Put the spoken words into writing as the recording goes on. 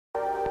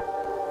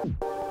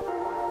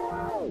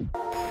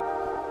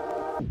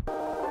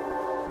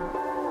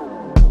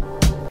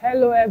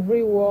Hello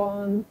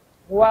everyone,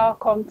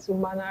 welcome to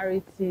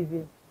Manari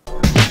TV.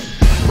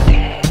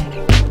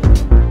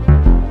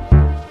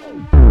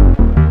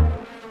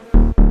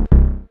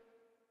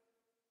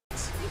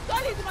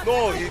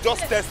 No, he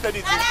just tested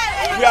it.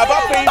 We are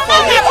about paying for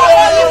it.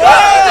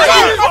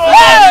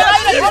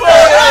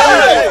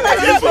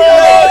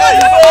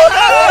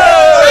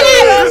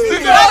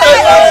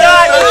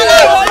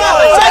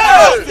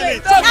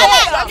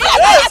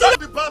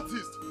 The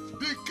Baptist,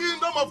 the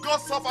kingdom of God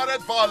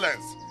suffered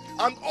violence,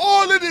 and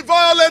only the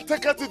violent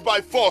taketh it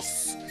by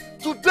force.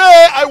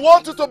 Today, I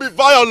want you to be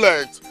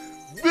violent.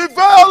 Be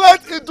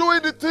violent in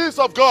doing the things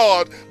of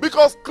God,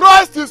 because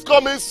Christ is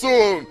coming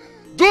soon.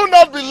 Do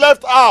not be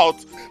left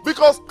out,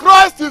 because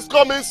Christ is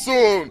coming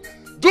soon.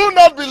 Do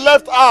not be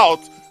left out.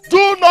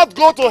 Do not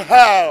go to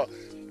hell.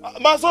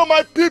 So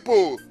my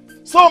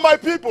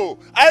people,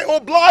 I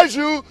oblige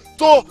you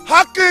to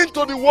hearken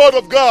to the word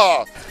of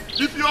God.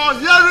 If you are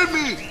hearing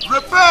me,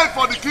 repent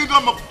for the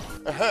kingdom of...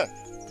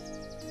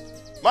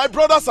 My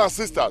brothers and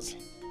sisters,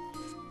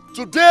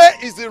 today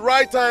is the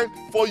right time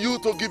for you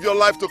to give your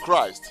life to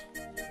Christ.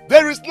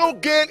 There is no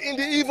gain in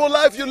the evil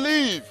life you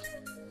live.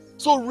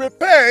 So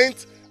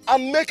repent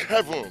and make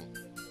heaven.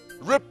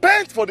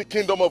 Repent, for the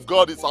kingdom of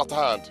God is at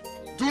hand.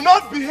 Do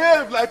not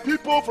behave like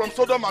people from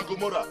Sodom and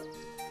Gomorrah.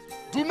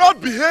 Do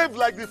not behave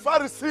like the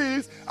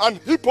Pharisees and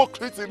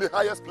hypocrites in the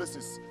highest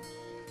places.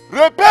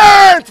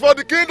 Repent, for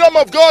the kingdom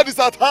of God is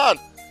at hand.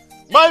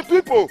 My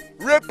people,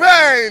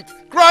 repent.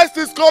 Christ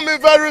is coming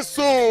very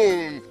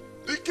soon.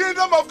 The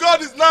kingdom of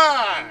God is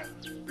nigh.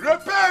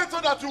 Repent so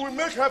that you will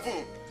make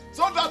heaven,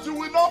 so that you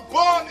will not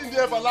burn in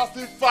the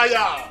everlasting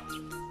fire.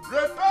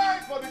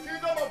 Repent, for the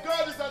kingdom of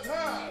God is at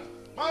hand.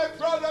 My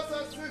brothers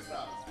and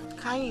sisters.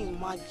 Can you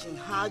imagine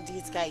how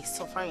this guy is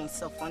suffering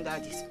himself under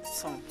this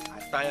sun?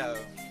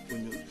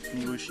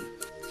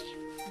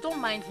 Don't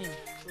mind him.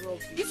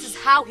 This is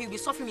how he'll be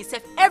suffering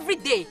himself every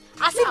day.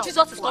 As if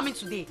Jesus is coming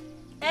today.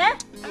 Eh?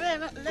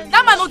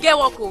 That man no get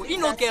work, oh. He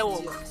no get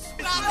work.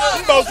 He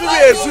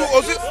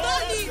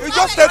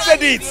just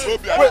tested it.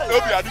 Wait,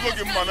 Obi, I didn't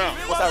give him now.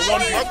 But I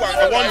warned you. I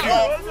warned you.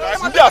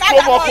 They are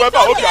so much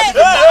whoever. Obi, I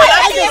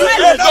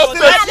didn't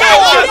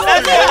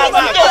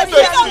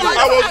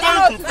I was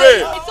going to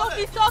pay.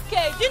 It's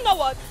okay. Do you know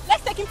what?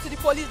 Let's take him to the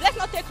police. Let's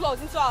not take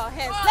laws into our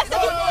hands. Let's take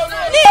him.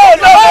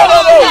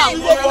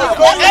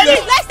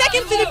 Let's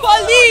take him to the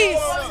police.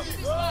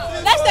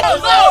 Let's take him.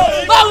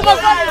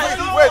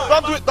 Wait,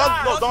 don't do it.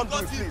 Don't do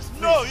it, please.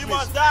 No, you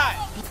must die.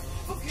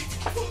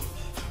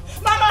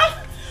 Mama!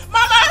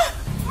 Mama!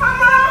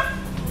 Mama!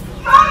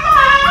 Mama!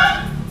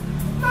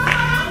 Mama!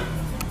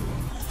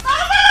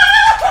 Mama!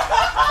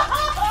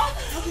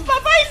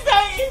 Papa is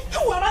dying.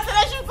 What I said I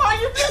should call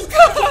you, please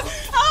go.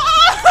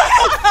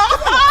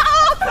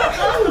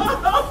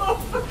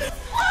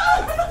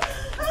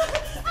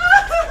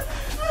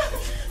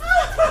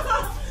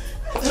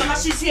 Mama,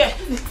 she's here.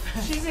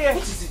 She's here.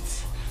 What is it?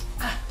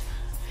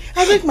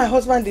 I think my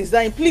husband is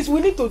dying. Please,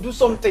 we need to do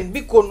something.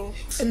 Bikono.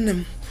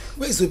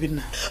 Where is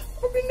Obinna?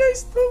 Obinna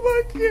is not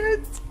back yet.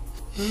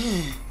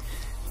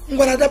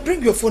 Ngwarada,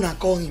 bring your phone and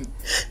call him.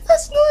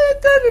 There's no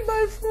airtime in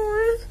my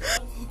phone.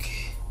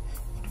 Okay.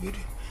 What do we do?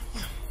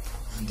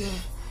 And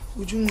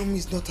Ujun mommy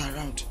is not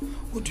around.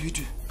 What do we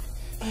do?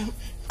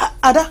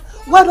 Ada,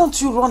 why don't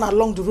you run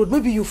along the road?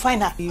 Maybe you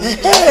find her.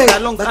 Hey,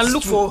 along and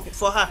look for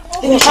her.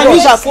 You can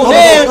use her phone.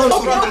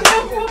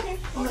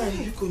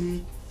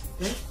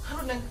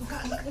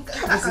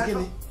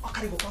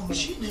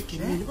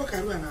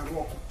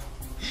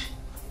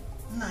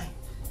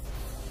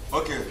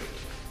 Okay,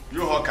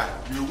 you Hawker,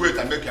 you wait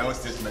and make your own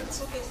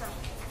statement. Okay, sir.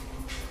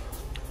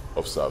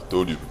 Officer, I've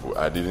told you people,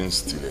 I didn't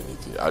steal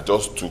anything. I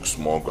just took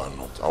small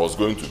groundnut. I was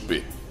going to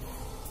pay.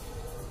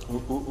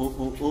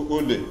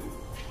 Only.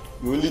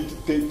 You only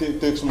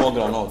take small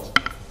groundnut.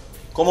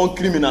 Common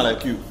criminal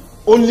like you.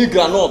 Only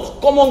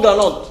groundnut. Common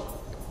groundnut.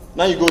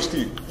 Now you go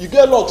steal. You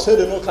get luck, say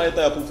they no carry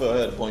tire put for your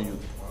head upon you.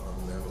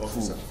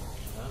 Officer,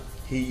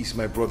 he is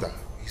my brother.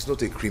 He's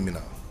not a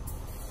criminal.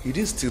 He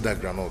didn't steal that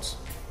groundnut.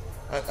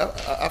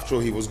 After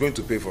all, he was going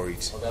to pay for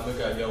it.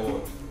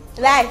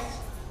 Life.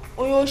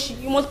 Oyoshi,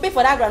 you must pay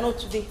for that granite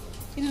today.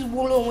 It is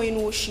Wolo when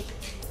Oyoshi.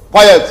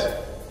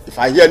 Quiet! If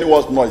I hear any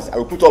worse noise, I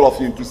will put all of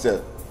you into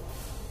cell.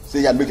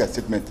 Say and make a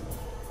statement.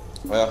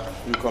 Oh yeah,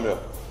 you come here.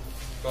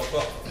 Come.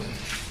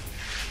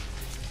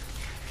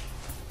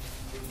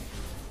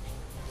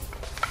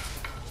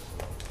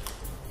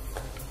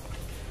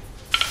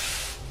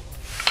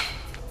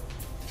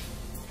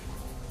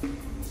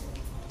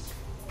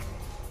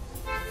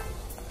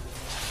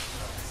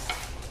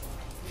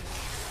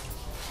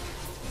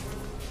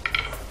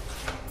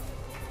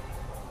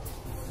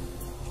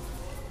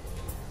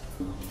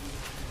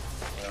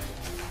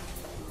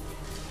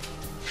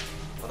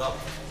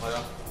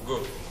 Go.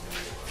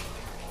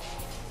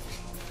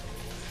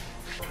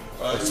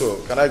 So,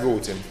 can I go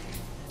with him?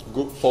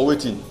 Go for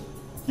waiting.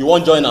 You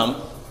won't join him?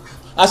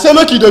 I say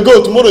make you dey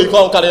go. Tomorrow you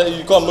come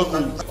make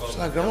me.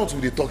 So, groundnut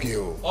will dey talk here.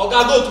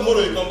 Oga, go tomorrow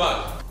you come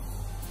back.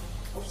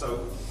 Officer,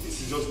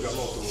 this is just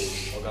groundnut.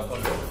 Oga,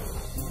 come here.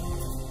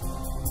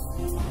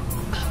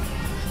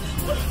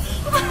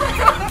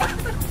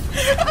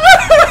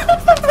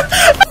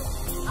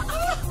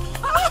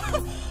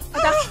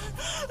 Ada,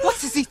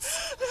 what is it?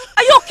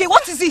 Are you okay?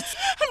 What is it?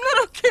 I'm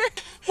not okay.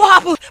 What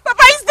happened?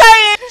 Papa is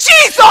dying.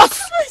 Jesus!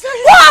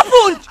 What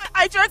happened?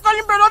 I tried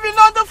calling Brother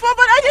on the phone,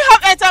 but I didn't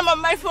have airtime on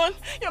my phone.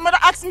 Your mother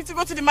asked me to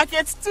go to the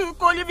market to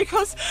call you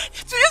because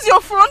to use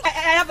your phone. I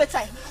have a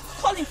time.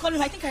 Call him.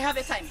 I think I have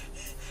a time.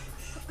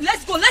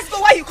 Let's go.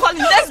 Why are you calling?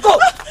 Let's go.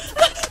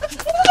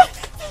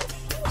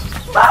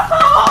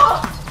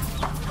 Papa!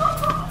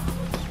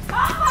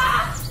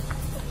 Papa!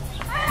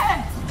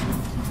 Hey!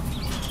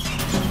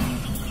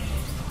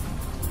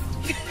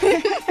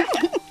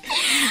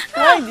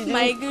 Why did you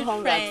My good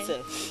come friend. back,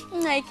 sir?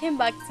 I came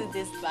back to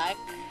this back.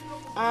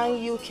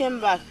 And you came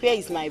back. Where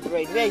is my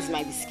bread? Where is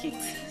my biscuit?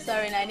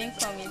 Sorry, I didn't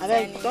come in.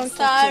 Don't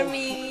touch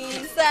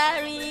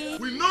Sorry.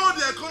 We know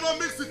the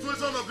economic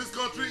situation of this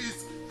country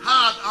is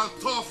hard and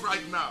tough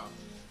right now.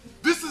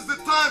 This is the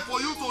time for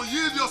you to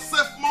yield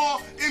yourself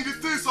more in the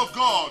things of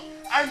God,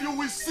 and you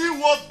will see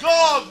what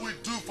God will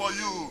do for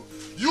you.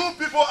 You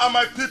people are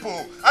my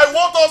people. I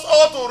want us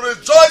all to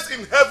rejoice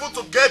in heaven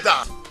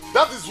together.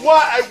 That is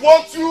why I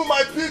want you,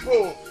 my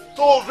people,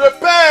 to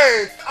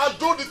repent and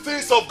do the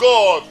things of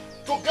God.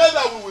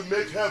 Together we will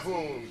make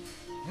heaven.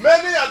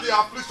 Many are the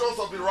afflictions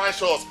of the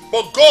righteous,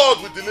 but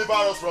God will deliver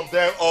us from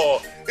them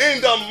all.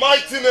 In the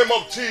mighty name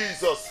of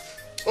Jesus.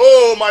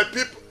 Oh, my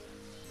people.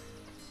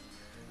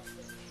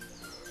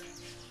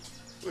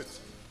 Wait.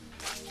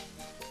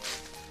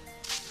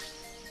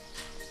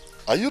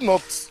 Are you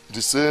not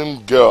the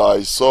same girl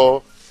I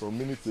saw some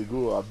minutes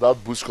ago at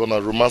that bush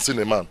corner romancing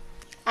a man?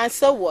 And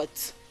so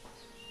what?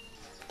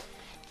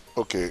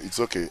 Okay, it's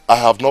okay. I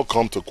have not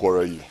come to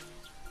quarrel you.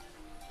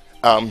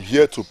 I'm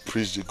here to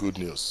preach the good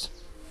news.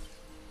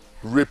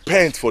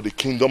 Repent, for the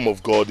kingdom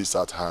of God is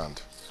at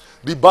hand.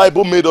 The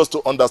Bible made us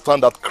to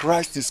understand that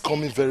Christ is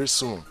coming very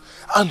soon.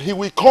 And he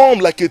will come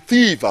like a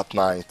thief at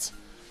night.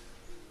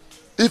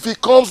 If he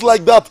comes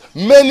like that,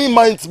 many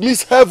might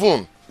miss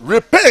heaven.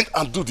 Repent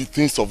and do the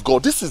things of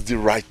God. This is the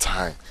right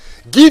time.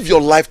 Give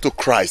your life to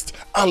Christ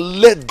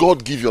and let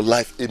God give your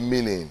life a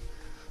meaning.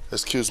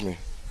 Excuse me.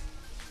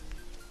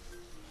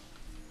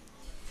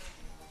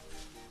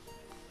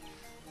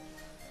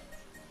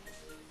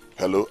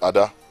 Hello,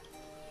 Ada.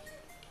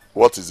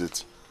 What is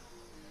it?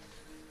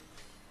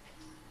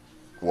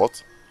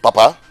 What?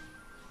 Papa?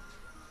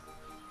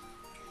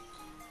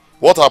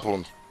 What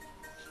happened?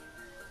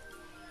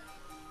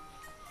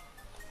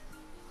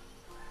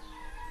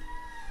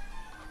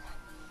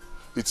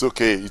 It's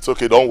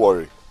okay, don't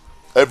worry.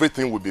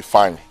 Everything will be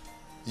fine.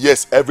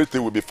 Yes,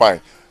 everything will be fine.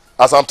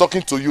 As I'm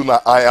talking to you now,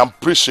 I am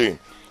preaching.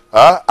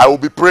 I will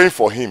be praying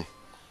for him.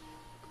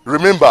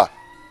 Remember,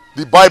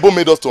 the Bible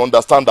made us to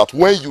understand that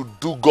when you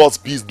do God's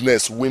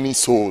business, winning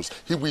souls,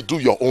 he will do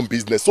your own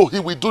business. So he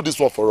will do this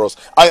one for us.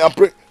 I am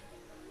praying.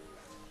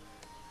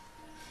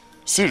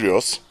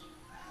 Serious?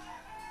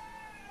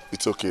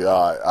 It's okay.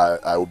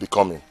 I will be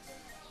coming.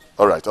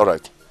 All right.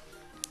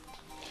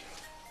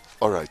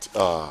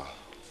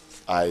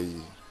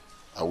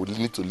 I will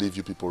need to leave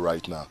you people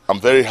right now. I'm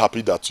very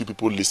happy that you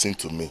people listen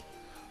to me.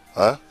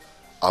 I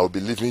will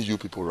be leaving you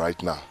people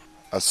right now.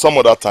 And some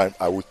other time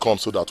I will come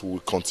so that we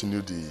will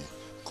continue the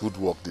good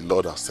work the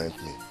Lord has sent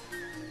me.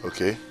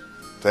 Okay?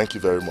 Thank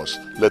you very much.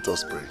 Let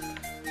us pray.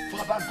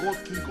 Father God,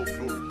 King of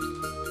glory,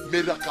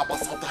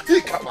 Merakabasata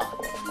Hikaba,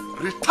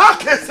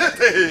 Ritake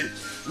Sete,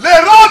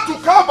 Leratu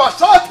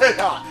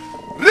Kabashateha,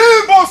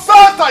 Ribo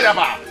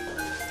Satayama.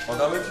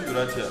 Oga, wait till you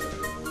right here.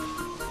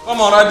 Come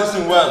on, write this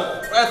in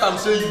well. Right, I'm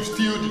saying you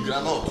steal the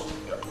granite.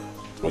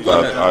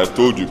 Okay, I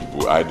told you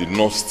people, I did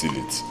not steal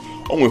it.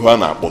 Only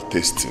when I bought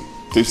tasting.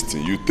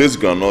 You taste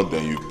granite,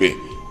 then you pay.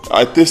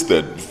 I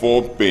tasted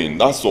before paying,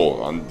 that's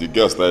all, and the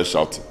girl started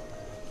shouting.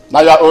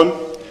 Now your own.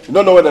 You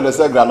don't know whether they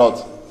sell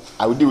granite.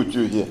 I will deal with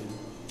you here.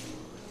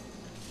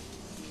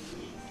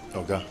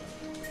 Oga,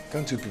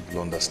 can't you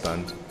people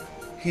understand?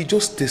 He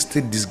just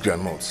tasted this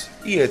granite.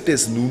 He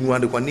tastes nunu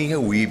and the one here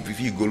if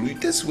you go, you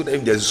taste whether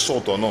if there's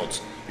salt or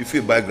not. If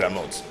you buy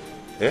granite.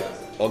 Eh?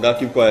 Oga,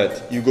 keep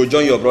quiet. You go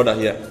join your brother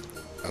here.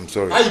 I'm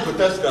sorry. How you go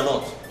taste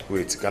granite?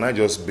 Wait, can I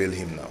just bail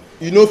him now?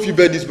 You know if you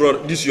bet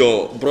this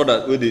your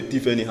brother where they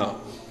thief anyhow.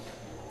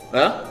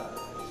 Huh?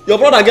 Your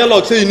brother get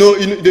luck, say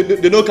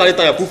they no carry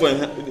tire put for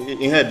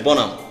in head, burn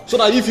am. So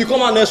that if you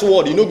come out next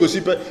word, you no go see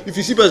if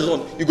you see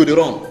person, you go the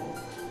wrong.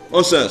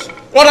 Nonsense.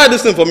 What write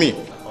this thing for me?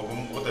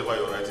 Whatever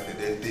you're writing,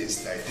 they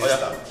taste. I taste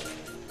that.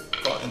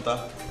 Come enter.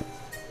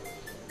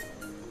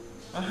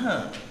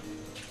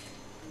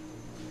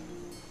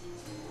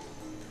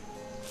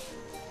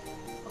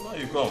 Now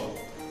you come.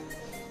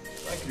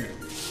 Thank you.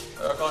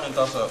 I can't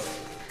enter, sir.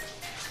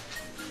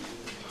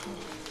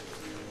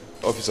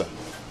 Officer,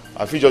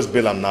 I feel just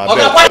bail him now.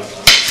 Okay, wow.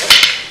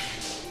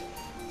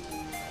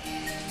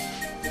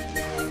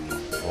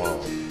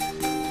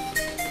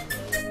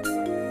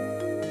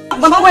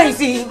 Mama, where is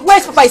he?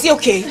 Where's Papa? Is he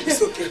okay?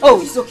 He's okay. Oh,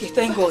 he's okay.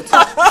 Thank God.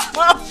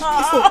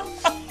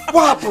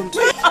 What happened?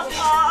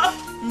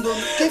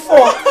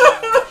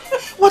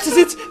 What is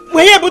it?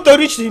 Were you able to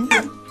reach him?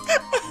 I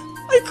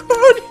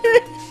called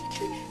him.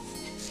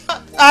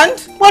 And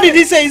what did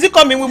he say? Is he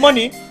coming with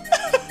money?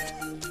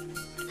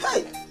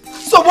 Hey,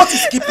 so what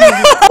is keeping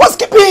him? What's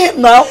keeping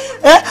him now?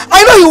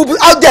 I know he will be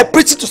out there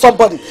preaching to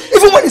somebody,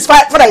 even when his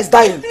father is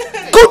dying.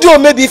 Go do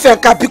maybe if you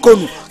can pick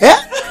on you.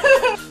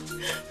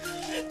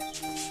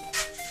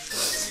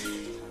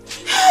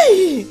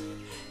 Hey.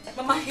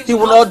 Mama, He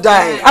will not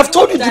die. I've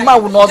told you the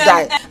man will not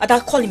die.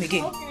 I'll call him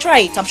again. Okay. Try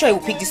it. I'm sure he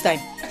will pick this time.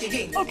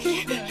 Again.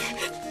 Okay.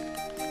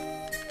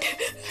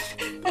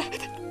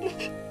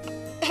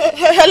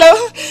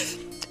 Hello?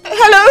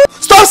 Hello?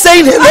 Stop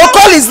saying hello.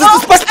 Call his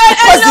press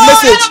the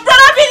message.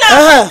 Brother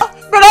Bina!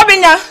 Brother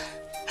Bina!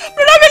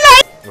 Brother Bina!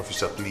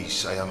 Officer,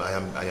 please, I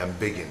am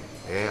begging.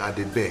 I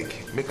dey beg.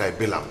 Make I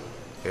bail him.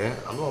 I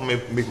don't want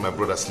to make my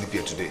brother sleep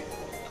here today.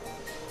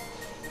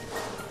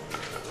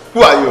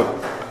 Who are you?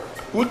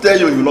 Who tell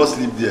you will not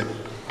sleep there?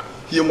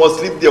 He must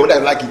sleep there whether I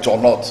like it or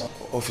not.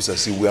 Officer,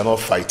 see, we are not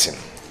fighting.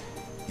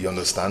 You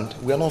understand?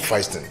 We are not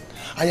fighting.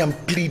 I am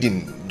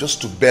pleading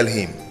just to bail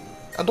him.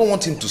 I don't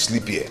want him to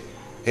sleep here.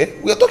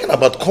 We are talking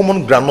about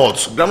common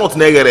granules. Granite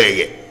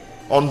negerege.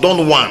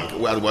 Undone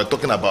one we are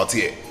talking about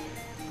here.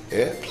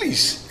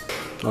 Please.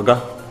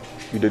 Oga,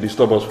 you dey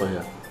disturb us for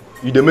here.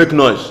 You dey make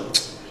noise.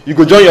 You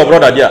go join your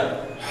brother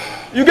there.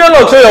 You get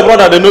luck say your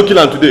brother they no kill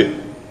him today.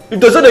 If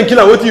they say they kill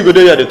him, what you go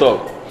there they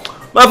talk?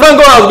 My friend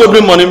go house go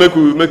bring money make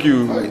you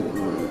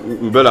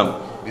bail him.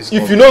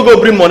 If you no go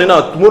bring money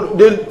now,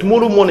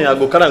 tomorrow morning I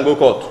go carry and go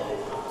court.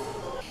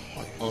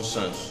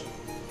 Nonsense.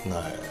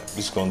 Nah,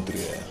 this country,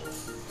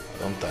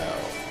 I'm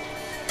tired.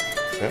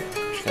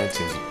 She can't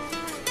think.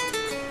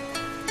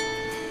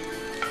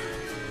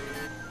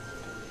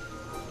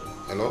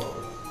 Hello?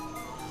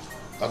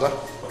 Ada?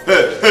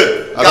 Hey!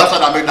 Go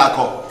outside and make that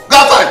call. Go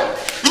outside!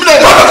 Give me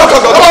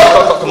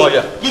that! Come on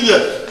here. Leave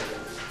here.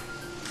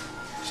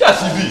 She has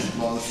TV.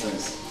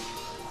 Nonsense.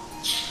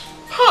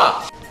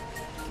 Ha!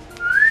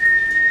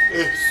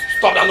 Hey,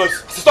 stop that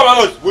noise! Stop that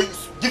noise! Wait,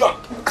 give up!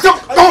 Don't!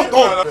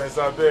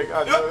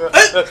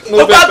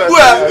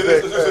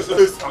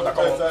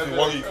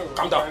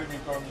 Calm down.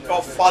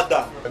 Your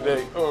father.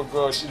 Oh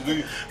gosh.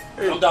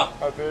 Calm down.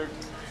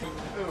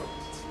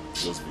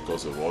 Just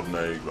because of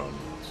ordinary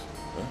groundnut.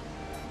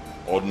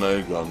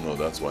 Ordinary groundnut,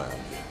 that's why I'm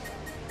here.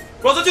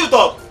 What's the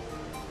talk?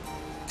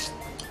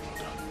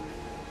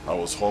 I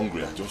was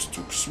hungry. I just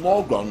took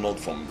small groundnut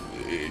from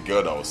a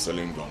girl that was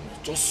selling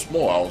groundnut. Just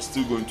small. I was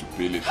still going to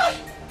pay later.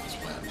 That's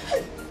why I'm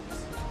here.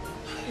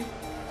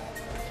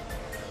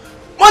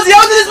 Mozi,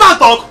 how did this man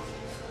talk?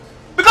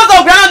 Because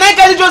of groundnut, then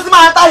can you just see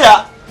my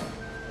attire?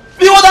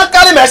 You want to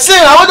carry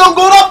machine? I want to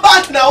go up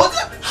back now.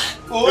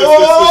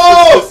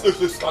 Oh!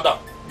 Calm down.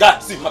 Guy,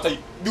 see, matter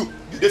you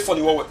did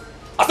funny one way.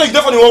 I said you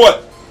did funny one way.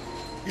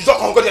 You just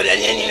come go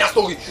there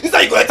story.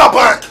 Instead you go enter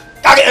bank,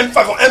 carry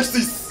M5 or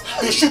M6.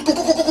 You shoot,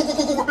 people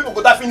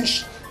go die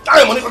finish.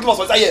 Carry money from us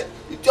here.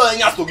 You tell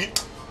any story.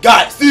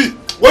 Guy, see,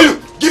 when you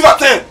give her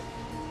 10.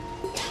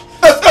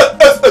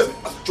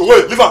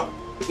 Joey, leave her.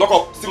 Lock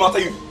up, see matter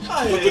you.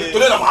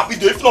 Today I'm happy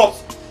day. If not,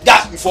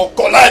 guys, before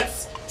collect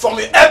from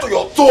your head to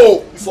your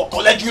toe, before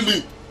collect you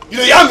leave. You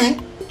know hear me?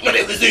 No,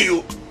 they visit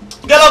you.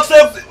 Get up,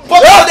 say,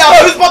 but they are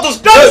police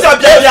bottles.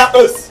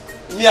 Yes.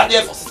 Me are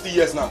there for 60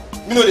 years now.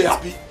 Me know they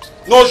happy.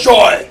 No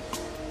joy.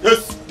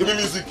 Yes, give me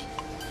music.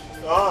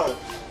 I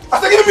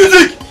say give me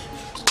music.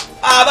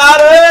 I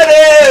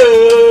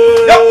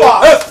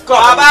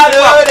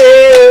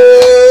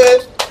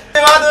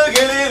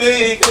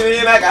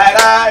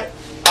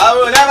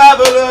will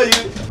never follow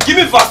you. Give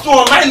me verse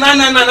 2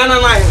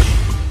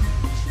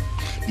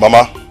 99999.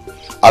 Mama,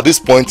 at this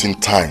point in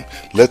time,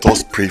 let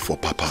us pray for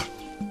Papa.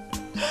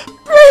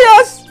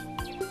 Prayers!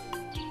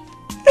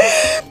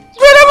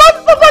 But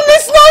about Papa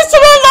needs nice to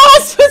run the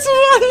hospital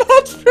and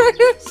not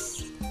prayers.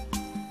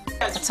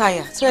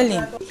 Ataya, tell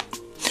him.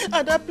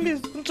 Ada,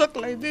 please don't talk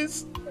like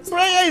this.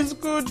 Prayer is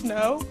good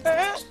now.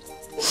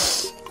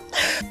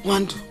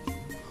 Wandu,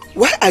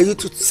 why are you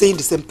two saying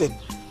the same thing?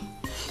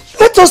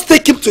 Let us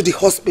take him to the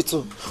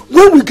hospital.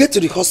 When we get to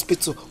the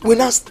hospital, we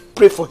now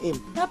pray for him.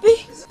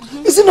 Happy?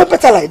 Is it not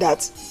better like that?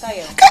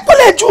 Taya. Can't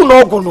let you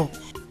know, Gono.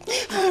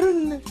 I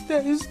don't know if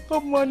there is no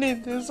money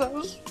in this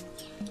house.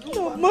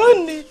 No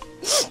money.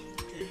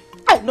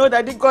 I know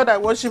that the God I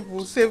worship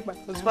will save my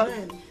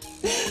husband.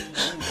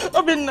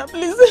 Obinna,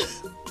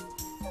 please.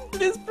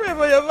 Please pray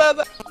for your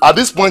father. At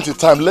this point in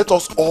time, let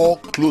us all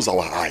close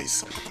our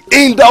eyes.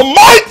 In the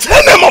mighty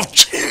name of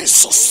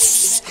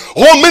Jesus,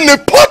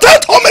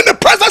 omnipotent,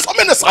 omnipresent,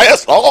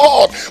 omniscience,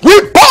 Lord,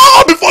 we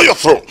bow before your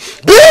throne.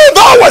 Be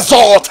thou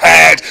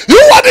exalted. You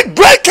are the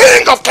great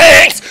King of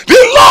kings, the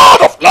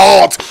Lord of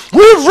lords.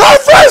 We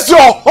reverence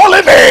your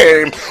holy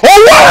name.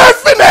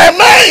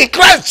 In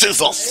Christ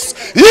Jesus.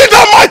 In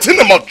the mighty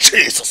name of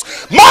Jesus.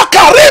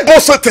 Makarebo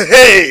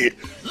sete.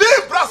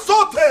 Libra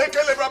sote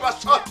kelebra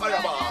bashata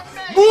yaba.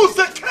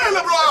 Muse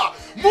kelebra.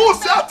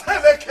 Muse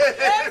teleke.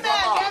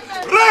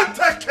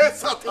 Rente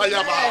kesata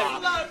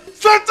yaba.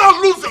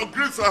 Satan, lose your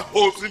grace and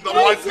hopes in the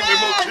mighty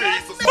name of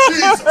Jesus.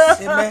 Jesus.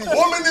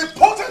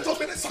 Omnipotent,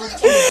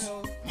 omniscient.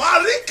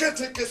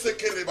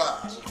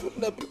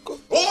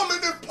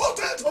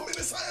 Omnipotent,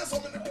 omniscience,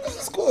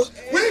 omnipresent.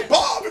 We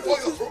bow before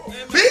your throne.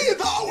 Be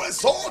thou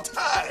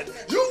exalted.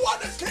 You are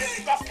the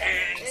King of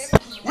kings.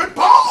 We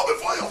bow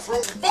before your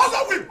throne.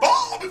 Father, we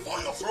bow before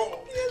your throne.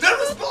 There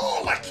is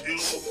none like you.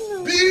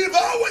 Be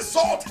thou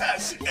exalted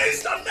in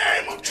the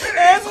name of Jesus.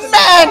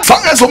 Amen.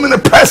 Science,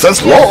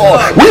 omnipresence,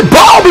 Lord. We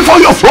bow before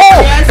your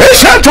throne.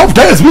 Ancient of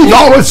days, we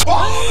bow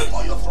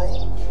before your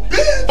throne.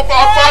 Be of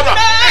our Father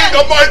in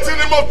the mighty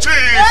name of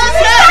Jesus.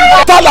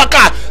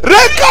 Talaka,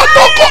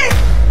 Rekatoko.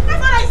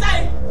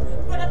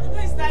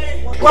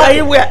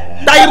 Why where?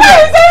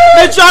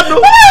 The child.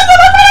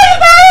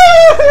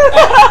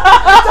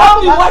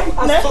 Tell me why you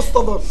are so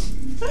stubborn.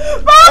 You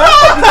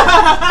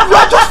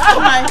are just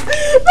stubborn.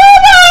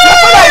 Your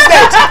father is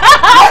dead.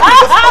 Your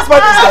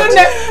husband is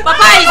dead.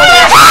 Papa is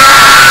dead.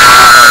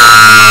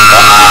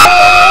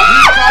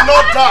 He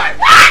cannot die.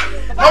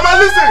 Mama,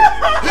 listen.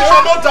 He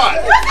shall not die.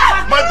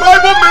 My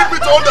Bible made me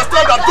to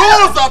understand that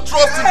those that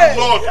trust in the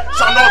Lord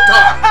shall not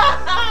die.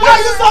 Why are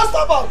you so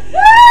stubborn?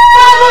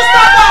 Why are you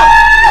stubborn?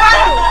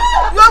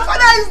 Your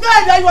father is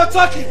dead and you are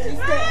talking.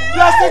 You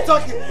are still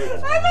talking.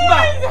 My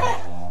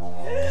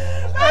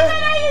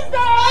father is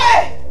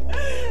dead.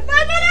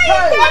 My father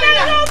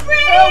is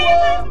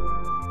dead.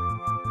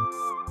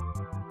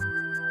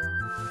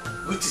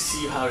 Good to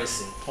see you,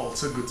 Harrison. Oh,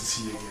 so good to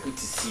see you again. Good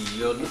to see you.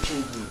 You're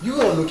looking good. You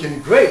are looking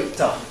great.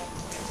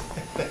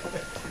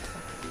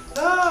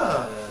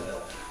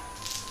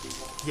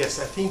 Yes,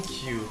 I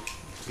think you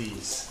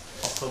please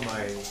offer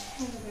my...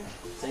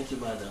 Thank you,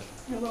 madam.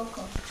 You're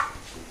welcome.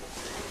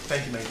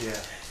 Thank you, my dear.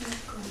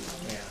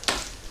 Yeah.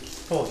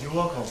 Paul, you're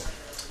welcome.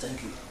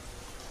 Thank you.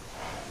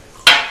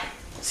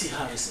 See,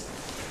 Harrison,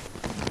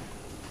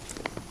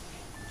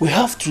 we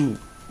have to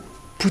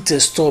put a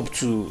stop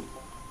to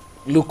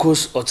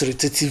Loco's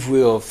authoritative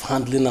way of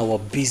handling our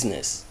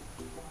business.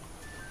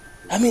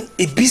 I mean,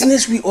 a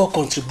business we all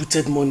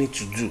contributed money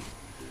to do.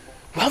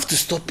 We have to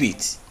stop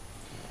it.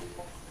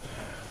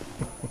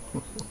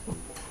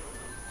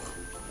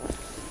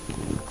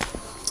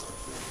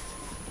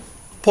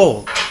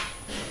 Paul,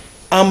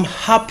 I'm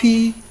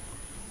happy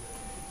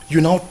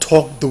you now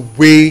talk the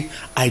way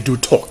I do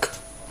talk.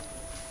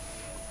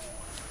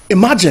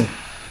 Imagine,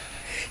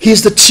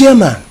 he's the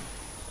chairman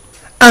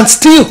and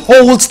still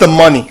holds the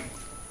money.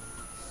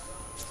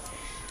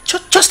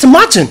 Just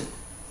imagine.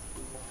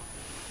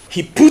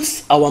 He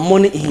puts our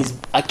money in his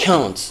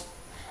account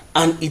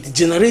and it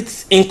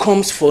generates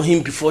incomes for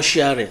him before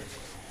sharing.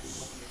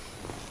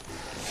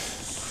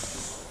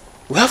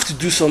 We have to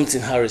do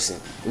something, Harrison.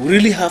 We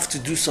really have to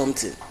do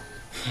something.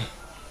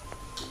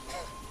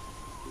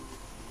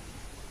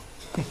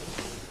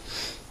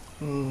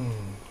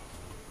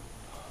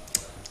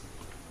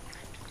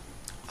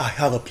 I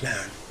have a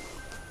plan.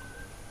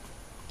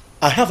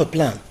 I have a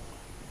plan.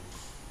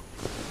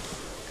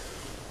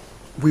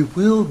 We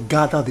will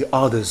gather the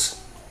others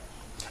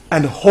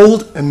and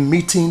hold a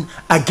meeting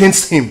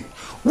against him.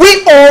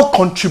 We all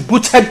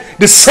contributed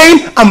the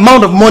same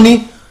amount of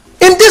money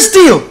in this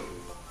deal.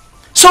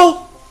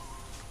 So,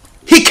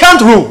 he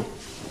can't rule.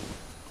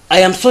 I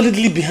am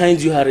solidly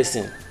behind you,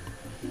 Harrison.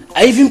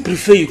 I even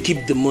prefer you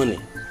keep the money.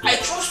 I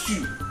trust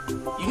you.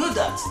 You know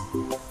that.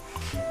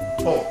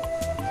 Oh,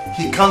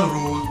 he can't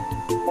rule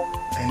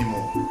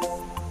anymore.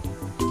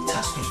 It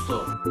has to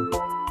stop.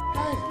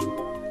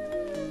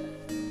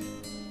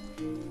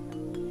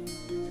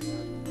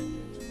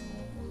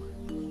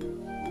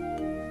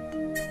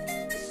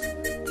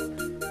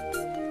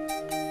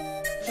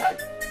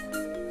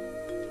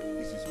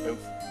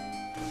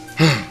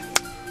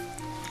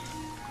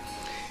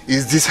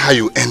 Is this how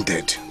you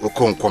ended,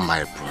 Okonkwo,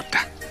 my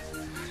brother?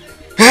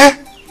 Eh?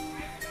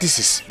 This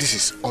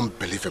is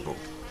unbelievable.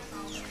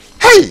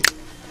 Hey!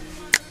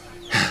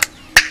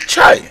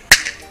 Chai!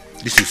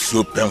 This is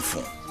so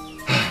painful.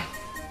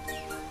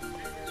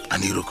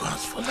 And Iroko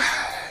has fallen.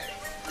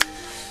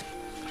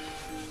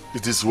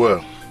 It is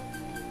well.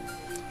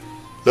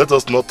 Let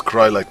us not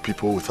cry like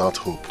people without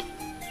hope.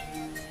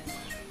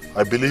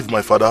 I believe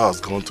my father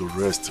has gone to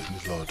rest in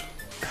the Lord.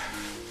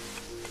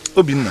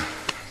 Obinna,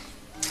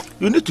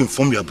 you need to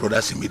inform your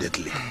brothers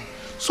immediately,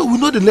 so we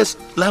know the next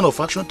line of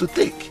action to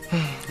take.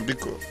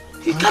 Because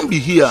he can't be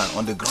here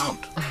on the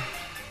ground.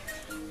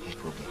 No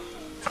problem.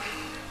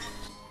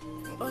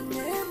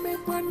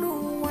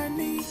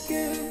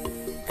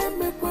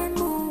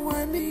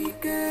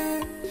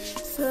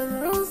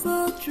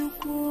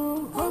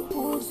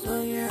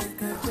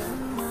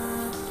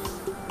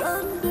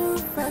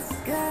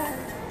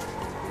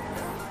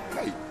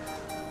 Hey,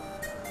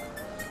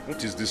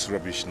 what is this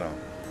rubbish now?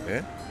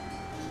 Eh?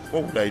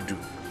 What would I do?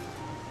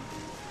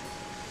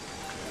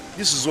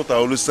 This is what I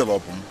always tell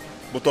Obum,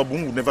 but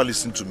Obum would never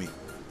listen to me.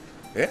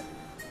 Eh?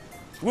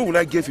 Where will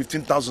I get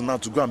 15,000 now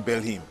to go and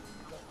bail him?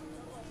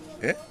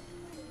 Eh?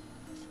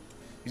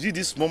 Is it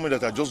this moment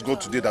that I just got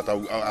today that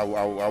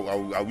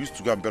I used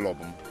to go and bail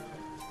Obum?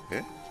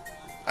 Eh?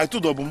 I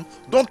told Obum,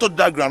 don't touch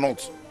that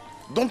granite.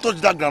 Don't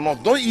touch that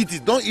granite. Don't eat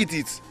it. Don't eat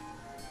it.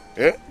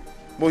 Eh?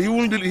 But he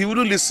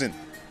wouldn't listen.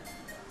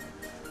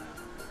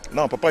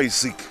 Now Papa is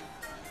sick.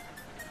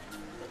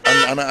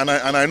 And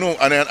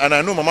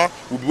I know Mama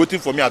will be waiting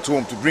for me at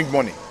home to bring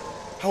money.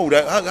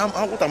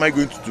 What am I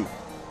going to do?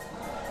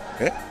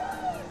 Eh?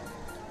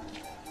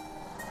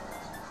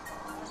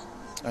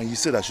 And he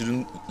said I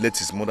shouldn't let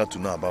his mother to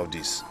know about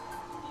this.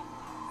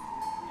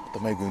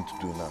 What am I going to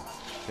do now?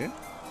 Eh?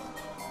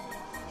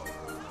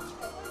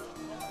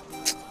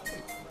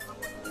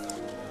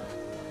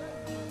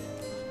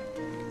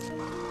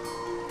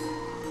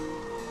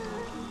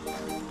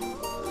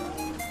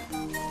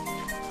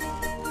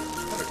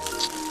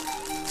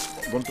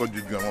 Don't touch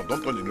the granite.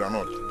 Don't touch the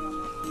granite.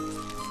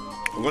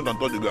 We're going to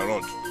touch the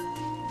granite.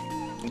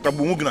 We're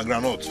going to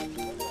granite.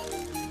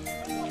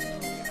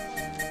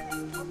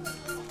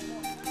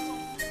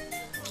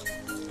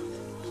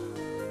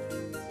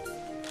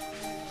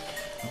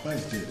 Papa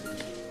is dead.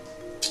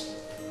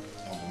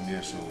 I'm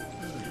here, so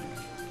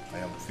I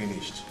am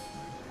finished.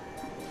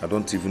 I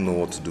don't even know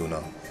what to do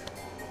now.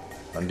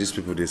 And these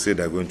people, they say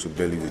they're going to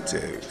bail you with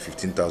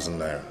 15,000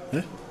 naira.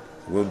 Eh?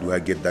 Where do I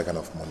get that kind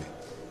of money?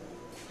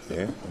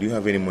 Yeah? Do you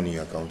have any money in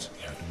your account?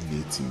 Yeah, I don't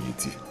need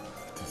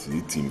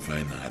 18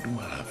 fine. I don't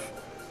have.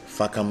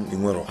 Fakam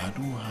Inwero? I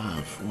don't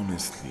have,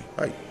 honestly.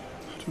 I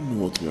don't know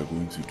what we are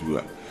going to do.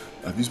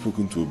 Have you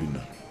spoken to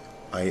Obina?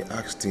 I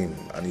asked him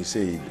and he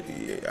said,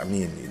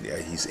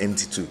 he's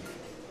empty too.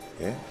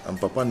 Yeah? And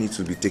Papa needs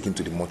to be taken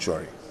to the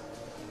mortuary.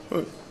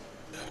 What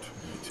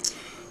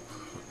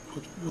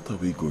are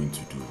we going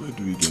to do? Where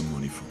do we get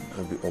money from?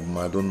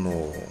 I don't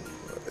know.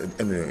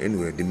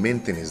 Anyway, the main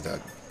thing is that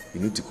you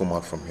need to come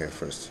out from here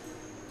first.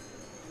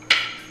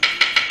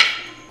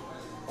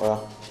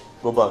 Oh,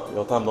 go back.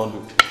 Your time don't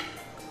do.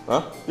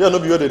 Huh? Yeah, no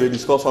be where they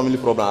discuss family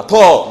problem at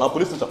all. Now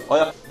police station. Oh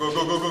yeah. Go.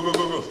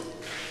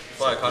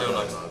 Before I carry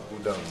on now. Go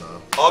down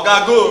now.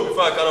 Okay, go.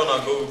 Before I carry on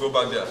now, go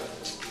back there.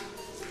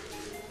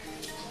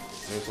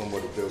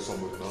 Somebody tell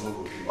somebody. No,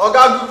 go.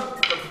 Okay,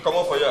 come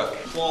on for here.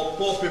 For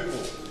poor people.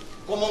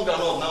 Come on,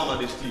 Granot now on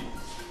the street.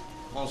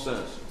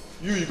 Nonsense.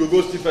 You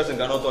go steal first and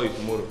Granot tell you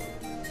tomorrow.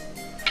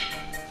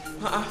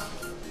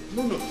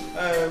 No.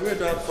 Where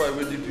that file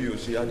with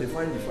DPO? I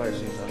define the file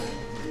since.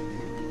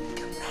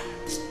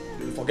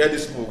 Forget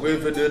this book. Where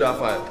if do that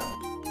file?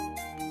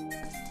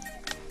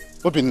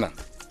 Obinna,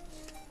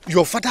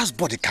 your father's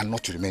body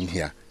cannot remain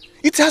here.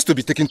 It has to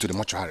be taken to the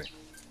mortuary.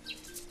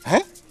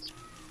 Eh?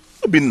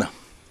 Obinna,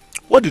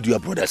 what did your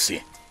brother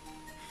say?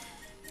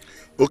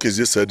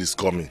 Okezie said he's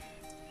coming.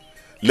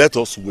 Let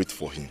us wait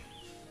for him.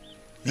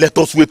 Let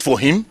us wait for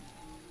him?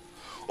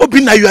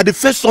 Obinna, you are the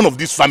first son of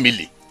this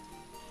family.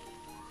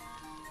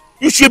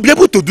 You should be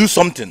able to do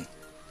something.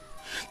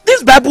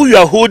 This Bible you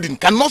are holding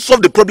cannot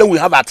solve the problem we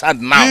have at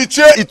hand now.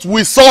 It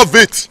will solve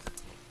it.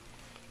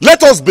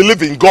 Let us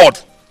believe in God.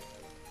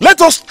 Let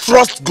us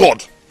trust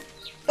God.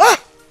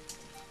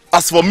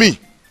 As for me,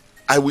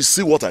 I will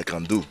see what I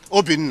can do.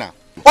 Obinna,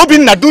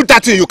 do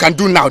that thing you can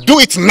do now. Do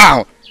it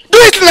now. Do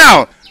it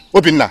now.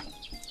 Obinna,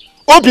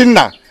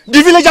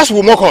 the villagers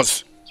will mock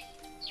us.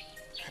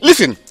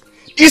 Listen,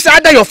 it's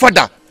either your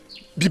father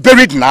be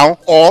buried now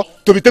or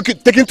to be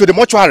taken to the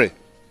mortuary.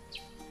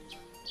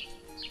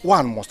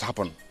 One must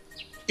happen.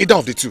 Either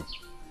of the two.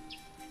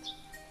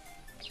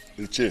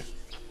 Iche,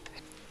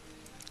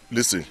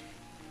 listen.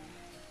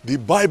 The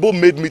Bible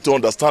made me to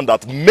understand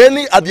that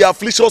many are the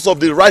afflictions of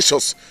the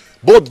righteous,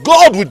 but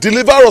God will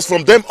deliver us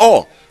from them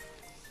all.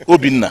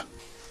 Obinna,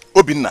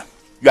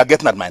 you are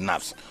getting at my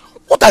nerves.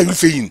 What are you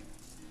saying?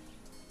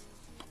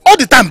 All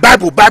the time,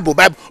 Bible.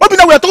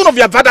 Obinna, we are talking of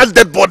your father's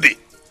dead body.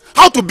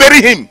 How to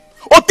bury him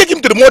or take him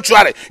to the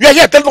mortuary. You are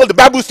here telling us the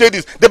Bible said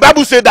this, the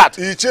Bible said that.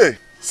 Iche,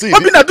 see,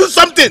 Obinna, do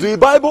something. The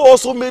Bible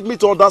also made me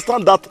to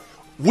understand that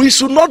we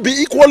should not be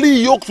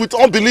equally yoked with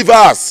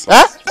unbelievers.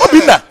 Huh?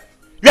 Obinna,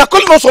 you are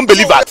calling us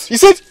unbelievers. He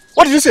said,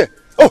 what did you say?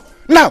 Oh,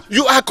 now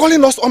you are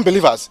calling us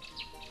unbelievers.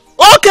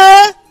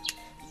 Okay.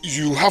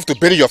 You have to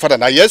bury your father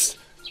now, yes?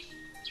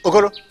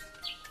 Okoro.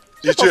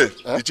 Iche,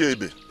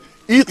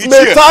 it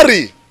may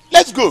tarry.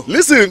 Let's go.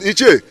 Listen,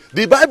 Iche,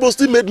 the Bible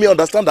still made me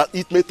understand that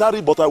it may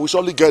tarry, but I will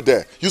surely get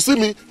there. You see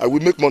me, I will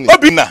make money.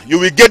 Obinna, you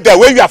will get there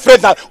when your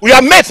friends are,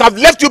 your mates have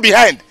left you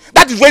behind.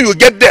 That is where you will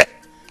get there.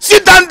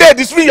 Sit down there,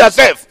 discipline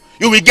yourself.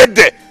 You will get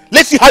there.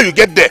 Let's see how you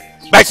get there.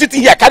 By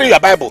sitting here carrying your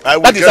Bible.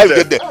 That is how you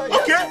get there.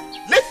 Okay?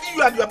 Let's see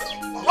you and your...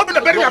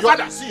 Obinna, bury your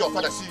father. See your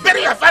father.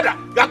 Bury your father.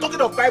 You are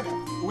talking of Bible.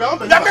 We are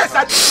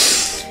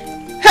unbelievers.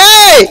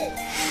 Hey!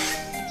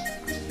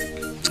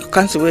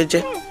 Can't wait,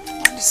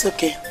 it's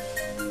okay.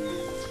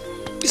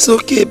 It's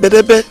okay,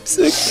 Bedebe. It's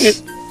okay.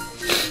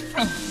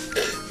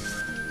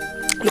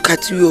 Look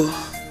at you.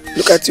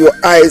 Look at your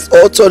eyes,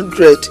 all turned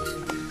red.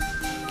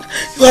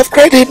 You have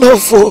cried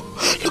enough.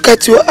 Look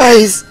at your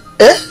eyes.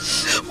 Eh?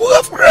 We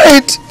have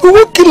cried. We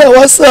won't kill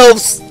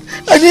ourselves.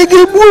 And you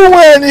give more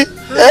money.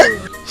 Eh?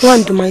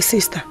 Wandu, my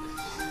sister,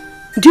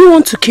 do you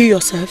want to kill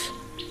yourself?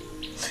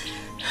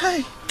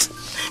 Hey,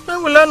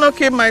 when will I not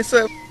kill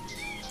myself?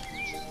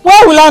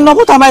 Why will I not?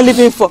 What am I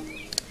living for?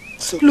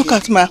 Okay. Look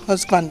at my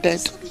husband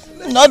dead.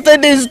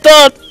 Nothing is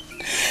done.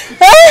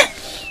 Eh?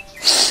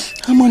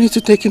 I'm only to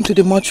take him to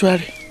the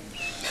mortuary.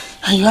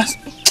 And you ask,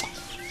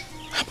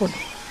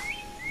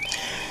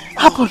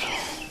 Happen.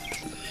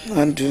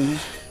 And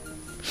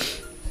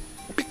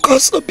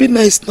because Obinna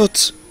is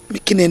not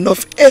making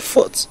enough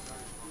effort,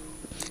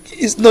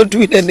 he's not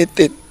doing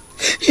anything.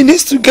 He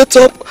needs to get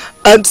up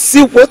and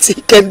see what he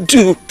can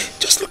do.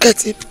 Just look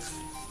at him,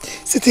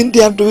 sitting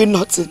there doing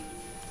nothing.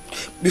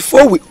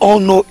 Before we all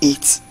know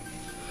it,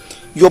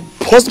 your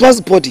husband's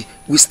body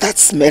will start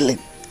smelling.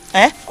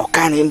 Or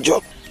can enjoy.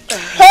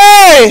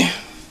 Hey!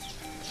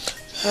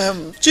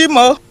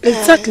 Chimo.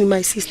 Exactly,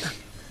 my sister.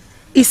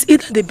 It's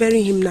either they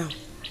bury him now,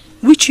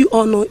 which you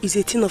all know is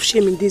a thing of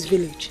shame in this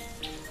village,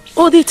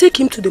 or they take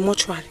him to the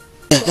mortuary.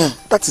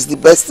 That is the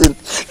best thing.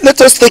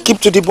 Let us take him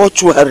to the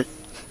mortuary.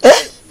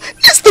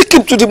 Let's take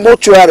him to the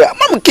mortuary.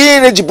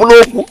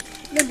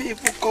 Let me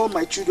even call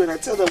my children and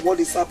tell them what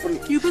is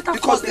happening. You better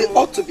because they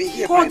ought to be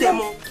here. Call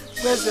them on.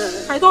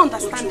 I don't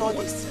understand all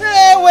this.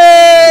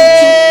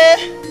 Hey,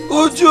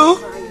 Uju,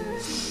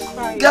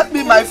 get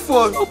me my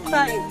phone. Stop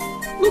crying.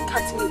 Look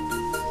at me.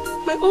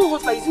 My own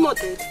husband is not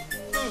dead.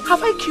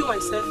 Have I killed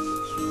myself?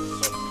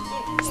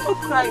 Stop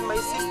crying, my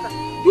sister.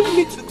 You want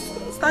me to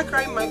start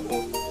crying my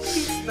own?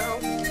 Please now.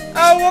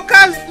 I will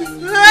cast.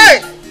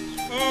 Hey!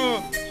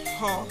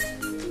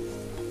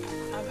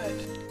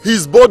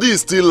 His body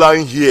is still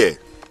lying here.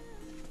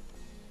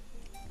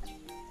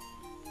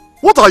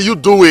 What are you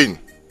doing?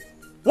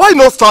 Why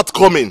not start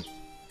coming?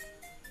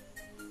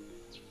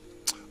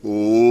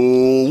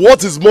 Oh,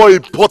 what is more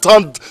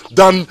important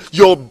than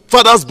your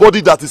father's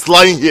body that is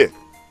lying here?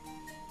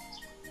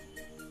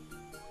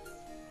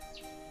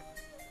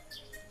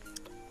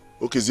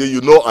 Okay, Zia,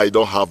 you know I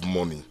don't have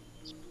money.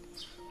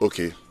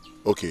 Okay.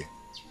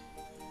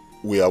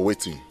 We are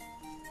waiting.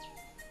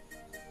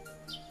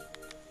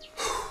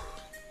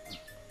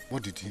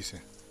 What did he say?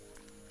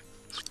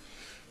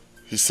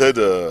 He said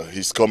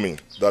he's coming,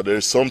 that there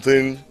is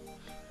something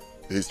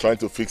he's trying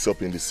to fix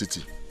up in the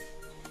city.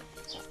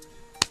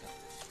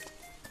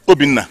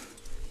 Obinna,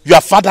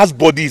 your father's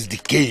body is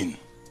decaying.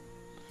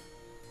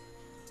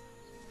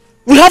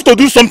 We have to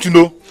do something,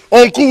 no?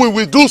 Uncle, we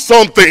will do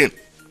something.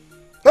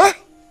 Huh?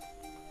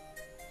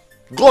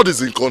 God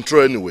is in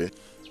control anyway.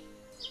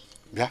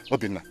 Yeah,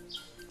 Obinna.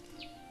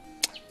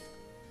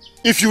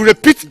 If you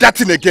repeat that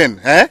thing again,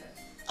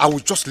 I will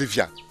just leave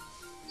here.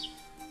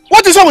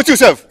 What is wrong with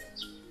yourself?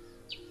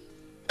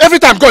 Every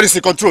time God is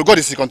in control, God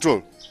is in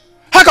control.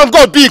 How can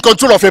God be in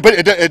control of a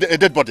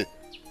dead body?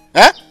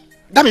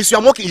 That means you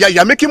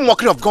are making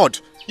mockery of God.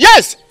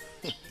 Yes!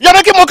 You are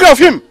making mockery of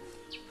him.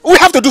 We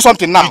have to do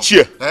something now.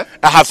 Ichie,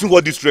 I have seen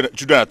what these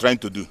children are trying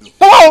to do.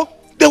 Oh!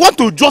 They want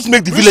to just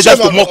make the villagers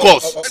to mock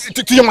us.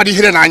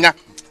 Ichie,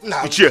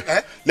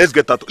 let's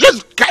get that.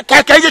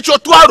 Can get your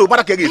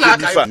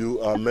tuaro?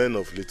 You are men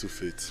of little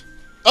faith.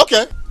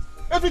 Okay.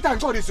 Every time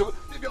God is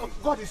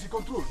in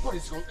control.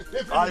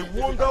 I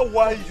wonder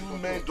why you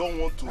men don't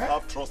want to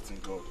have trust in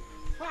God.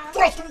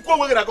 Trust in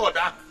God.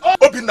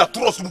 Obinna,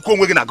 trust in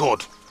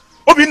God.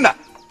 Obinna,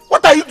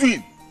 what are you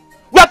doing?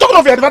 We are talking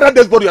of your father's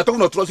dead body. You are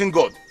talking of trusting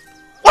God.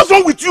 What's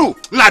wrong with you?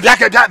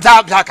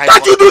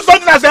 Can't you do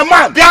something as a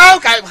man?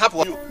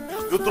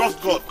 You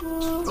trust God.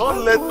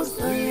 Don't let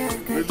me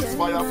release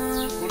fire,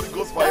 Holy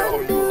Ghost fire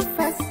on you.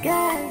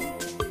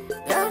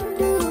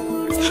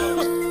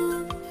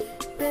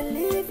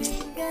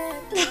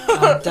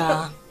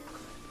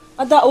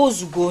 Ada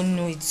Ozugo,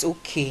 no, it's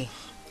okay.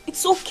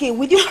 It's okay.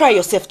 Will you cry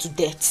yourself to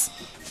death?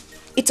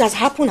 It has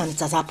happened and it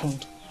has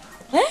happened.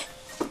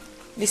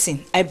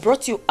 Listen, I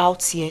brought you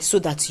out here so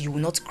that you will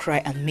not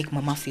cry and make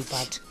Mama feel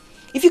bad.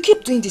 If you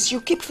keep doing this, you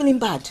keep feeling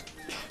bad.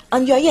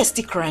 And you are here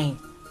still crying.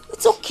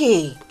 It's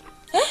okay.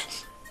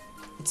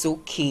 It's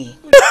okay.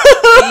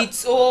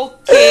 It's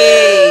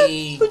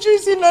okay. Uju,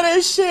 is it not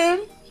a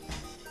shame?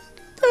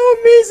 Tell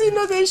me, is it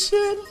not a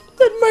shame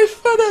that my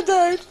father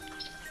died?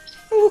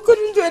 And we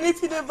couldn't do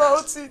anything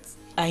about it.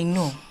 I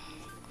know.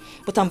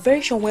 But I'm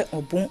very sure when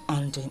Obon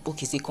and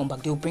Okise come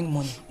back, they'll bring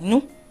money. You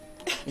know?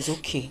 It's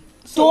okay.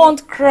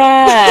 Don't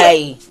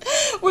cry.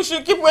 We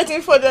should keep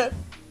waiting for them.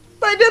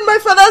 By then my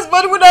father's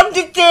body would have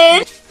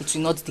decayed. It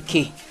will not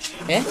decay.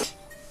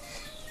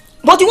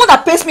 But the one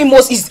that pays me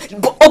most is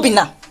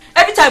Obinna.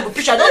 Every time we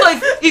preach, I don't know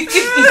if it's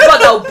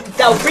God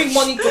that will bring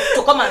money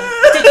to come and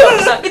take care of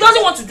his son. He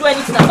doesn't want to do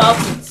anything about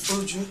it.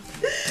 Oju,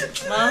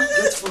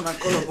 get phone and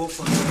call Obo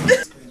for me.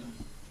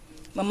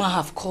 Mama, I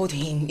have called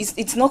him.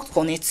 It's not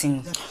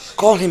connecting.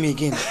 Call him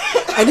again.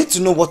 I need to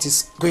know what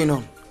is going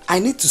on. I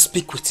need to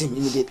speak with him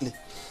immediately.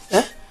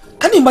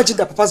 Can you imagine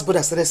that Papa's body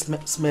has started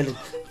smelling?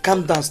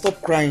 Calm down,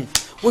 stop crying.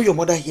 When your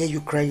mother hear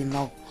you crying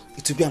now,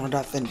 it will be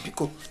another thing.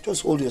 Because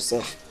just hold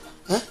yourself.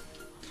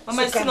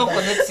 Mama, it's not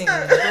connecting.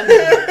 Or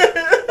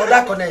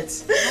that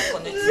connects.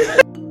 Not connecting.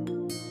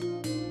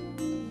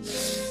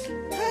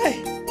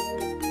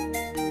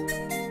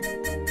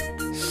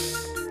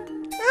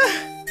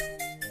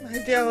 My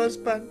dear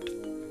husband,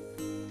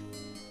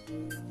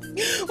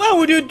 why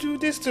would you do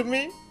this to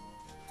me?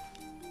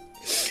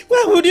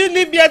 Why would you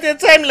leave me at a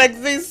time like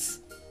this?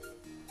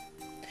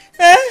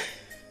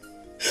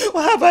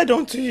 What have I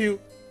done to you?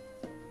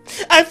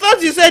 I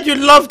thought you said you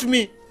loved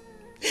me.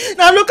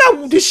 Now look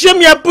at the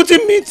shame you are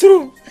putting me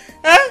through.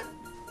 Huh?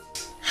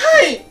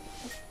 Hi.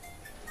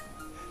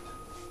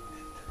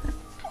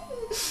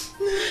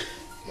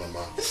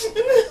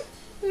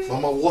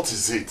 Mama, what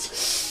is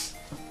it?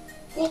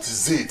 What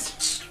is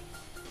it?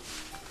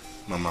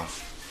 Mama,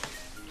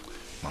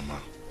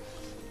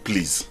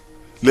 please,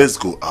 let's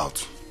go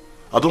out.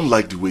 I don't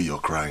like the way you're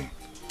crying.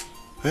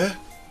 Eh?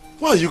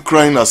 Why are you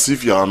crying as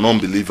if you're an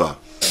unbeliever?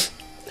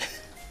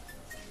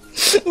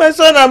 My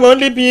son, I'm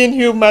only being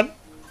human.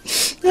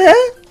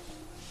 Eh?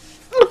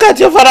 Look at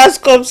your father's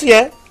corpse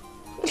here.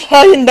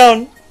 Lying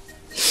down.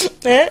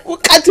 Eh? We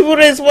can't even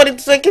raise money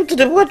to take him to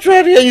the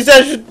mortuary. You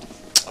said I should...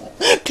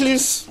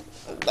 Please.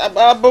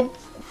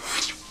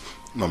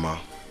 Mama,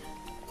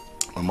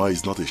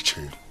 it's not a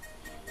shame.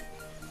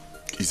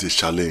 It's a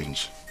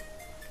challenge.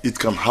 It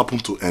can happen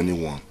to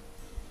anyone.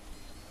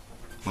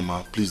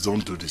 Mama, please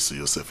don't do this to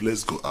yourself.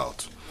 Let's go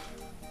out.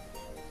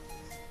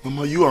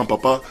 Mama, you and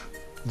Papa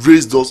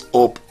raised us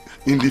up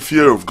in the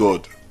fear of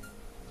God.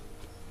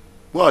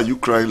 Why are you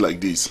crying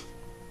like this?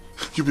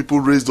 You people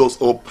raised us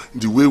up in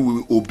the way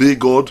we obey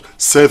God,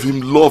 serve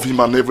Him, love Him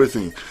and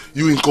everything.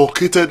 You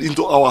inculcated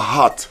into our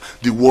heart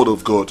the word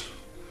of God.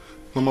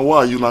 Mama, why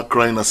are you not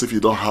crying as if you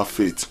don't have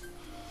faith?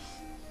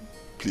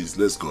 Please,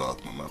 let's go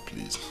out, Mama,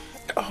 please.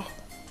 Oh,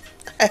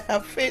 I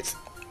have faith.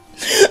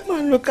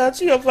 Man, look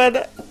at your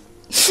father.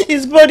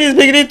 His body is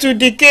beginning to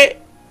decay.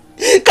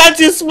 Can't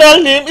you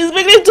smell him? He's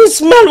beginning to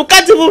smell. We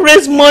can't even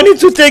raise money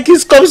to take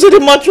his corpse to the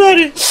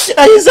mortuary. And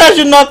he said I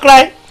should not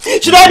cry.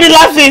 Should I be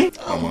laughing?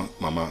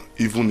 Mama,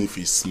 even if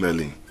he's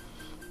smelling,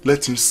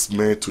 let him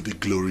smell to the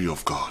glory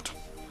of God.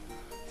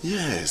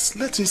 Yes,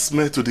 let him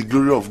smell to the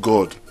glory of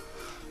God.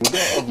 We don't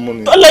have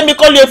money. Don't let me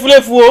call you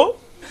a fool.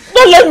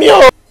 Don't let me.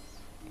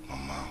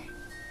 Mama.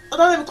 Don't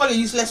let me call you a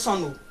useless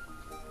son.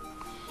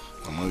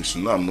 Mama, you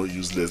should know I'm not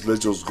useless. Let's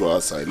just go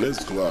outside.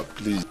 Let's go out,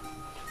 please.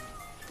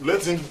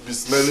 Let him be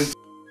smelling.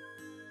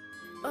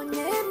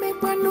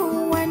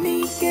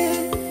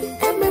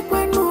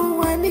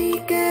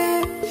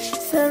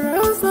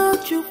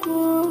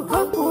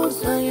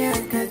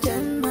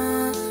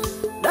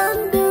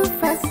 Don't do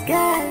fast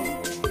guy.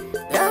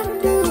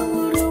 Don't do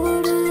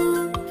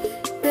wuru.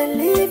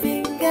 Believe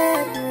in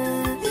God.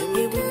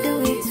 He will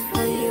do it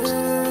for you.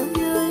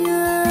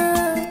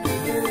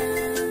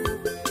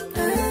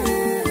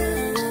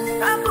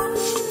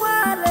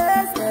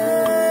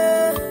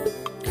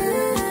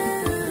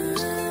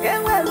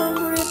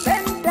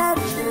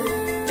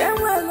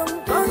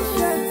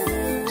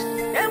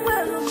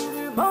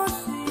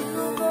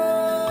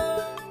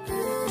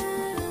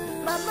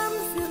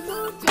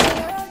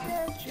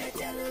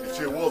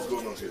 What's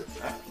going on here?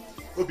 Huh?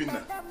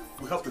 Obinna,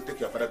 we have to take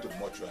your father to the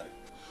mortuary.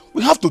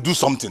 We have to do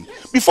something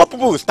before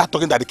people will start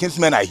talking that the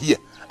kinsmen are here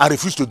and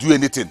refuse to do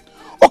anything.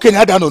 Okay,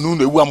 now down on noon,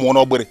 we want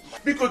nobody.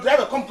 Because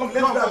driver, come, let's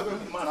go.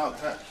 Man out.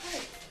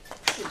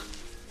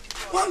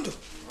 Wando.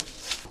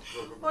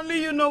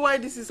 Only you know why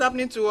this is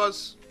happening to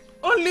us.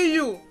 Only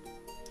you.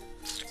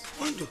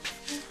 Wando,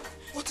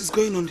 what is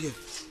going on here?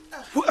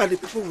 Who are the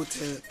people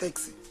with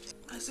taxi?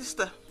 My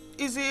sister,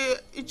 is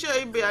it Ichi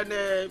Ibe and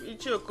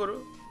Ichi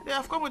Okoro? They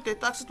have come with a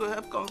taxi to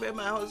help convey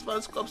my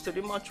husband's corpse to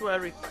the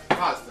mortuary.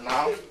 Fast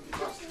now.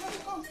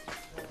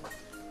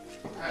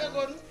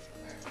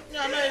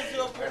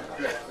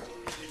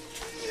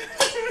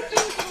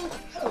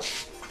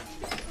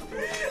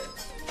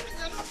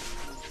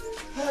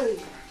 Hey.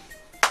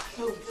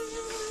 That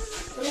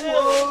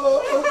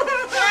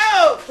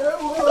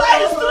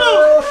is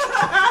true.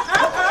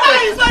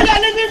 That is why you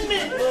are leaving me.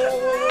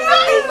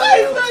 That is why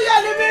you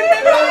are leaving me.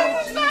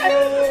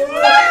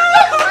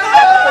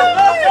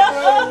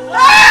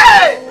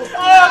 Hey!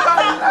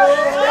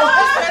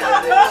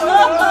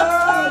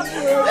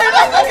 They're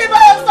not talking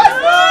about your son.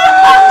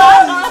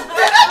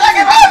 They're not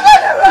talking about your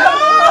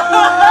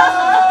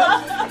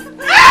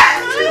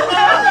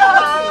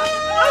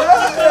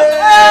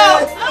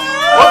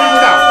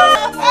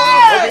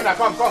Obinna,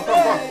 come.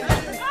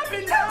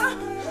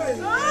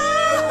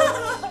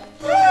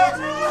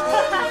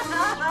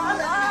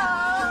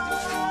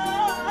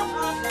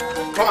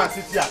 Come and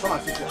sit here.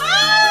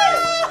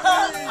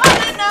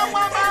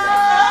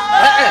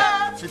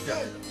 Sit here.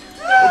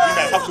 Obinna, I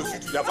have to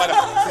sit with your father.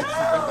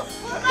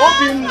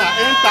 Obinna,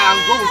 enter and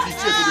go with the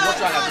chair to the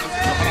mortuary.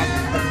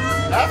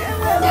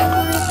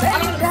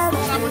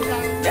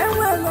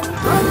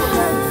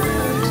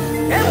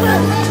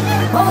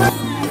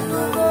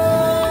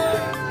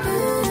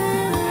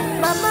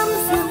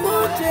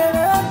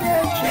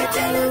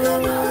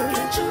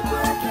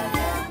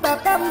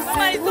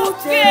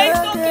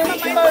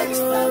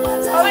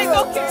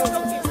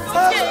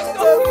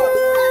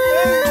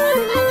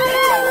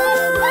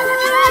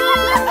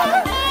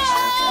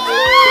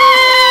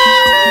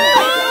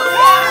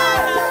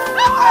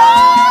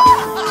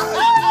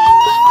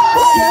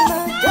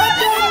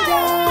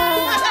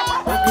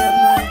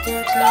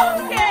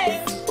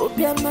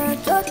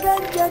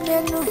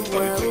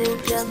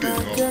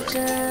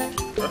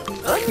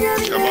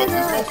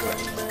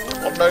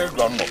 Ordinary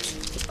groundnut.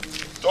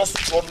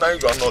 Just ordinary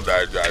groundnut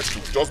that I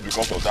took. Just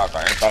because of that,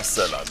 I enter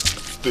cell and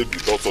stayed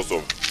with all sorts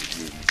of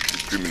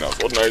criminals.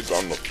 Ordinary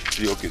groundnut.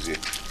 See, okay, see,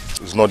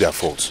 it's not their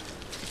fault.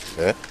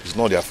 Eh? It's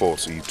not their fault.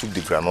 So you took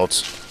the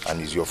granite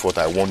and it's your fault.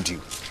 I warned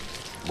you.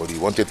 But you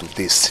wanted to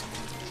taste.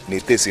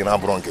 What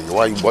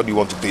do you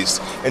want to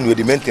taste? Anyway,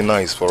 the main thing now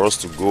is for us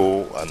to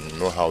go and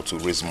know how to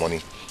raise money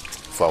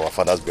for our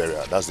father's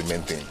burial. That's the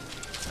main thing.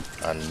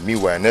 And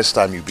meanwhile, next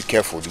time you be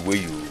careful the way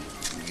you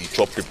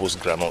chop people's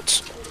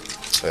granuts.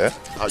 Eh?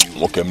 How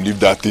you okay, leave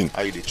that thing.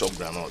 How you chop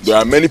granuts? There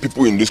are many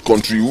people in this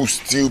country who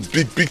steal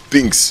big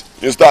things.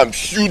 You understand?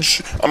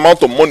 Huge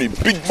amount of money,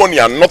 big money,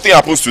 and nothing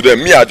happens to them.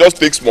 Me, I just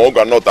take small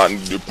granite and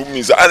they put me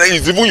inside. And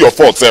it's even your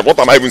fault, sir. What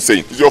am I even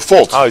saying? It's your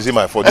fault. How is it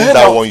my fault? Didn't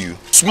I warn you?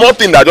 Small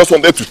thing that I just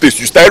wanted to taste.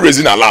 You started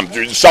raising alarm.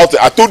 You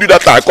shouted. I told you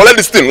that time. I collect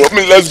this thing.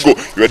 Let's go.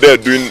 You were there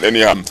doing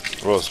any harm.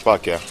 Ross,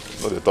 park here.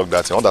 No, they talk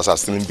that. Others are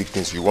stealing big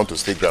things. You want to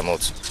steal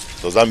granuts.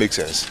 Does that make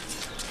sense?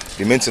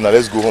 The main thing now,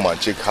 let's go home and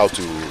check how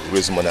to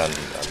raise money and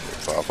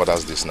for our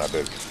father's this now,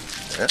 babe.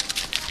 Eh?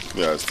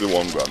 Yeah, still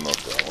one granite.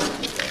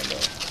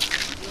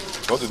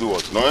 What to do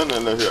what? No,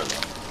 here.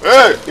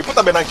 Hey! You put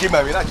a banana came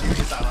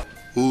and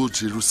O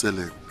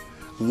Jerusalem,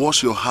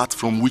 wash your heart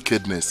from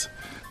wickedness,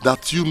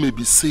 that you may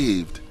be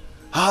saved.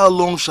 How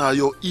long shall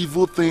your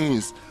evil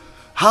things,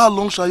 how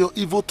long shall your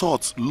evil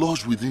thoughts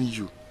lodge within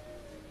you?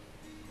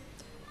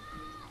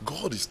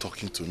 God is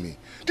talking to me.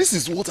 This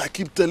is what I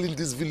keep telling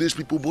these village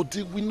people, but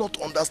they will not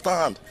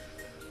understand.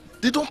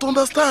 They don't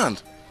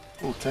understand.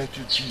 Oh, thank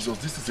you, Jesus.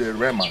 This is a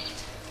rema.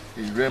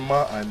 A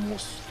rema I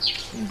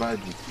must invite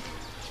you.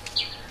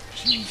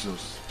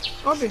 Jesus.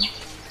 Obi.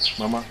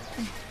 Mama.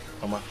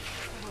 Mama.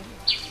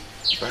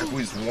 The Bible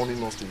is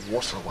warning us to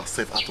wash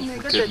ourselves out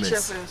of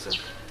wickedness.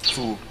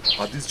 So,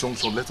 at this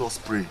junction, let us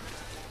pray.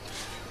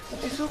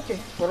 It's okay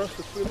for us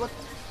to pray, but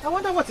I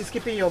wonder what is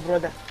keeping your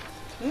brother.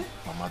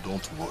 Mama,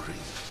 don't worry.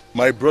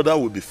 My brother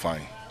will be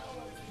fine.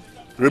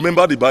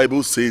 Remember, the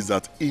Bible says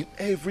that in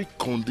every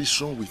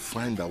condition we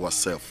find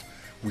ourselves,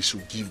 we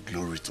should give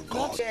glory to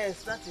God.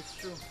 Yes, that is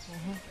true.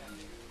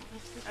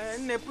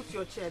 Put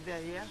your chair there,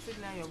 yeah? Sit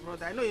near your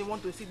brother. I know you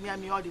want to sit near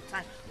me all the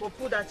time, but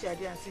put that chair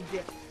there and sit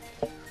there.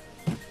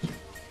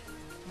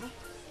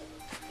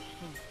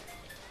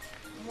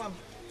 Mom,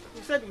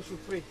 you said we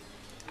should pray.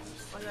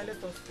 Oh yeah,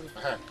 let us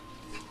pray.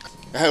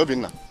 Hey,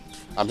 Obinna.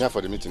 I'm here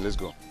for the meeting. Let's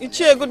go.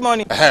 Ichie, good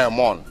morning. Come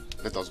on.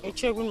 Let us go.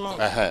 Ichie, good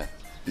morning.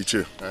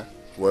 Ichie,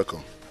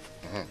 welcome.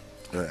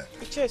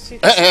 Ichie,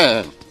 sit.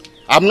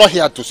 I'm not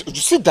here to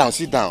sit down,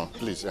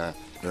 please.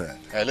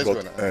 Let's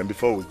go now.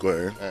 Before we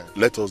go,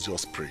 let us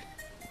just pray.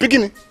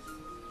 Beginning.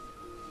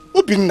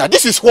 Obinna,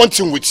 this is one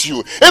thing with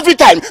you. Every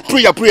time,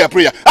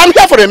 prayer. I'm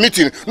here for a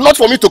meeting, not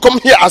for me to come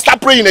here and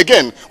start praying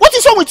again. What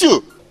is wrong with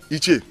you?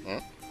 Ichie,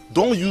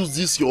 don't use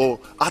this your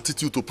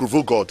attitude to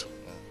provoke God.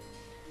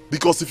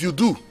 Because if you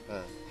do,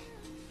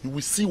 you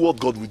will see what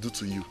God will do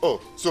to you. Oh,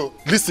 so...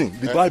 Listen,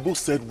 the Bible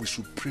said we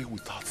should pray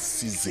without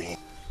ceasing.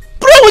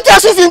 Pray without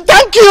ceasing,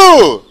 thank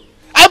you!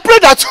 I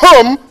prayed at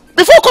home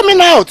before coming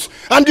out.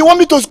 And you want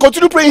me to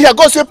continue praying here?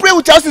 God said pray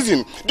without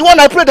ceasing. The one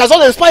I prayed has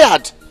not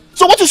expired.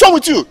 So what is wrong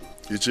with you?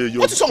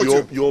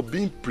 Ichie, you're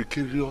being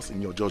precarious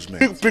in your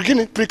judgment.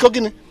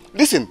 Precogine.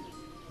 Listen,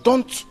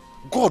 don't...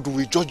 God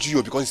will judge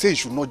you because he says you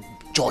should not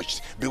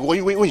judge.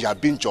 Because when you are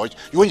being judged,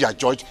 when you are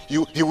judged, he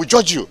will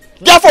judge you.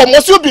 Therefore,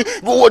 must you be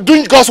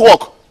doing God's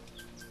work?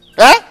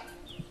 Eh?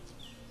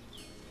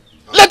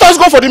 Let us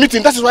go for the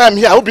meeting. That is why I'm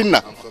here.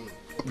 Obinna.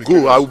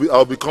 Go,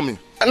 I'll be coming.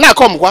 Now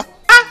come, what?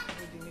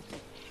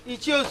 He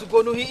chose to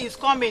go. No, he is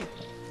coming.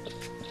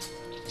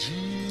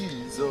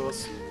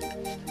 Jesus.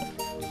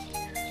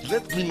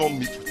 Let me not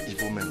meet with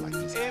evil men like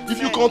this. Amen.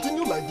 If you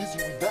continue like this,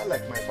 you will die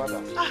like my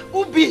father.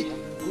 Ubi.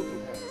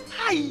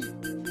 Hi.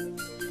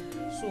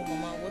 So,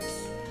 Mama,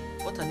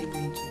 what are they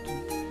going to do?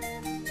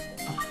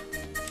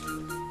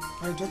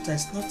 My daughter,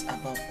 it's not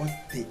about what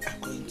they are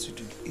going to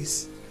do.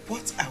 It's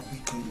what are we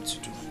going to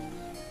do?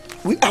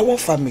 We are one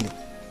family.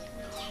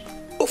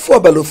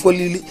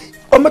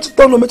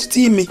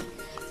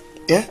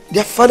 Yeah,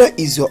 their father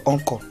is your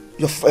uncle,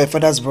 your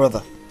father's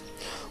brother.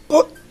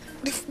 But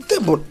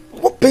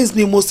what pains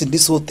me most in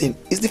this whole thing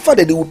is the fact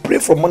that they will pray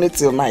for money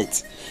till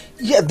night.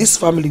 Yet this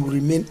family will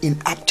remain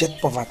in abject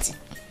poverty.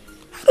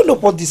 I don't know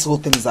what this whole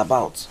thing is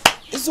about.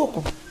 It's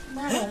okay.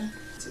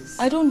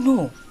 I don't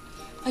know.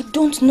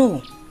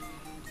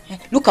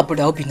 Look at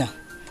Brother Obinna.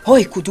 All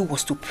he could do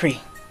was to pray.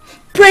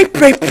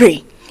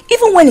 Pray.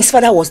 Even when his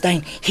father was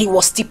dying, he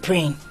was still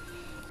praying.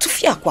 To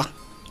fear quoi?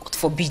 God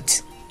forbid.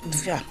 To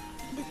fear.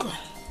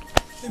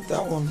 Leave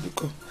that one,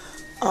 because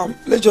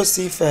let's just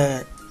see if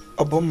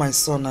Obon, my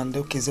son, and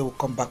Okeze will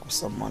come back with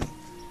some money.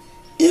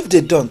 If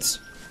they don't,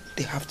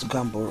 they have to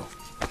go and borrow.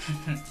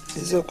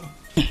 It's okay.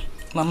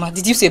 Mama,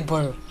 did you say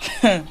borrow?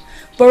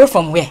 Borrow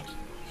from where?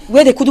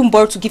 Where they couldn't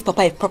borrow to give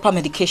Papa a proper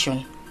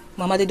medication.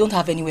 Mama, they don't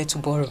have anywhere to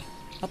borrow.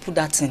 I'll put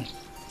that in.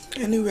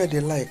 Anywhere they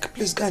like.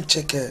 Please go and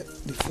check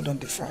the food on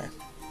the fire.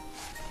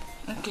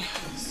 Okay.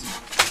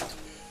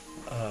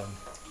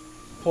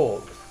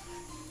 Paul,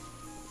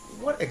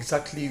 what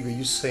exactly were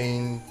you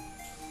saying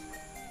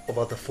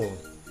about the phone?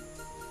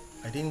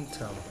 I didn't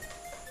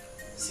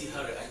See,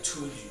 Harry, I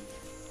told you.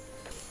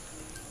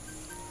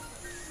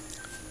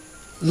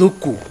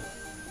 Loco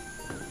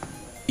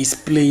is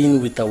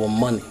playing with our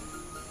money.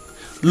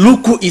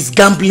 Loco is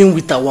gambling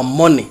with our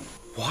money.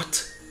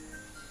 What?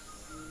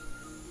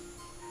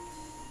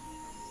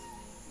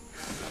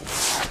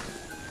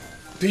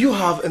 Do you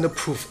have any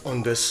proof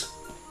on this?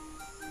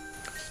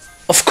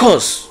 Of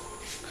course.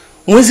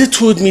 Wenze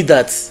told me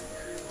that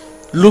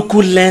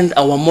Loco lent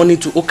our money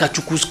to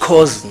Okachukwu's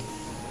cousin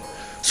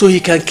so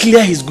he can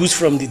clear his goods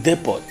from the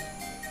depot.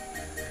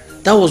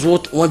 That was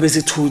what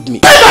Wenze told me.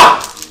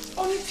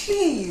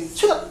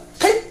 Please.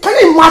 Can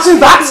you imagine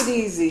that? Take it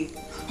easy.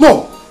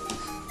 No.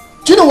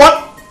 Do you know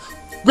what?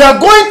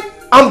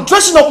 I'm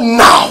dressing up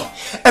now.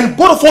 And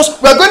both of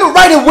us, we are going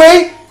right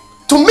away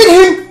to meet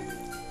him.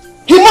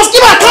 He must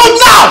give an account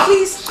now.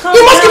 Please,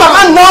 he must give an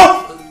account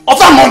now of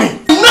that money.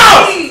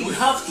 Now. We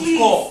have to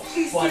call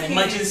for an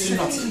emergency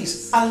meeting.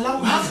 Please, allow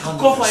me. We have to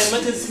call for an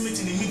emergency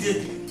meeting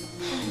immediately.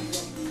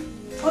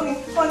 Honey,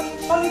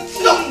 please.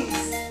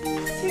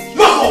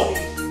 No.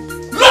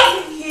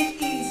 Take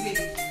it easy.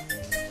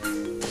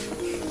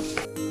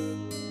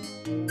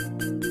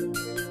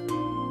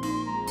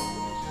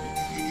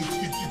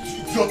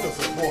 Idiot of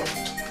a boy.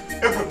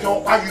 Every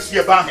time why you see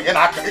a bang and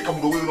I can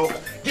come away.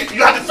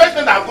 You are the first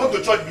man that I've gone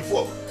to church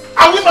before.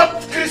 Are we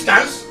not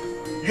Christians?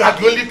 You are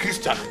the only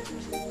Christian.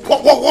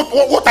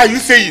 What are you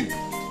saying?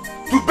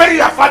 To bury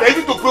your father,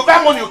 even to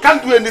provide money, you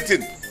can't do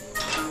anything.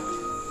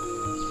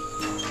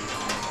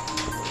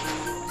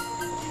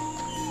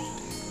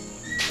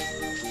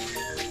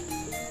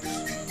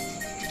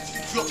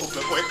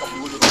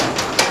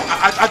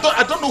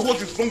 I don't know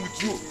what is wrong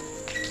with you.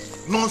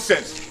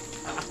 Nonsense.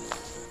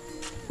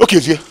 Okay,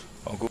 Zia.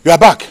 You are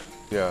back.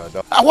 Yeah.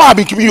 Why have I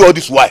been keeping you all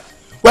this while?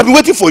 We have been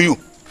waiting for you. You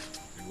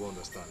won't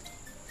understand.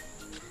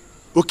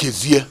 Okay,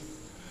 Zia.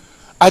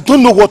 I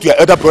don't know what your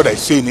elder brother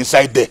is saying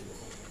inside there.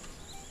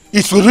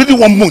 It's already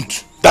 1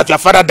 month that your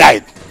father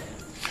died.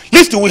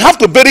 Listen, we have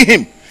to bury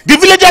him. The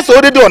villagers are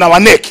already on our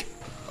neck.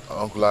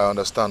 Uncle, I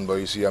understand, but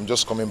you see, I'm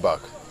just coming back.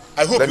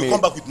 I hope you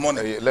come back with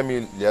money. Let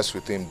me liaise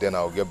with him, then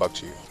I'll get back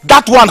to you.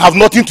 That one have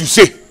nothing to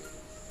say.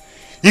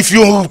 If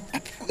you are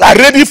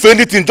ready for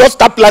anything, just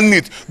start planning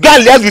it. Go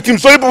and liaise with him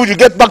so people will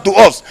get back to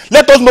us.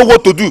 Let us know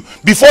what to do.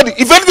 If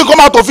anything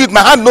come out of it,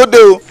 my hand no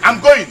dey. I'm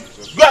going.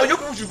 Go, you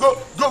people should go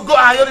and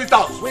iron it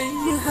out. When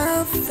you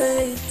have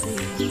faith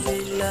in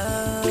the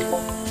love,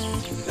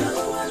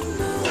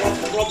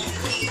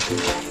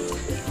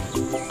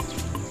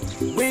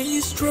 when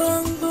you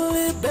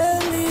strongly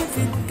believe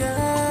in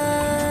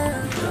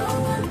God,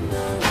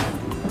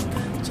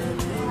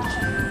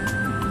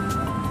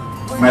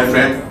 my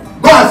friend,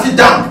 go and sit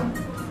down.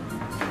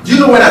 Do you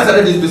know when I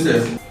started this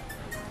business?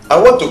 I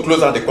want to close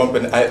down the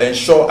company. I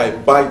ensure I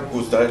buy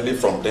goods directly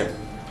from them.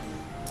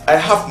 I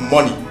have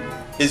money.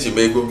 Easy,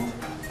 Mego.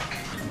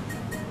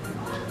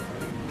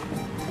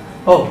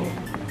 Oh.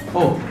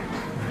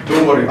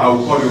 Don't worry, I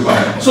will call you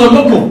back. So,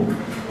 Loco,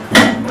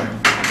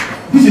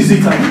 this is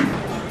it, time.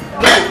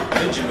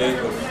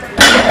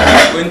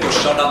 Going to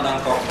shut up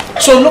that call.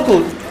 So,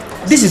 Loco,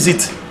 this is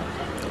it.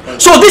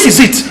 So, this is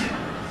it.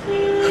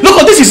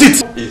 Loco, this is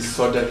it. A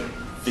sudden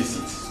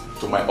visit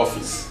to my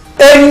office.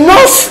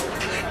 Enough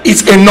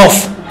is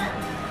enough.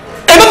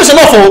 Enough is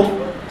enough, oh.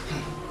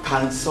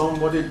 Can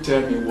somebody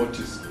tell me what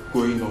is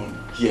going on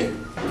here?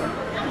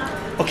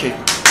 Okay.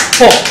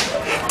 Paul,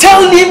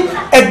 tell him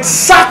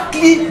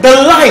exactly the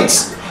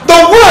lines,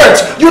 the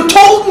words you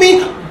told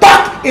me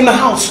back in the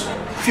house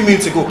a few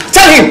minutes ago.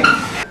 Tell him.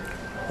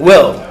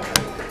 Well,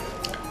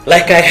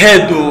 like I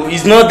heard though,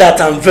 it's not that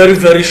I'm very,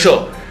 very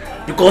sure.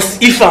 Because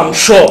if I'm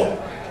sure,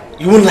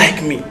 you won't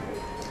like me.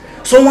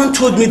 Someone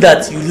told me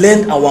that you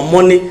lent our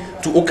money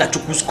to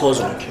Okachukwu's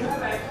cousin. Okay.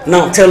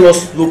 Now tell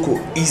us, Loco,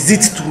 is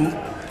it true?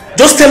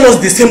 Just tell us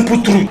the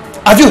simple truth.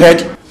 Have you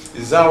heard?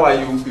 Is that why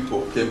you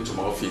people came to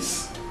my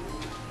office?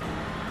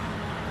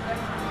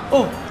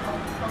 Oh,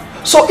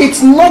 so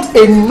it's not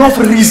enough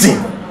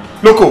reason,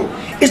 Loco.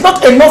 It's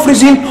not enough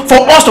reason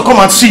for us to come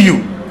and see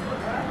you.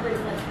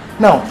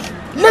 Now,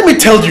 let me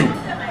tell you,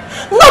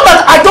 not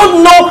that I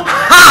don't know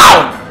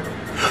how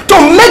to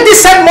make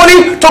this said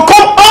money to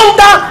come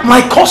under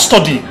my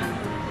custody,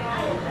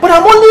 but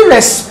I'm only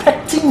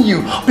respecting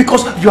you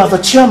because you are the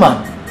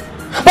chairman.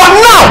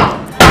 But now,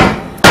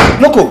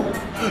 Loco,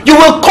 you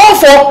will call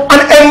for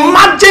an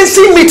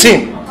emergency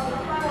meeting.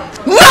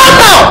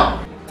 Now!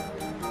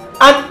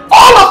 And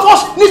all of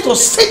us need to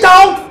sit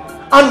down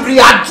and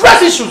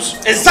readdress issues.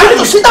 Exactly. We need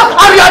to sit down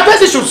and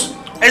readdress issues.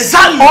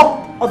 Exactly.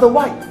 Or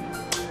otherwise.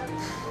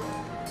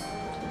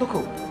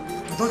 Loco,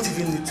 you don't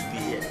even need to be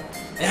here.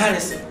 Hey,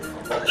 Harrison,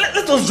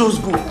 let us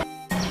just go.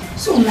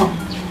 So, Mom,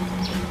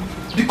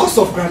 because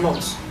of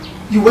granules,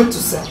 you went to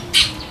sell.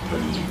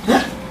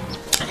 Huh?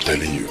 I'm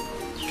telling you.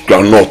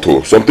 Granite,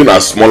 oh, something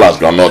as small as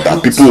granite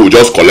that people will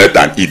just collect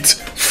and eat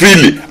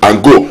freely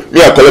and go.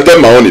 Me, I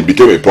collected my own, it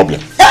became a problem.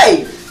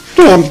 Hey!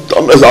 No,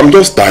 I'm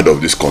just tired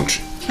of this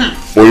country.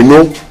 But you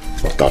know,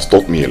 it has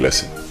taught me a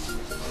lesson.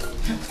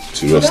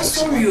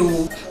 Seriously.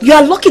 You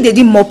are lucky they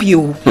didn't mop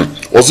you.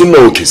 Wasn't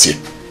no okay, see?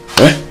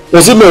 Eh?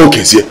 Was it not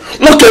okay, see?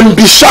 Look, can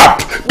be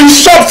sharp. Be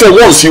sharp for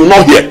once, you will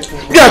not hear.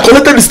 Yeah, I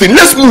collected this thing.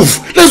 Let's move.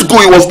 Let's go.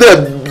 He was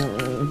there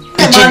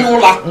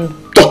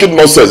talking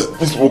nonsense.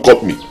 This woke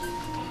up me.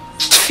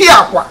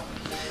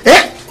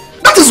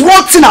 That is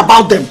one thing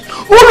about them.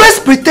 Always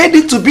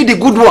pretending to be the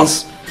good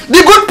ones.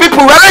 The good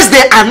people, whereas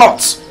they are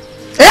not.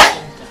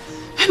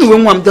 Anyway,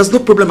 Mom, there's no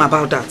problem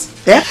about that.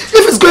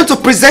 If he's going to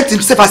present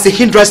himself as a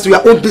hindrance to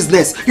your own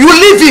business, you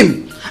leave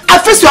him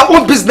and face your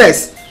own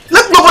business.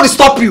 Let nobody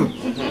stop you.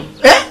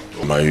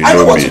 Mama, you I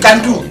know what me you can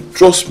now. do.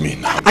 Trust me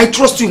now. I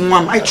trust you,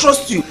 Mom. I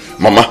trust you.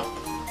 Mama,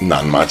 I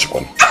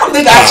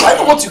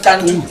know what you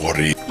can do. Don't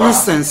worry.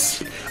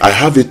 Nonsense. I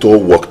have it all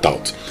worked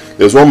out.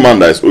 There's one man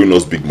that is owing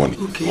us big money.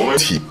 Okay.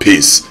 Once he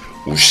pays,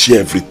 we'll share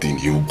everything.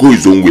 He will go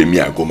his own way,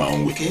 me I go my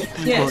own way. Okay,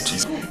 thank God.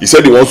 He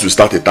said he wants to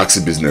start a taxi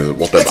business or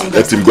whatever.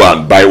 Let him go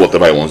and buy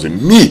whatever he wants.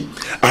 Me,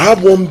 I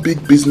have one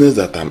big business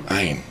that I'm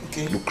eyeing.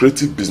 Okay.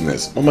 Lucrative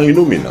business. Mama, you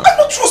know me now. I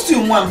don't trust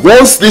you, Mom.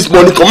 Once this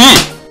money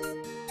comes,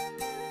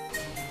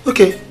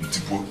 okay.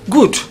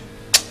 Good.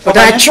 But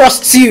I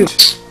trust you.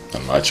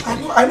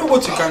 I know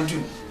what you can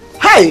do.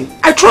 Hey,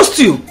 I trust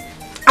you.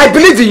 I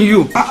believe in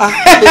you.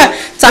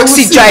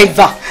 Taxi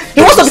driver.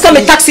 He wants to become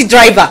a taxi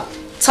driver.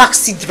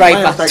 Taxi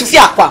driver.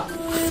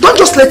 Don't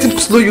just let him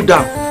slow you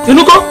down. You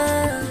know, go?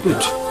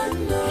 Good.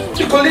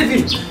 You can leave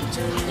him.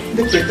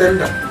 The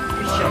pretender.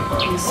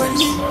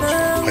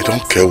 I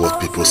don't care what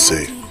people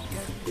say.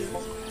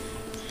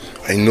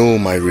 I know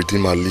my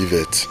Redeemer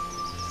liveth.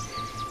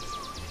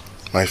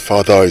 My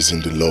Father is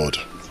in the Lord.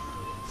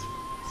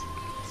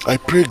 I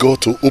pray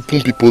God to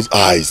open people's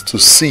eyes to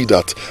see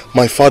that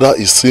my Father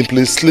is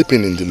simply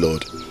sleeping in the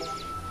Lord.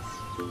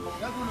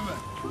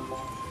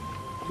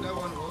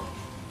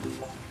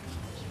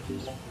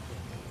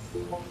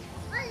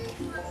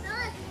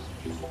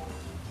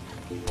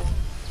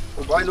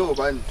 Obino.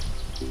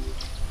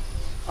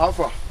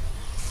 Alpha.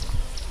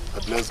 I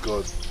bless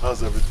God.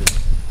 How's everything?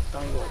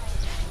 Thank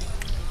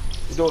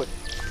God.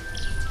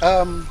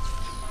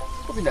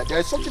 Obina, there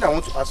is something I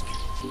want to ask you.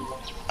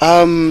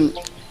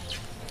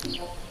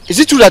 Is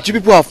it true that you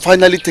people have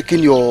finally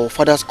taken your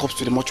father's corpse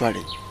to the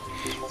mortuary?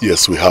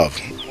 Yes, we have.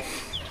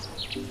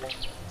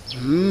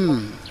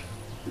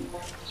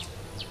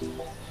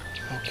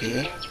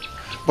 Okay.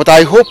 But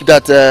I hope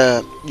that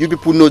you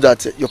people know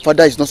that your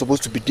father is not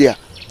supposed to be there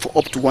for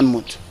up to 1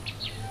 month.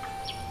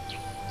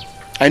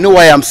 I know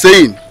why I'm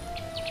saying.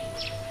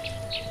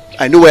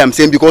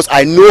 Because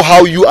I know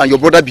how you and your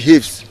brother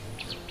behaves.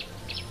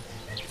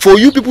 For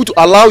you people to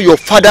allow your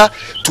father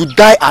to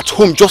die at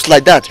home just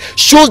like that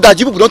shows that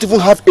you people don't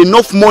even have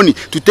enough money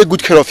to take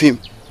good care of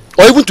him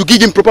or even to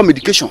give him proper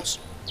medications.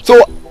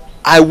 So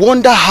I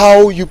wonder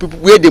how you people,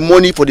 where the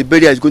money for the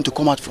burial is going to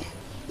come out from.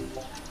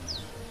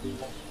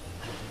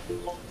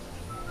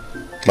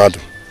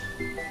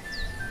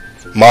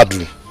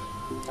 Madu,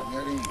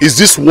 is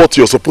this what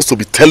you're supposed to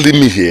be telling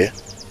me here?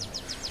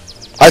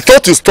 I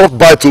thought you stopped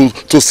by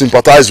to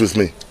sympathize with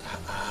me.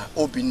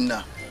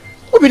 Obina,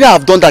 I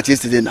have done that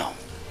yesterday now.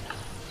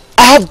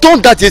 I have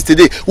done that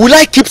yesterday. Will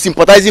I keep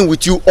sympathizing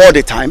with you all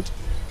the time?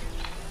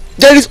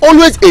 There is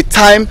always a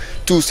time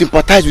to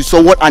sympathize with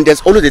someone and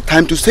there's always a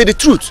time to say the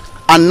truth.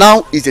 And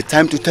now is the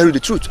time to tell you the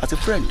truth as a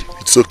friend.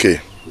 It's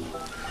okay.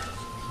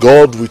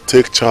 God will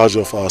take charge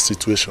of our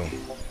situation.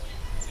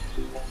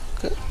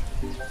 Okay.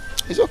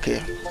 It's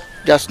okay.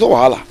 There's no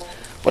wahala.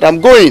 But I'm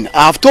going.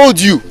 I have told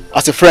you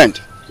as a friend.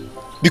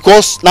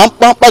 Because there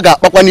will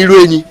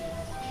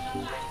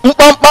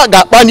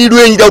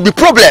be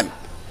problem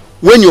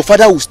when your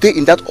father will stay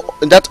in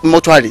that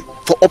mortuary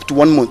for up to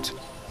 1 month.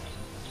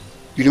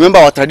 You remember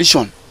our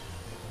tradition.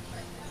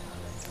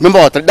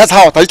 That's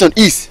how our tradition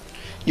is.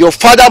 Your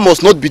father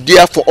must not be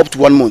there for up to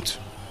 1 month.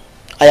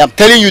 I am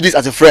telling you this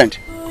as a friend.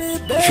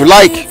 If you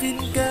like,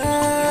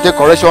 take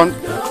correction. I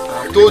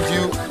have told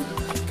you.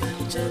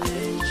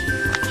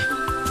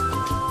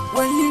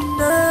 When you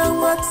know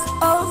what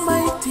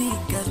Almighty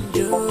can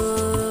do.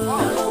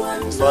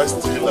 So I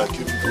still like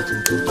you people to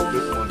make money.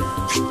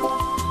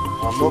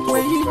 I'm not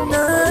When you kind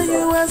know of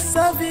you are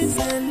serving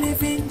a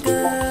living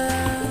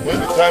God. When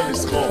the time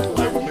is come,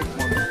 I will make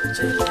money.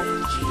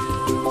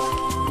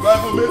 If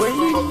I will make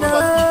money, I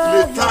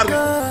will tarry,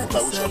 but I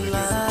will surely do.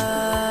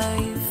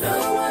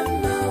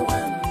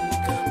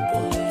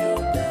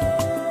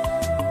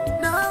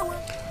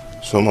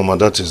 So Mama,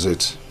 that is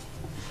it.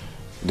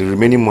 The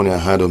remaining money I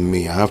had on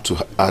me, I have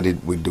to add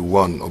it with the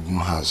one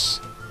Obum has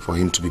for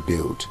him to be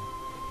billed.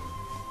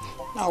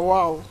 Oh,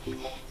 wow.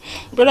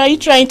 But are you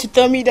trying to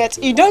tell me that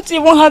you don't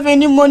even have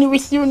any money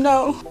with you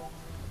now?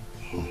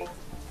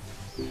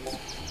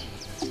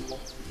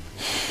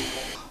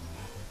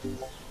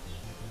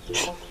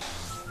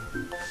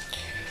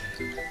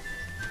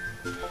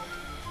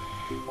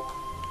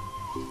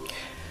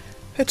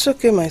 It's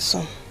okay, my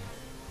son.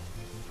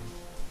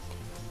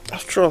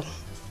 After all,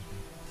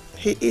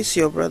 he is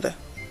your brother.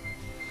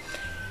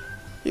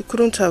 You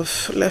couldn't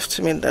have left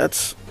him in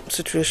that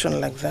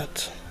situation like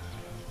that.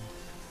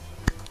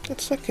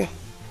 It's okay.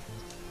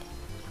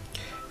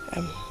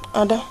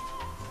 Ada,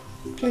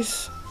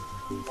 please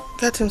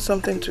get him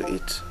something to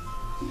eat.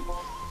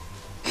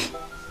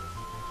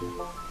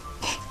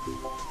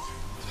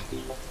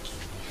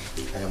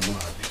 I am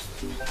not happy.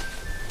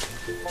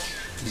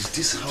 Is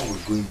this how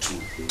we're going to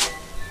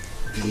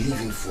be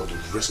living for the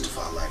rest of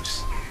our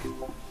lives?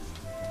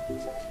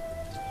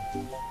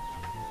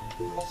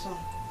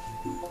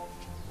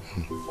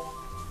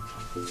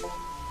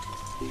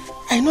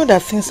 I know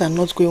that things are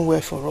not going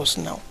well for us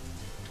now.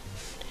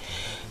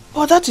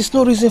 But that is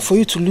no reason for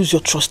you to lose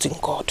your trust in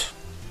God.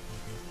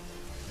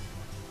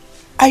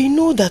 I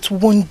know that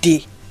one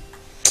day,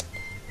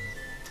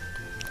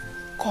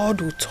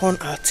 God will turn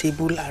our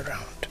table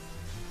around.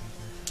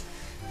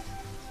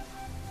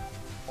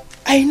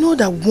 I know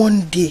that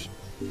one day,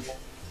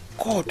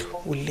 God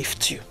will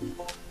lift you.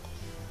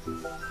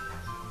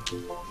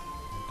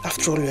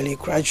 After all, you're a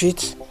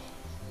graduate,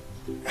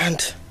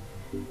 and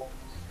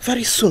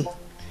very soon,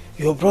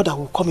 your brother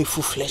will become a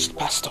full-fledged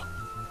pastor.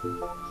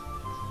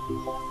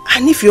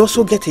 And if you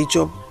also get a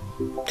job,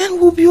 then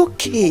we'll be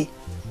okay.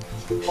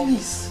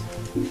 Please.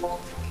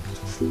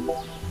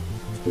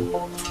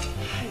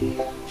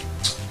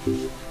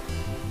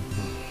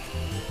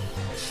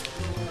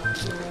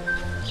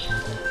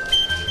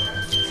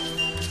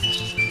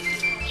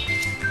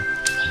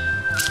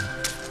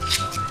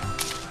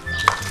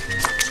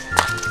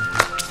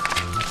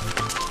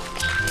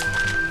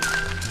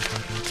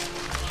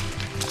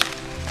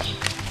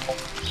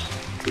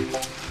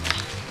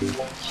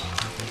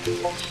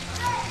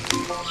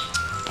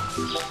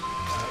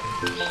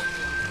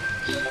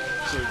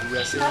 So we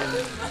are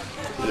saying,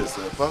 yes,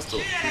 Pastor,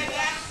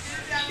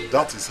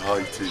 that is how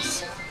it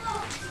is.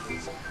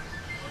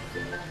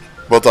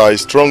 But I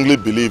strongly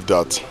believe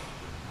that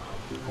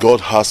God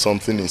has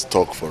something in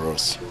stock for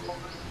us.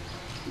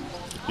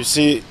 You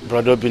see,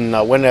 Brother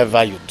Binna,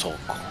 whenever you talk,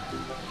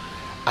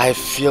 I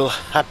feel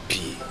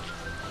happy.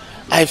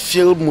 I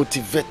feel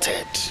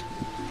motivated.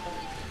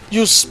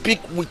 You speak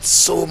with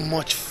so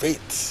much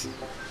faith.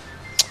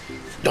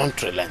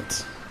 Don't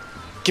relent.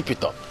 Keep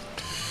it up.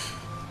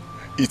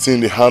 It's in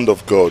the hand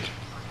of God.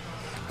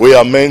 We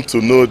are meant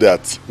to know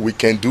that we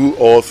can do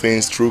all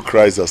things through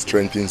Christ that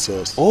strengthens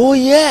us. Oh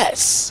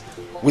yes.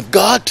 With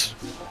God,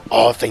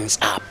 all things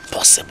are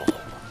possible.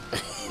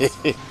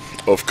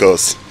 Of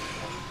course.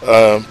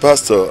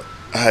 Pastor,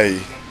 I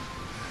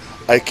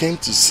came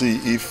to see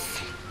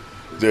if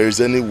there is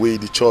any way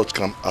the church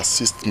can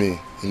assist me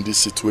in this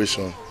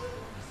situation.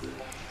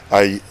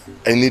 I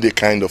need a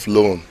kind of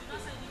loan.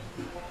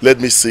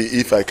 Let me see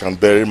if I can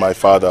bury my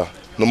father,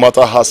 no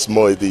matter how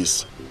small it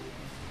is.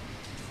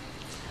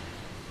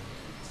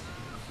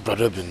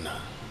 Brother Binna,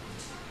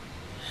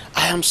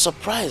 I am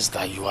surprised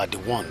that you are the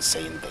one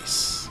saying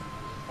this.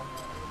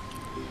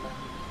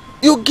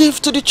 You give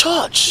to the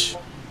church.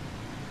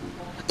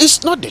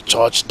 It's not the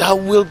church that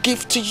will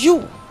give to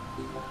you.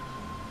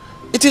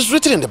 It is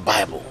written in the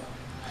Bible,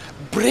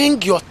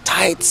 bring your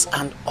tithes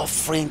and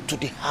offering to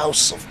the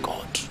house of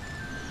God,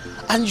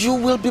 and you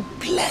will be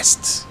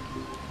blessed.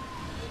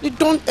 You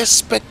don't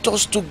expect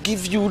us to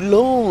give you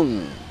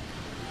loan.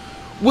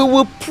 We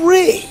will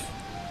pray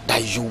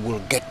that you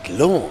will get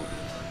loan.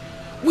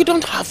 We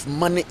don't have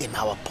money in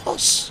our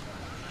purse.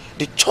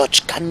 The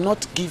church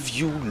cannot give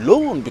you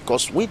loan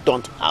because we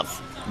don't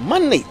have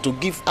money to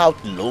give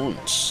out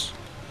loans.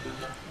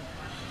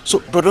 So,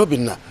 Brother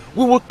Binna,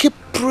 we will keep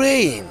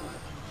praying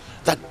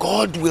that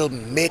God will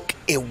make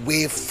a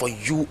way for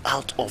you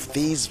out of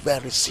this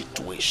very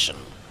situation.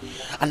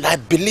 And I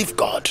believe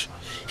God,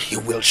 He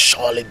will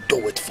surely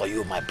do it for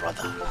you, my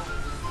brother.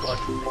 God.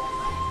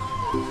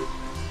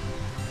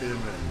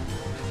 Amen.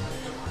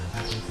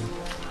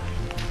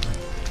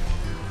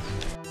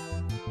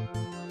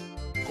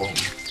 Come.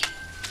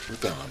 Every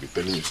time I'll be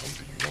telling you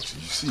something, you know,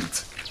 you see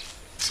it.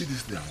 See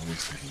this thing I'm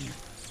always telling you.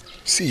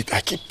 See it,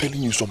 I keep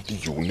telling you something,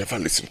 you will never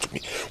listen to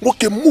me.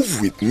 Okay,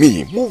 move with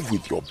me, move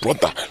with your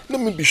brother.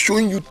 Let me be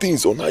showing you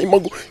things on how you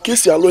go.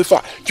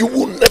 You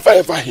will never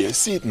ever hear.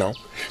 See it now.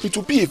 It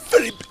will be a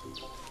very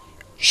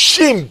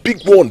shame,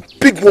 big one,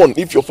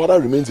 if your father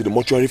remains in the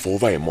mortuary for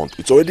over a month.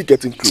 It's already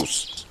getting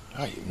close.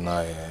 I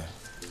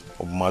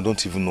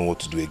don't even know what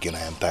to do again.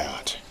 I am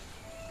tired.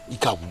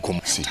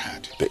 See,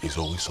 there is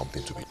always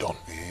something to be done.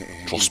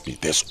 Trust me,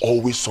 there's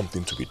always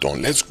something to be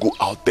done. Let's go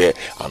out there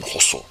and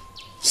hustle.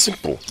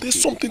 Simple.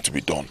 There's something to be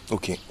done.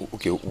 Okay.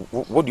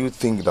 What do you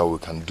think that we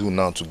can do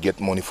now to get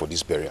money for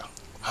this burial?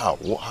 How?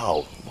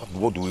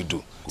 What do we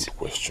do? Good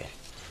question.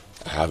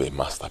 I have a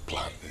master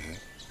plan.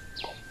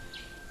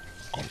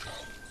 Come now.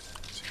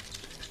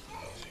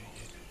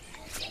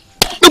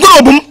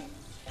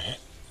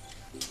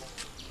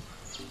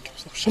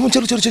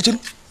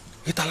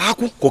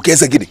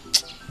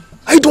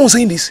 Are you done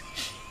saying this?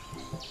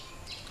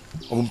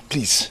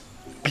 Please,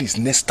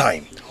 next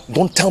time,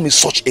 don't tell me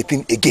such a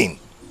thing again.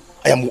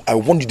 I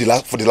warned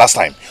you for the last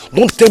time.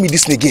 Don't tell me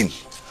this thing again.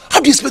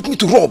 How do you expect me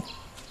to rob?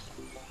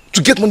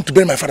 To get money to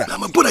bury my father?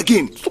 I'm born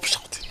again. Stop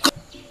shouting.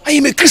 I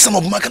am a Christian,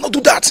 I cannot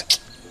do that.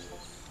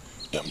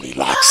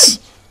 Relax.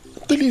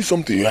 I'm telling you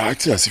something, you're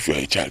acting as if you're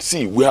a child.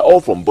 See, we are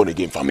all from born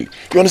again family.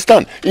 You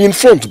understand? In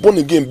front, born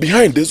again.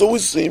 Behind, there's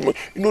always,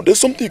 there's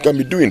something you can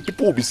be doing.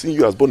 People will be seeing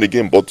you as born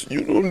again, but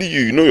only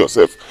you know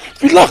yourself.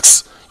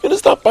 Relax. You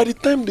understand? By the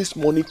time this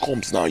money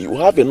comes now, you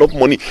have enough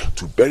money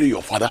to bury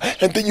your father,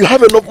 and then you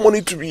have enough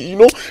money to be, you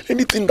know,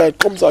 anything that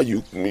comes out,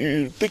 you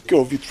take care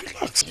of it.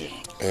 Relax.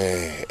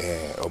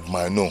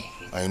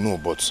 I know,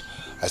 but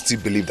I still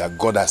believe that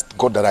God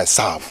that I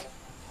serve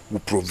will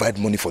provide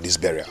money for this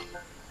burial.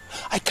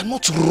 I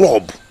cannot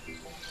rob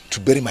to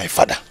bury my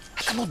father.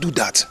 I cannot do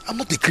that. I'm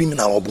not a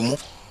criminal, Obumo.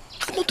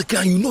 I cannot a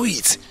criminal, you know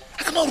it.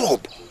 I cannot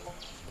rob.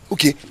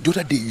 Okay, the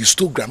other day you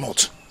stole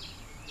granite.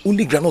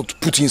 Only granite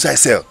put inside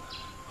cell.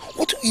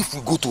 What if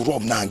we go to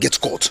rob now and get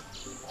caught?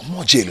 I'm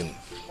not jailing.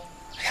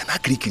 I am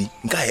not crickery.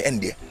 I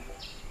end there.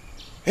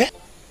 Eh?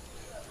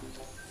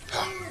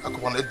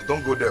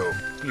 Don't go there,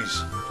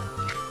 please.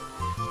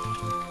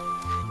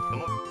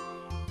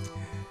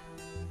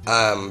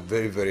 I'm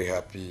very, very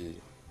happy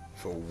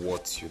for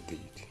what you did.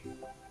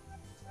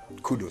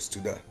 Kudos to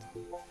that.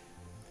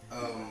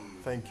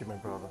 Thank you, my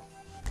brother.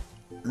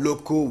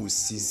 Loco will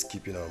cease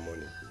keeping our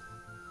money.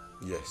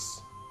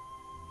 Yes.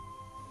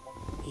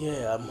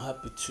 Yeah, I'm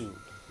happy too.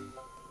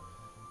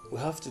 We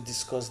have to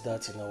discuss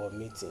that in our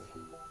meeting.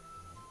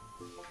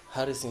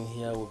 Harrison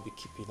here will be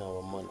keeping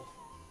our money.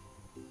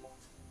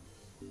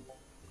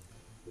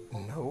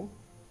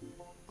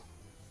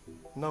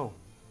 No,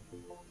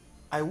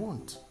 I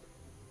won't.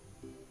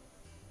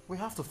 We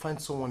have to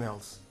find someone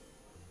else.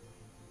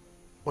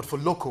 But for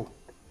Loco,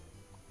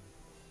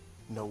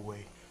 no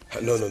way.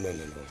 No.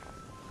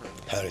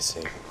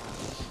 Harrison,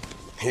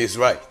 he's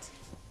right.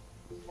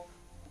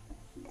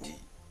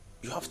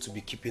 You have to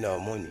be keeping our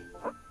money.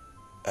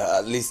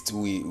 At least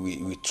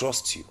we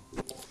trust you.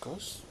 Of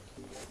course.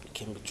 You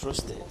can be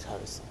trusted,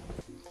 Harrison.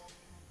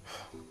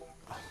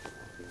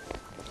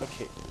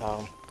 Okay,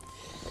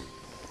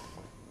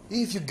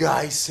 if you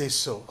guys say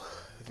so,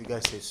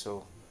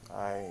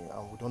 I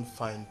wouldn't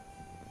find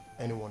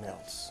anyone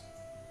else.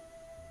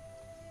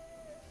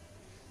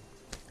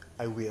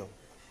 I will.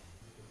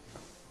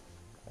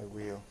 But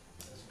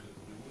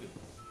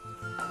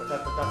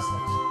that's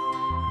not.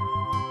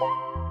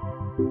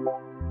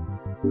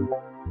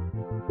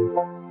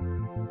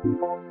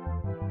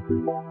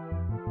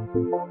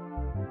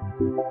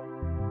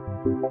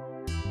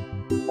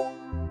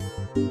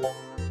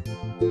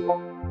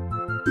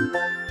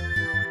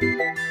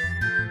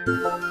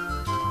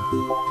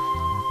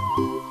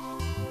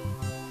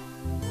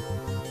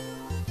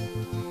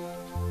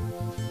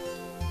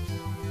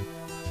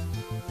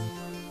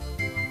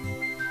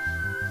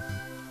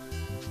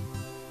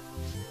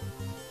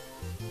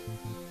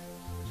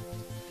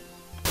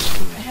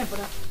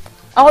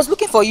 I was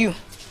looking for you.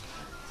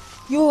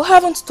 You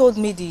haven't told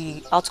me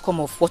the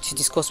outcome of what you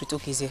discussed with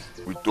Okeze.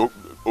 With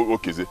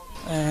Okeze?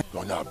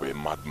 You're not a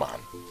madman.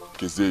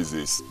 Okeze is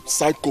a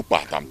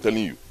psychopath, I'm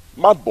telling you.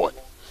 Mad boy.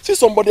 See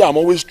somebody I'm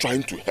always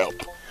trying to help.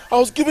 I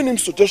was giving him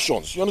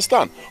suggestions, you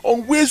understand?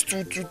 On ways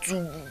to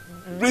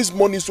raise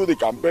money so they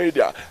can bury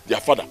their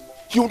father.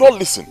 He would not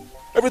listen.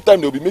 Every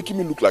time they'll be making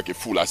me look like a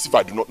fool as if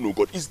I do not know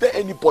God. Is there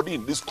anybody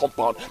in this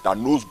compound that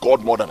knows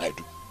God more than I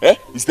do? Eh?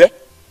 Is there?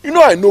 You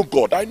know I know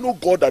God. I know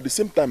God at the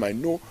same time I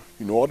know,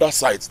 other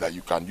sides that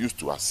you can use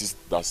to assist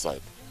that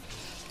side.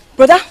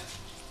 Brother,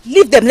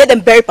 leave them, let them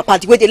bury Papa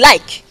the way they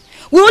like.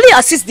 We only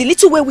assist the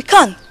little way we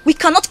can. We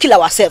cannot kill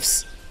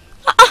ourselves.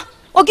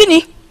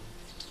 Ogini,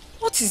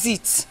 what is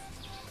it?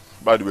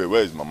 By the way,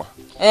 where is Mama?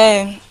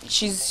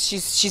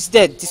 She's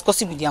dead,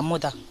 discussing with their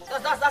mother.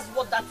 That's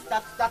what that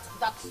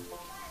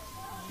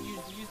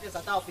useless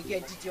Adolf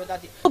again did the other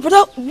day. Oh,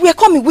 brother, we're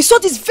coming. We saw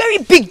this very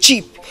big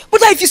jeep.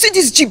 Brother, if you see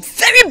this jeep,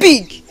 very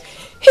big.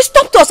 He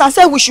stopped us and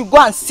said we should go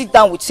and sit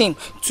down with him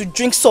to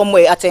drink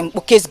somewhere at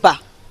Oke's bar.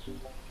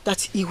 That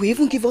he will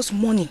even give us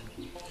money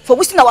for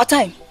wasting our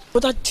time.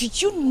 Brother,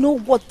 did you know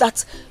what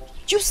that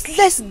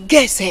useless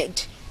girl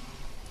said?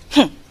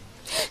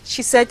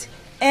 She said,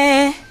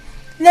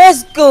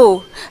 let's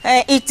go.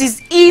 It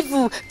is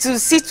evil to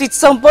sit with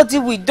somebody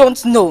we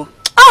don't know.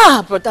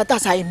 Ah, brother,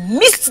 I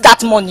missed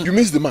that money. You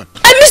missed the man?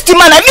 I missed the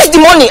man, I missed the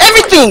money,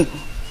 everything.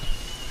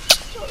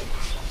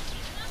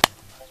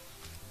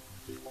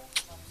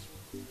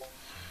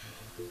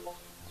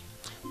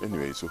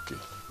 Anyway, it's okay.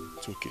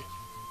 It's okay.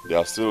 They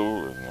are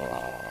still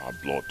our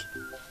blood.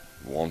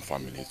 One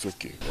family. It's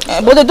okay.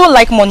 But they don't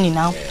like money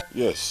now.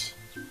 Yes.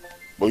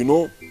 But we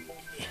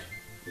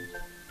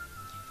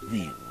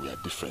are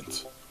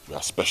different. We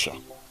are special.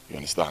 You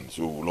understand?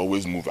 So we'll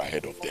always move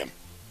ahead of them.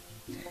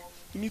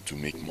 We need to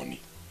make money.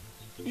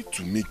 We need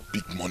to make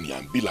big money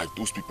and be like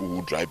those people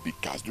who drive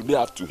big cars. Do they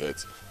have two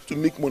heads? To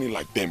make money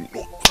like them.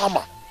 No,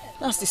 hammer.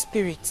 That's the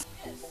spirit.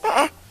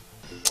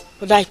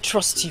 But I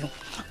trust you.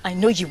 I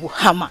know you will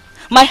hammer.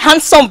 My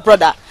handsome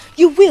brother.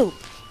 You will.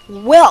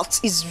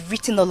 Wealth is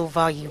written all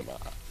over you.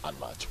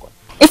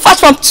 In fact,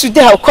 from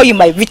today, I'll call you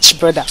my rich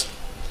brother.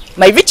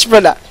 My rich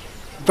brother.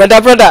 Brother.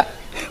 Brother.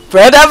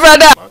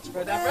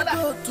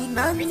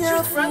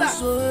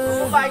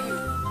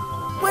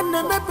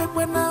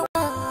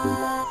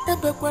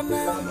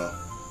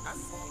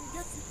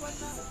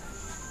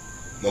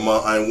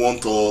 Mama, I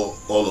want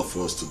all of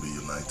us to be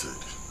united.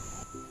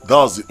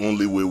 That's the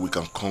only way we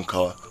can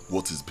conquer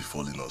what is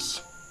befalling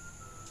us.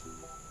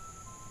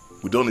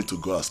 we don't need to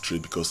go astray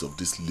because of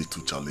these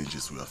little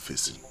challenges we are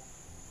facing.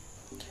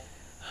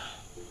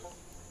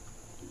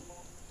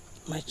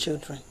 My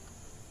children,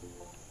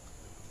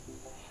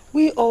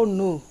 we all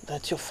know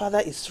that your father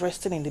is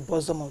resting in the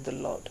bosom of the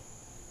Lord.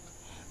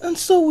 And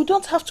so we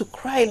don't have to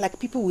cry like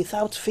people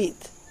without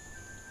faith.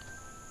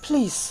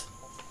 Please.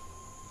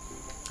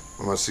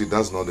 Mama, see,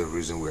 that's not the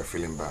reason we are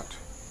feeling bad.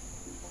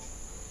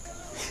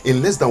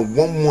 In less than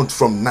 1 month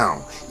from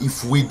now,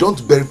 if we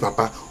don't bury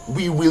Papa,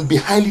 we will be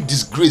highly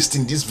disgraced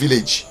in this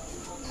village.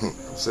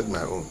 I've said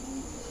my own.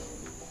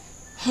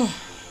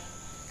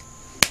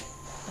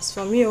 As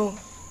for me,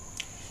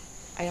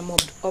 I am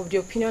of the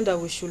opinion that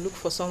we should look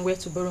for somewhere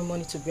to borrow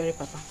money to bury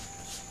Papa.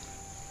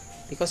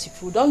 Because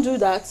if we don't do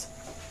that,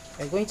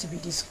 we're going to be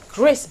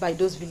disgraced by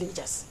those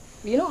villagers.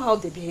 You know how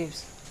they behave.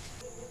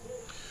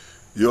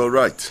 You're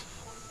right.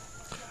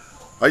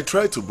 I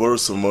tried to borrow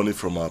some money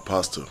from our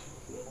pastor,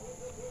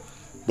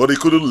 but he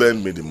couldn't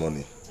lend me the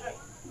money.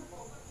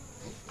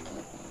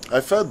 I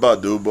felt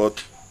bad though,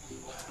 but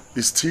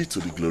it's still to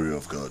the glory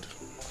of God.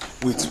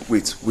 Wait.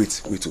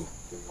 Oh.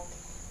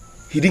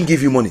 He didn't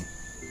give you money?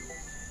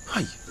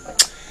 Hi.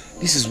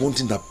 This is one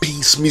thing that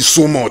pains me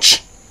so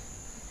much.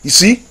 You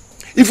see,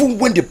 even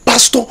when the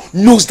pastor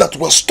knows that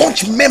we're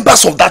staunch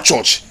members of that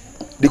church,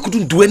 they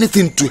couldn't do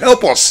anything to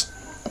help us.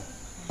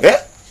 Eh?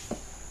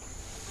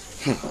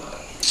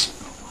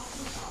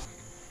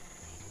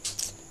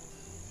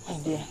 My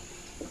dear,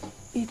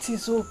 it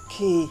is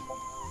okay.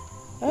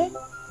 Eh?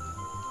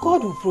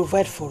 God will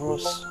provide for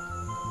us.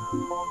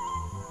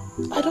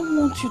 I don't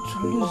want you to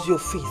lose your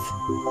faith.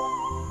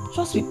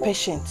 Just be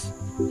patient.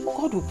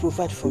 God will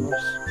provide for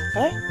us.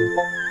 Eh?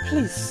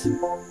 Please.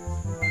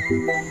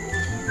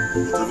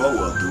 Whatever we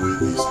are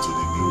doing is to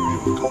the glory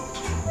of God.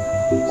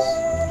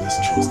 Let's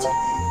trust Him.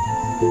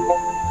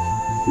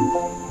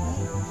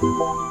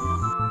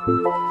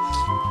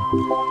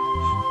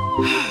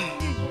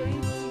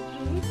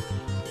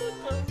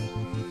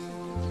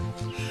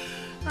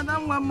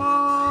 Madam Mama,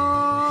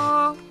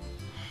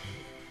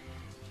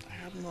 I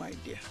have no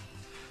idea.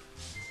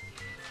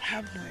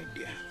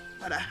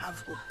 But I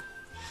have hope.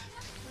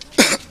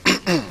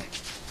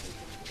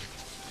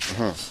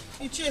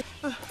 Ichie,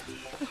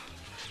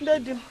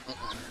 Daddy.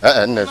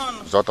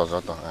 Zoto.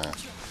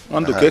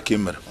 Wando keke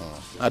mere.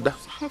 Ada.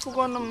 I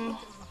forgot them.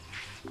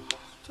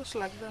 Just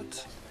like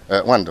that.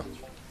 Wando.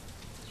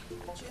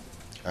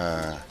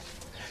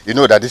 You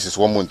know that this is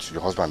 1 month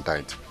your husband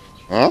died.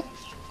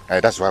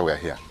 That's why we are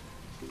here.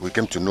 We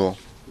came to know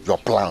your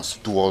plans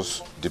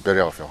towards the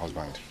burial of your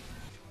husband.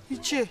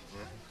 Ichie,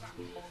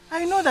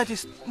 I know that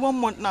it's 1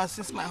 month now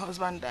since my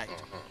husband died.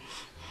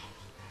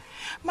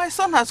 My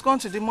son has gone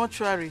to the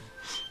mortuary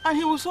and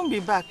he will soon be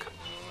back.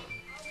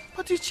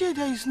 But Ichie,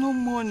 there is no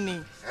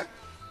money.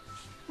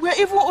 We are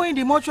even owing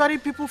the mortuary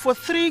people for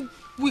 3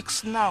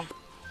 weeks now.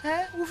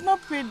 We've not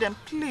paid them,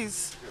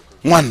 please.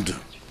 Wando,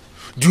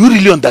 do you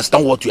really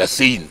understand what you are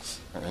saying?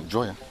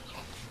 Enjoy it.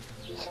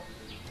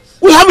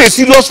 We have a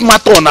serious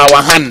matter on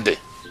our hand.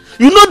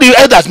 You know the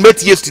elders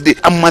met yesterday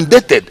and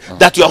mandated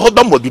that your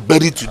husband must be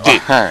buried today.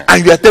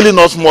 And you are telling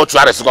us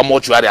mortuary.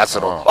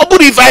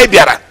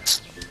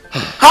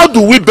 How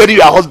do we bury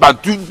your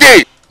husband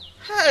today?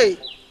 Hey!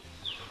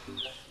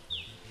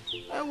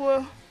 I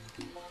will.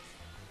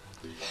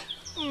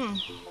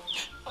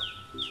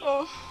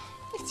 Oh,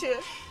 Ichie.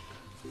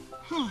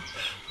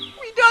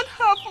 We don't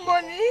have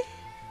money.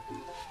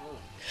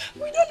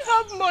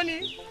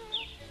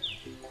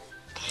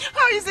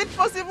 How is it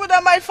possible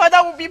that my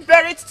father will be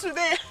buried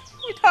today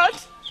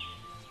without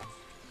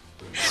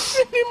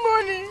any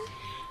money?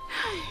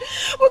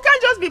 We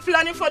can't just be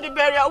planning for the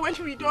burial when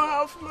we don't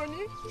have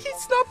money.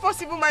 It's not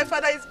possible my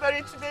father is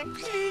buried today.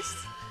 Please,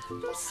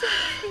 don't send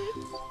me.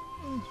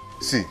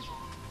 See,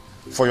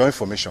 for your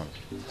information,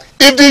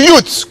 if the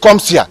youth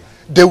comes here,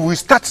 they will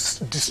start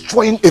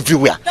destroying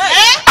everywhere.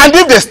 And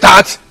if they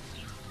start,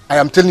 I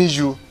am telling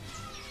you,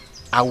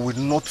 I will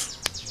not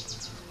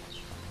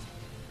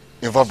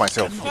involve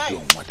myself.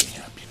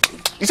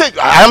 He said,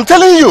 I am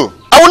telling you,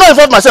 I will not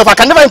involve myself. I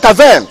can never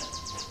intervene.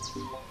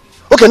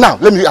 Okay, now,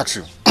 let me ask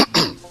you.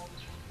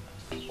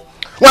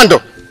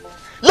 Wando,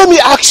 let me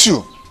ask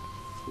you.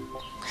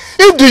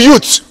 If the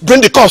youths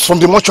bring the corpse from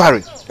the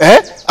mortuary,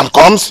 and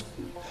comes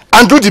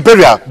and do the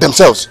burial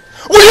themselves,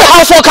 will you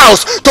have 4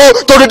 cows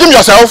to redeem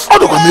yourself?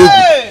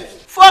 Hey,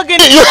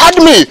 you heard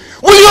me.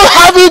 Will you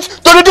have it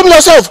to redeem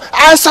yourself?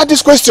 Answer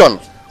this question.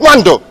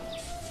 Wando.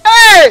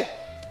 Hey!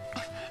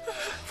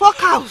 4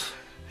 cows.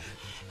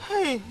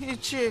 Hey,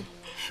 Ichie.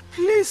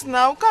 Please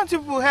now, can't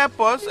you help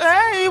us?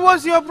 He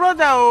was your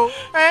brother,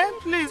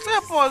 please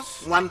help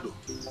us. Wando.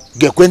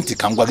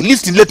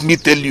 Listen, let me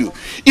tell you.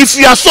 If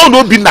your son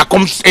Obinna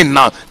comes in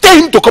now, tell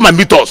him to come and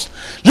meet us.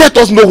 Let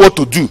us know what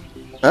to do.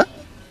 To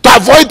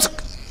avoid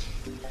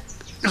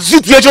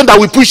situation that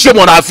we put shame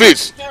on our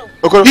face.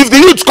 Okay. If the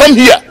youths come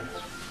here,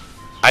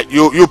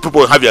 you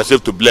people have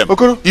yourself to blame.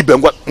 Okay. I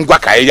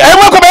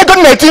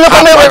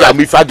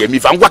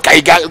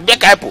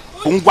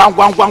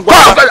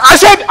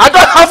said I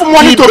don't have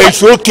money to.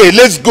 It's okay.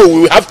 Let's go.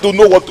 We have to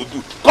know what to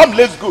do. Come,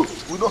 let's go.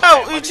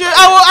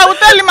 I will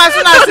tell him as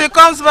soon as he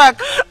comes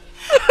back.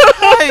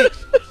 Hey.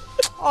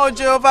 Oh,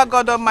 Jehovah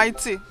God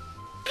Almighty.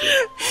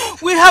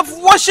 We have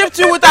worshipped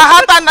you with our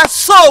heart and our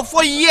soul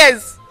for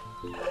years.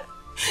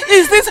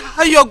 Is this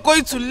how you're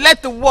going to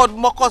let the world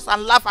mock us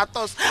and laugh at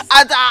us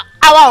at our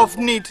hour of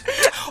need?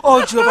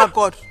 Oh, Jehovah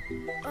God,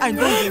 I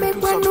know you will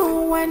do something.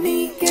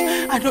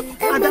 I don't.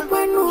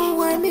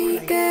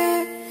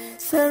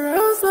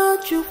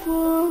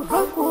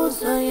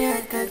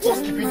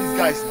 What's keeping these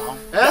guys now?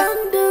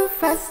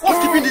 What's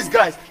keeping these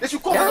guys? They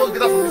should come all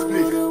together from this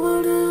place.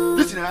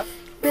 Listen,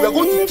 we are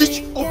going to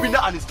teach Obinna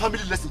and his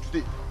family lesson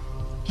today.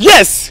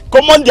 Yes!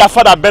 Common their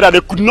father better,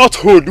 they could not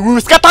hold. We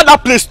will scatter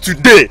that place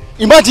today.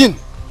 Imagine,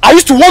 I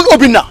used to warn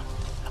Obinna.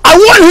 I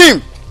warned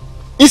him.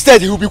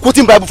 Instead, he will be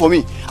quoting Bible for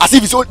me, as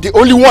if he's the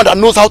only one that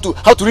knows how to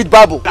read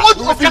Bible. We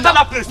will scatter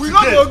that place today. We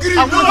not agree. We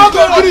not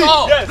agree.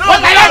 Yes. I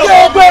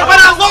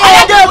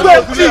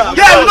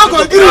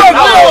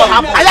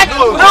like it.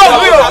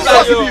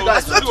 I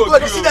swear to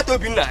God, you see that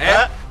Obinna,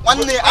 eh? One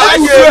day, I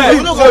swear,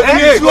 we not go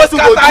agree. We not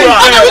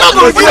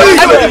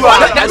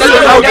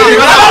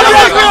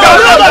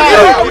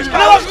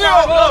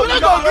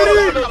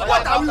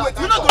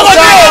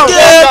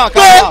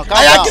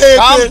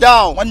Calm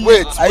down.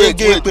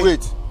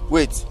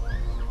 Wait.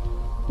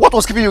 What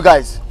was keeping you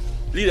guys?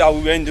 Leader,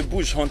 we were in the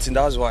bush hunting,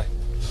 that's why.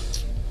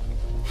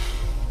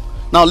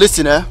 Now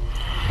listen,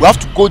 we have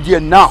to go there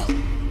now.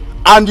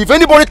 And if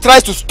anybody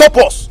tries to stop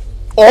us,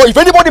 or if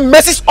anybody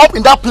messes up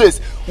in that place,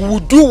 we will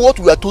do what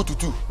we are told to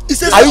do.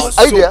 Are you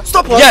there?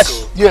 Stop us.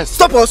 Yes.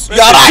 Stop us. You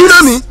are right. You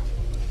know me?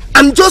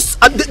 I'm just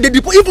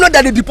if not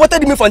that they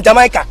deported me from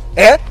Jamaica,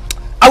 I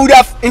would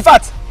have, in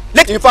fact,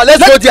 let's go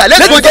there.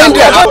 Let's go there.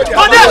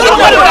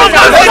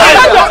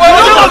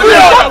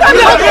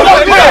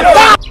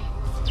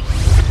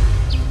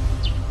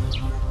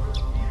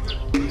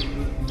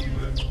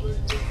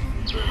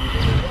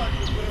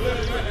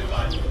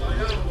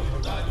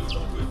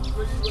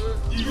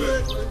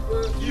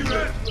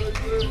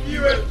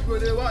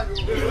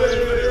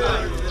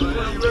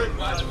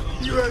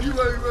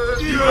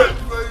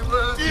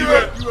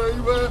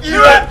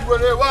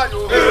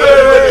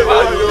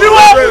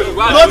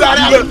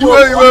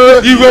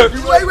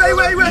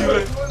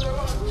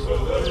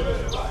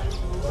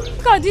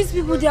 Look at these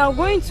people, they are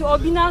going to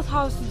Obinna's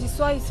house to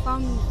destroy his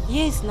family.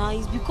 Yes, now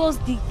it's because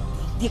they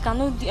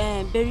cannot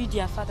bury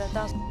their father.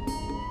 That's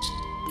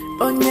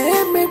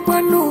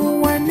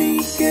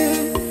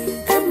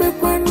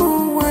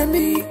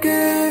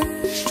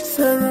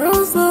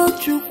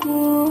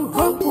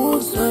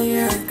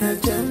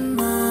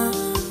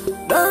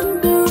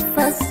don't do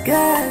fast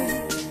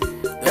guy,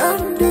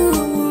 don't do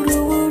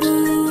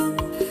woo-woo-woo.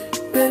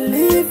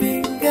 Believe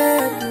in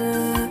God,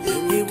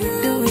 He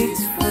will do it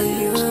for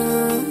you.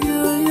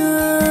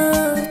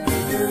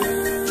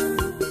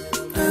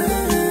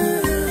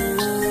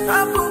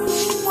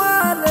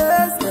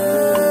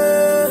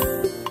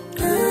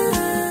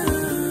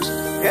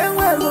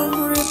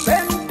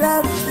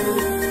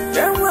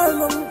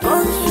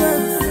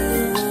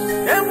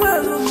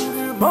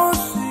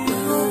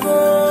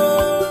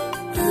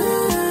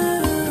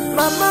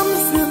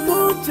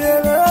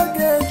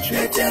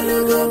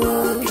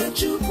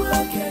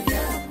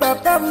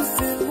 Papa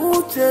msi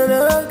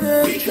mucherage,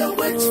 we can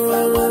wait for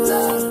our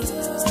last.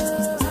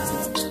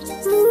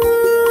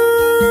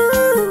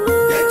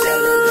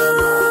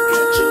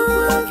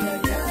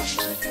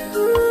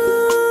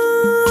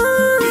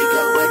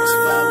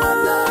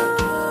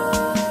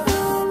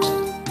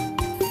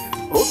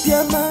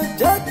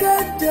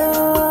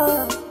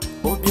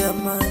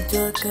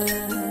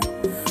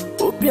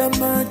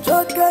 Obiama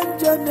jaka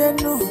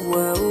janenu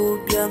wa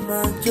obiama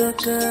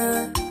jaka.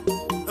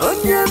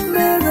 Onye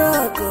mera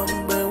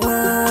kombe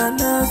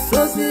wana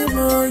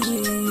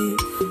sosimoyi.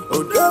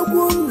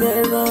 Odogwu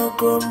mera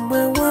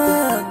kombe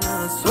wana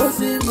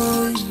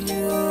sosimoyi.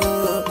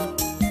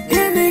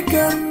 Gini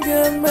kange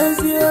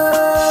mezia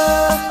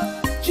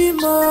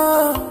Chima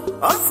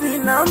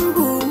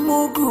osinambu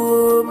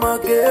mugu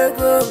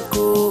makego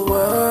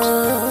kuwa.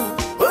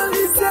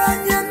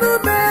 Polisanya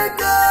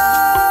numega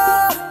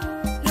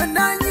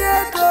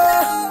Yananyego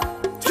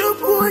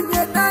Chupu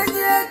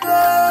yananyego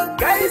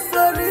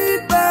Kaisori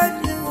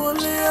bani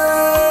ulia.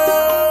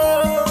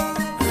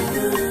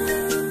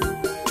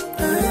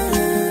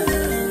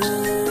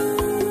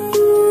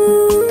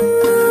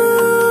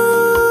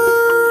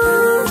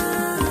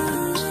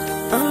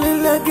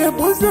 Alilage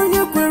buzo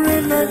ye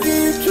kwere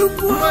nage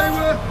chupu.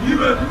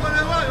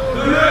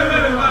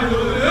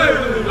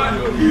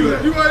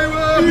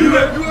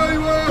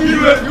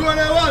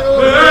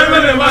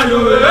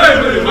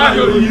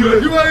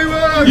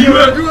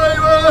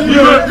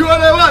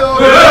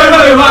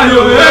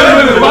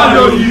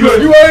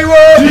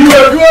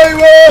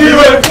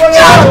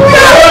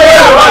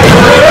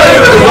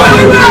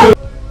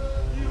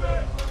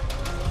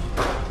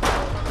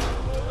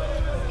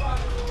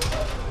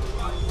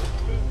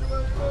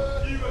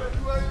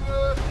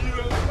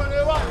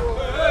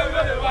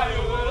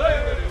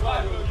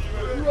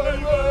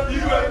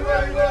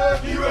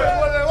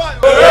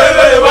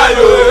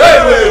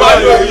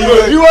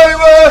 You Wait.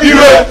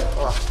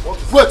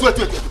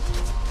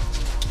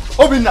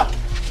 Obinna,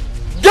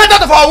 get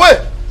out of our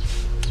way.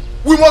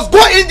 We must go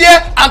in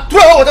there and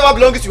throw away whatever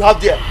belongings you have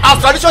there, as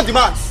tradition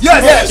demands.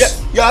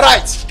 Yes. You are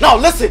right. Now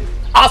listen,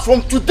 as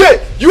from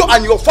today, you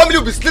and your family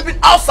will be sleeping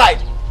outside,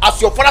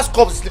 as your father's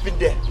corpse is sleeping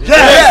there.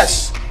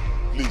 Yes.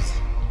 Please,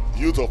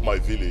 youth of my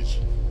village,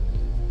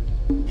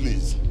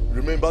 please,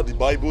 remember the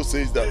Bible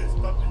says that...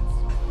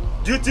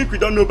 Do you think we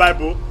don't know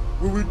Bible?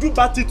 We will do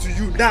bad thing to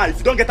you now if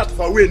you don't get out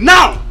of our way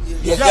now!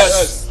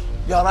 Yes.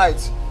 You are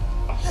right.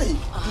 Hey,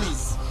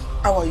 please,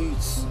 our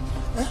youths,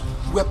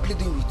 we are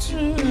pleading with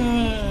you.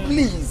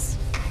 Please,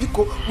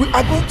 because we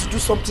are going to do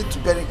something to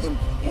bury him.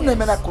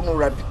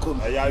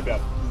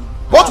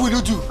 What will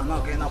you do?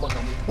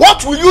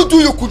 What will you do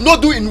you could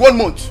not do in 1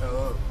 month?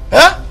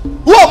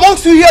 Who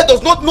amongst you here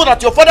does not know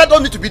that your father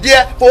don't need to be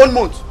there for 1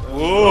 month? We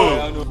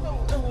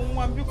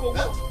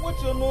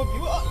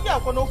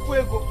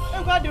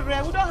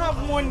don't have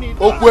money.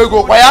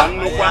 Okuego Kwaya?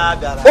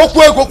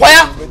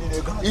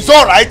 It's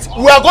alright.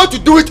 We are going to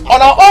do it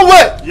on our own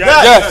way.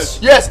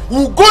 Yes.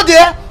 We'll go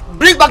there,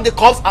 bring back the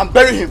corpse and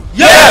bury him.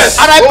 Yes.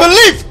 And I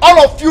believe all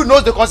of you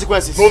know the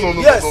consequences. No. Dude,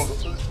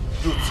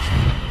 please.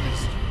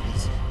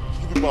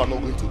 You people are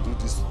not going to do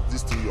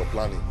this thing you're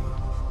planning.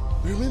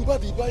 Remember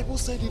the Bible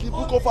said in the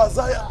book of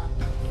Isaiah.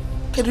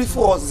 Can we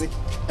force it?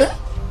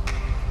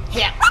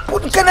 Here,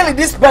 put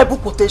this Bible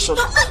quotation.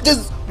 This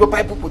is your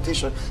Bible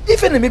quotation.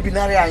 If any maybe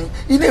Manari,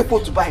 you need to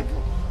put the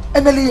Bible.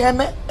 Emily,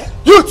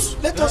 youth,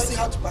 let us see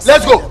how to pass.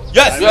 Let's go.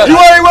 Yes. You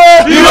are.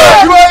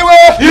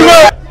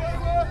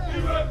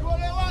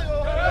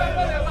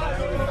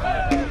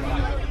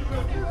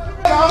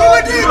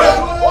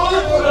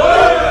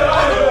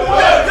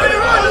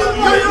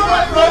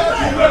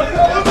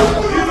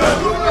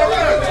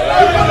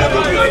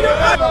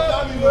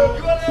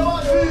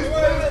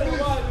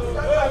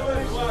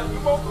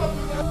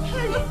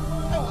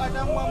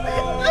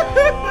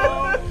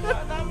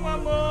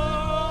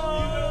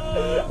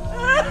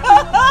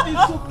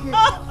 It's okay.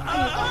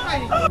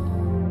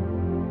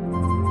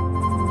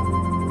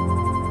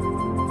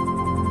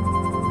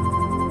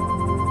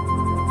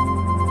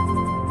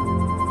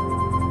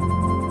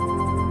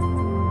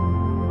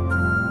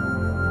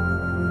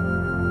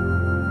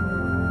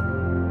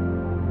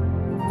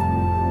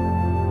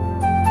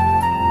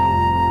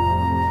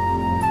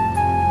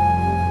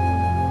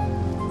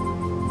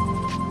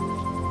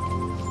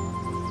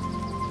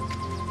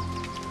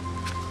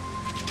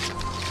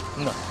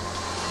 No,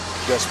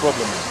 there's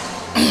problem.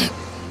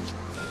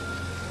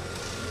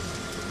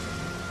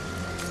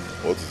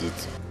 What is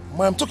it?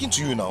 I'm talking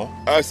to you now.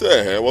 I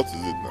say, hey, what is it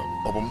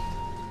now? Obum,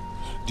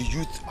 the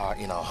youth are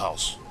in our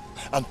house,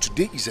 and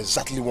today is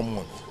exactly 1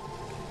 month.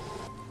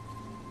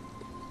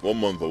 1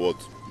 month for what?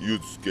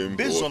 Youths came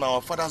based for on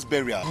our father's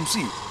burial. You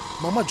see,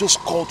 Mama just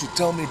called to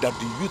tell me that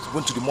the youth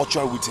went to the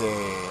mortuary with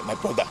my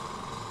brother,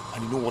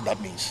 and you know what that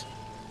means?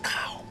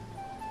 Cow.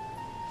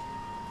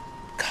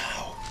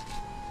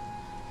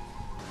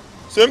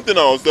 Same thing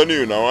I was telling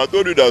you now. I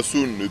told you that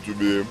soon it will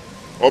be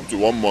up to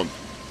 1 month.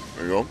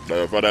 You know, that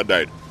your father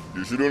died.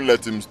 You shouldn't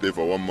let him stay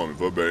for 1 month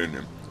before burying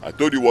him. I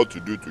told you what to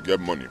do to get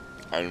money,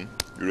 and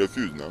you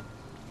refuse now.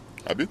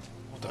 Abi?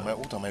 What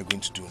am I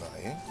going to do now,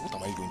 eh? What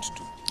am I going to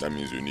do? That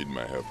means you need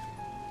my help.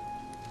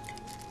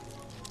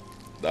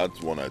 That's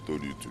one I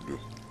told you to do.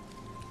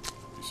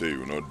 You say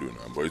you will not do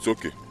now, but it's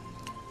okay.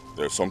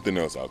 There's something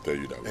else I'll tell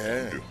you that we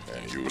can do.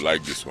 And you will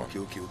like this one.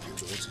 Okay.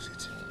 What is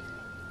it?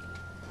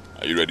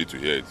 Are you ready to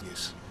hear it?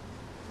 Yes.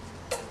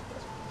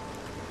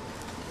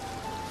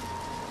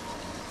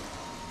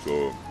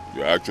 So,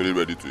 you're actually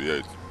ready to hear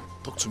it?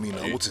 Talk to me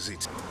now. What is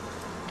it?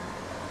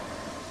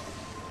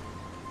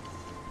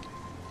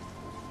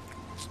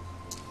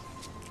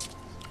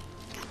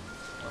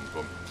 I'm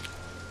coming.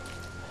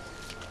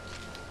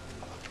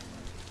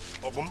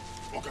 Obum?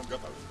 Okay, get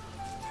out.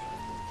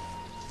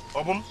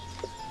 Obum?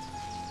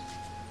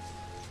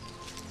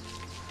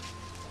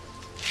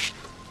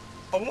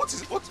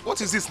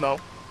 What is this now?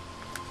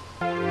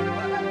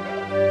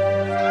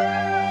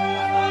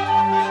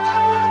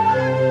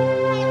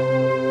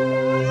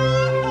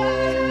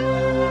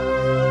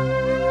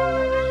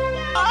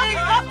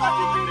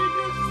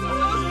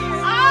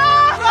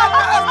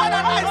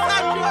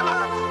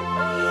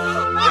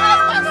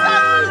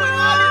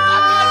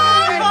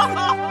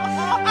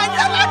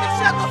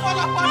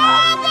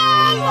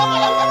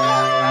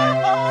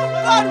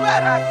 God,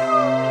 where are you?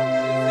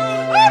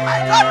 Oh my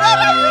God,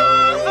 where are you?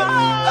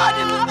 God,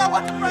 this is not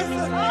what the person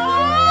said.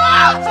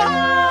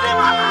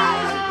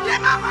 This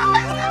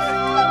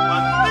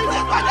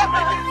is what the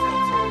person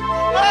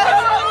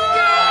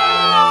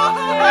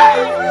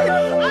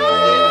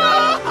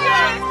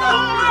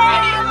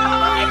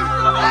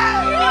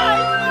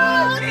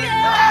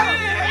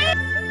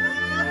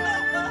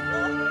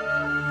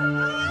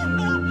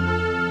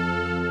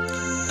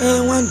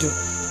Wando,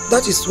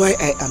 that is why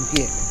I am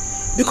here.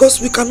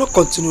 Because we cannot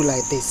continue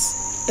like this.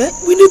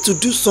 We need to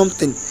do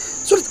something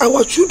so that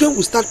our children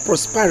will start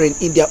prospering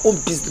in their own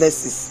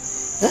businesses.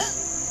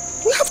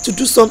 We have to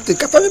do something.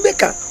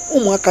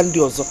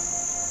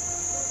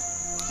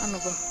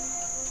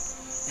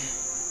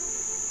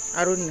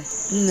 Arune,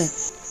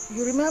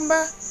 you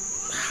remember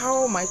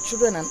how my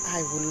children and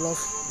I will love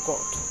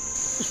God?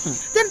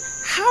 Then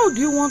how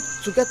do you want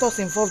to get us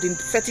involved in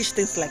fetish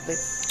things like this?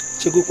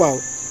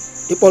 Chegukwa,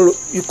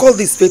 you call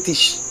this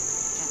fetish?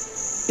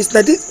 It's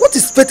like this. What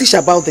is fetish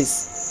about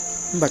this?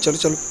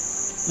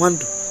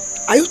 Wando,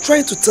 are you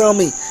trying to tell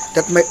me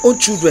that my own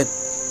children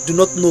do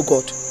not know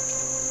God?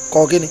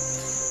 Kogene,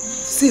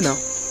 see now,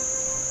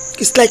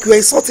 it's like you are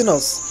insulting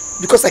us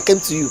because I came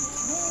to you.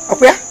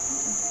 Okay?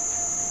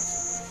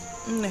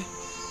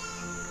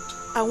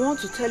 I want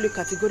to tell you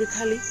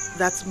categorically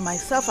that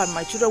myself and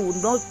my children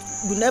will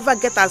never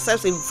get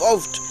ourselves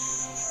involved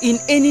in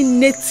any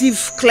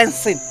native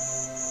cleansing.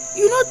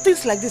 You know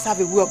things like this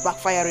have a way of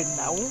backfiring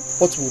now.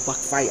 What will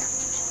backfire?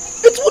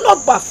 It will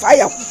not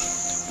backfire.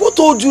 Who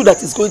told you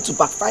that it's going to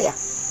backfire?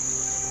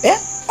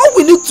 All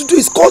we need to do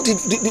is call the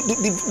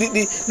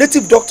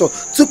native doctor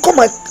to come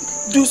and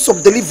do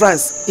some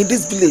deliverance in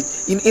this village,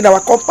 in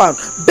our compound,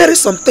 bury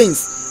some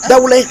things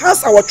that will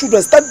enhance our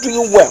children, start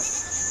doing well.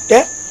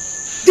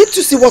 Didn't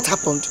you see what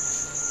happened?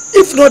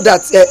 If not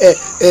that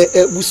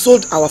we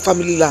sold our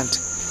family land,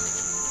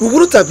 we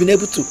wouldn't have been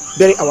able to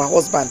bury our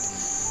husband.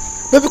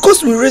 But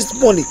because we raised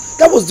money,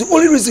 that was the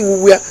only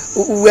reason we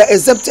were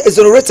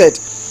exonerated,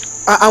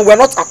 and we're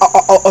not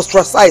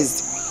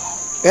ostracized.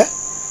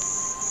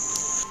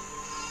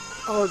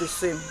 All the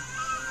same,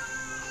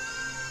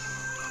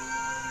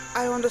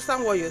 I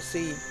understand what you're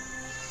saying,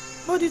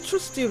 but the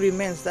truth still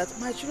remains that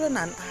my children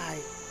and I,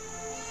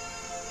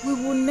 we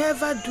will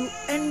never do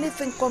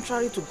anything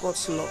contrary to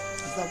God's law.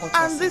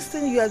 And this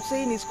thing you are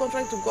saying is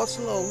contrary to God's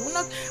law. We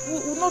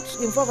will not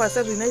involve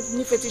ourselves in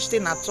any fetish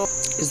thing at all.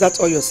 Is that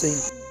all you're saying?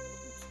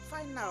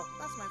 Fine now.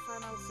 That's my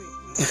final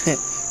thing.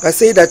 I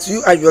say that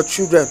you and your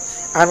children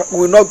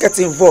will not get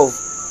involved.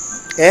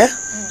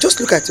 Just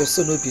look at your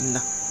son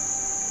Obinna.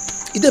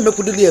 He didn't make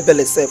a bell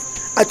himself.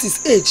 At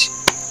his age,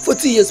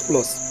 40 years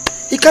plus,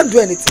 he can't do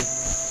anything.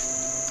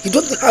 He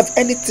don't have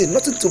anything,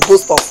 nothing to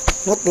boast of.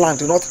 Not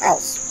land, not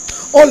house.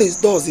 All he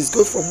does is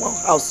go from one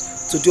house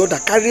to the other,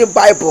 carrying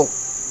Bible.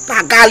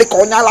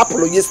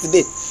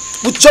 Yesterday,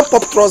 with jump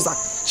up trouser,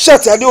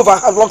 shirt and over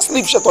have long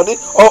sleeve shirt on it,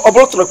 or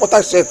brought to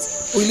reporter shirt.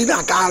 We live in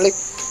a galley.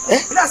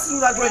 That's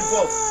still not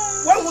involved.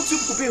 Why would you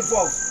be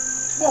involved?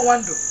 What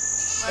wonder?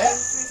 My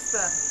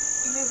sister,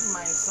 leave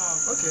my son.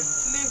 Okay.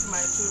 Leave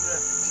my children.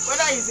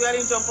 Whether he's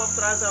wearing jump up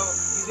trouser or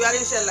he's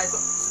wearing shirt like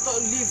that,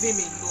 leave him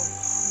alone.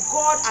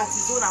 God at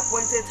his own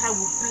appointed time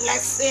will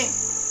bless him.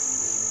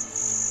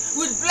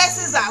 With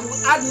blessings that will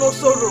add no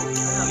sorrow.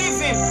 Leave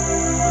him.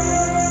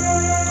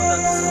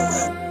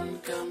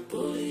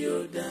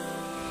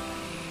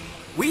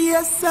 We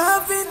are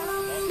serving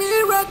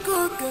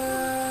miracle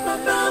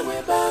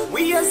God.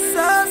 We are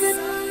serving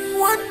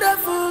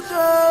wonderful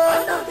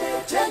God.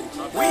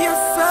 We are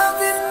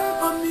serving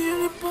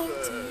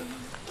omnipotent.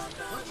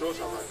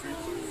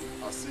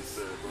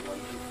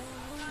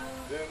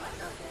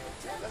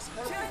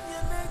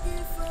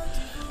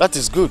 That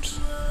is good.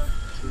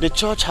 The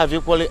church have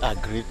equally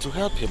agreed to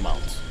help him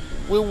out.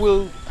 We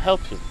will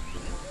help him.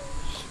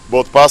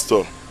 But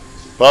Pastor,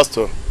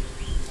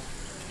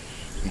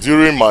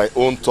 during my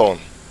own turn,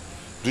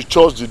 the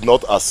church did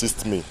not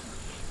assist me.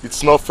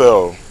 It's not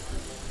fair.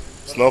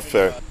 It's not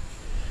fair.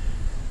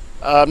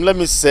 Let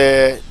me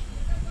say,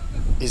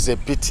 it's a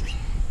pity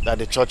that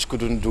the church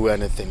couldn't do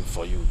anything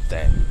for you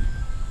then.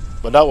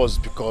 But that was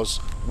because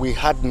we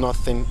had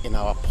nothing in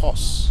our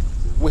purse.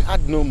 We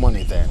had no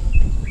money then.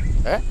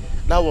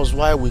 That was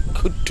why we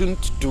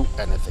couldn't do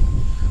anything.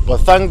 But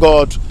thank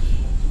God,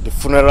 the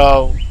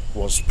funeral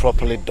was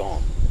properly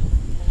done.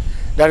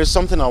 There is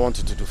something I want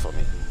you to do for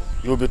me.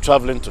 You'll be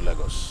traveling to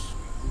Lagos.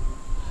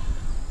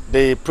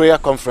 The prayer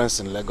conference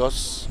in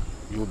Lagos,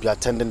 you'll be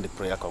attending the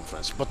prayer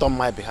conference, but on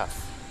my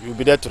behalf. You'll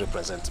be there to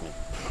represent me.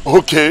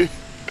 Okay.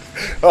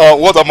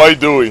 What am I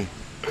doing?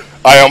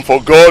 I am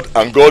for God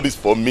and God is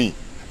for me.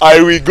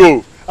 I will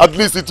go. At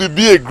least it will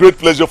be a great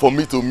pleasure for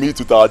me to meet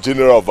with our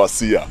General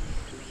Overseer.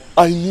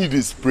 I need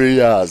his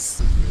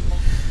prayers.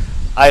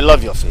 I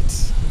love your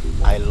faith.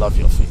 I love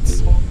your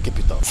faith. Keep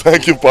it up.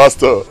 Thank you,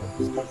 Pastor.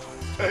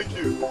 Thank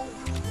you.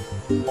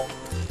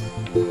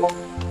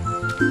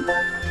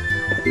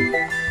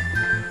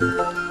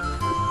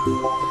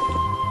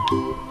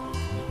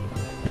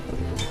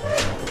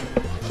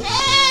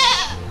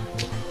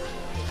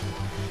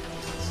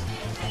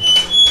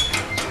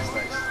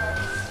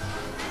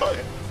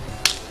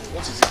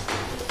 What is it?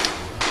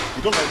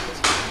 You don't like it?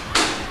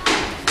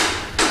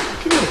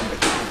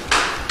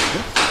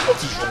 What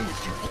is wrong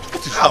with you?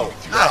 What is wrong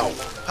with you?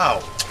 How?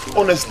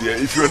 Honestly,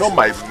 if you were not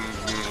my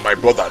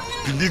brother,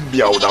 believe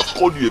me, I would have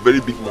called you a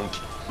very big monkey.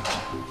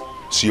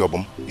 See,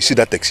 Obum, you see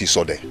that taxi you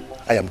saw there?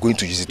 I am going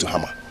to use it to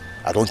hammer.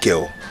 I don't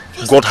care.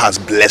 God has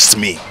blessed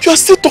me. You are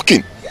still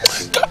talking.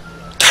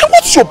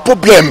 What's your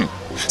problem?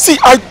 See,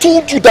 I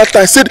told you that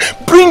I said,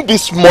 bring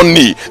this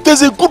money.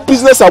 There's a good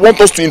business I want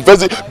us to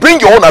invest in. Bring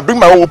your own, I bring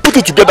my own. We'll put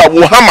it together.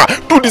 We'll hammer.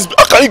 Do this.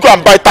 How can you go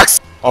and buy taxi?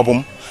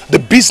 Obum, the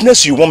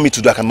business you want me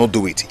to do, I cannot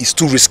do it. It's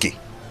too risky.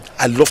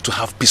 I love to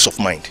have peace of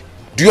mind.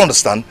 Do you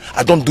understand?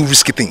 I don't do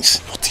risky things.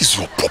 What is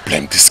your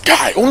problem, this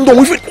guy? Oh no,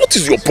 what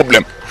is your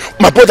problem?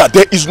 My brother,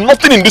 there is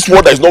nothing in this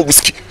world that is not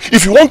risky.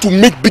 If you want to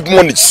make big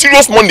money,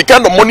 serious money, the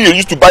kind of money you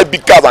used to buy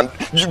big cars and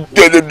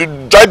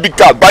drive big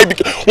cars, buy big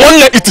cars,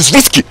 it is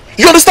risky.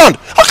 You understand?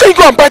 How can you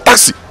go and buy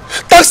taxi?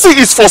 Taxi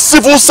is for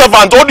civil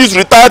servants, all these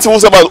retired civil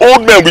servants,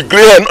 old men with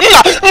grey hair.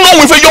 No,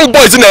 with a young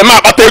boys in a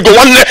map,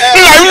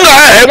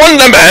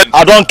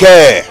 I don't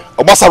care.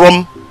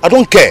 Obasarom, I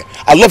don't care.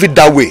 I love it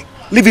that way.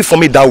 Leave it for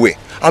me that way.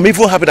 I'm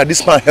even happy that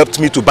this man helped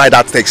me to buy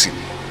that taxi.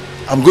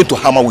 I'm going to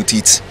hammer with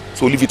it.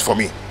 So leave it for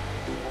me.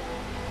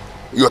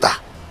 Yota.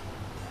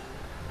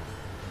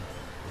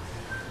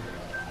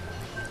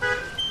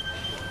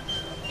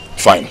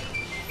 Fine.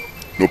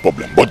 No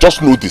problem. But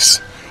just know this.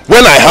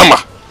 When I hammer,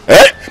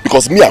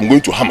 because me, I'm going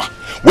to hammer.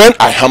 When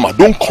I hammer,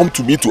 don't come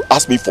to me to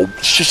ask me for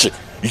shishi.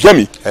 You hear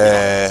me?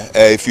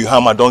 If you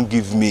hammer, don't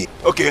give me.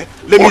 Okay.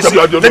 Let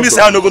me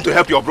say I'm not going to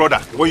help your brother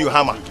when you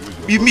hammer.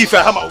 Be me if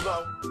I hammer.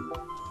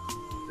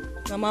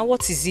 Mama,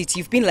 what is it?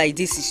 You've been like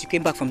this since you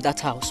came back from that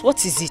house.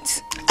 What is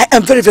it? I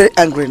am very, very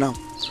angry now.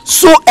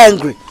 So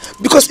angry.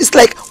 Because it's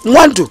like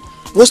Wando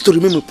wants to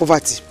remain in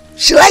poverty.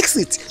 She likes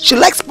it. She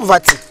likes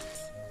poverty.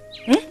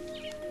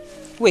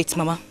 Wait,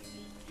 Mama.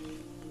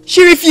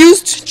 She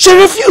refused? She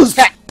refused.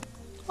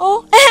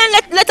 Oh,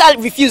 let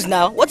her refuse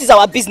now. What is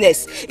our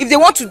business? If they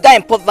want to die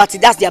in poverty,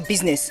 that's their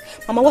business.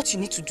 Mama, what you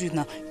need to do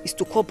now is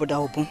to call Brother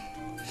Obun.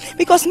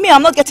 Because me,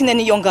 I'm not getting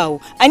any younger.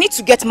 I need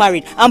to get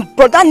married. And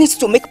brother needs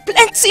to make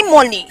plenty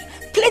money.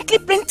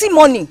 Plenty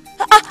money.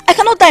 I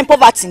cannot die in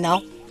poverty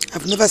now.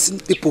 I've never seen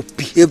people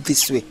behave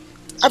this way.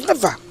 I've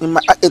never in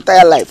my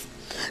entire life.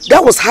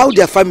 That was how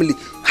their family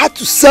had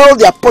to sell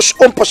their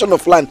own portion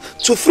of land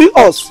to free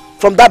us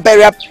from that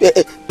burial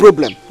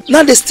problem.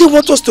 Now they still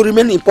want us to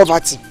remain in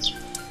poverty.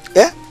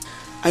 Yeah?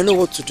 I know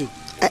what to do.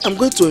 I am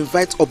going to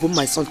invite Obun,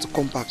 my son, to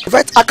come back.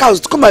 Invite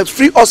Akaos to come and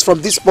free us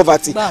from this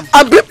poverty. Bam.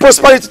 And bring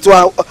prosperity to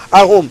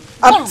our home.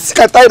 I'm sick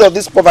and tired of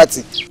this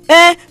poverty.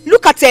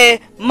 Look at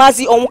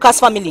Mazi Onwuka's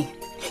family.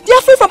 They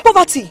are free from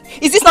poverty.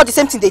 Is this not the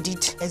same thing they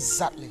did?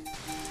 Exactly.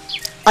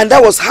 And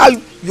that was how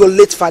your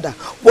late father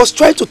was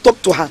trying to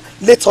talk to her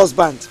late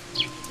husband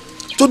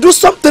to do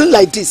something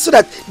like this so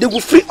that they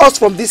will free us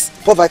from this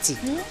poverty.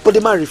 But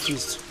the man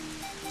refused.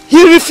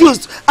 He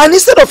refused. And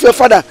instead of your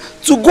father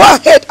to go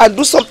ahead and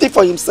do something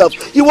for himself,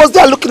 he was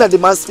there looking at the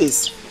man's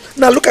face.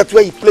 Now look at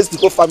where he placed the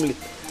whole family.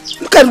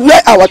 Look at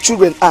where our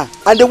children are.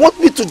 And they want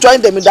me to join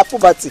them in that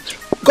poverty.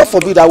 God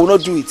forbid, I will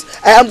not do it.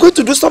 I am going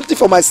to do something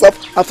for myself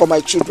and for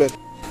my children.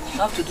 You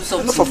have to do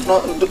something. Enough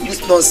of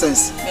this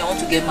nonsense. I want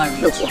to get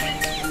married. No.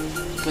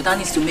 But that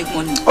needs to make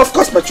money. Of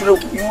course, my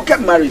children, you will get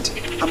married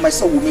and my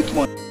son will make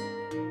money.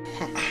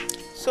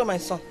 So my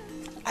son,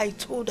 I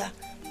told her,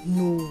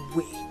 no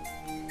way.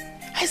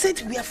 I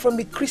said we are from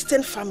a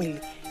Christian family.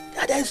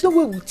 There is no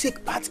way we'll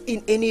take part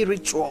in any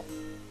ritual.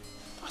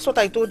 That's what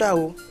I told her.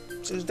 Oh.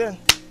 Since then,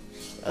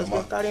 I've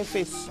been carrying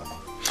face.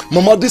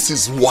 Mama, this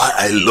is why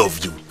I love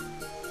you.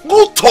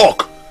 Go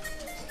talk.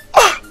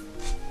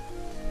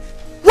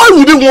 Why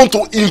would they want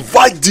to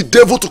invite the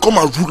devil to come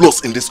and rule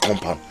us in this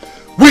compound?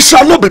 We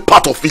shall not be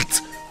part of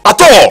it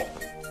at all.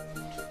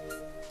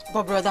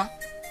 But brother,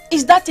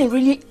 is that thing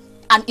really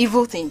an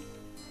evil thing?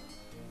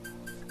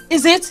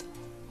 Is it?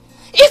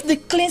 If the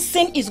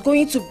cleansing is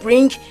going to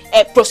bring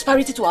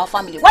prosperity to our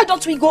family, why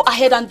don't we go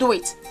ahead and do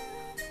it?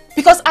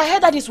 Because I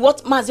heard that is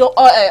what Mazio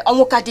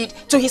Onwuka did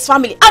to his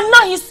family. And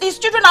now his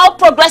children are all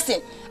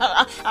progressing.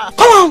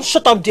 Come on,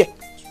 shut up there.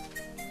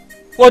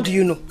 What do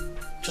you know?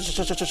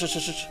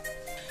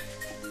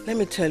 Let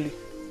me tell you,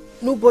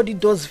 nobody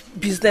does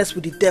business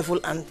with the devil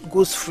and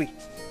goes free.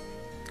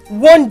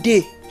 One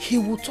day, he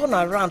will turn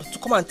around to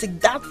come and take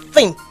that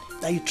thing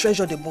that you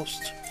treasure the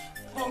most.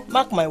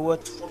 Mark my word.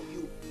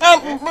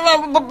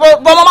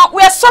 But Mama,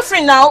 we are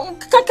suffering now.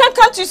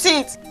 Can't you see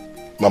it?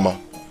 Mama,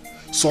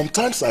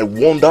 sometimes I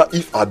wonder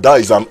if Ada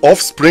is an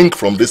offspring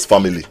from this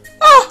family.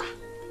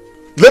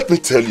 Let me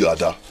tell you,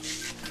 Ada.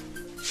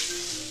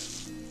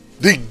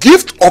 The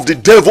gift of the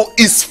devil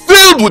is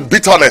filled with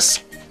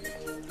bitterness.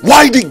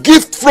 Why the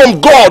gift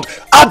from God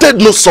added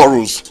no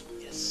sorrows?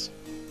 Yes.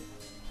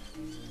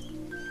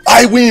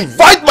 I will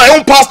invite my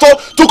own pastor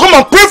to come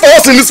and pray for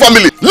us in this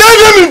family. Let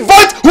them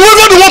invite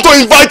whoever they want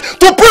to invite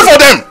to pray for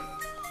them.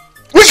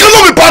 We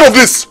cannot be part of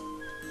this.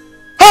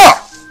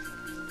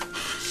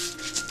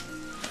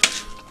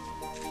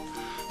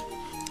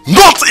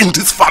 Not in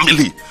this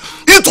family.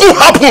 It will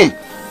happen.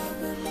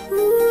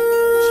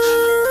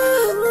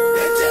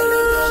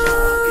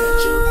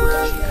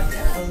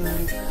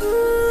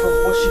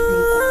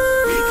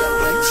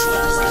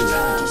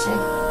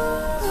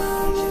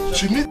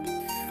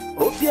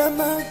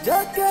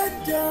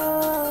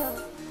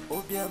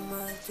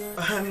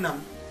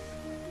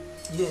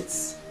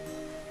 Yes,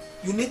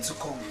 you need to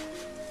come.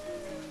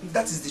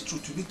 That is the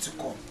truth. You need to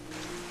come.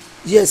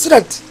 Yes, so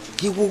that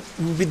he will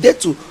be there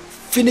to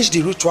finish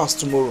the rituals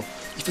tomorrow.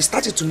 If he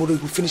starts it tomorrow,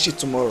 he will finish it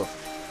tomorrow.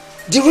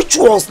 The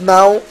rituals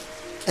now,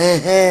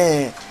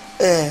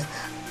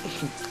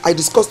 I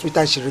discussed with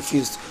her and she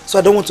refused. So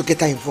I don't want to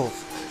get her involved.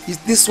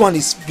 This one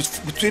is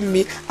between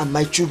me and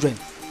my children.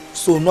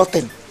 So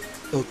nothing.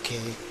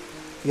 Okay.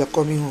 You are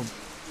coming home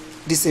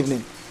this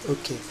evening.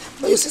 Okay.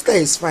 But your sister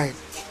is fine.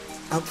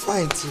 I'm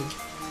fine too.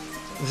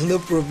 No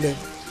problem.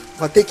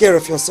 But take care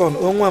of your son.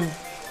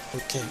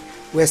 Okay.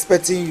 We're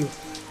expecting you.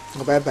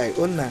 Bye-bye.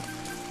 Onna.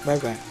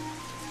 Bye-bye.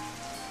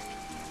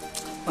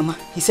 Mama,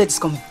 he said he's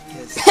coming.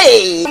 Yes.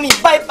 Hey!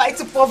 Bye-bye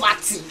to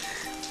poverty.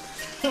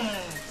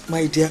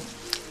 My dear,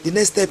 the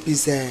next step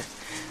is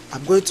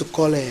I'm going to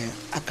call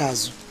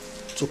Akazu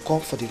to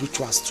come for the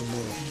rituals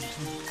tomorrow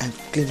and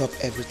clean up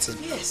everything.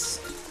 Yes.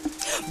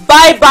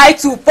 Bye-bye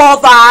to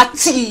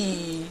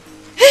poverty.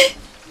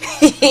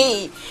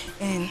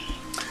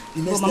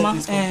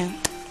 Mama,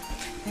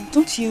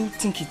 don't you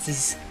think it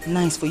is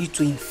nice for you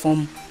to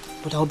inform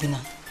Brother Obina?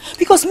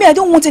 Because me, I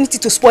don't want anything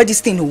to spoil this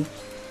thing. Oh.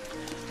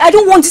 I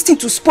don't want this thing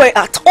to spoil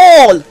at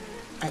all.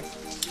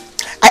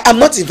 I am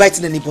not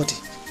inviting anybody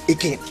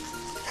again.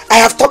 I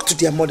have talked to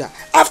their mother.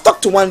 I have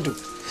talked to Wandu.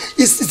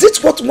 Is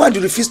it what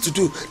Wandu refused to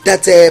do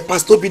that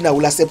Pastor Obina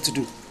will accept to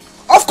do?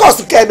 Of course,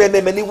 he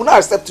will not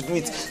accept to do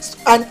it.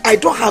 And I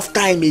don't have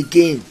time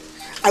again.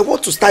 I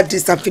want to start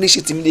this and finish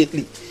it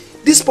immediately.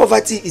 This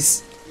poverty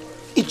is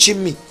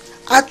itching me.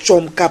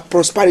 Achomka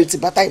prosperity,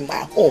 but I'm in my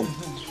home.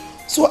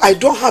 So I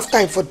don't have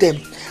time for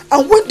them.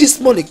 And when this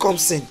money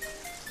comes in,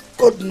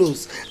 God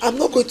knows, I'm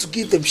not going to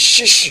give them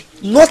shish.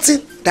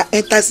 Nothing that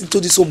enters into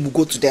this home will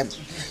go to them.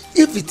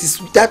 If it is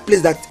that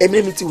place that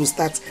enmity will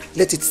start,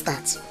 let it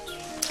start.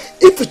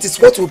 If it is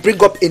what will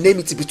bring up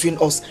enmity between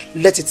us,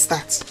 let it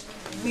start.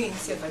 Me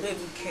myself, I don't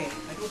even care.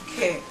 I don't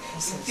care.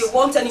 If they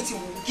want anything,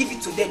 we'll give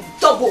it to them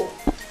double.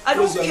 I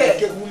don't care.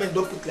 Women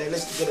don't put like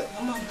less together.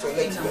 Mama, I'm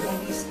talking now.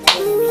 Mommy's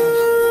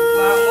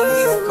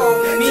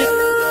coming.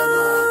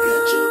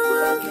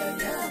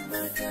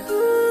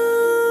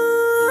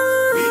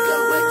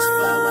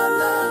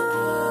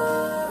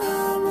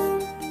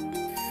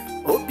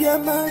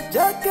 Obiama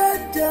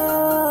Jakada,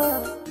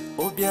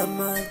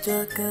 Obiama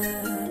Jaka,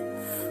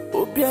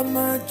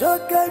 Obiama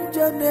Jaka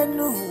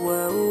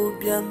Janenuwa,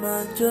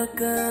 Obiama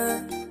Jaka.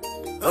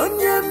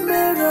 Onye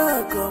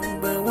mera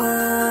kombe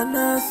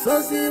wana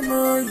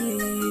sozimoyi,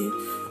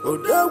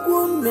 Odogwu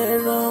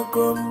mera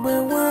kombe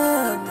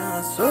wana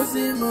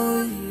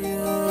sozimoyi.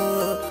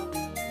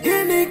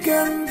 Gini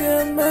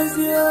kenge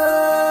mezia,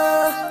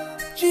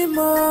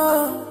 Chima.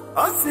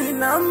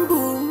 Osinambu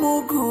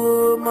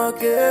mugu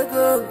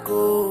makego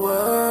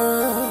nkowa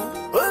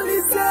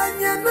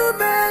Olisanya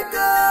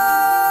numega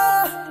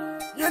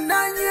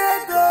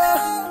Nyananyego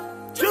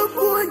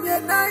Chupu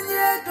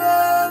nyananyego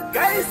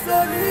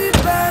Kaisoni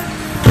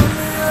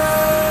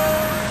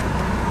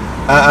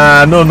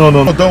No,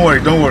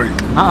 don't worry.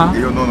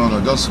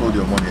 No, just hold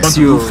your money. I want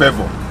to do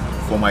favor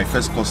for my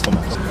first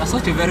customers. You're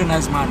such a very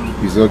nice man.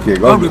 It's okay.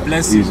 God will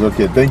bless you. It's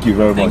okay. Thank you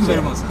very much. Thank you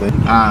very much.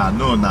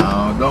 No,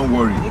 now, don't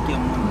worry.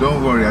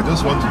 Don't worry. I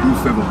just want to do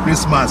favor.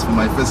 Christmas for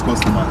my first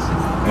customers.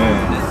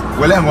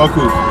 Well, I'm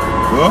okay.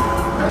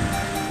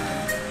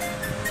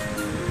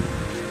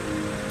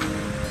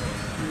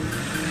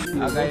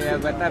 Okay,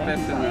 better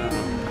person.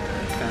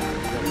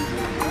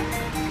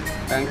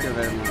 Thank you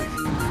very much.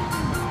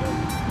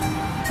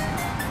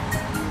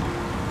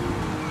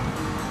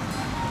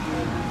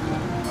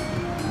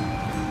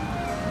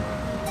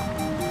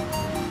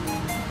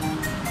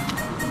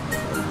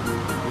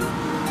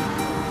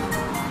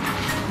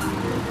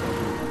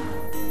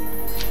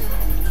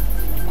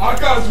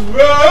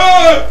 Akazuwe!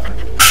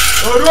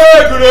 Oro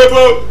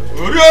ekurebo!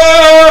 Oro!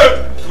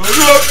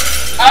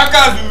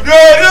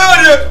 Akazuwe!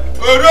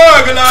 Oro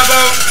ekulaba!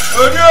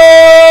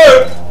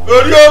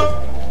 Oro!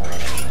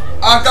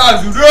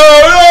 Akazuwe!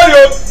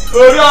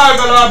 Oro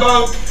ekulaba!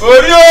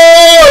 Oro!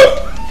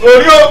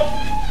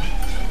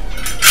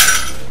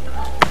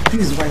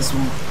 Please, wise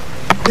one,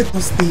 let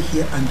us stay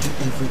here and do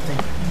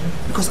everything.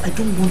 Because I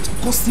don't want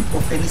gossip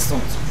of any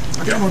sort.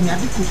 I don't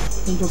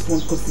just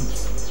want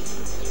gossip.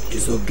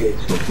 It's okay.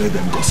 Don't let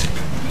them gossip.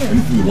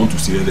 Anything you want to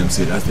say, let them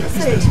say. That's their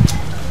business.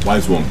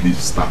 Wise one, please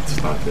start.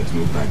 There's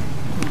no time.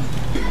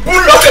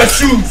 Pull up your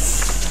shoes.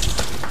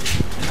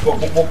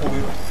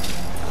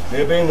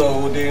 Maybe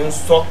no, they didn't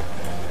stop.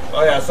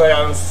 Oh yeah, so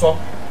I stop.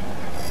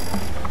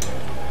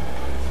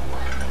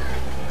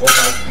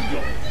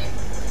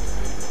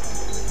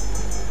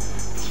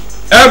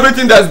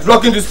 Everything that's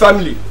blocking this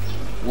family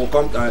will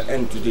come to an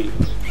end today.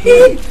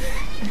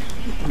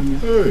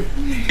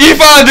 If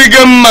I dig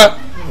him,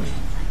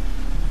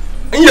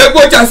 you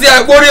go to see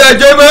a warrior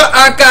German,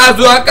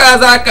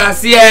 Akaza,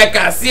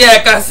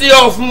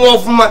 Cassia, of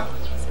my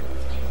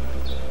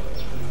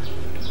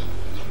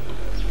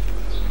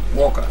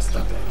Walker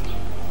started.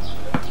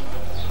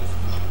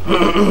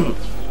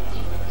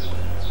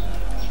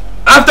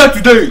 After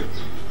today,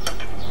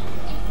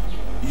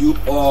 you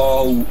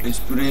all will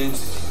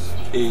experience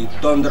a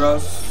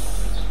thunderous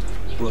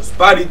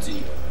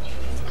prosperity.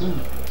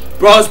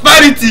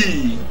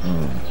 Prosperity!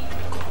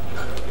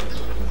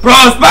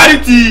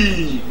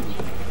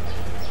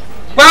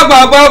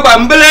 Gbagba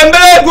mbele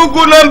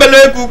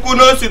kuku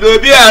no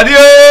sidobi ario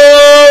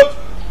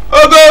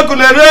ogo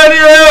kunere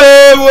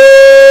wo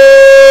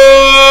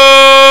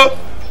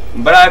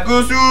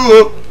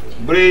Brakusu,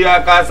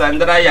 Bria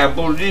Cassandra,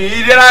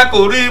 Yapuri,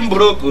 Kurim,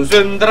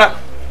 Brokusandra,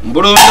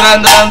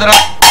 Brundrandra.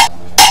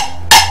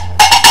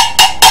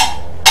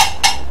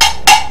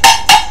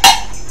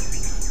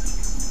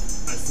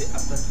 I say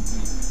after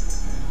today,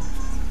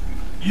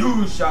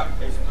 you shall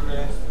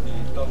experience the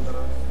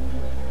thunderous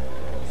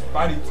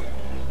prosperity.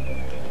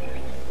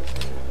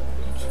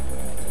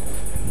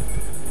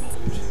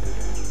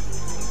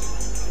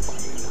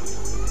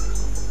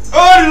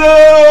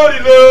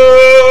 Orilo,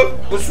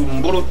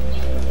 Usumburu,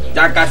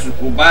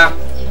 Jakasukuba.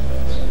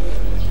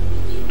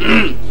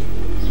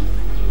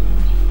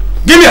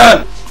 Give me a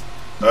hand.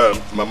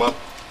 Mama,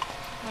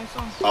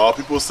 our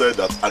people said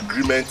that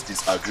agreement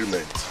is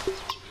agreement.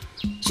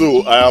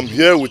 So I am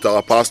here with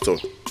our pastor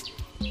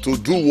to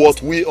do what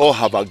we all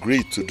have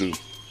agreed to do.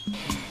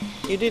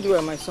 You did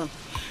well, my son.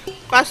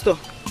 Pastor,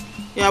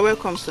 you are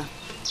welcome, sir.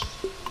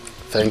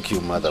 Thank you,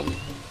 madam.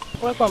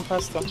 Welcome,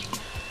 Pastor.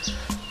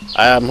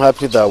 I am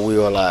happy that we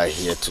all are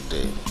here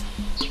today.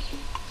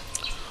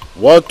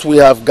 What we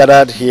have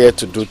gathered here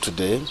to do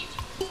today,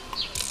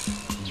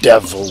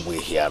 devil will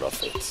hear of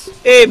it.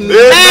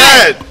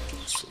 Amen.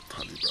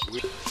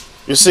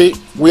 You see,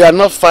 we are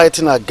not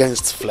fighting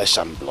against flesh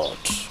and blood.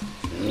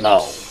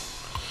 No.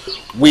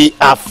 We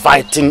are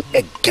fighting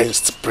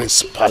against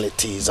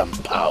principalities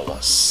and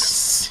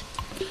powers.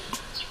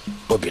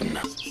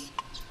 Obinna,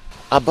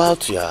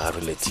 about your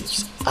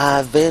relatives,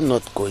 are they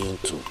not going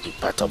to be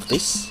part of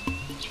this?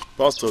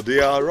 Pastor, they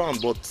are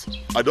around, but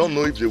I don't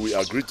know if they will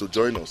agree to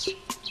join us.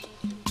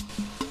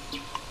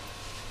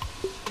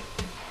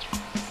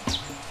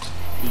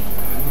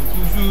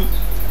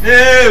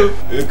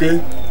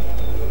 Okay.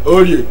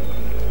 Oye.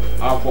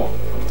 Afọ.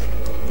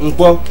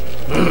 Nkwo.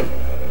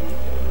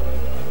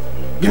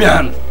 Give me a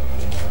hand.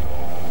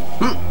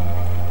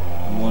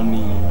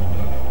 Money.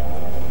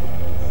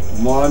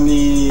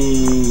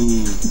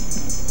 Money.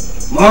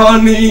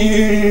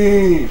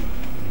 Money.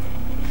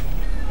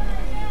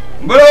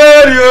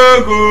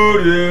 Mario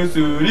Gorio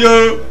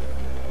Studio.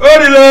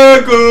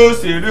 Orileko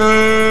Studio.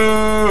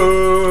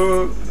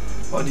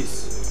 What is?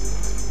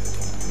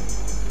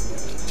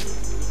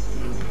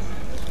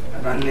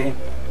 Running.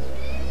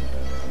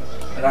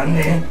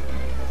 Running.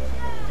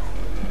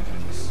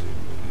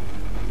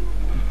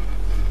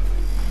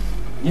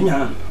 Give me a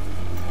hand.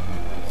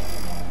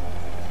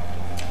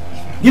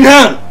 Give me a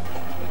hand.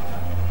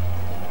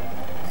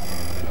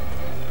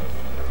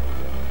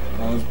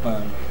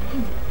 Husband.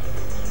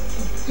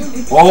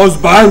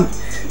 Husband.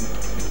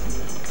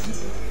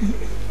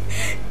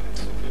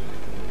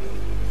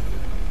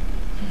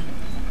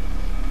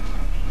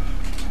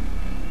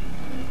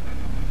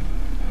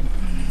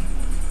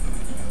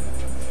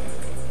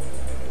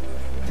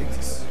 Take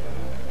this.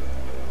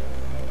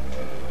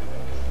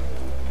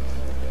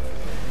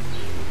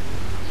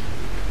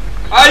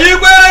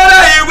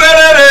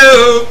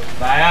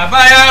 Fire,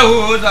 fire,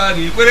 oh,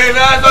 doggy, put it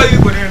out, so you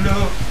put it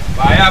low.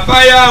 Fire,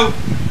 fire,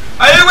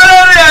 fire,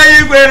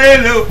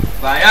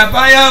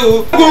 fire,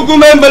 Kuku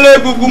membele,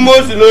 kuku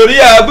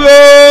mosiloriya,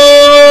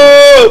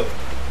 bro.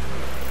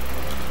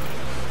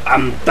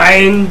 I'm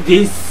tying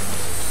this.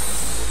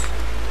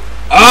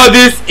 All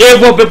these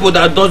evil people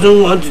that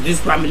doesn't want this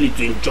family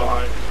to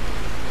enjoy.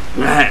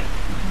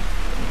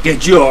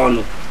 Get you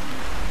on.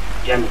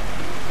 Yummy.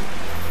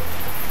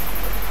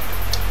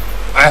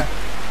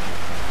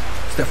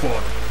 Step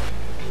forward.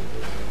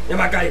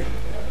 Yamakai.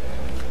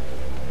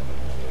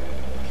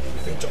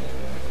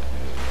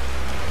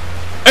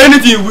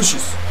 Anything he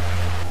wishes.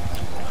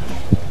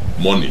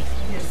 Money.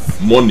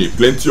 Yes. Money.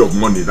 Plenty of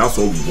money. That's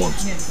all we want.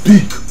 Yes.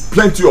 Big.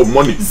 Plenty of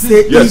money.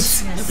 Say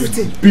yes.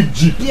 Everything. Big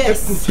jeep.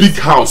 Yes. Big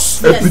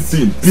house. Yes.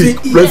 Everything. Big.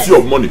 Say plenty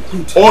of money.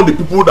 Good. All the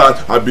people that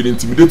have been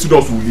intimidating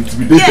us will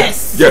intimidate them.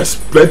 Yes.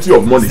 Plenty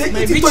of money.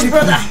 My rich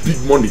brother.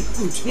 Big money.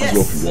 Good. That's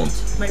what we want.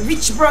 My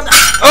rich brother.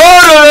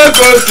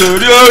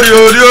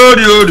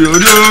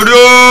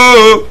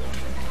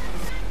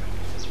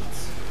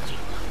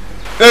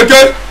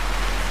 Okay.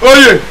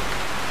 Oye.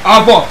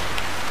 Apo.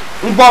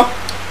 Mpo.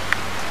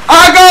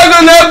 Aga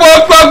na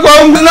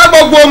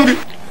gbogbo.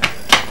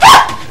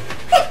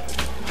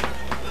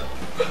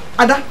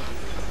 Ada,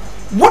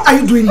 what are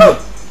you doing here?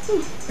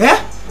 Eh?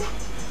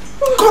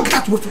 Come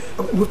get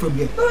away from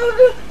here.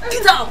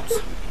 Get out.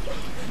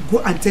 Go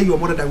and tell your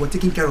mother that we're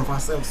taking care of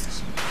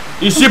ourselves.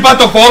 Is she part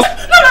of us?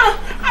 No.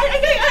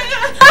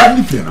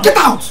 Get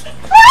out.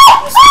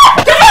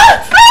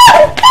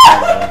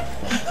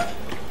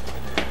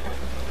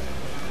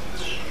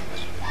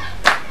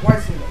 Why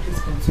is it like this?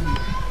 Continue.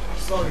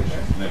 Sorry,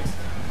 man. Next.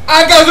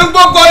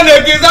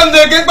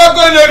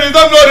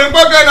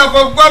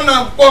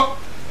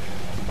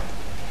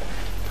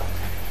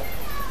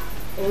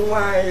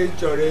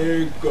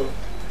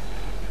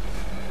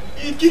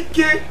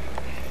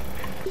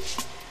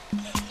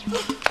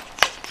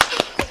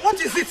 What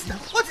is it now?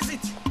 What is it?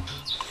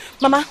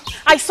 Mama,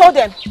 I saw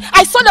them.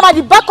 I saw them at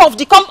the back of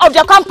their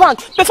compound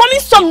performing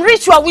some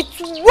ritual with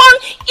one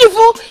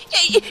evil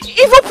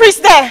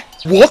priest there.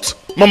 What?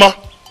 Mama,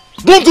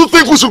 don't you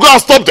think we should go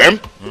and stop them?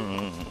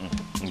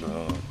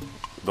 No,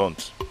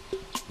 don't.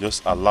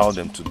 Just allow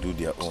them to do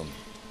their own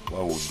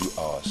while we'll do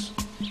ours.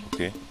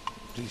 Okay?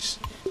 Please.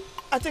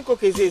 I think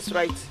Okeze is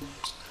right.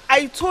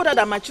 I told her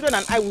that my children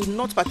and I will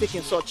not partake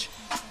in such.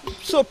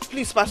 So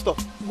please, Pastor,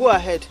 go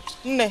ahead.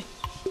 Nne,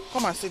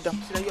 come and sit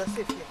down so that you are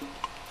safe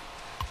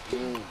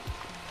here.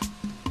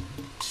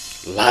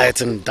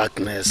 Light and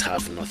darkness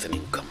have nothing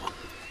in common.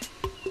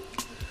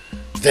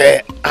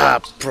 They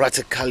are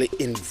practically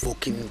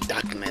invoking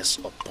darkness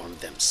upon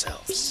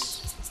themselves.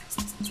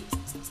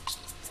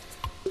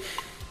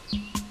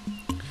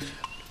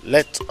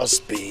 Let us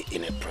be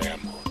in a prayer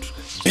mode.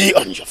 Be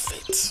on your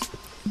feet.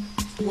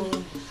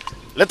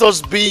 Let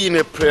us be in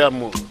a prayer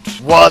mood.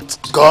 What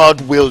God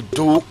will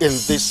do in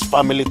this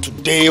family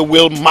today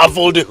will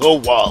marvel the whole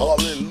world.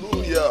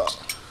 Hallelujah.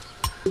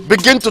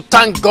 Begin to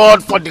thank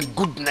God for the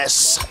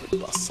goodness.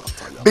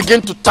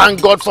 Begin to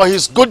thank God for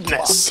His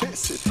goodness.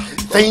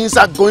 Things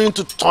are going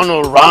to turn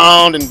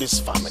around in this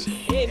family.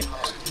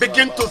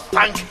 Begin to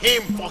thank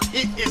Him for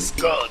He is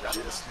God.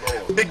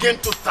 Begin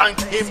to thank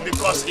Him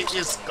because He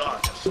is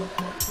God.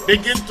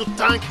 Begin to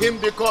thank Him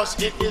because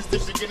He is the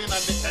beginning and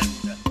the end.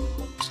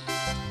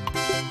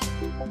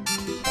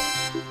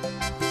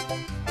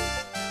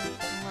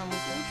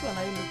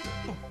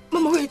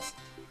 Mama, wait.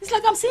 It's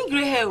like I'm seeing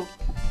grey hair.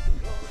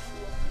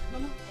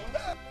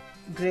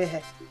 Grey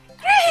hair?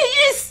 Grey hair,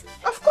 yes!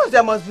 Of course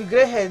there must be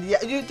grey hair.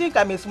 Do you think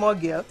I'm a small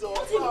girl?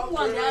 God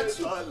is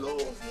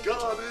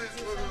good.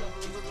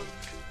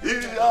 He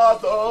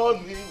hath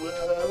done me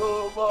well,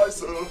 oh my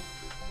soul.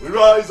 We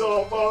rise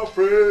up and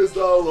praise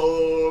the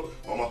Lord.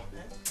 Mama,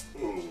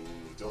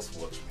 just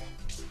watch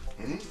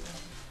me.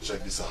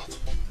 Check this out.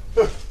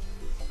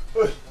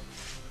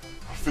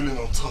 I'm feeling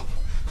on top.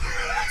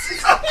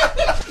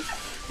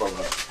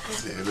 Mama,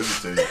 see, let me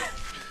tell you.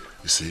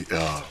 You see,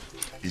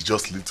 it's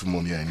just little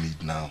money I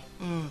need now.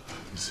 You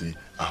see,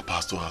 our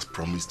pastor has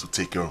promised to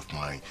take care of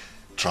my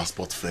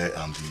transport fare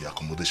and the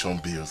accommodation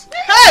bills.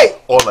 Hey!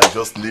 All I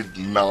just need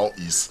now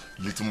is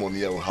little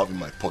money I will have in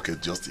my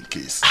pocket just in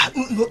case.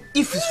 No,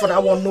 if it's for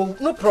that one,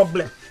 no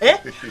problem.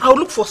 I'll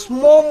look for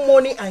small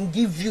money and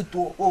give you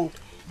to hold.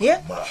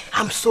 Yeah?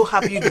 I'm so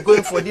happy you're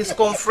going for this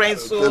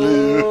conference.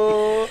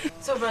 So,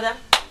 brother,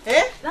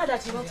 now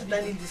that you want to be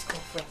attending this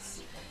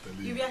conference,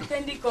 you'll be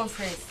attending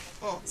conference.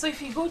 So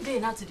if you go there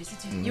now to the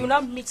city, you will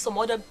now meet some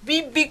other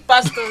big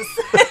pastors.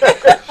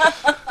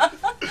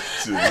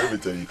 See, let me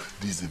tell you,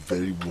 this is a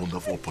very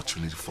wonderful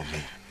opportunity for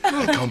me.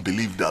 I can't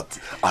believe that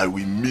I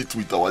will meet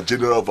with our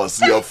general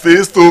overseer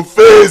face to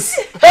face.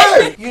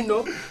 Hey! You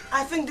know,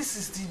 I think this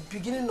is the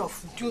beginning of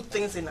new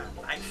things in our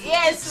life.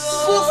 Yes,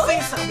 good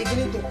things are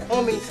beginning to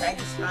come inside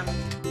this family.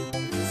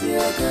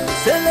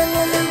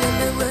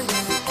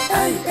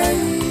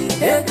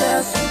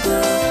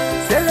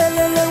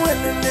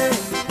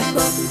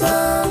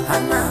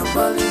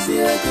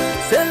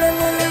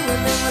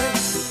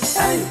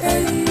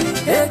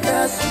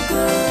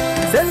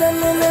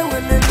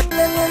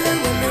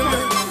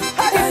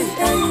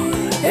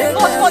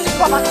 God punish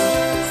poverty.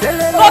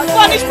 God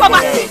punish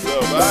poverty.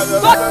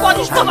 God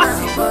punish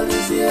poverty.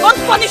 God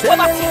punish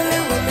poverty.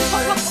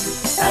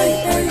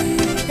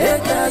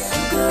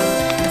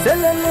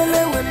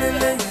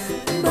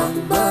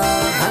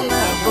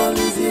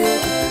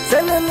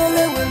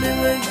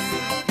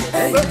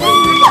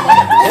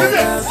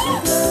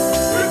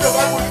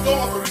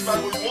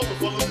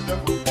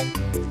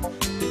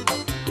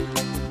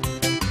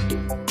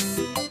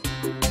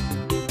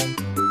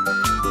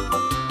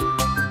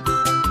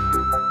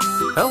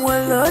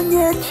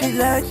 Awalonye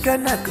chilaka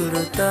na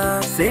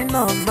kuruta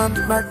sino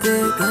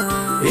mamateka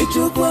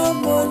ichukwa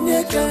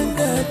monye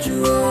kanga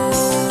chuo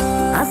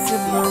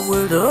asimo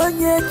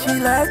walonye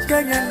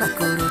chilaka na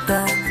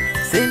kuruta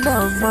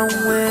sino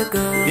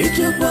mamweka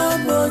ichukwa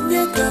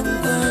monye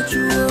kanga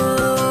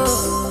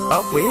chuo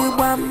akwe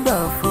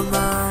wamba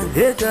fuma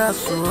heta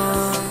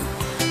suo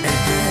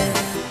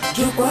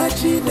chukwa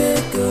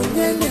chineko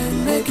nyenye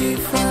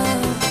mekifa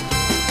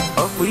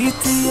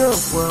Okwiti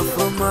okwa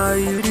foma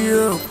iri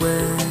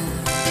okwe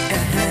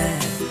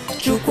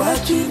Chukwa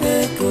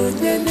chineko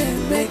nyene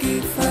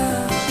megifa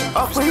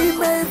Okwi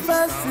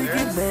mefa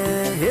sigime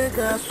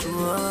hega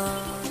suwa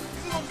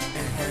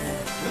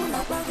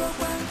Unabago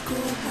banko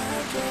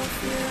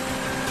majofia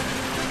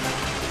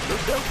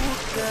Udoku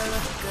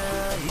kalaka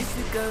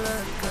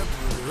isikalaka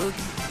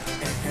burogi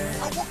I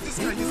walk this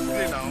guy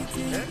yesterday now.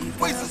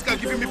 Why is this guy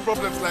giving me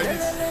problems like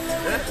this?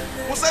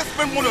 Must I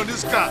spend money on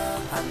this car?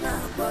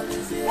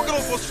 What kind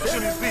of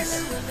frustration is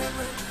this?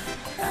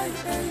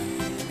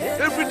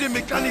 Everyday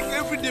mechanic.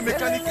 What is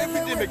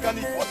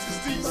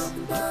this?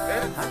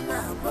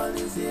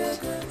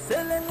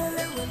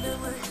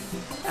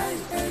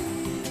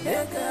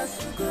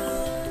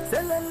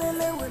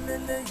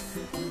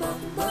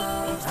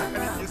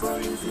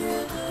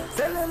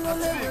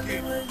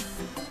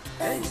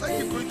 Because I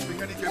keep going to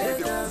mechanic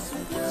every day for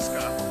this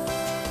car.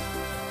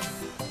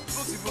 I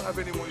don't even have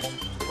any money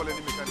to call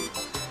any mechanic.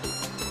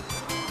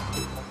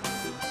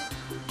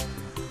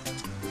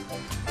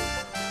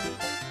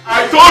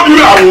 I told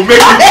you I will make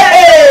it.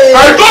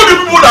 I told you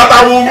people that I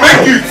will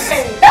make it.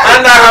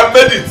 And I have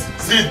made it.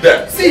 See it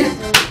there. See.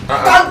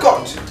 Thank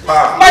God.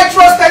 My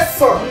trusted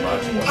son.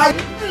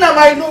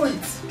 I know it.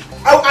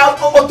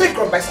 I'll take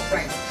God by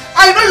surprise.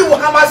 I know you will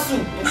hammer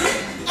soon.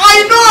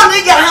 I know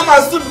nigga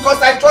hammer soon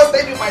because I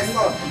trusted you, my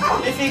son.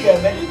 If you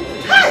get me.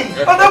 Hi,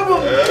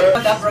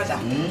 brother.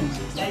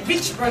 My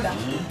rich brother.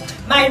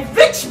 My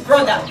rich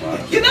brother.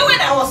 You know when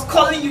I was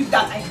calling you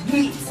that, I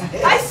knew it.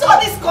 I saw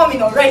this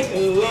coming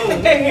already.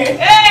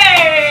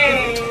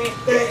 Hey!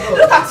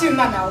 Look at you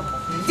now.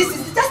 This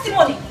is the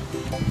testimony.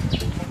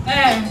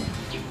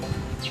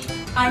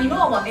 And you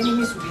know our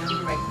enemies will be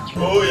angry right now.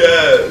 Oh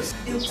yes.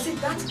 They will say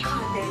that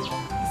car there is a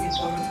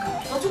borrowed car.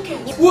 But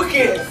who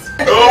cares?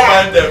 Don't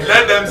mind them.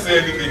 Let them say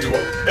anything you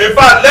want. In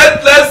fact,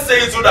 let's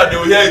say it so that they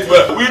will hear it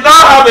well. We now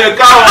have a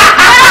car.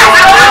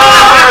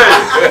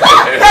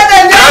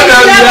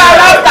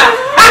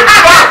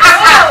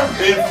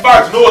 In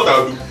fact, you know what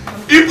I'll do?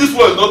 If this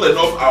was not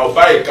enough, I'll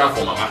buy a car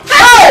for Mama.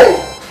 Hey!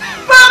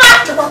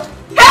 Mama!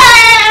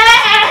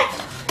 Hey!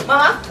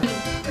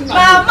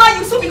 Mama,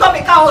 you soon become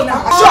a cow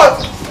now.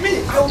 Shut!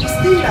 Me, I will be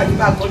staying at the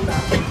back now.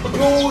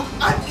 You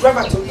and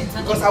driver to eat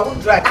because I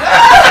won't drive.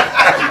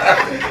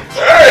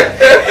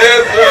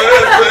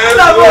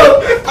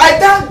 I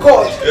thank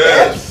God.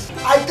 Yes.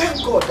 I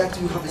thank God that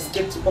you have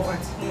escaped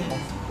poverty.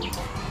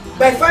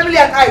 My family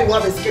and I will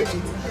have escaped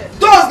it.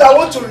 Those that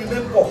want to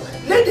remain poor,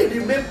 let them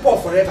remain poor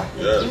forever.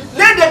 Yes.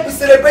 Let them be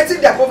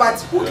celebrating their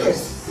poverty. Who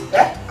cares?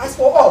 As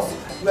for us,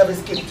 we have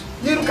escaped.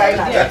 You look at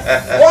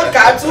it. 1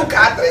 car, 2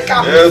 car, 3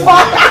 car, 4.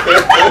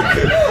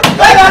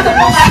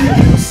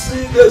 You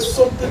see, there's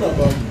something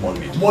about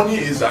money. Money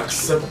is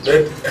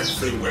accepted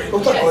everywhere.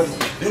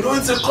 You know,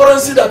 it's a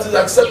currency that is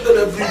accepted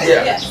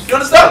everywhere. Yes. You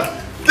understand?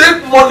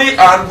 Take money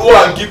and go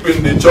and keep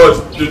in the church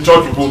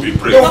people will be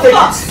praying.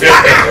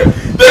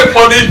 Take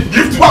money,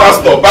 give to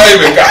pastor, buy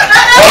him a car.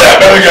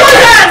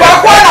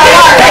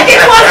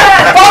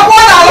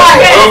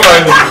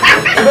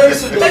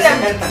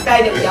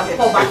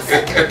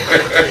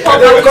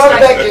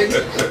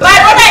 My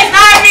brother is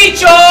not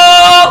rich, oh!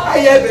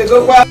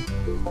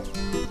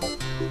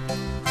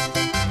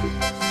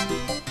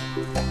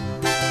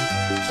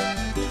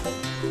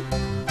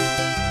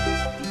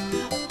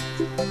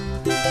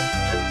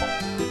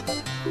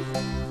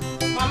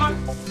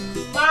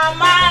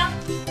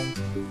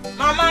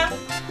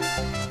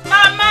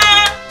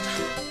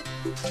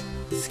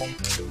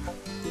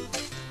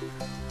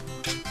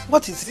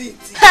 What is it?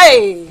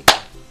 Hey!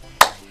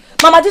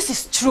 Mama, this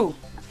is true.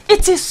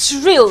 It is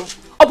real.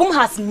 Obum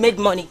has made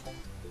money.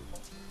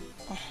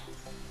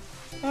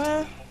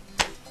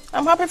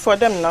 I'm happy for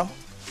them now.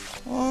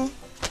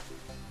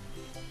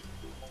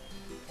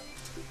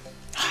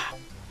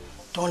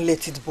 Don't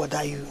let it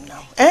bother you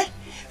now.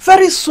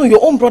 Very soon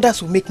your own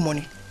brothers will make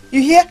money.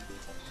 You hear?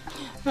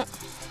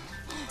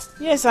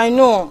 Yes, I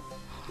know.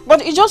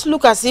 But it just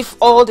looks as if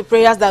all the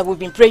prayers that we've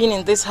been praying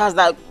in this house,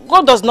 that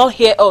God does not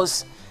hear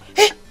us.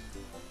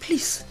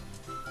 Please,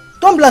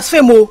 don't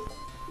blaspheme, oh.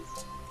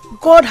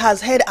 God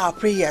has heard our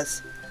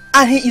prayers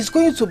and He is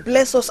going to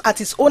bless us at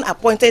His own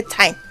appointed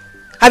time.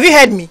 Have you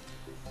heard me?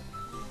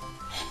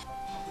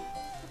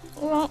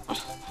 Well,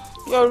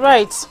 you're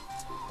right.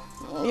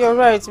 You're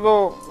right,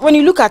 but when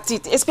you look at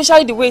it,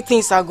 especially the way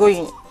things are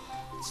going,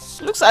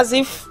 it looks as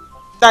if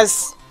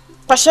there's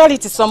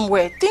partiality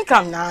somewhere. Think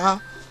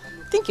now.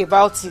 Think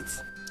about it.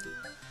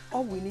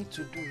 All we need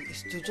to do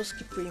is to just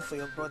keep praying for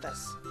your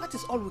brothers. That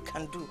is all we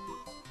can do.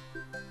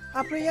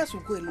 Our prayers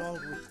will go a long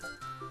way.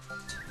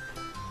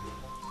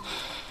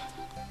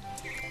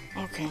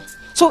 Okay.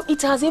 So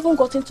it has even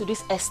gotten to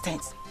this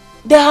extent.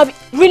 They have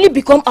really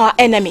become our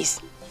enemies.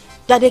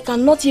 That they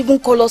cannot even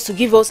call us to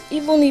give us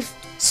even if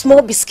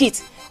small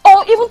biscuits.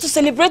 Or even to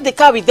celebrate the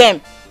car with them.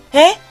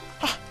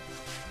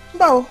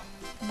 Bao,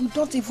 we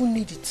don't even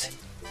need it.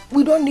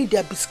 We don't need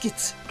their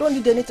biscuits. Don't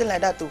need anything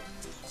like that though.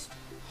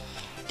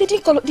 They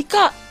didn't call it the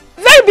car.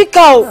 Very big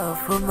cow.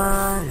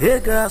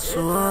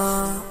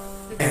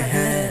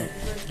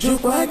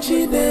 Chukwa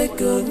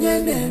Chineke onye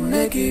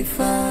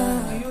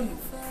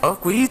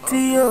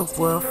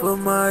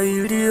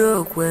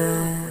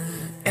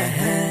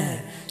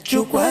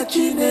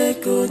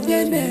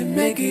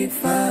na-eme gị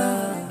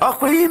fa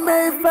ọkwa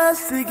ime ife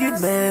si gị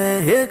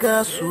mee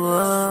hega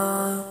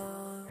sụọ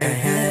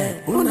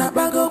una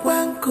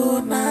bagokwa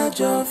nkụ na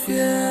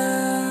ajọfịa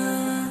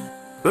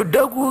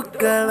odogwu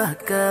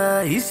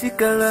kalaka isi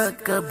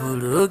kalaka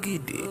bụrụ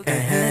ogidi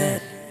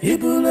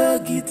ibụrụ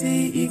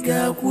ogidi ị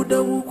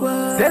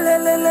ga-akwụdowukwa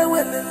selelele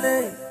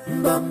welele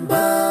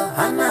mbamba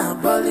ha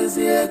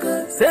na-agbalizi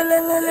ego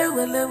selelele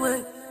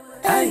welewe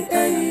ay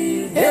ay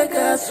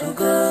hega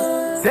sugo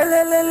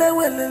selelele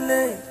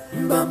welele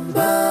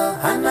mbamba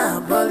hana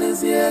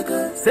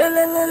boliziego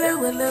selelele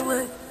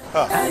welewe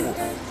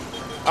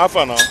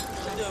Alpha now.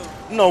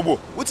 No,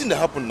 what's in the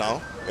happen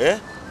now?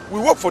 We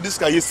worked for this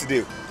guy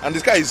yesterday and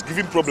this guy is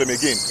giving problem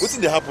again. What's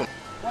in the happen?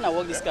 When I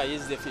work this car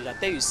yesterday, finish, I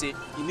tell you say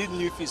you need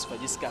new fuse for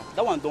this car.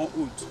 That one don't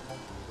old.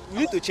 We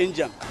need to change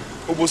them.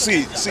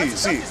 See.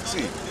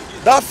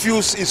 That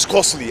fuse is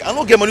costly. I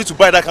don't get money to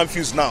buy that kind of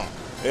fuse now.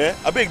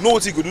 I beg, know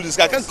what you go do this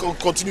guy. I can't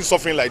continue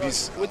suffering like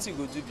this. What you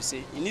go do be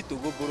say, you need to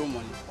go borrow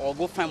money or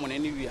go find money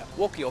anywhere.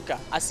 Work your car.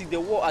 As they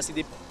work,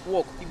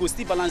 you go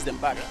still balance them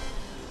back.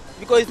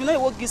 Because if you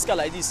not work this car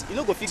like this, you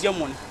no go fit get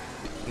money.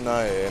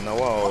 Nah,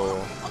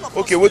 wow.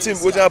 Okay, what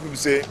people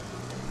say?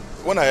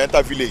 When I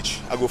enter village,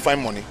 I go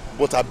find money.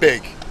 But I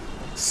beg,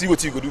 see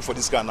what you go do for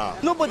this car now.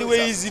 Nobody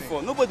way easy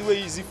for.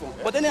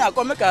 But then I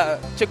come make a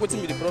check what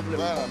me the problem.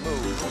 No.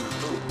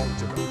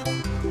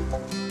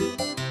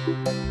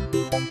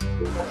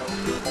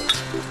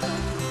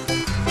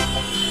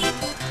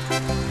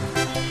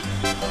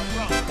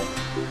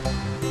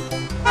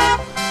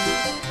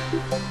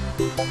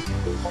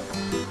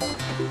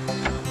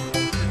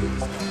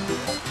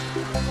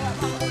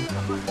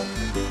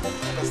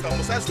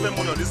 Must I spend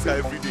money on this guy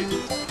every day?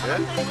 Yeah?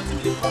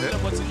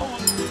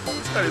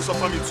 This guy is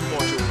suffering me too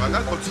much. I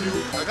can't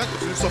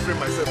continue suffering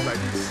myself like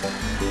this.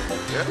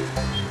 Yeah?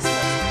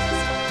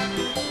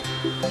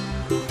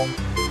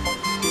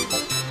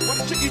 But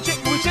we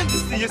checked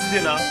this thing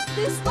yesterday now.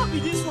 This not be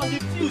this one, the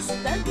fuse.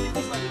 That is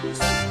not the fuse.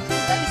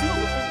 That is not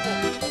the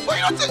fuse. But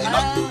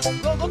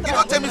you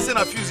don't tell me saying a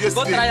fuse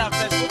yesterday. Go try and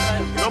first. You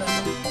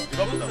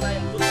don't put them.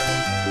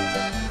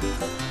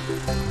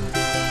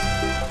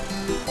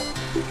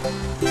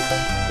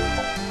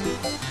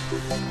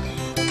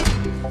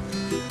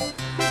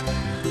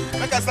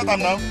 Make I start them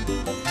now.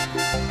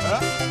 Huh?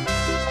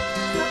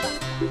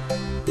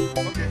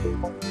 Okay.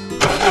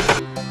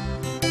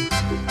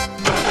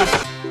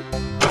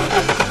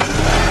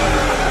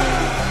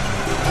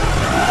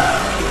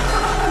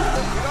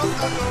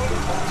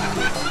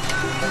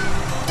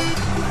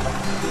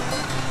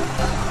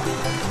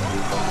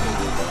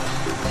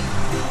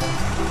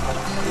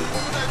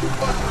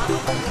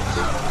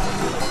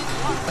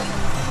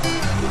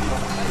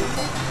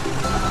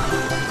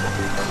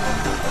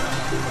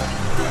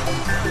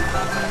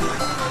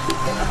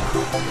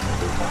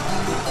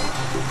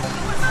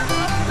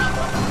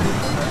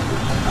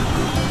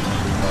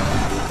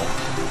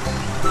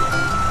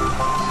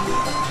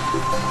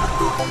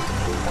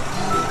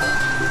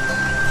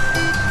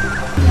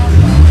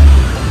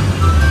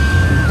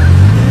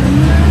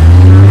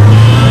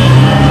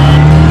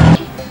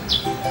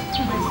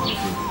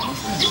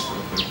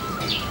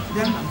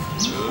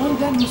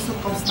 Under no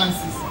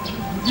circumstances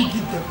will you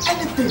give them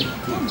anything.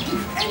 Don't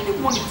give any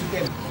money to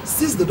them.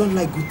 Since they don't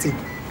like good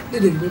things,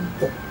 let them remain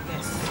poor.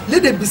 Yes.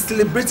 Let them be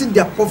celebrating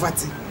their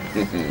poverty.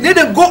 Let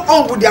them go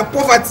on with their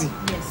poverty.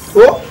 Yes.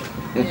 Oh?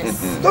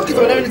 Yes. Don't give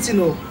them anything,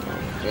 no.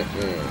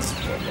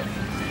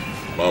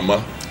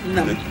 Mama,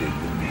 No. let me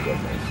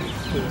become my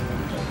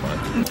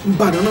son.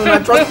 But no, I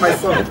trust my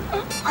son.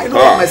 I know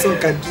what my son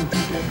can do.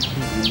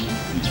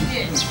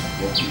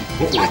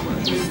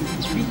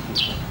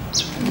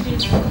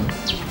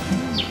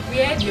 We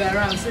heard you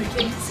around, so we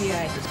came to say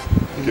hi.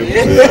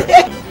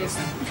 Yes,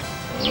 sir.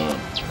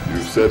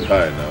 You've said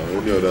hi now.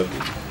 Any other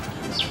thing?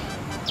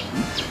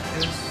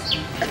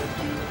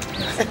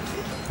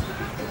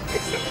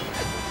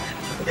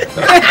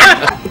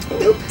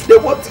 They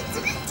want it.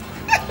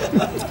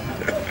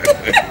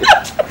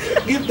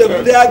 Give them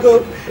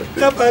Diago.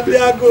 Come on,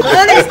 Diago.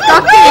 Money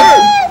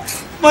talking.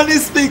 Money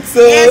speaks,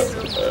 sir. Yes.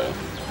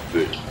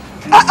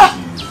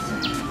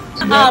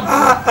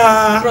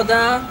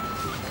 Brother,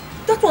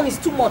 that one is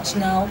too much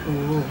now.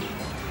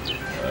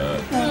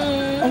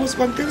 I was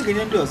wondering, can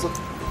you do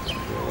something?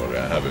 Don't worry,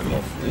 I have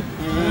enough.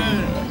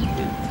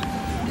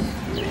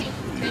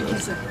 Thank you,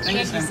 sir. Thank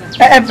you, sir.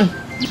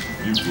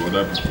 Give to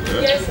other people,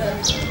 yeah? Yes, sir.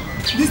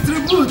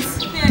 Distribute.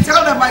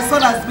 Tell them my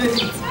son has made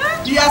it.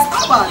 He has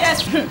covered. Yes.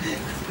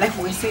 Like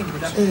we were saying,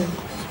 brother,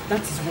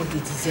 that is what they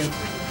deserve.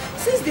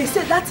 Since they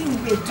said that thing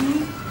we were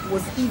doing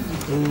was evil,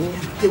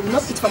 they will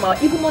not eat from our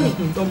evil money.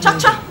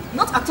 Cha-cha,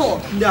 not at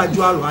all.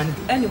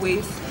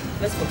 Anyways,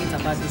 let's forget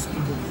about those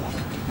people.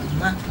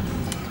 Mama,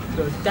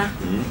 brother,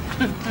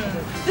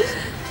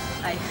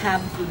 I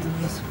have good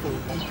news for you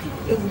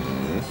people.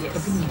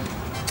 Yes.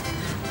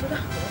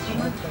 Brother,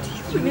 Mama,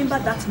 do you remember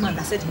that man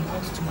that said he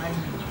wants to marry me?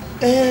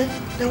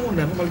 That one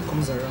that normally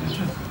comes around.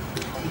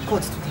 He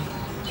called today.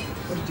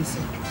 What did he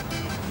say?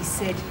 He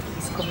said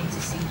he's coming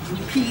to see you.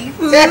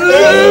 Good.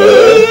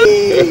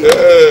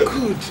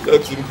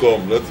 Let him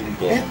come, let him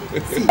come.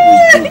 See,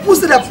 people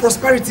say that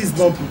prosperity is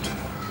not good.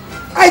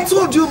 I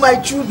told you, my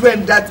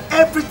children, that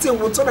everything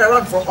will turn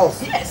around for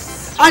us.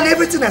 Yes. And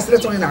everything has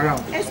started turning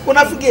around. Yes. When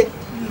I forget,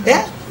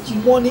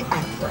 money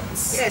and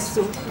friends. Yes,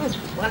 so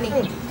money.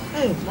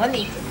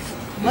 Money.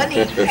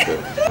 Money.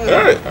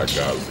 Hey,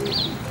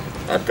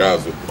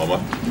 Akazu. Mama,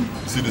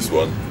 see this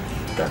one?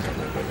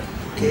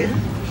 Okay.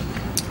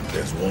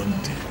 There's one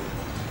deal,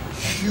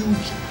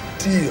 huge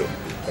deal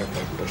that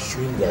I'm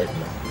pursuing right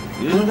now.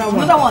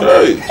 Another one.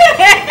 Hey.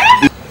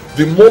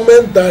 The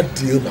moment that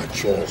deal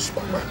matures,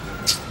 Mama,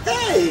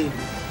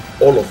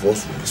 all of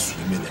us will be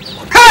swimming in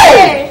money.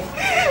 Hey!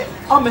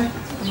 Amen.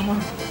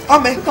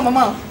 Amen. Look at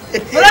Mama.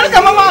 Look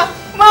at Mama.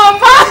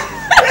 Mama!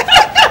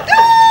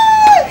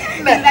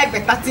 I like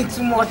better thing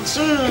too much.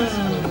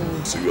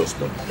 Serious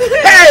money.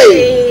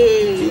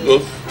 Hey! So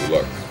just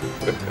relax.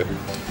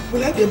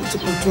 Will I be able to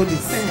control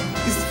this?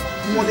 This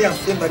money and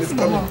fame that is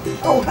coming.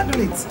 I will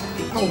handle it.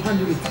 I will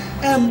handle it.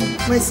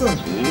 My son,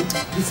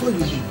 before you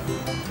leave,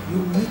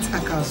 you meet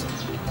Akazu.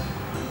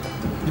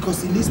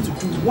 Because he needs to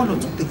do one or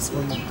two things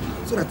for you.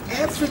 So that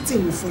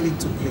everything will fall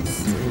into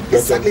place.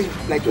 Exactly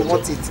like you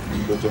want it.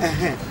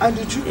 And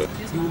you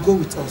will go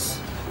with us.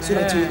 So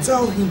that you will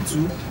tell him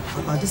too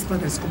about this man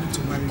that is coming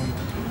to marry you.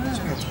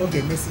 So that all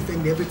the messy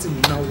and everything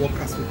will now work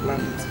as we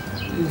planned it.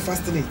 We will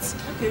fasten it.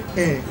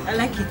 Okay. I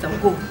like it. I'll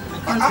go. I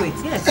can't wait.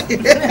 Yes.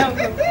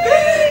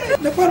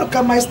 Never look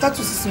at my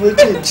status is will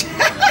change.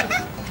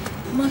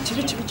 Man,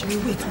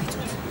 wait.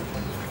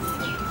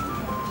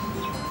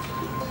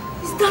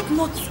 Is that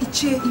not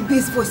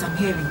Ibe's voice I'm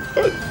hearing?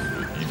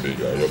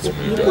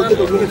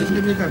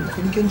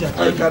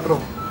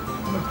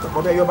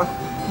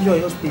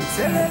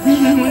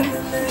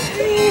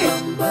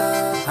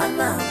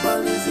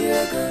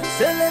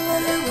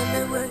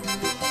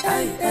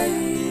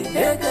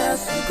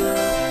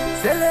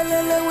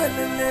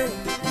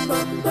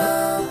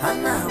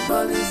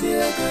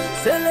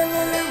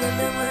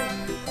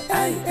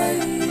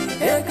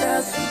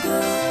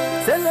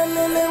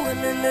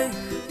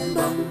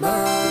 Bamba,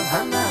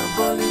 hana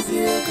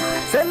polizie,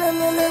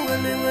 selelele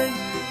welewe,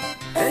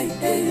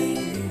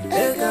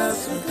 ega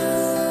suga.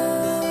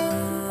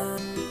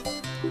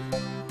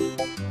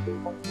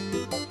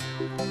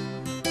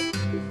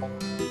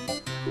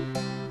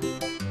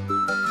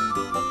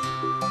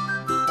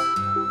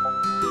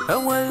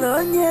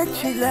 Awalonye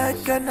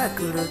chilaka na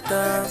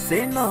kuruta,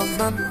 sino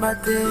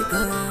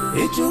mamateka,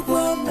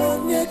 ichukwa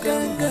monye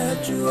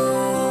kangachuo.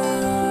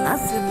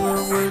 Asimo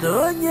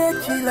walonye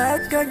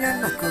chilaka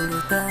na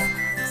kuruta,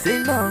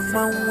 sino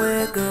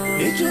mamweka,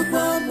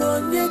 ichukwa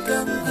monye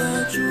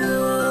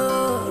kangachuo.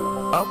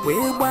 Akwe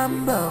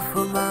bamba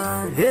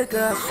fuma,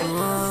 heka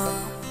suwa.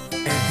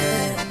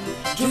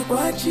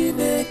 Chukwa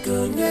chineke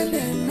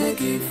nyele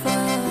megifa.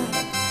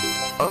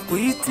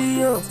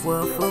 Okwiti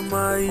okwa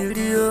foma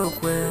iri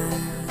okwe.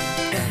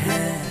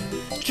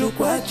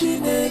 Chukwa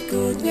chineke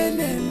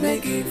nyene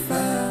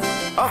megifa.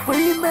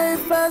 Okwi me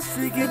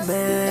fasigi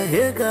me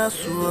hega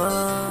suwa.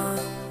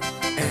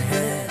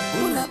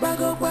 Ula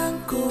bago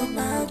kwanko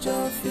na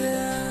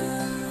jofia.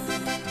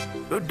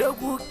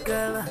 Odogu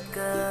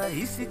kalaka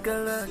isi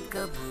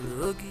kalaka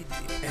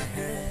bulogiti.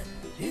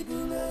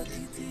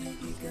 Ibulogiti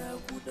iga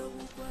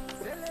budogu kwa.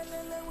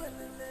 Selelele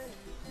welele.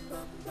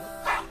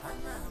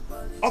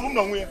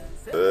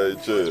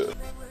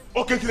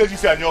 Okay,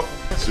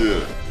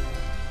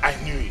 I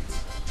knew it.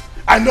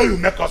 I know you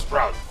make us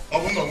proud.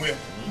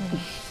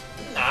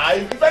 Nah,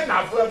 even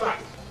now forever.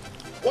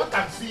 What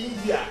I'm seeing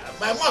here,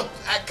 my mouth,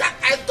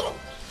 I talk.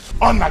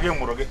 On again,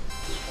 Moroge.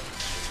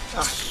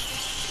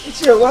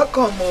 You're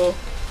welcome, oh.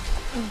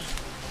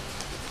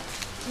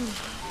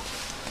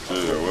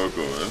 You're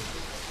welcome, man.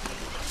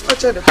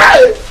 Watch out.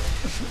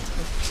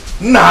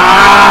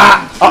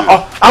 Nah.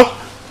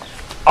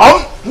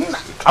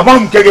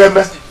 I'm getting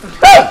me.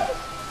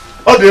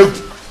 Oh, dear.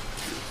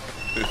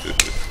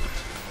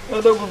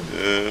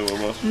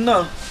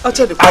 No, I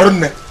don't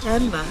know.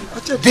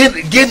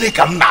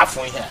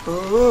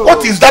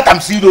 What is that I'm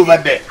seeing over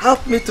there?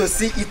 Help me to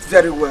see it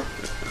very well.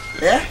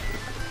 Yeah?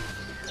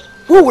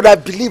 Who would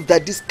have believed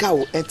that this car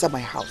will enter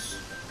my house?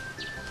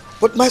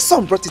 But my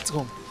son brought it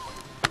home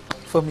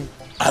for me.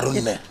 I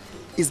don't know.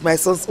 It's my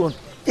son's own.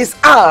 It's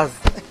ours.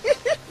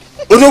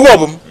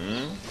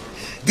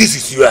 This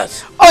is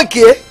yours.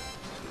 Okay.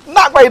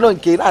 Not quite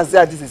okay. Now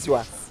say this is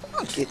yours.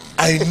 Okay.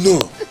 I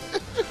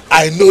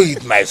know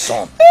it, my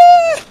son.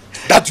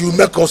 That you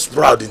make us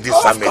proud in this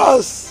family. Of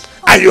course.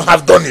 And you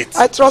have done it.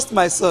 I trust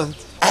my son.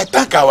 I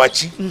thank our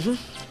chief,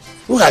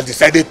 who has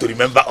decided to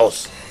remember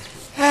us.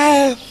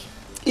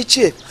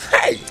 Ichie,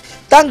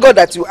 thank God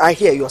that you are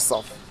here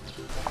yourself.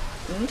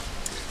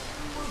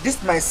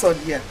 This my son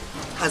here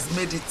has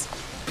made it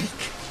big.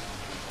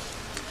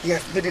 He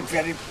has made it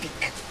very big.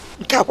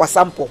 Nkakwa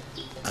sample.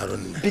 I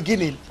don't know.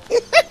 Beginning.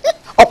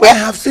 I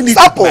have seen it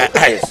with my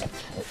eyes.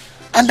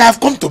 And I have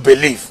come to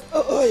believe.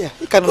 Oh yeah.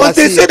 You can but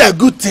they say that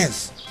good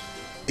things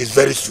is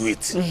very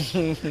sweet.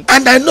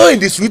 And I know in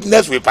the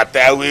sweetness we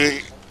partake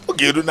with.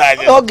 Okay,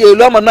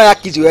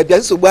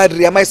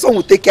 my son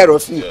will take care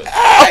of you.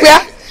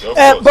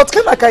 But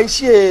can I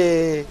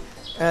share?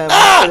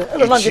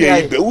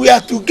 We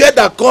are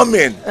together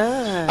coming.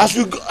 As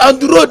we on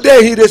the road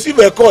there, he received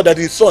a call that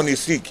his son is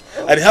sick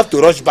and he have to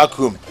rush back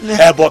home.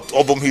 But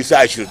he said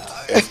I should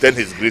extend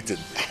his greeting.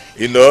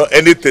 You know,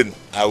 anything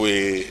I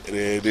will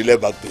relay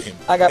back to him.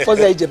 I got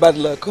positive bad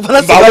luck.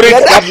 Bad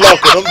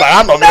luck.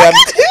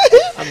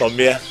 I'm not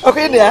me.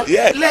 Okay, there.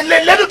 Yeah.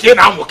 Let it get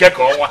now. Okay,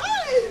 come on.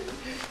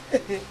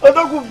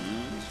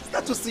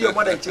 Start to see your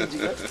mother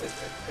changing. Yes,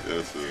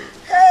 sir.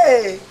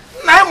 Hey.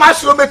 Now my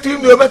show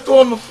between you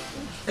better.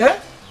 Eh?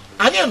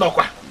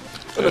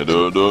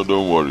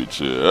 Don't worry,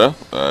 Che.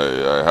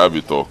 I have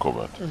it all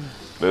covered.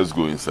 Let's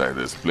go inside.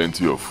 There's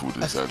plenty of food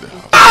inside the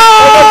house.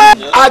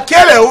 I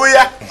kill it, we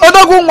are.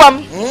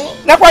 Odogungwam.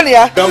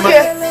 Nakwaniya. Oh,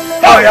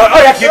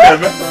 yeah, keep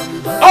them.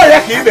 Oh,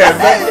 yeah, keep them.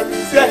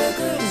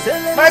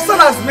 My son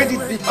has made it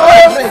big.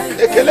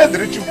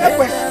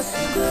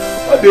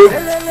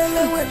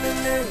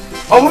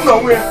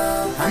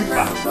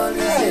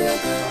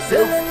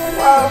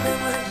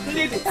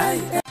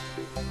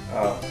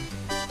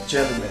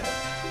 Gentlemen,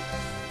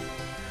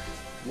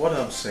 what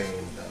I'm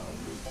saying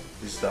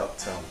is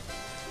that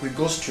we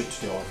go straight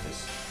to the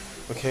office,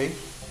 okay?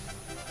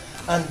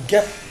 And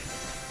get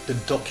the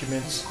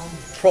documents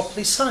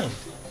properly signed.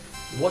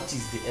 What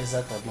is the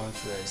exact amount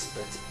we are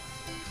expecting?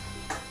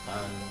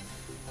 And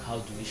how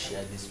do we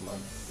share this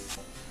money?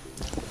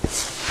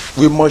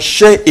 We must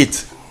share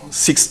it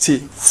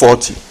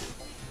 60-40.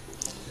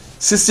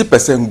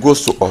 60%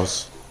 goes to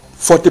us,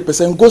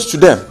 40% goes to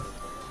them.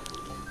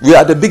 We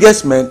are the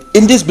biggest men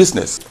in this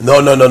business.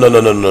 No,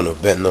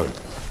 Ben, no.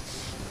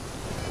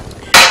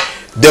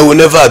 They will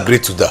never agree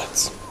to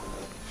that.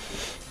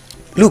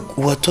 Look,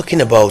 we're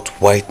talking about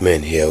white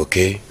men here,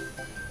 okay?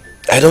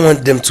 I don't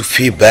want them to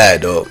feel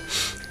bad, or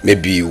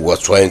maybe we're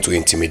trying to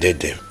intimidate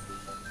them.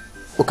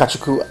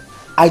 Okachuku,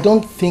 I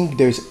don't think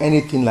there is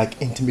anything like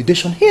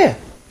intimidation here.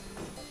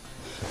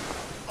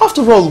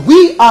 After all,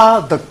 we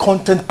are the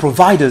content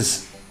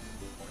providers.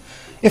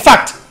 In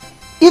fact,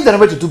 if they're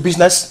ready to do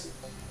business,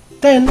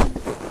 then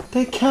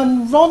they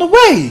can run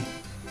away.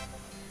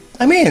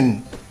 I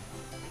mean...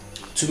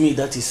 To me,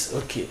 that is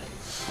okay.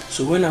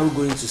 So when are we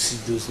going to see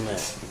those men?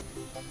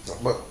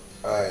 But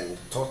I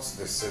thought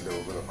they said they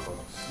were going to call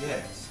us.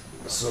 Yes.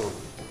 So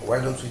why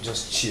don't we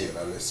just chill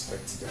and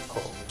expect their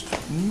call?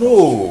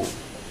 No.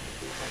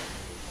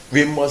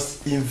 We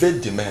must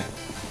invade the men.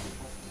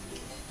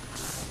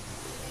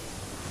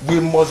 We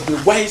must be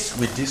wise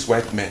with these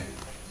white men.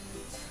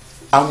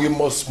 And we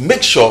must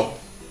make sure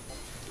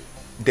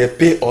they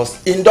pay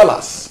us in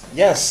dollars.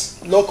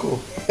 Yes,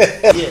 local.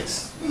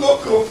 Yes.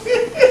 Local.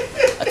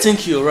 I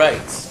think you're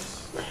right.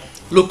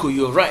 Loco,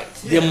 you're right.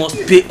 They must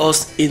pay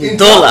us in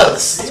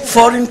dollars.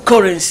 Foreign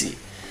currency.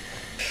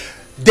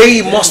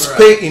 They must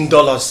pay in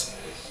dollars.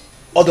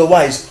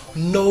 Otherwise,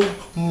 no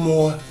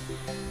more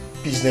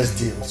business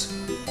deals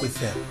with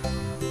them.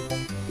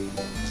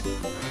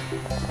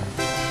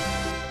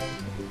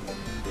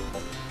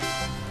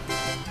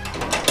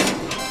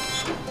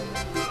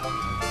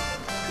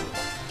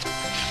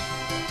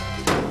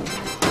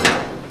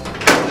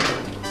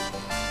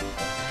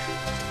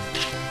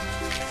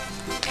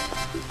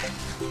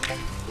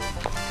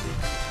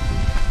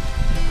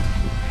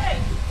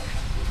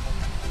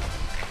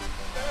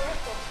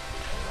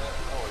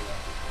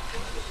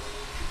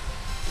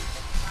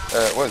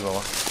 Where's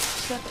Mama?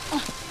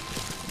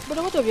 But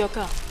what of your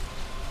car?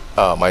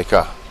 My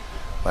car.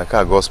 My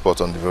car got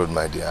spot on the road,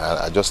 my dear.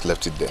 I just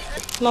left it there.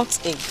 Not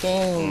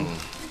again.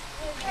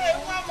 Hey,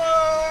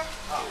 Mama!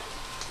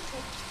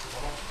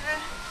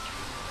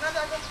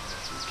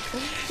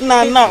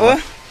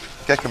 No.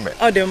 Kekeme.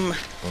 Oh, them.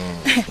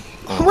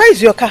 Where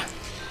is your car?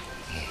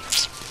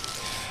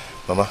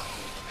 Mama,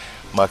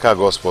 my car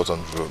got spot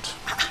on the road.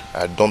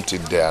 I dumped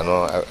it there.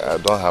 I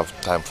don't have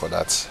time for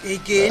that.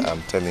 Again?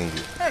 I'm telling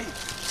you. Hey.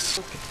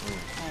 Okay.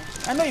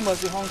 I know you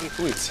must be hungry.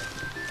 Wait.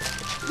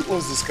 Who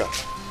owns this car?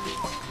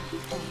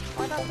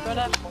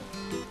 Brother.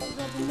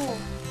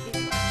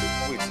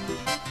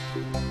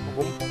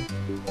 Wait.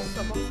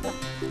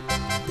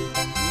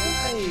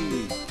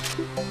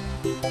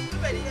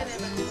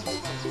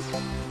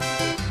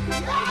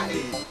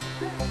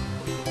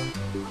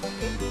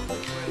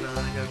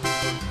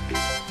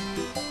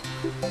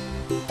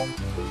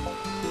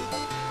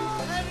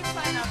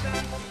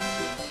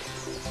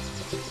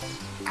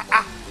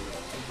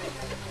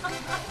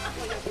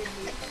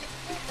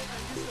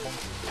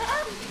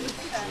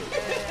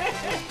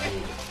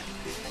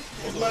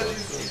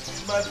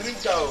 It's my dream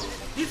cow.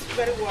 This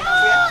very one.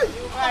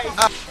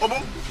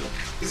 Obum,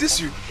 is this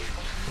you?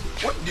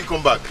 When did you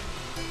come back?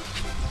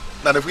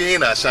 Now if we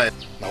ain't a shine.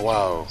 Now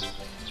wow.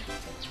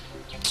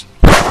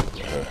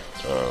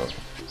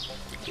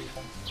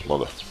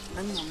 Mother.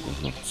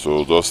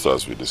 So just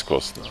as we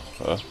discussed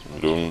now,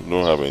 we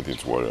don't have anything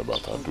to worry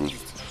about. I'll do it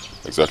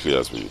exactly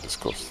as we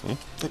discussed.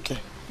 Okay.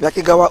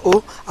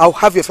 Yakigawa, I'll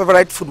have your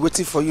favorite food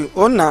waiting for you.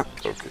 Oh, nah.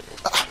 Okay.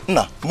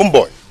 Nah, boom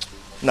boy.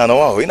 Nah, no,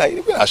 wow, you're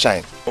not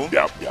shine.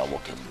 Yeah,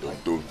 okay.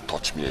 Don't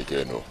touch me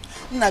again, no.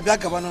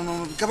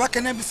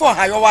 Before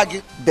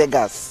Hayawagi.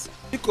 Beggars.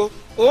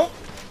 Oh,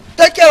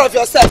 take care of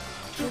yourself.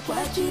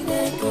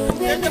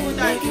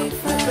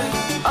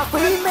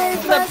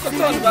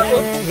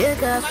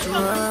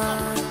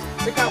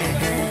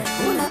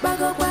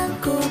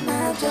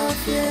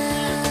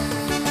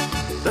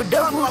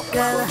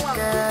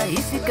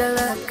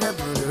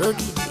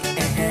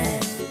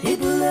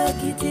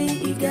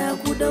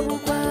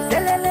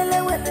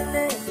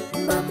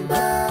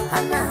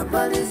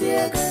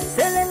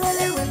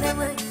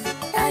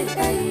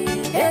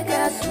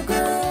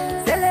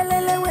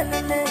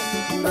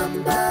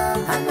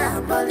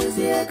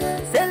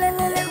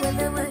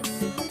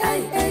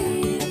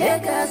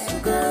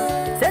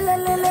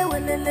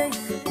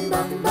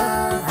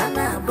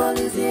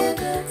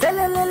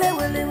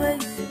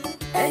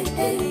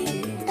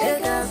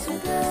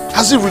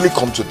 Has it really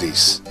come to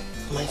this?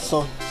 My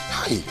son.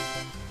 Hi.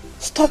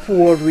 Stop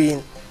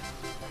worrying.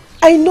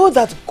 I know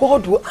that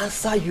God will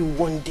answer you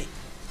one day.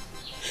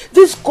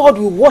 This God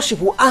we worship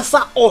will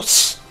answer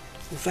us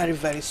very,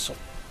 very soon.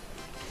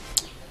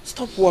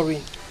 Stop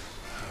worrying.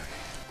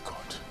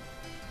 God.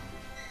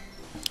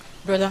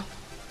 Brother,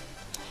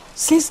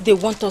 since they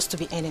want us to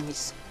be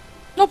enemies,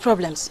 no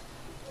problems.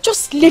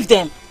 Just leave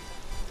them.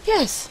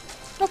 Yes,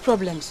 no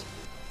problems.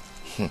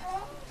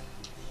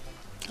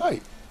 Hi,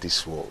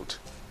 this world.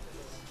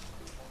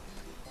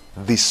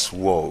 This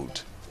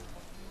world.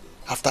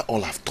 After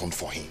all I've done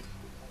for him.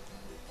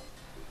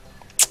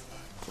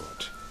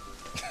 God.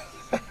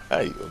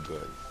 Hi, oh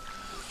God.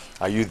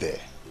 Are you there?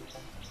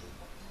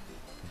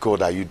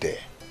 God, are you there?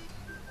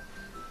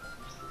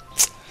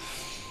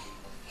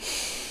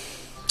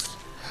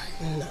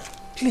 No,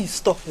 please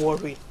stop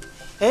worrying.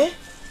 Eh?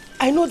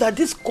 I know that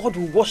this God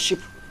we worship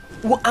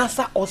will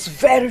answer us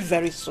very,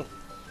 very soon.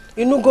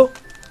 You know, go.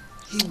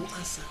 He will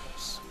answer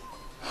us.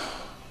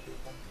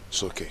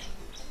 It's okay.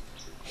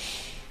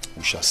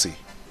 We shall see.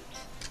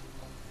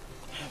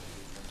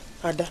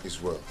 Ada.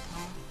 It's well.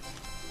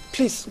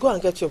 Please, go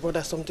and get your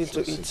brother something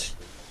to eat.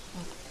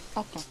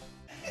 Okay.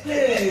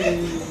 Hey,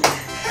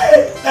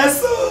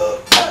 that's so,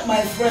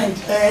 my friend.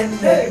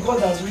 And God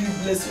has really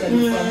blessed you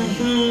and your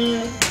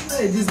family.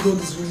 Hey, this God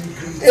is really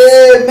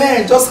great.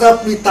 Amen. Just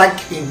help me thank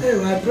him. Hey,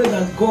 I pray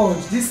that God,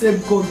 this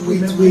same God,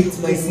 wait,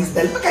 my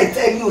sister. Look, I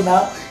tell you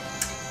now,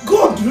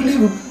 God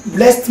really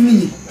blessed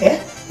me.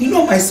 You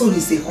know, my son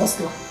is a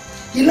hustler.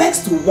 He likes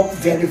to work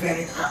very,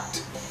 very hard.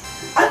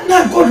 And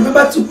now God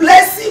remember to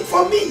bless him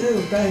for me.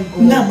 Oh, thank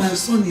God. Now my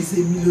son is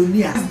a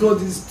millionaire. This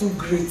God is too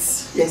great.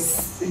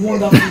 Yes.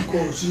 Wonderful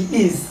God.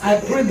 He is. I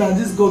pray that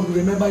this God will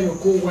remember your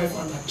co-wife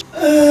and her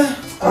children.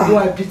 Although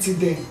I pity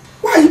them.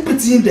 Why are you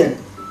pitying them?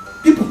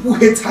 People who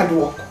hate hard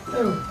work.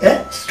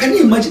 Can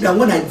you imagine that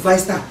when I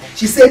advised her,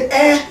 she said,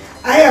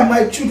 I and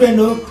my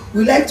children,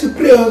 we like to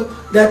pray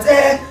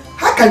that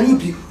how can you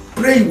be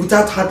praying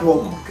without hard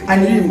work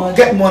and you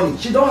get money?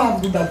 She don't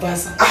have good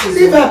advice.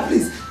 Leave her,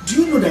 please.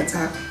 Do you know that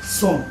her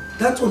son,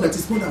 that one that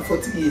is more than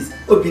 40 years,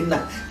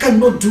 Obinna,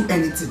 cannot do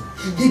anything?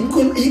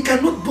 He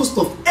cannot boast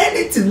of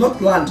anything,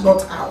 not land,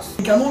 not house.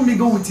 He cannot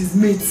mingle with his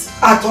mates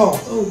at all.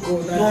 Oh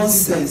God,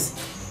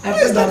 nonsense. I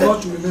pray that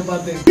God to remember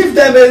them. Leave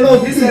them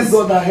alone. This is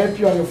God that help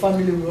you and your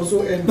family will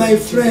also end. My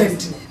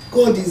friend,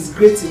 God is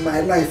great in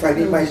my life and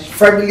in my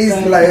family's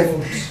life.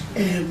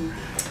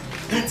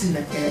 That's in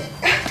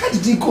how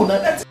did he go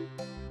now?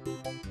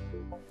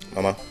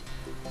 Mama,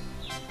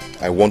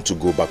 I want to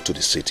go back to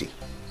the city.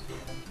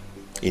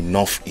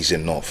 Enough is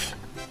enough.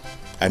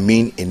 I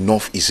mean,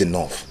 enough is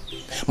enough.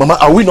 Mama,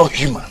 are we not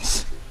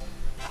humans?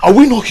 Are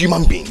we not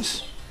human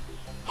beings?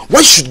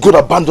 Why should God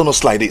abandon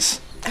us like this?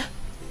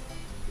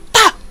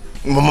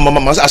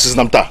 Mama,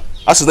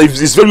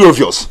 it's very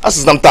obvious.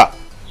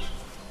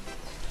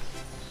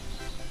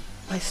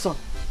 My son,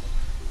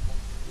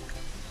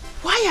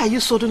 why are you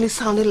suddenly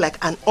sounding like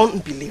an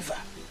unbeliever?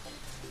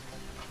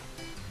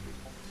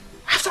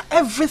 After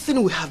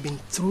everything we have been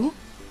through,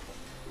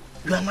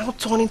 you are now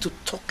turning to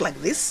talk like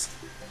this?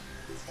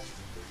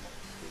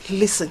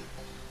 Listen,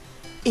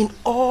 in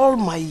all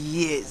my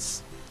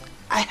years,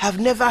 I have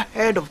never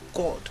heard of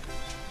God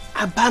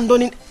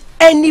abandoning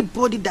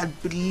anybody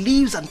that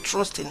believes and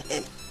trusts in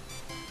him.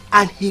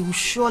 And he will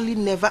surely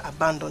never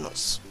abandon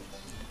us.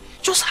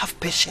 Just have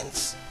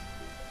patience.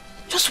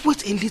 Just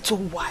wait a little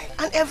while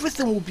and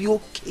everything will be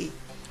okay.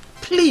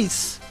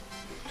 Please.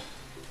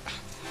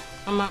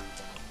 Mama,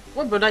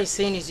 what brother is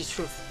saying is the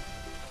truth.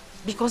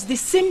 Because the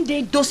same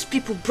day those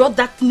people brought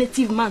that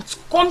native man to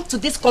come to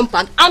this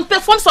compound and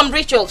perform some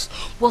rituals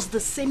was the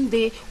same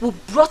day we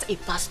brought a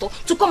pastor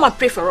to come and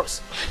pray for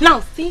us.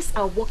 Now things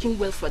are working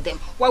well for them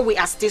while we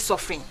are still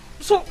suffering.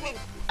 So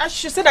I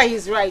should say that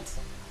he's right.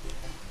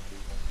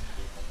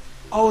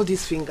 All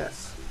these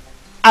fingers,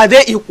 are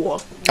they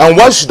equal? And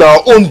why should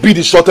our own be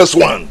the shortest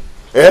one?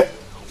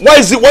 Why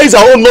is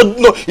our own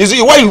not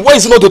why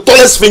is it not the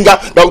tallest finger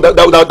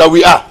that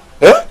we are?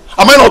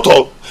 Am I not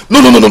tall? No.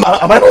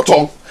 Am I not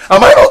tall?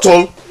 Am I not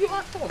tall? You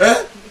are tall.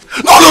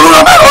 No,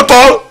 am I not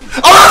tall?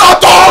 Am I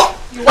not tall?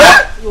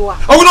 You are.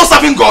 Are we not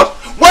serving God?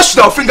 Why should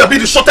our finger be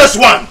the shortest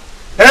one?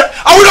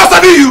 Are we not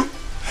serving you?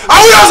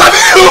 Are we not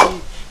serving you?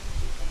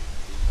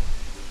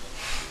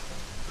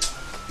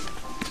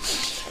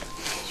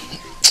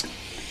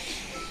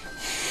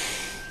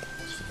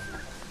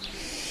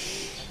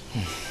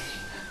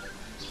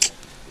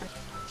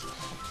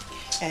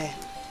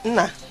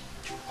 Nah,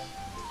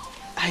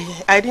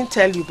 I didn't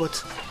tell you,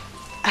 but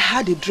I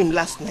had a dream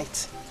last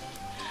night.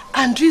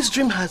 And this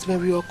dream has been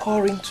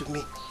reoccurring to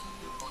me.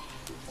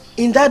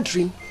 In that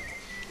dream,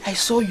 I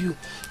saw you.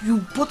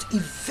 You bought a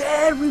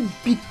very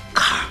big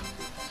car.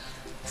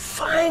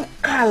 Fine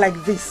car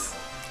like this.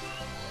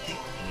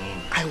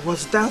 I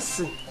was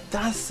dancing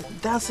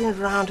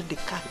around the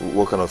car.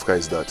 What kind of car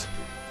is that?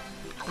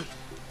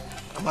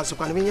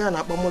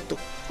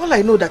 All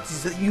I know that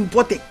is that you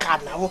bought a car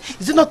now.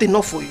 Is it not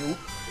enough for you?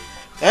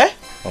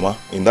 Mama,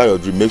 in that your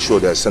dream, make sure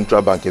there's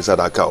central bank inside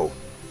that car.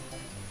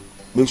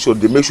 Make sure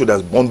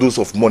there's bundles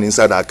of money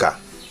inside that car.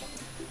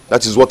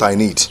 That is what I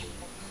need.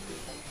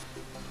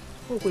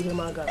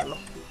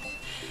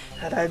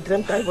 Had I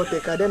dreamt I would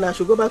take her, then I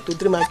should go back to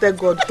dream and tell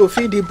God to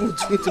feed the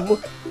boots with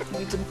money.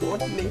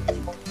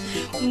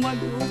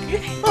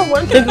 Okay. I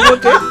want to be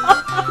okay.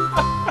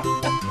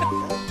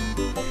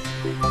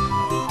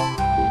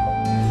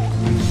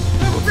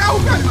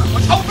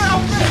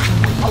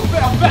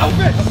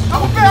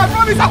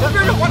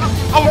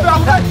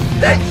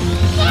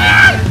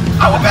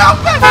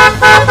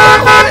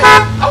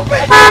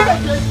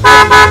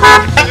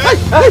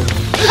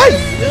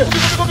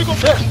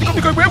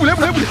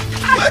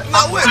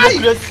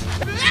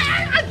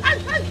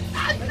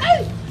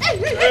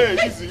 Hey,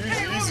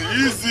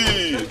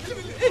 easy.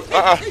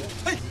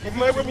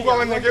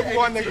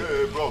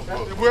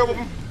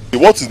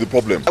 What is the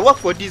problem? I work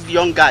for this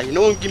young guy.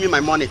 No one give me my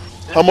money.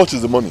 How much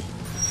is the money?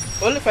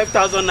 Only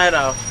 5,000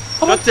 naira.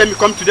 Don't tell me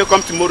come today,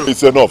 come tomorrow.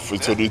 It's enough.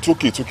 It's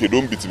okay.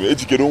 Don't beat me.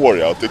 Ejike, don't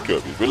worry. I'll take care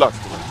of it. Relax.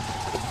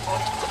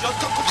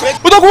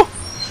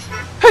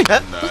 Hey!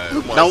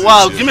 Now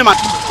wow, give me my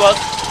because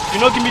if you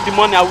don't give me the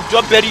money, I will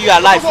just bury you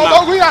alive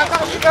now.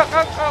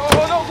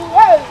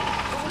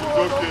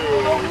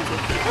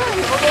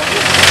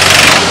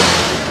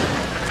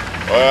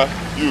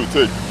 You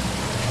take.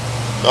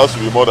 That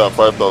should be more than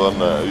 5,000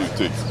 naira. You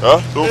take.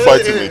 Huh? Don't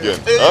fight him again.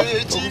 Huh?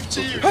 Get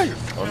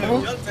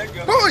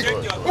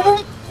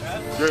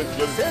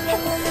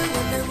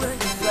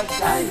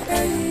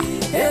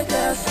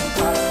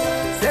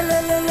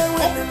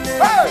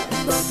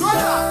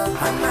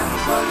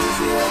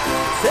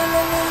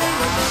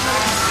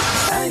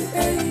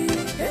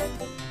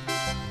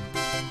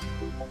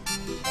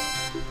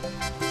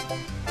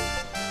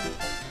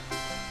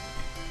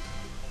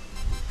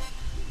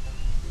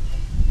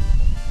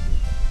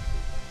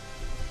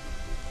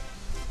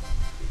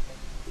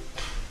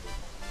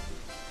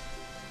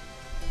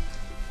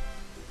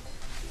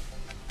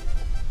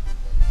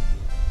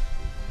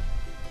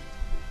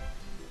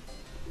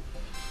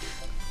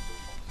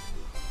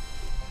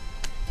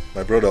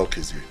My brother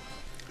Okezie,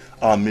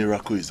 our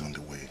miracle is on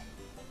the way.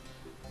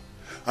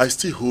 I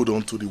still hold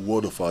on to the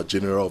word of our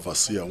general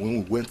overseer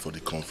when we went for the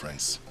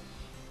conference.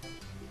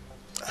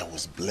 I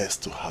was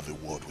blessed to have a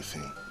word with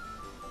him.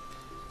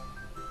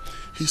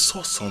 He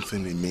saw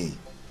something in me,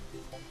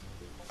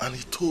 and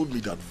he told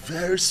me that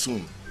very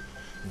soon,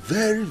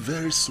 very,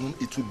 very soon,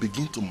 it will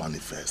begin to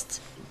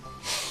manifest.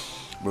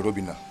 Brother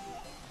Obinna,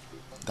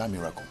 that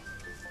miracle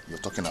you're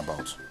talking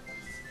about,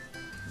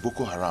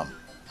 Boko Haram,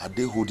 are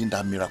they holding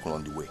that miracle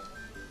on the way?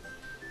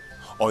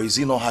 Or is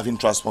he not having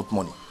transport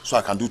money so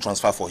I can do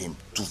transfer for him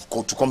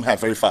to come here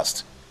very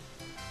fast?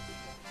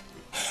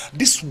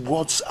 These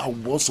words are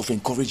words of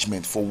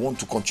encouragement for one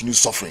to continue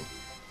suffering.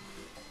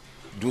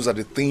 Those are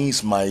the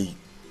things my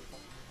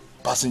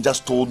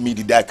passengers told me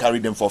the day I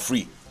carried them for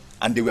free.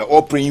 And they were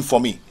all praying for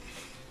me.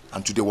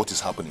 And today what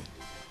is happening?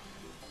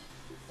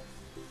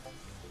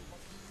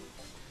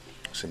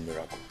 It's a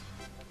miracle.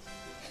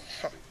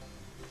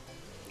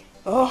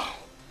 Oh,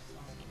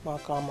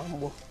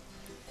 Makamambo.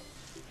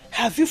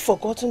 Have you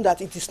forgotten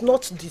that it is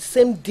not the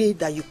same day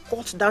that you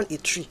cut down a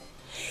tree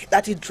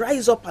that it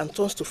dries up and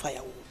turns to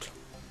firewood?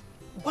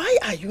 Why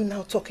are you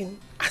now talking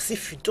as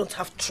if you don't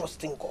have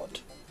trust in God?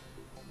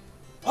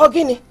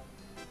 Ogini.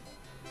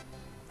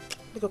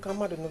 Because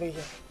come out over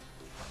here.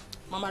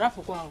 Mama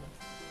Rapu go.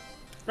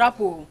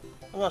 Rapu.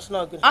 No, it's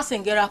not good.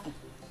 Rapu.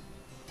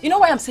 You know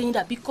why I'm saying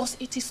that? Because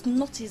it is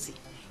not easy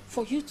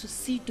for you to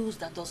see those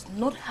that does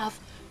not have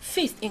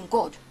faith in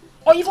God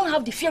or even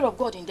have the fear of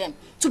God in them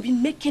to be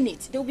making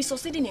it. They will be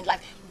succeeding in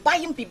life,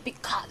 buying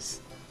big cars.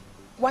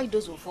 Why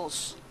those of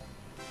us?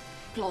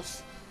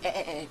 Plus,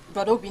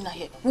 Brother Obinna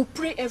here, we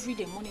pray every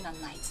day, morning and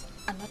night,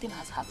 and nothing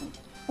has happened.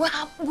 We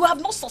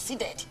have not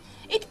succeeded.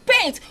 It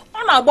pains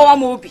on our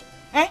Mobi.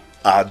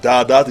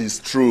 That is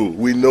true.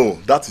 We know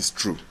that is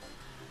true.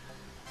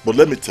 But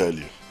let me tell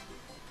you,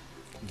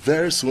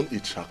 very soon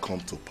it shall come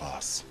to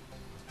pass.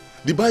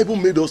 The Bible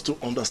made us to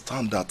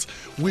understand that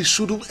we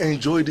shouldn't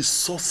enjoy the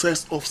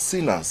success of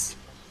sinners.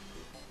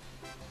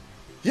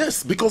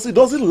 Yes, because it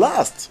doesn't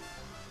last.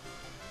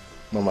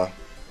 Mama,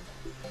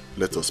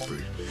 let us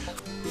pray.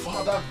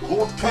 Father,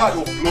 God, King of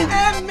glory.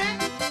 Amen.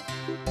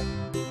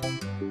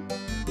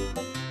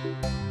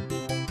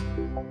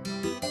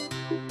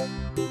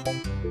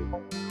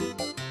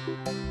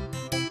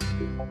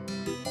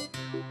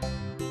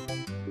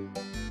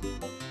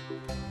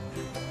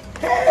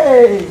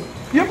 Hey,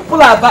 you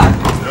people are back.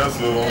 Yes,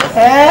 sir. We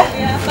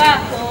are back.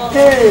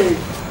 Hey,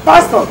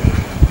 Pastor.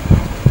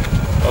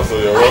 Pastor,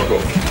 you're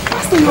welcome.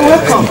 Pastor, you're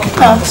welcome.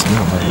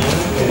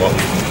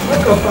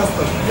 Welcome,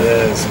 Pastor.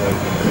 Yes,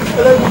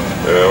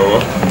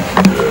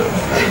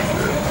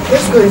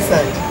 Let's go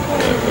inside.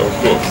 Of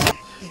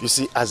course. You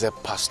see, as a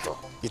pastor,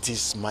 it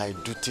is my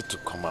duty to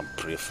come and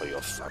pray for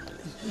your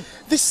family.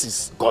 This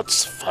is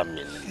God's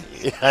family.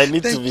 I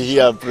need to be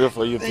here and pray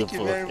for you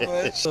people. Thank you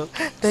very much.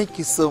 Thank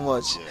you so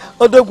much.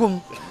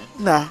 Odogum,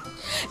 nah.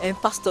 And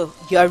Pastor,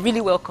 you are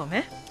really welcome,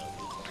 eh?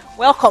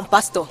 Welcome,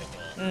 Pastor.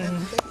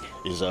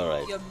 It's all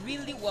right. You're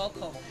really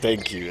welcome.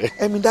 Thank you.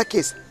 In that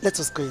case, let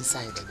us go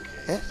inside.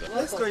 Eh?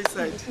 Let's go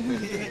inside.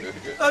 Remember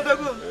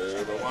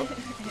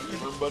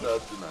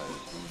that tonight.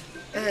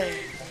 Hey.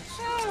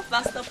 Oh,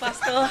 Pastor.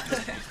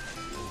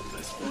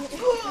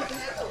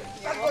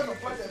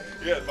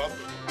 Yeah,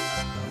 Pastor.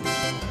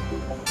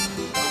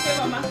 Okay,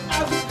 Mama.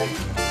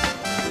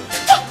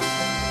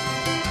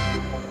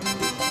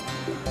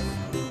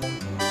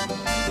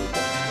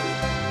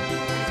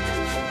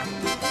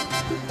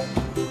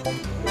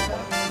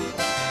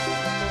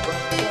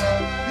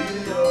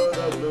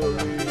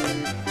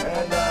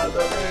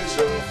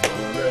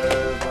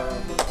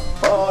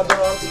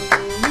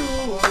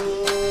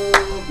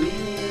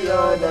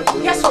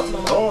 Guess what,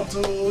 Mama?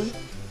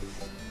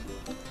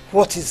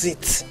 What is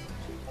it?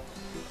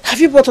 Have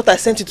you bought what I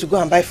sent you to go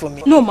and buy for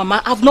me? No,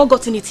 Mama, I've not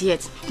gotten it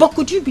yet. But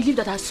could you believe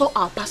that I saw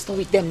our pastor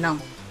with them now?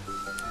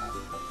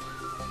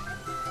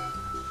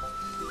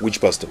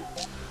 Which pastor?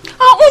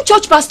 Our own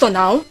church pastor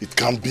now. It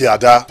can't be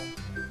Ada.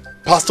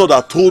 Pastor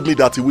that told me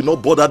that he will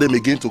not bother them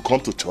again to come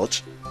to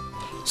church.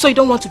 So you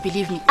don't want to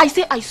believe me? I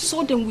say I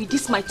saw them with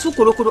this my two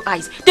korokoro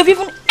eyes. They've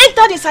even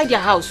entered inside their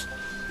house.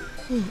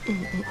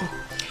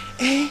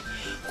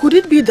 Could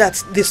it be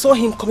that they saw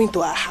him coming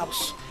to our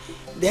house?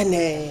 Then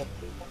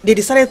they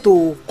decided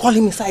to call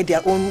him inside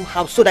their own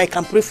house so that I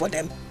can pray for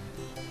them?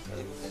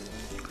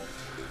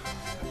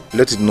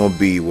 Let it not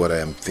be what I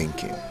am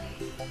thinking.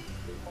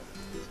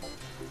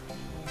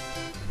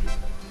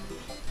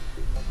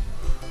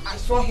 I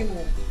saw him.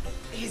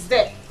 He's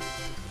there.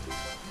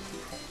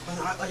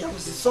 I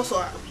was the source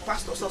of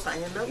pastor source.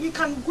 You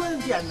can go in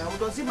there now.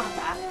 Does it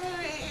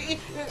matter?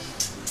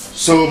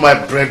 So, my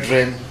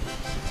brethren,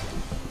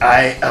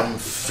 I am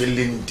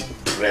feeling the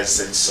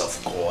presence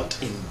of God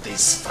in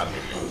this family.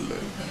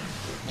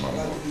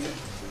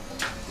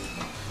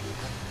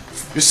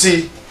 You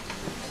see,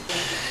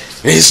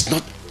 it's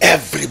not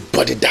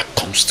everybody that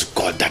comes to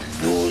God that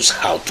knows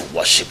how to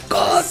worship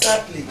God.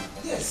 Exactly.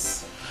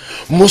 Yes.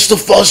 Most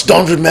of us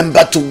don't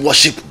remember to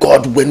worship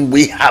God when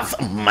we have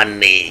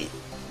money.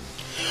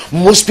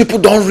 Most people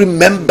don't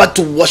remember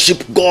to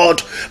worship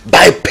God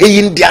by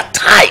paying their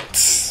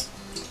tithes.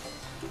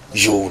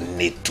 You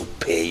need to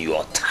pay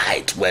your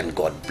tithe when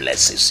God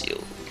blesses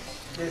you.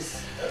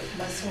 Yes,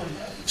 my son.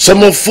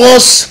 Some of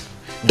us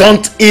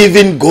don't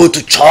even go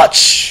to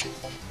church.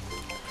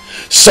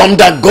 Some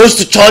that goes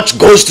to church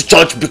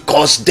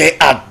because they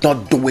are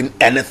not doing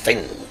anything.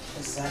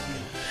 Exactly.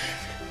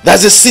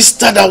 There's a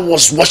sister that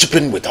was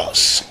worshiping with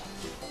us.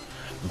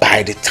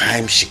 By the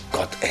time she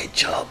got a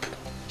job,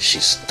 she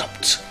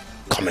stopped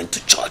coming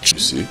to church. You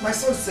see? My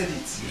son said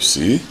it. You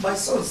see? My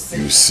son said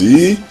it. You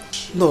see?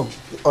 No,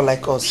 or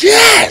like us.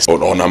 Yes.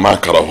 Am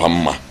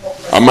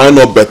I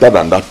not better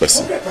than that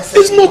person? 100%.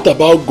 It's not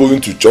about going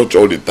to church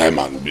all the time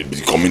and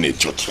becoming a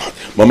church rat.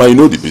 Mama, you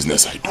know the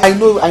business I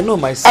do. I know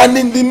my son. And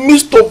in the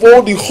midst of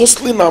all the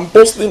hustling and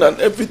bustling and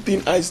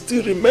everything, I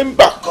still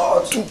remember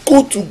to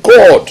go to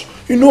God.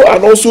 You know,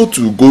 and also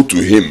to go to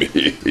him.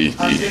 He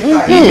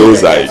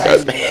knows I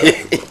can.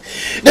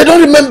 They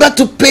don't remember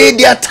to pay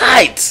their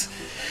tithes.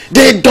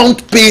 They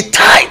don't pay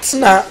tithes.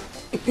 Nah,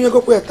 you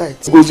go pay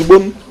tithes.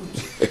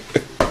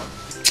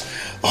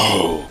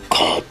 Oh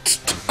God,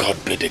 to God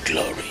be the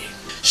glory.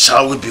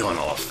 Shall we be on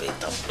our feet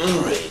and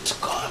pray to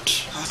God?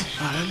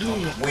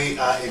 Hallelujah. We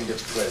are in the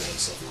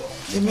presence of God.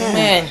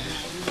 Amen.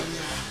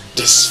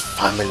 This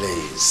family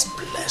is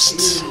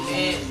blessed.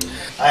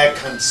 I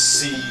can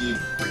see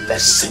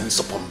blessings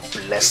upon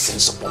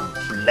blessings upon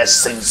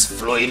blessings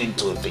flowing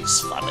into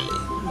this family.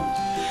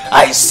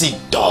 I see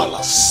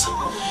dollars.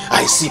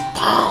 I see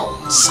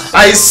pounds.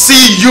 I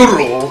see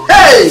euro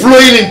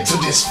flowing into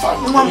this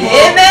family.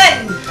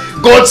 Amen.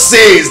 God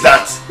says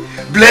that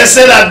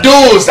blessed are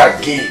those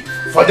that give,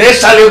 for they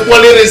shall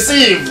equally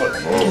receive.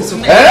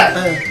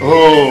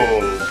 Oh,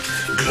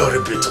 glory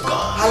be to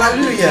God.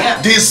 Hallelujah.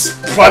 This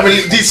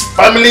family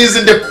is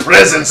in the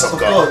presence of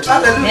God.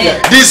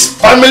 Hallelujah. This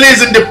family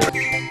is in the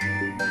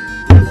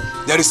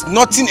There is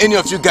nothing any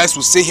of you guys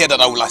will say here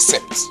that I will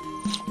accept.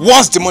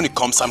 Once the money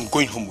comes, I'm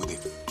going home with it.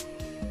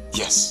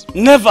 Yes.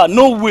 Never,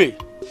 no way.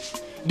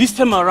 This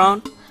time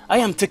around, I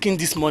am taking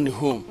this money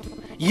home.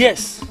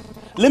 Yes,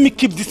 let me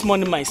keep this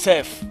money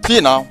myself. See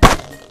now,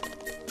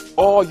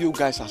 all you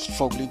guys are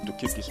struggling to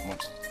keep this money.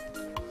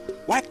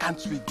 Why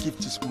can't we give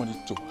this money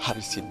to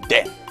Harrison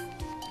then?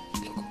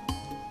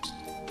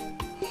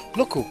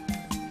 Loco,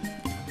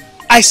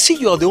 I see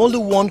you're the only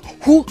one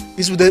who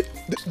is with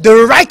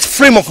the right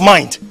frame of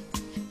mind.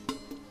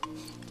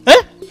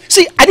 Eh?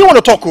 See, I didn't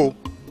want to talk, oh.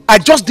 I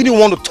just didn't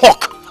want to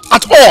talk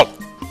at all.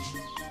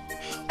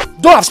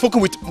 Though I've spoken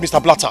with Mr.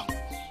 Blatter.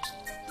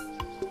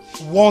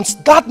 Once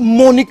that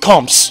money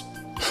comes,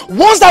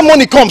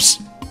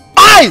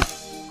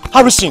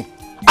 Harrison,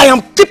 I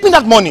am keeping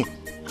that money.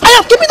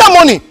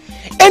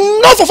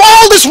 Enough of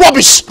all this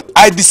rubbish.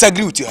 I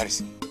disagree with you,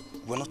 Harrison.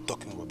 We're not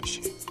talking rubbish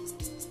here.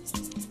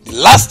 The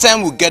last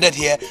time we gathered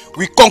here,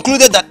 we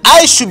concluded that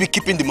I should be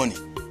keeping the money.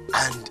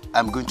 And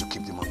I'm going to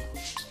keep the money.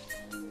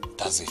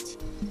 That's it.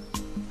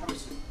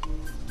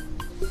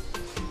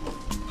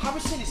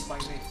 Harrison is my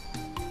name.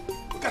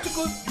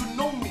 Kachiko, you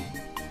know me.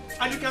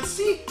 And you can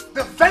see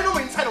the venom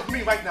inside of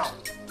me right now.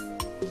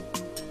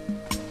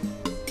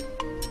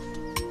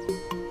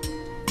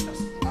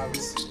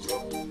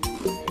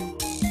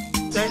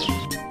 Thank you.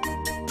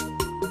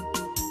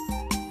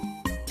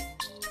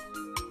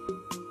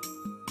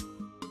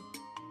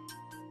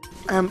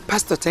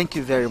 Pastor, thank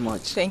you very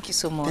much. Thank you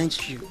so much.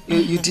 Thank you.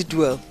 You did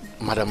well.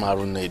 Madam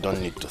Aruna, you don't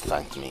need to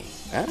thank me.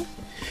 Eh?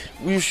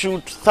 We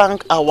should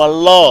thank our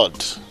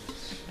Lord.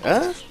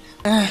 Eh?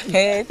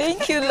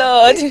 Thank you,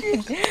 Lord.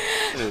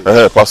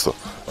 Hey, Pastor,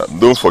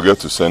 don't forget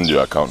to send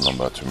your account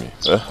number to me.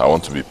 I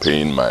want to be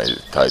paying my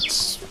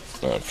tithes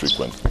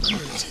frequently.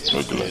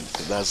 Regularly.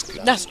 That's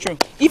good. That's true.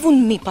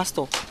 Even me,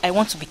 Pastor, I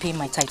want to be paying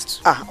my tithes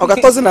too.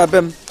 Cousin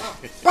Abem.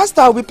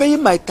 Pastor, I'll be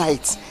paying my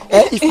tithes.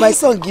 If my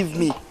son give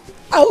me,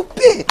 I'll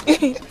pay.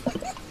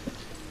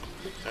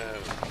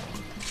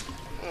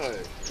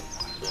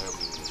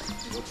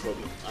 No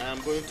problem. I am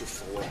going to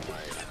forward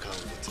my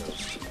account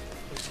details to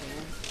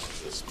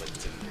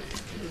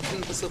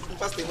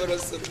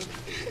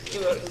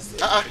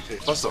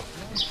Pastor,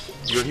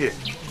 you're here.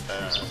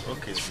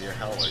 Okay, Zia,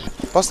 how are you?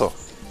 Pastor,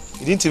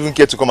 you didn't even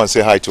get to come and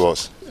say hi to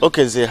us.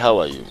 Okay, Zia, how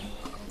are you?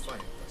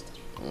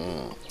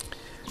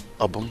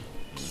 Abum,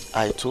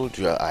 I told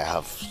you I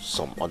have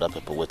some other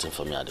people waiting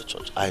for me at the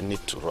church. I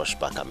need to rush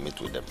back and meet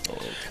with them.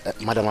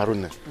 Madam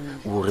Aruna,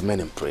 will remain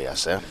in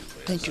prayers.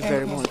 Thank you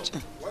very much.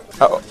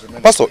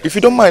 Pastor, if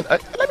you don't mind,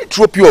 let me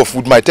drop you off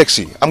with my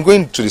taxi. I'm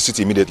going to the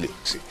city immediately.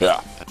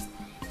 Yeah.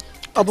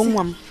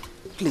 Abumwam,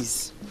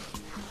 please,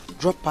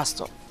 drop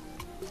Pastor.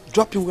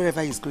 Drop him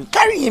wherever he's going.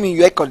 Carry him in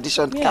your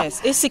air-conditioned car.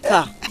 Yes, AC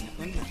car.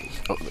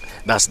 Oh,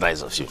 that's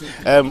nice of you.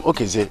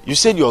 Okay, Zia, you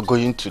said you are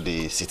going to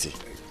the city.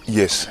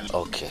 Yes.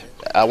 Okay.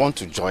 I want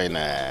to join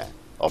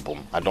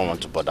Obum. I don't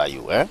want to bother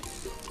you, Let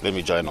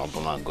me join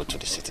Obum and go to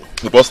the city.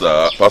 Pastor,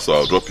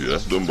 I'll drop you,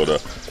 Don't bother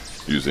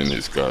using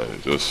his car.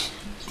 Just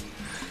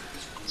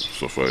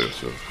suffer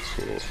yourself.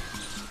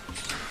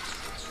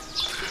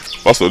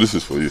 Pastor, this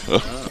is for you,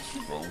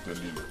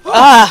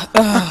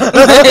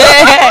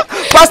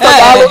 Pastor,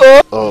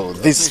 oh,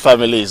 this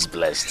family is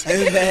blessed.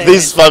 Amen.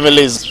 This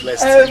family is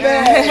blessed.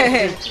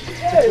 Amen.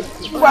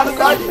 You want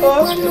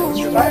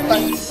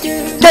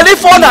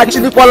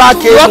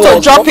to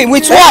drop him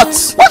with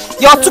what?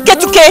 Your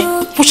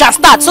tuke push and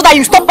start so that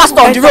you stop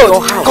Pastor on the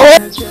road.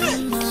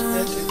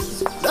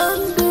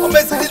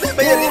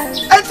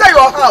 Enter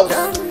your house.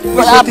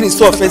 Something is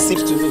so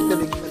offensive to me.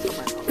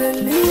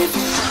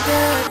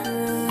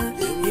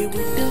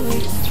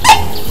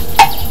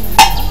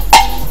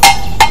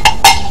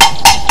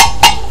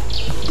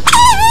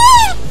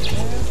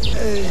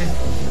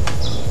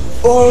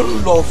 All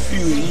of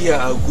you here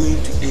are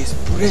going to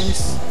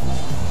experience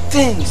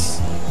things.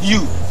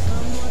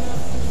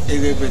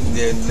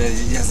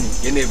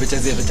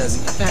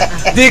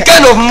 The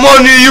kind of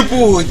money you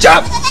will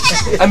jab.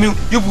 I mean,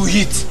 you will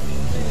hit.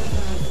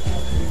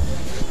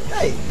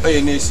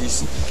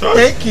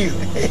 Thank you.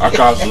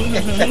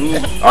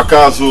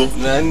 Akazu.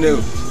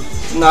 No.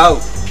 Now.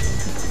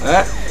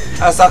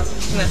 Asa.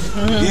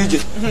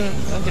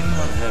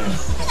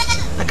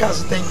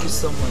 Akazu, thank you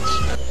so much.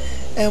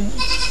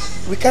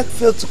 We can't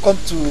fail to come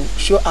to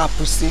show our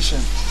appreciation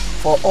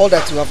for all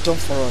that you have done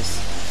for us.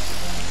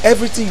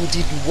 Everything you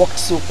did, you worked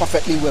so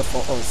perfectly well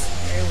for us.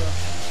 Very well.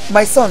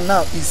 My son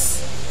now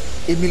is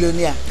a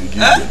millionaire.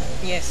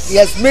 Yes. He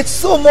has made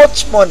so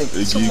much money.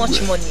 So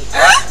much money.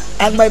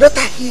 And my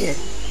daughter here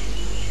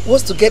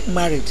wants to get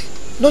married.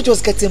 Not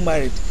just getting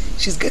married,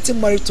 she's getting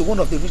married to one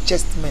of the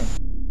richest men.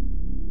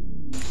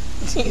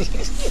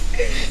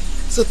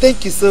 So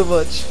thank you so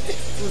much.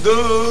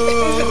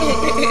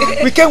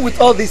 We came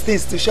with all these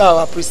things to show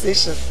our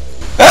appreciation.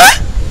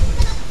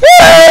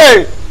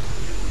 Hey!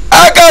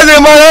 I can't say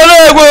my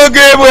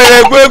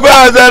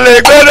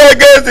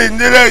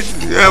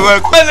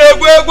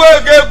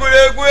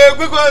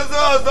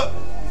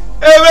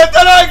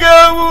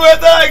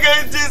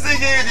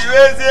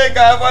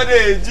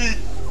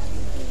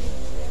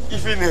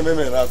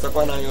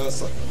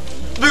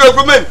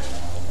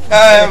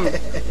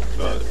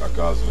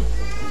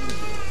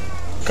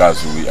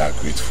Akazu, we are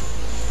grateful.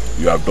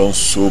 You have done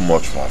so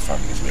much for our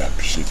family. We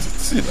appreciate it.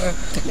 See that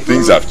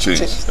things have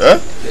changed.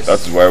 Yes.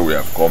 That's why we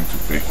have come to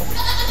pray for me.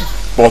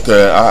 But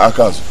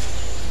Akazu,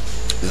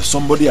 there's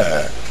somebody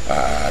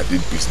I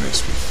did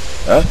business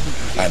with,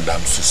 and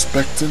I'm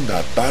suspecting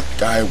that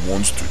guy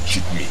wants to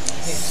cheat me.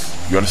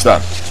 Yes. You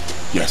understand?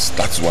 Yes,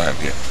 that's why I'm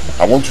here.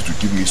 I want you to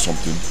give me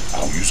something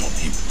I'll use on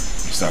him.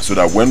 You understand? So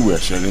that when we're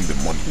sharing the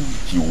money,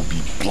 he will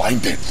be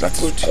blinded. That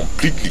is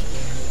completely.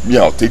 Me,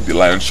 I'll take the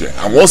lion's share.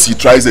 And once he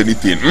tries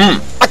anything,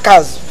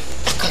 Akazu.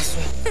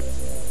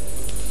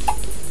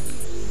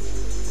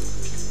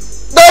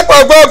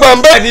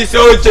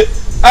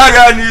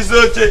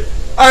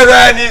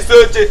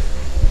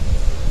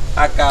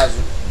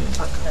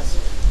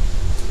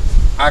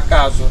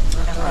 Akazu.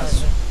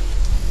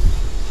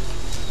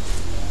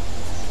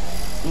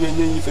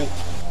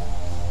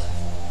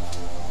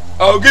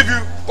 I'll give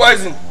you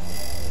poison.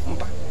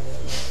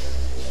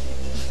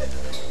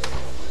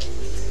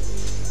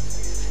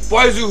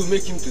 poison will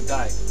make him to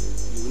die.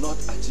 You will not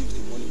achieve the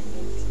money you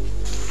want.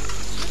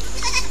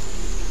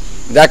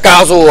 The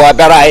castle will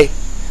die.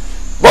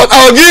 But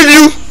I'll give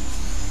you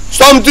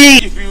something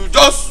if you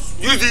just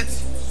use it,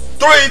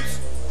 throw it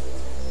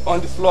on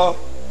the floor.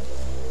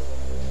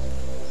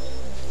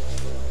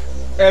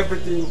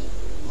 Everything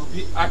will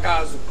be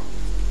Akazu.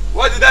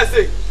 What did I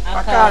say?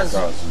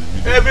 Akazu.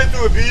 Everything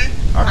will be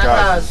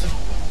Akazu.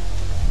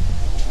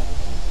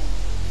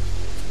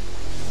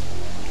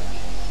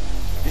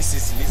 This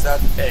is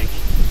lizard egg.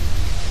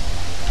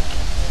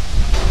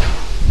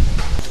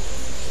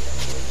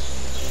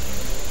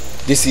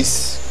 This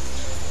is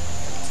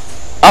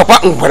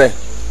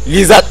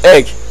lizard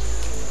egg.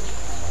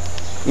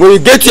 When you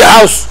get to your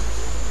house,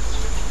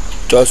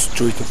 just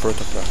throw it in front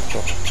of your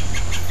door.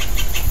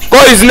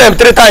 Call his name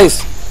 3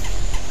 times.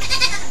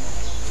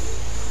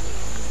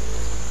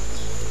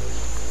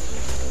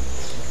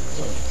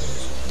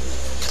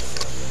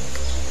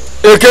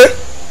 Eke,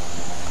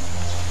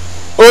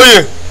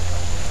 Oye,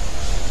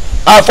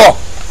 Afọ,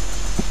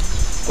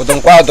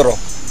 Kutunkwadro.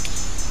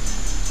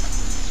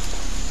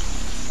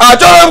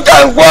 Achọrọ m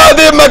ka nkwọ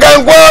dị maka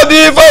nkwọ dị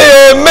ife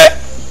ya eme.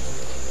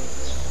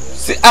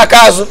 Si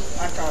Akazu.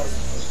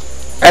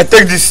 I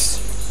take this.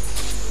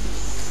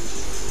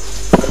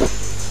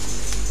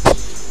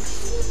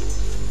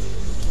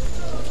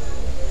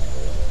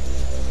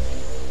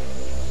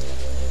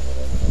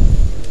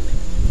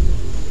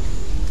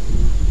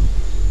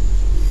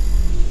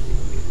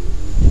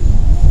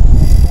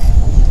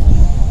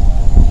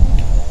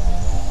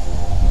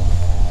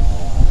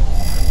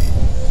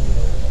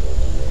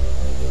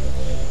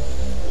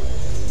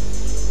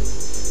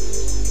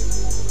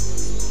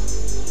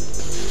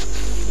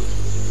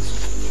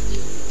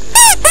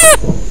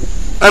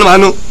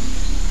 Manu.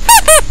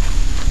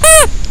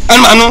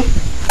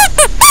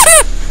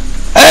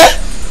 Eh?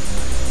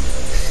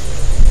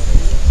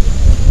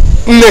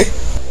 Ne.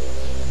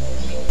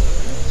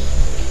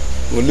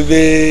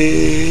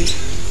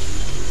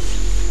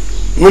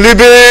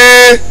 Mulibe.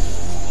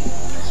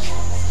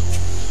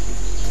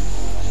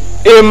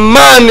 A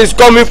man is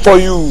coming for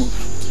you.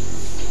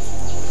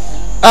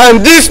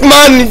 And this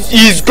man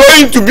is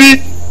going to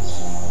be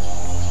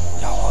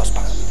your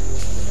husband.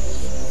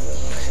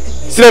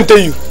 See, let me tell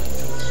you.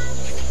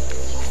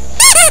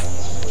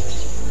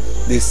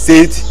 They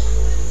said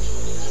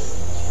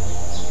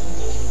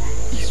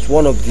he's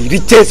one of the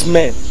richest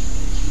men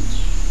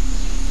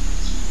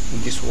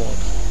in this world.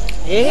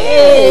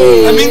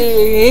 Hey. I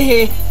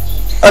mean,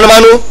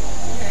 Anamanu,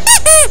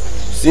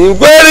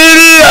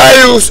 Singweri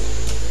Ayus.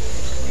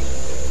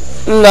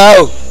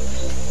 Now,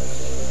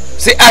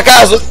 see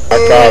Akazu.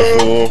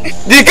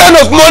 The kind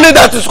of money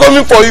that is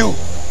coming for you.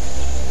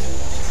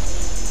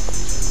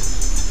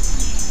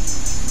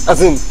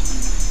 As in,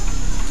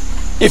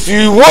 if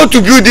you want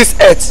to build this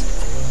earth,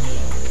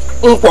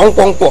 it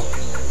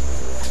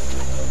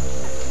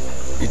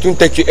won't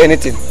take you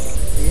anything.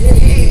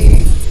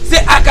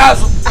 Say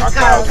Akazu.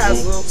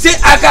 Akazu. Say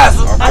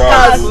Akazu.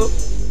 Akazu.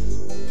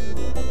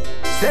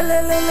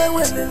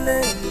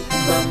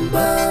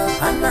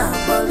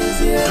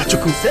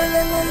 Kachuku,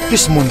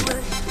 this money.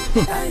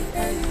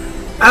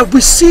 I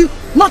will see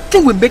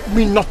nothing will make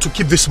me not to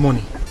keep this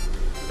money.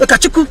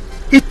 Kachuku,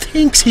 he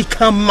thinks he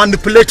can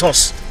manipulate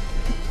us.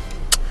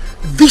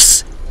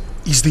 This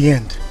is the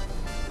end.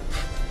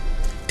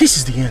 This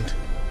is the end.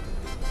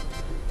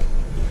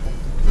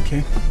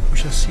 Okay, we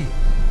shall see.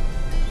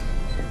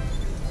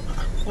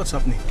 What's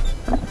happening?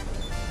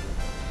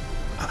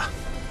 My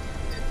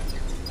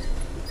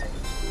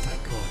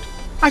God.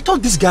 I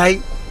told this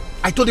guy,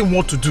 I told him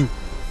what to do.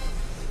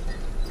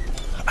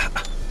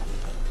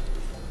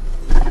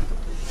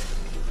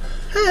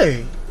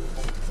 Hey,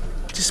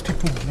 these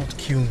people will not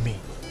kill me.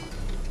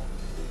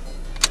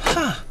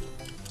 Huh.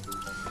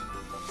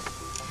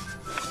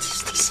 What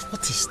is this?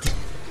 What is this?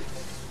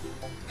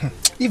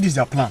 If this is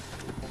their plan,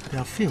 they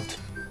have failed.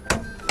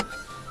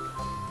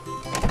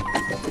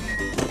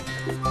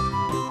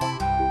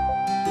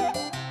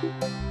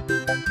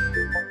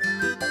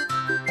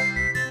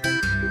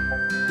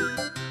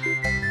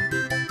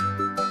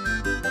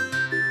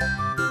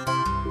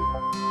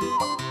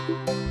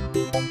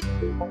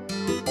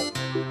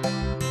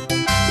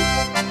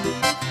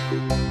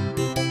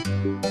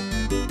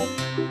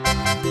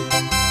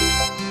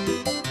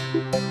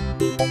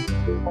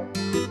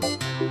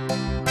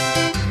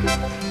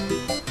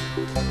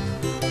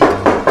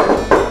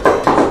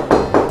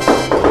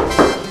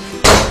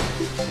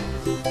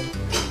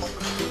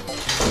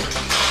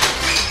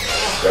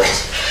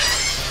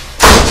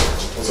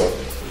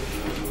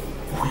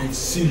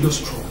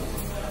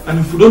 And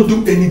if we don't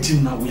do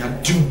anything now, we are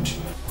doomed.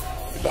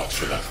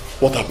 Relax.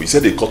 What happened? You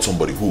said they caught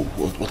somebody. Who?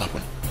 What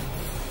happened?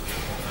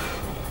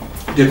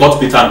 They got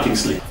Peter and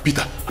Kingsley.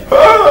 Peter?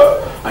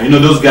 And you know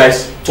those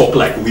guys talk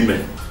like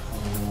women.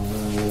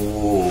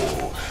 Oh,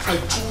 I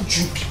told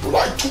you people,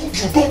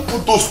 don't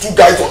put those 2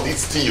 guys on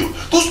this deal.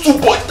 Those 2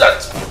 boys,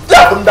 they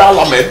are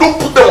Bandala, man. Don't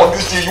put them on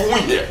this deal, you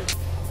win here.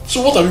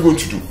 So what are we going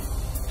to do?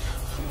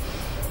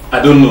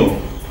 I don't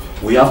know.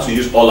 We have to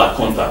use all our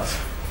contacts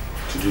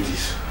to do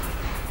this.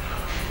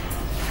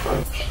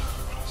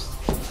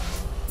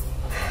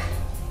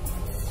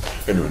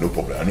 Anyway, no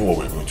problem. I know what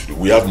we're going to do.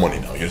 We have money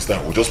now, you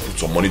understand? We'll just put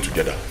some money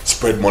together,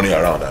 spread money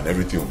around, and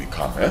everything will be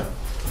calm, eh?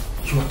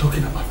 You are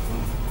talking about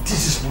money.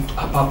 This is not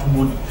about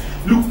money.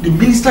 Look, the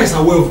minister is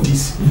aware of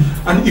this.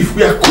 And if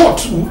we are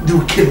caught, they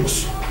will kill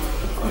us.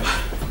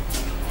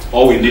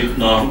 All we need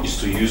now is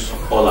to use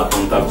all our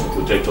contacts to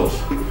protect us.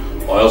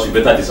 Or else we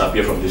better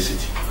disappear from this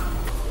city.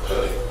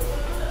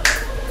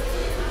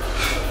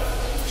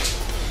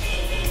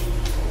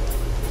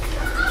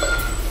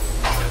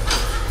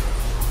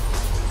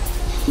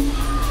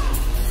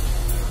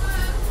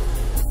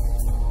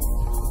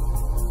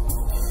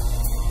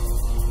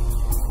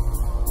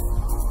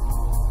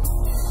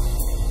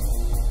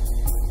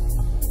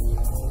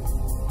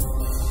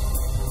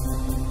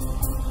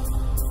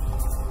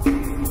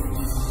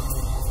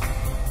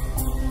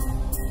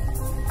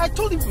 I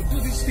told him to do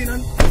this thing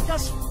and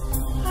just...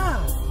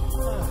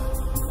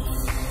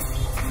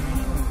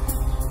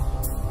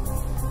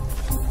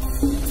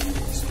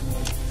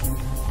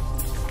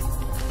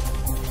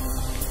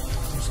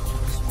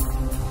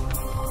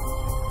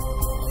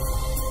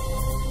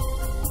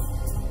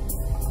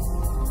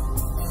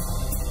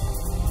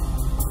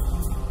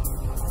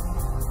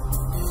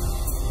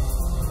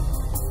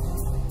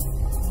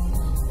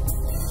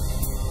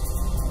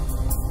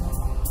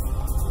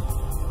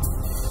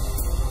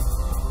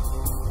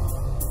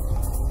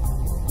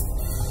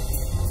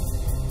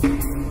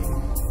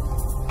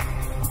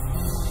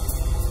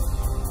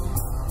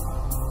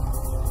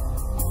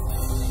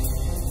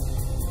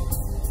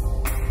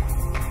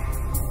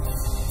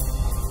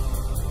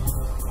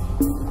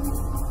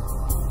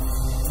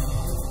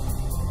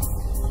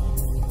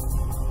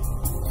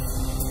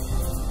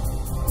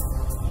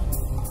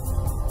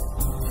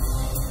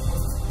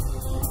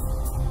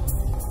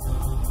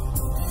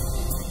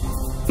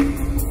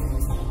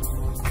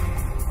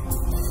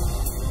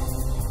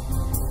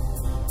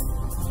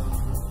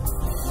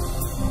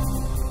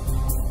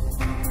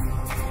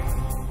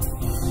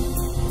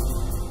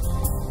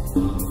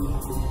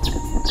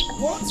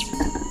 What?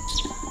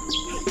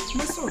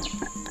 My son,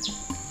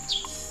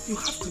 you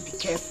have to be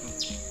careful.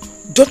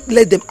 Don't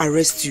let them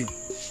arrest you.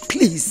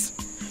 Please.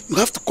 You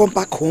have to come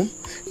back home.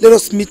 Let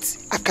us meet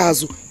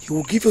Akazu. He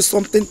will give you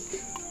something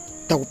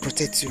that will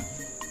protect you.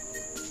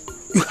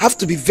 You have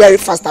to be very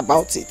fast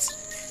about it.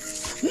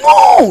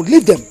 No!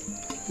 Leave them.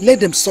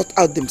 Let them sort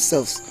out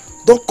themselves.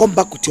 Don't come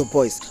back with your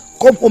boys.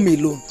 Come home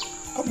alone.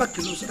 Come back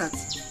alone so that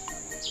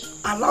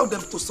allow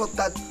them to sort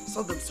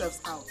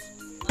themselves out.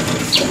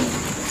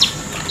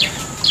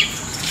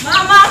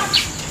 Mama!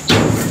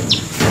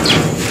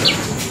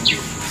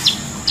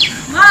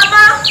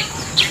 Mama!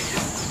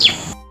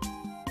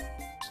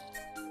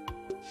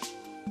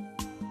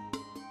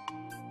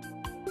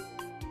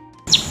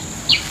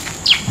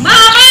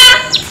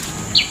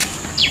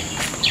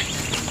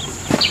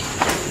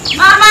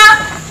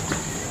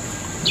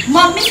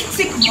 Mommy,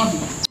 sick mommy.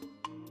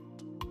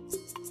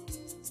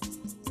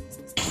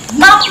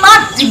 Mama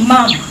the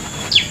mom.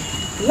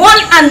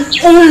 One and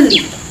only.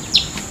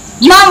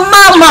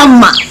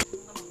 Mama.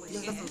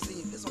 Yes,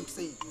 that's what I'm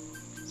saying.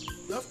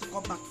 You have to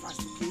come back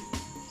fast, okay?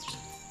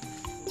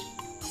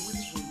 I'm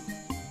waiting for you.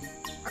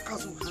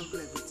 Akazu will handle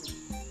everything.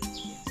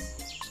 Yes.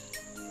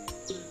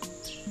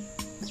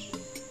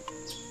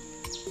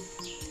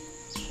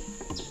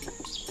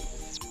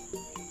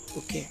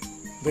 Okay,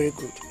 very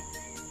good.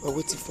 We're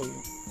waiting for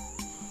you.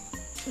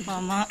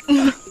 Mama.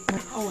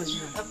 How are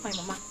you? I'm fine,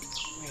 Mama.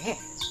 My hair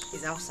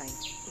is outside.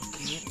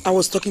 Okay. I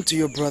was talking to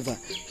your brother.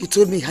 He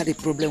told me he had a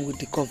problem with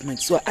the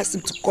government. So I asked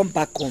him to come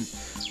back home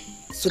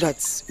so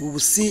that we will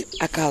see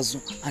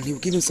Akazu and he will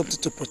give him something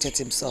to protect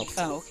himself.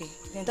 Oh, okay.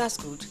 Then that's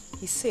good.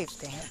 He's safe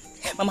then.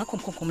 Mama,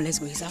 come. Let's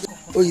go. He's out.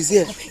 Oh, he's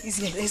here? He's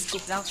here. Let's go.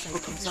 He's outside.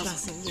 Okay. He's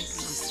outside.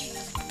 Yes.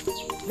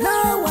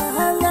 No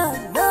wahala,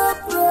 no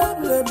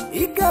problem.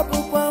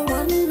 Ikabukwa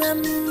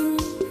wanam.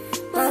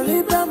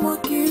 Paliba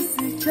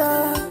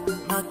mokisicha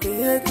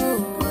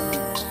makegoa.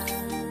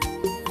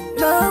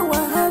 No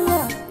wahala,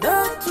 no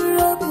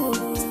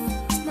trouble,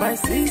 my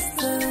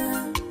sister.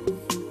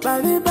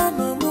 Paliba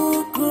no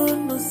muku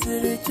no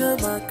siricha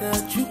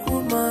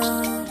makachukuma.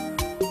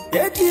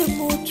 Eji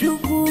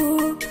muchuku,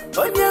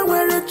 onye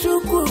were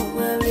chuku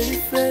were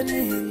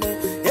ifenile.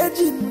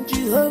 Eji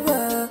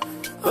mjihova,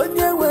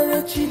 onye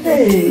were chine.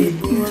 Hey,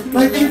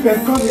 my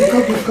children,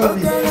 come.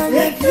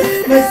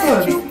 Yes, my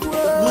son,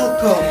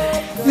 welcome.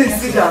 Please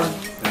sit down.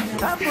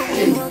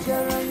 Hey.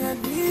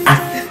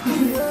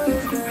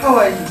 How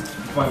are you?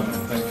 Fine,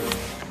 thank you.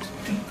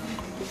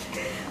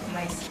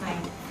 Nice,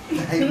 fine.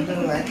 I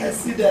know, I can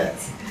see that.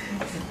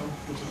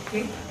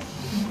 Okay.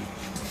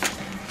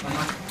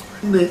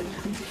 Mama,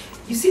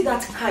 you see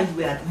that car you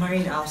were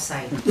admiring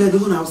outside? Yeah, the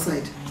one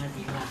outside.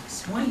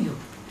 Relax.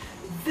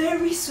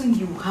 Very soon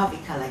you will have a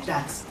car like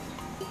that.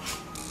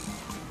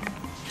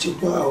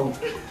 Wow.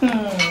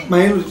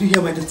 My in-law, did you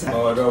hear my daughter?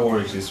 Mama, don't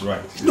worry, she's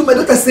right. No, my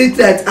daughter said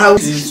that I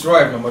was... She's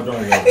right, Mama, don't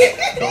worry.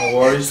 Don't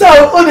worry. So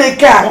I own a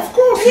car. Of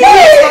course.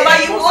 Yes, Mama,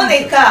 you own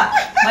a car.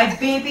 My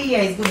baby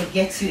here is going to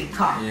get you a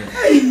car. Yeah.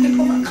 Hey,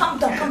 Mama, calm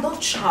down,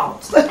 don't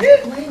shout. My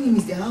name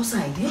is the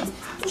outside, eh?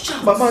 Don't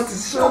shout. Mama,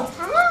 is shout.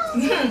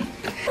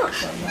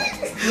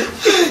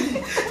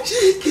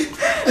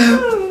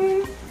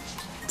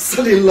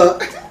 Son-in-law.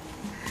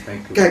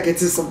 Thank you. Can't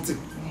get you something.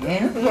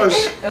 Yeah.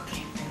 Rush.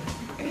 Okay.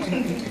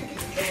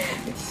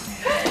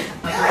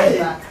 I'll be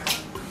back.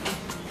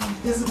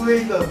 This is where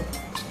you go.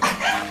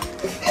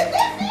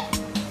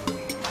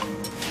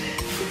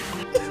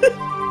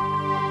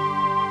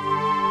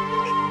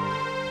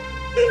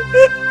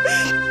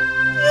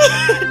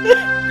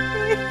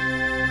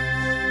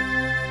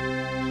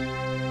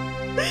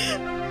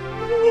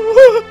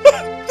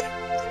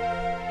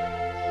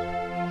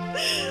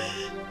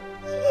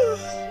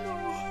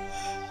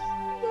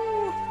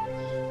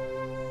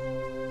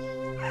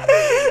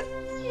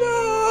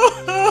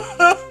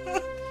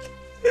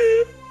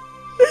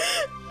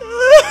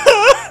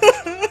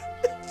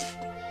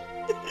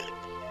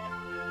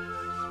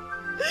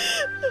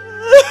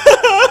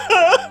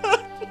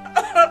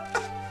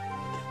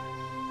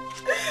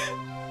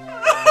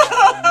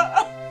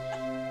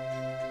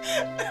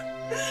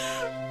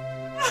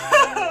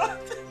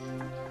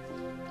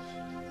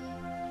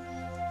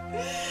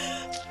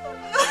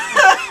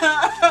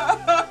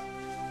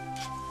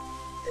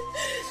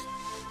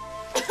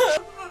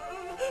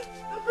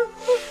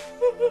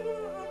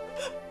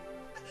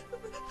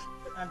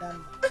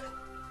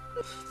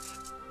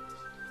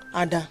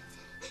 Ada,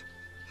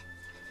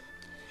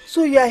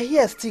 so you are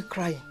here still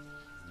crying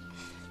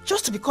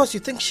just because you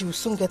think she will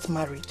soon get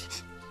married?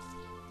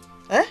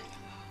 Eh?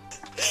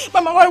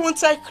 Mama, why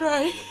won't I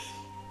cry?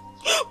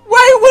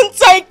 Why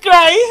won't I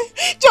cry?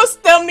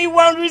 Just tell me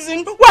one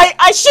reason why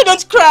I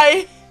shouldn't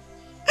cry.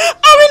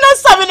 Are we not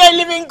serving a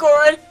living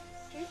God?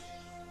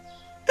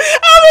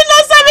 Are we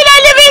not serving a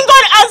living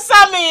God?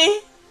 Answer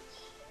me.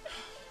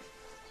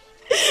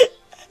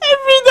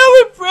 Every day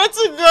we pray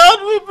to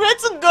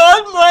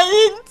God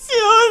morning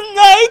till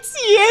night,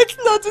 yet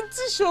nothing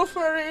to show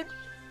for it.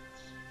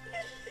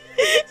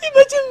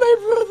 Imagine my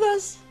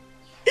brothers.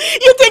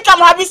 You think I'm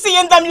happy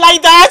seeing them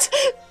like that?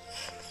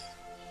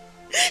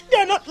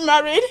 They're not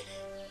married.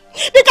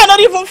 They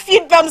cannot even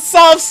feed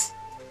themselves.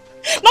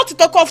 Not to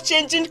talk of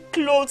changing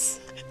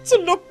clothes to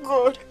look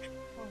good.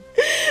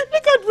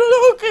 Look at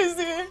Brother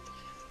Okeze,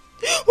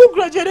 who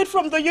graduated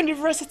from the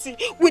university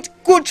with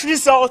good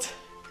result.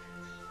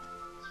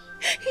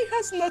 He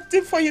has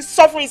nothing for his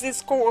sufferings in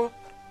school.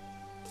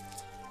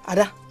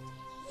 Ada,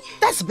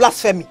 that's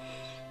blasphemy.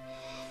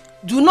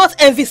 Do not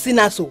envy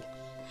sinners, oh.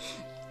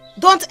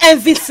 Don't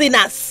envy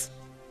sinners.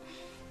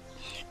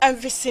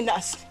 Envy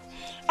sinners?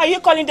 Are you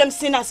calling them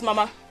sinners,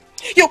 Mama?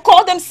 You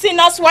call them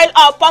sinners while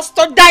our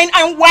pastor dine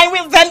and wine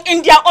with them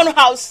in their own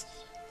house.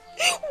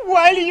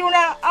 While you and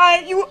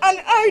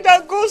I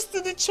that goes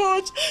to the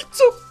church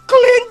to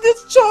clean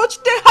this church,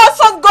 the house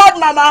of God,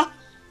 Mama.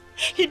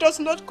 He does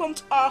not come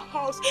to our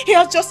house. He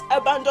has just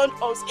abandoned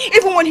us.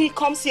 Even when he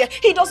comes here,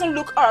 he doesn't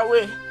look our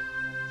way.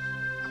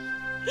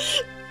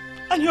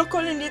 And you're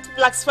calling it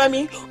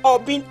blasphemy or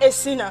being a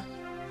sinner.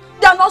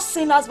 They are not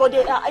sinners, but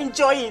they are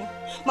enjoying.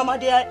 Mama,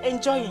 they are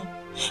enjoying.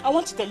 I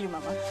want to tell you,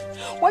 Mama,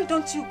 why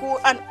don't you go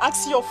and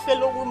ask your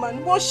fellow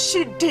woman what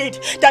she did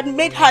that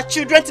made her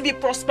children to be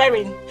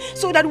prospering,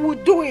 so that we'll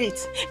do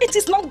it. It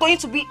is not going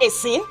to be a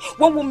sin.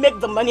 When we make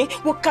the money,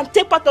 we can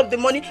take part of the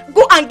money,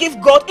 go and give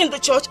God in the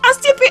church and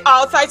still pay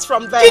our tithes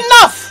from there.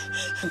 Enough!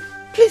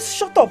 Please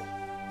shut up.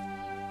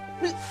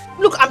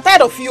 Look, I'm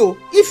tired of you.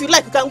 If you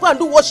like, you can go and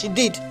do what she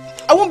did.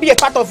 I won't be a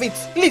part of it.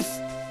 Please.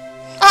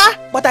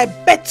 But I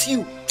bet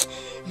you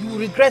will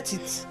regret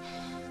it.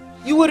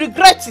 You will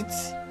regret it.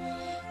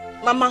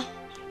 Mama,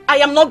 I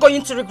am not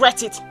going to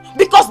regret it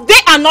because they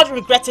are not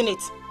regretting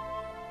it.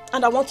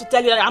 And I want to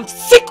tell you that I'm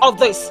sick of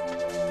this.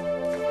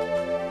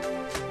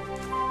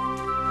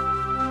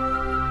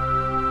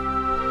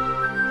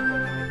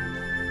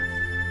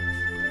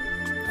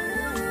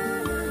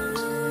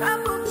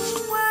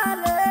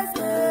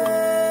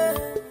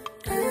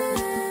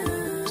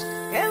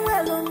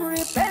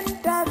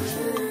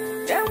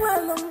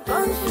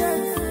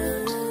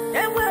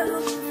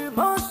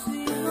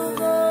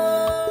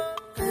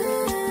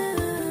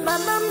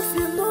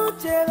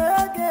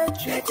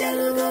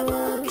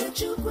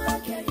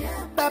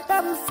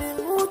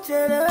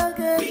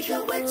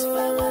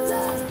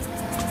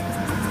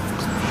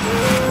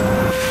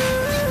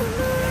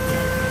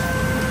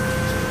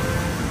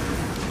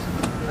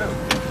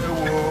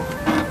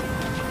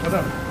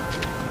 Madam,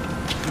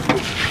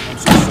 I'm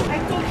so sorry. I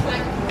don't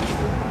like you.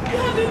 You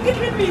have been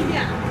keeping me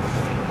here.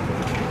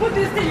 Put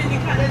this thing in the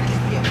car, let it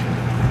here.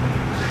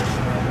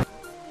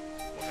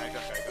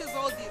 What is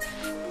all this?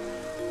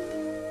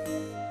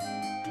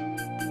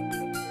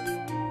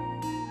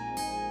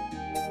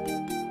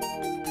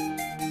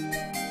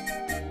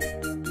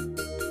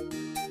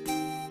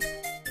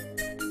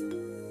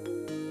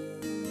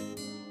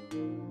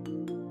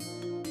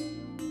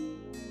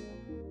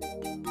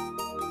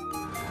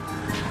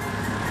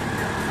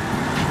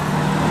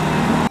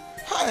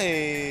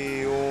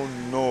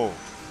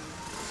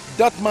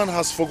 That man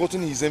has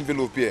forgotten his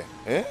envelope here.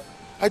 Eh?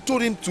 I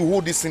told him to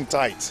hold this thing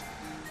tight.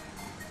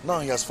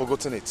 Now he has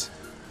forgotten it.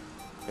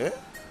 Eh?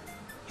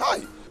 Hi.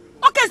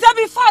 Okay, so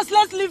be fast.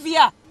 Let's leave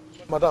here.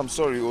 Madam,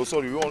 sorry. Oh,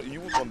 sorry. You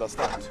won't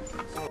understand.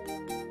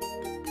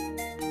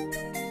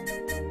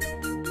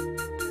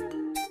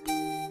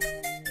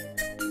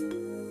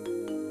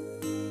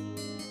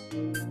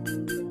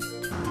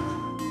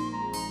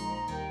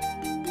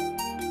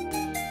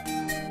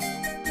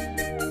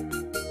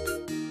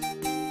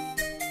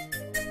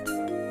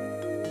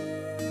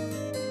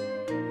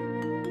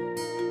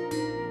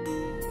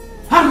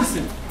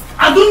 Harrison,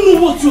 I don't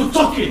know what you're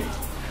talking.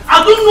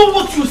 I don't know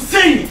what you're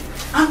saying.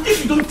 And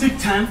if you don't take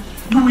time,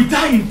 you will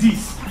die in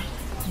this.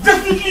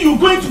 Definitely you're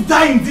going to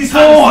die in this.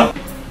 Oh,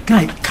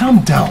 guy, calm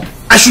down.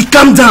 I should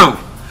calm down.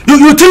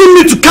 You're telling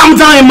me to calm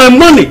down in my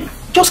money.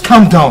 Just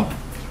calm down.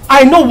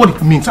 I know what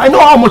it means. I know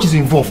how much is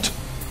involved.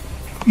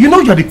 You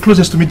know you're the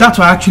closest to me. That's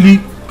why I actually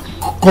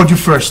called you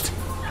first.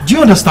 Do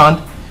you understand?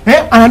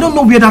 Eh? And I don't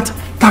know where that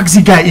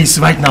taxi guy is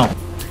right now.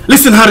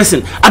 Listen,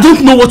 Harrison, I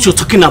don't know what you're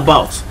talking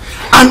about.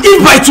 And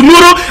if by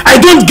tomorrow I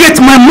don't get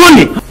my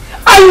money,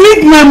 I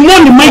need my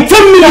money, my 10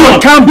 million.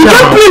 Calm down. You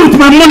can't play with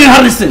my money,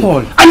 Harrison.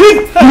 Paul. I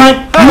need my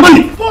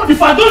money. Paul.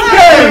 If I don't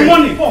get my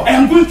money, I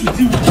am going to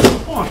deal with you.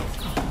 Paul.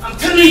 I'm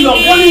telling you,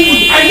 I'm warning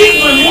you. I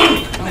need my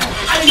money.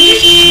 I need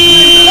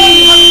my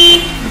money.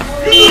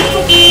 You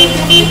don't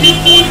my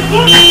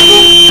money.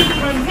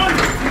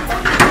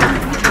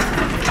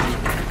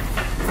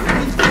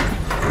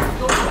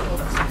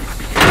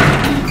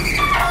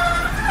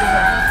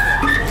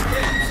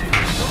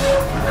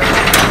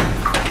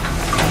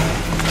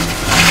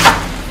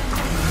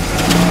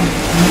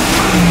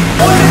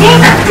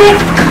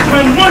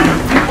 My money.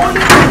 Only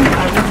thing I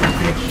want to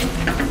beg you.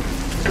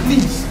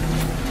 Please,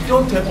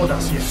 don't tell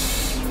others here.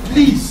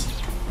 Please.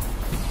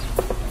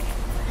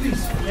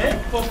 Please, eh?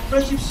 For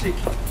friendship's sake,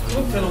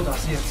 don't tell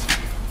others yet.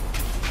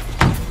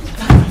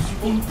 That is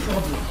your own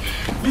problem.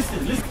 Listen.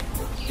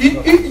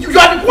 You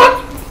are the one.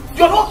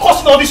 You are not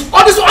causing all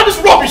this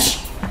rubbish.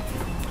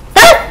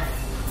 Eh?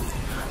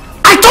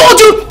 I told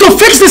you to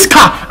fix this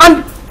car,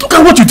 and look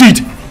at what you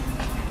did.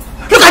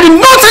 Look at the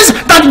nonsense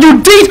that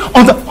you did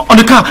on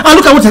the car, and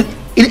look at what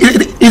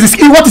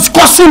what is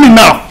costing me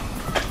now.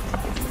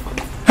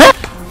 Huh?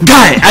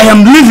 Guy, I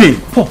am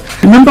leaving. Paul,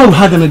 remember we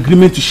had an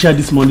agreement to share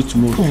this money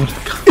tomorrow. Paul,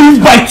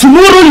 if by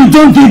tomorrow you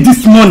don't get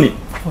this money,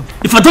 Paul,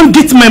 if I don't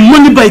get my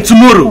money by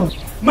tomorrow, Paul,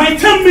 my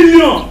 10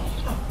 million,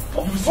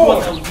 Paul, you see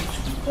what I will do to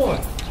you. Paul.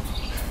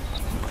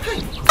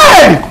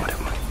 Hey!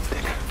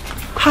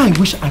 I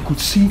wish I could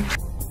see.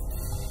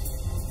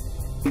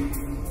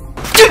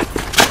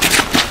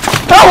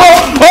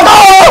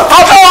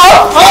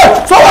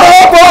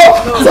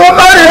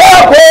 Somebody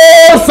help!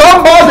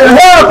 Somebody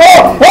help!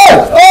 Hey!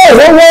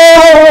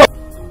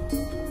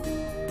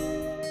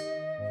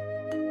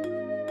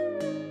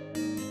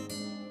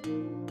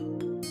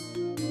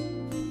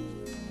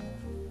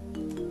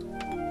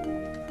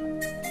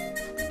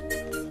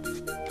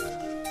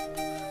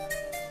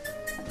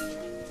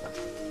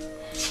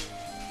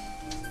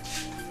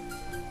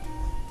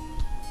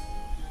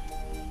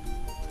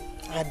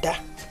 Ada,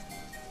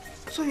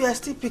 so you are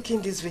still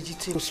picking these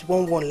vegetables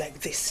one like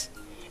this?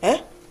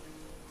 Eh?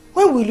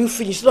 When will you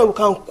finish so that we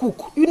can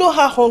cook? You know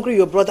how hungry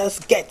your brothers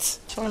get.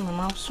 Sorry,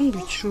 Mama, I'll soon be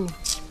through.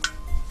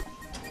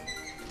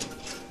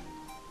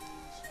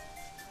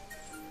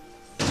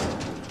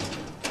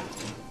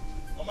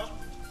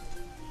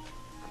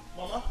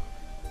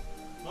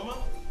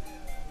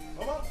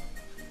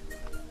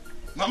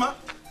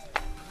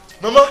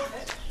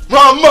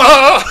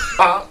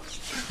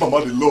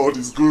 Mama, the Lord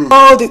is good.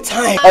 All the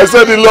time. I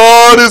said the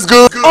Lord is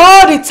good.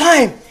 All the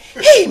time.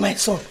 Hey, my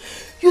son,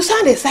 you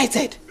sound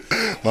excited.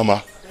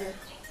 Mama,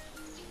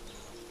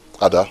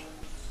 Ada,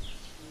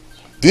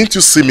 didn't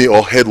you see me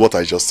or heard what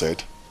I just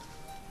said?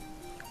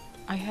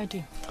 I heard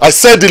you. I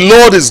said the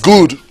Lord is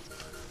good.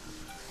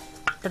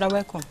 Brother,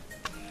 welcome.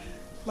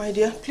 My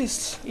dear,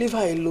 please leave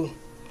her alone.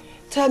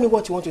 Tell me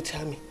what you want to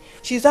tell me.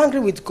 She's angry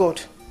with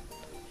God,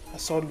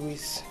 as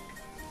always.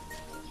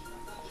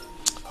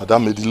 Ada,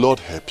 may the Lord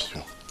help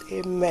you.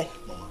 Amen.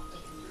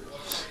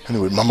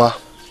 Anyway, Mama,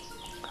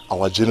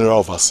 our general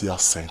overseer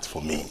sent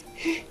for me.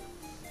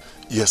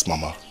 Yes,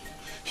 Mama.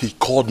 He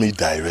called me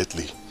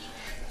directly.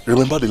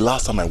 Remember the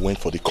last time I went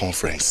for the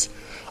conference?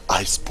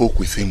 I spoke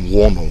with him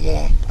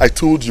one-on-one. I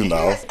told you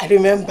now. I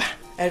remember.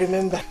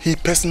 He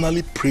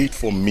personally prayed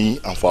for me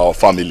and for our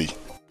family.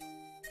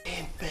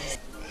 Amen.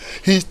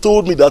 He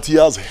told me that he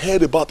has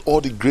heard about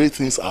all the great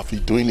things I've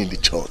been doing in the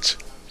church.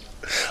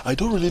 I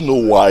don't really know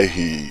why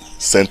he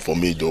sent for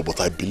me though, but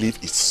I believe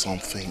it's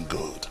something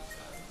good.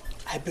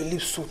 I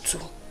believe so too.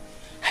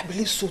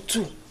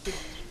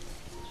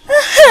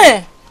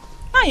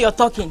 Now you're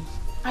talking.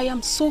 I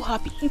am so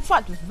happy. In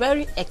fact,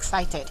 very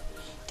excited.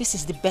 This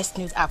is the best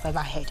news I've ever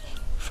heard.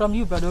 From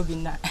you, Brother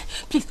Obinna.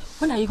 Please,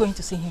 when are you going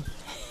to see him?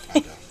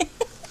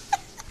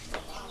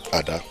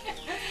 Ada.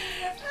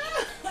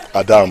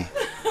 Adam.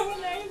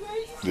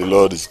 The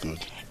Lord is good.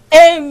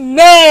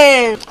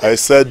 Amen. I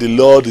said the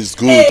Lord is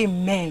good.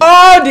 Amen.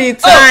 All the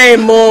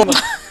time, Mom.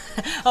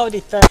 All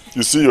the time.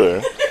 You see,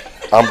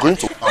 I'm going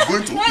to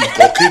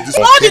inculcate this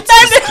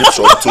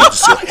scripture into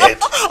your head.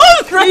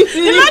 Oh, right.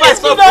 The Lord is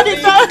good all the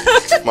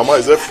time. Mama,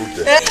 is there food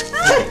there?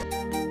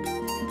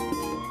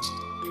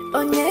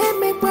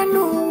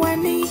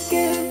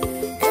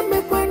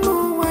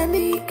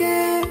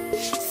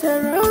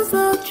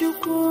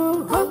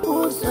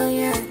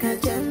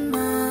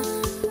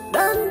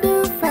 Don't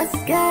do fast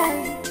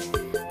guy,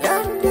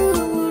 don't do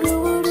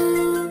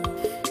wuru-wuru.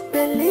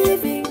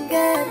 Believe in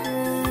God,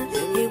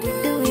 He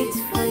will do it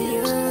for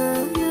you.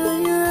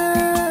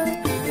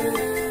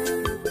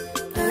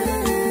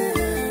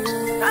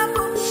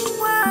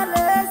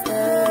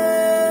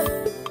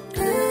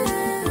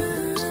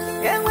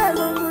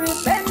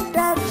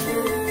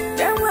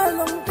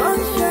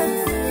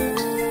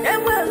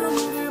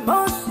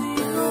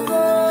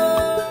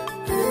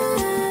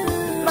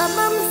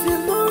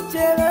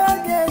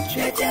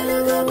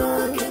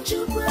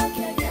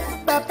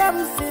 Papa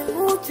msi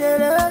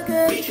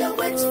mucheroge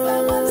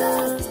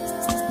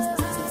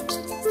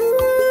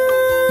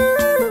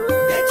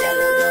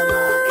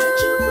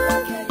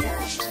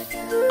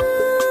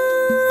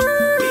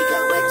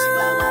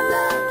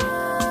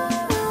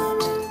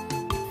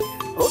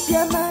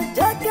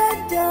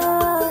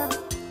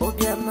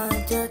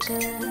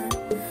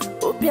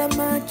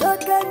Obiama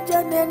jaka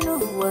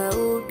nenuwa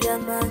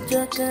obiama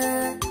jaka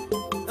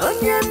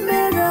onye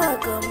mera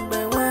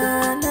kombe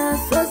wana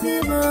sozi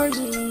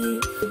moyi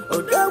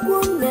odogwu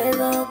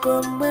mera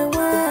kombe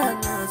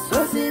wana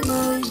sozi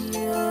moyi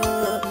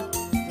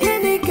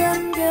gini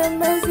kemge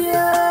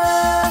mezia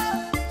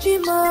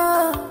chima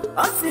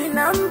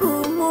osina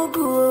mbu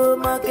mugu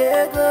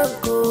makego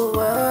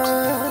kuwa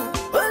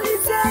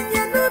polisi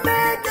anye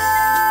numega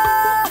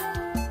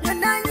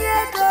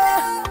nyananyego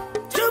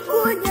chupu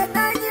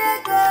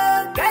nyananyego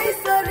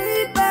kaisori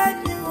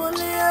bani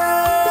ulio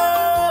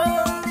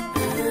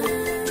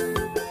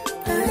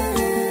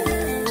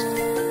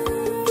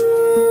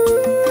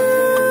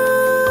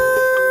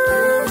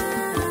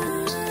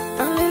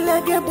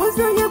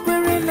Buzoye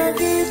perena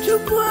ge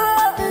chukwa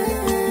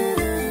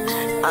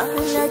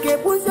Alila ge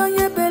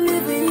buzoye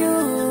believe in you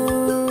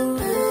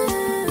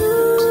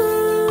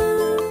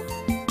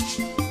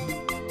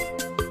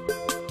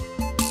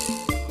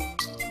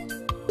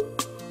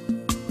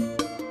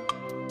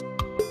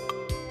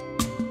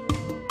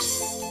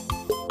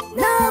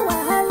No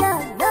wahala,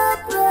 no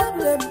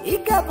problem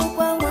Ikabu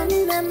kwa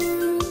wanem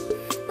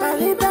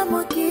Maliba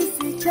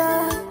mokisi cha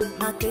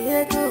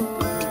Makeyego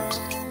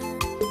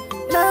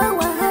No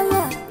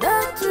wahala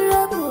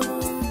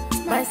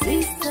my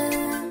sister,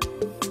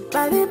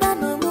 Baliba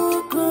no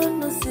muku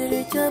no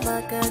siricha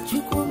maka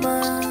chukuma.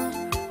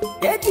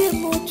 Eji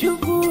mu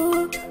chuku,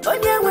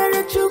 onye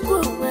were chuku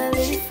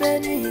were ife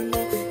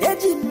niile.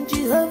 Eji mu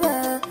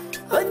Jehova,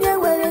 onye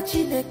were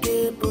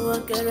Chineke bụ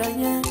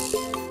ọgaranya.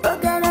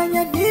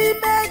 Ọgaranya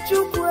n'ime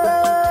chukwu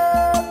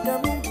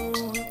kamubu.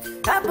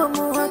 Abụ m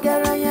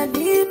ọgaranya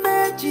n'ime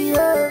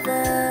Jehova.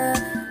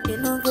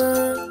 Inugo,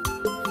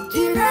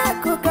 jiri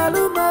akụ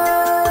kaluma,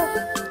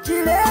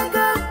 jiri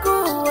ego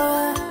kuwa.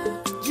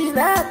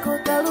 Jinako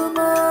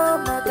kalumo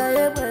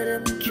makaye mwere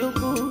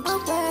mchuku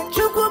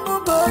Chuku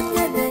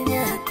mubonye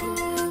nenyako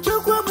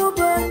Chuku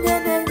mubonye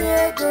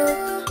nenyeko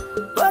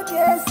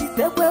Boke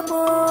sitekwe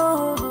mo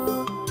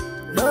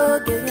No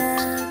genya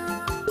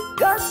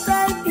God's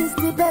time is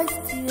the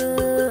best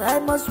year I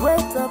must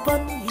wait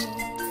upon him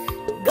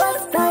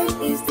God's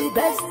time is the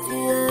best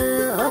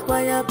year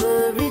Okwaya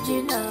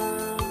original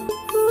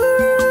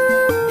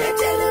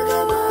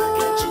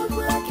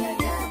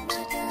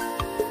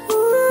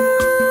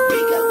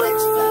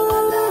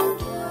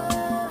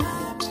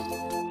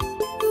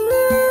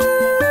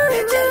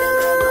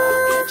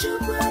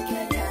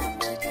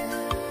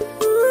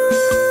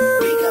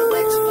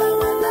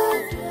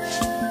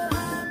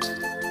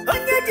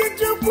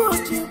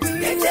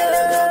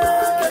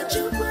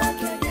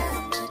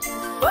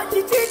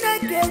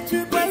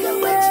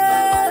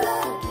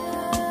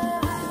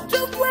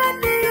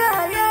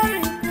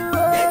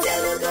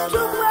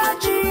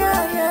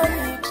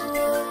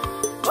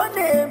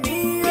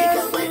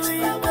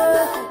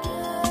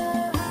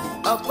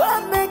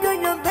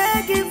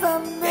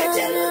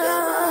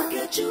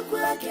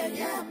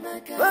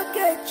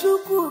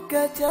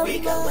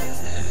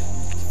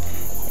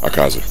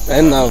Akazu,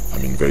 and now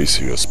I'm in very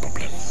serious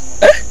problem.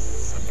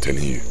 I'm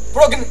telling you.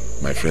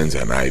 My friends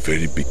and I,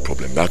 very big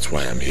problem. That's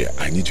why I'm here.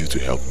 I need you to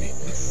help me.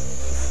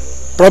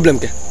 Problem?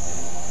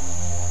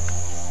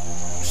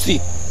 See,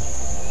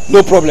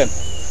 no problem.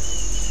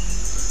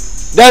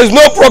 There is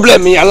no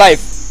problem in your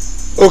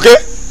life. Okay?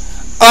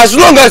 As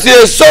long as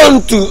you're a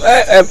son to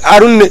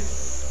Arune.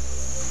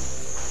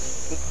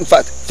 In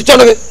fact,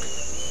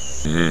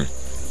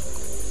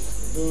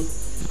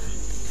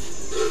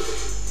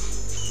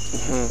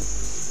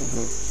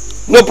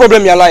 no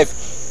problem in your life.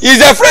 It's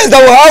their friends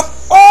that will have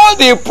all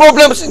the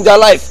problems in their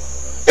life.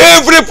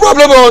 Every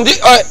problem on this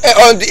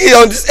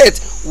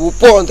earth will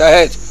pour on their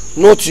head,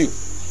 not you.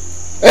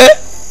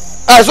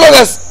 As long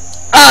as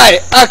I,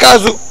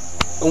 Akazu,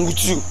 am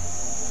with you.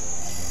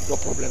 No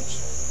problems.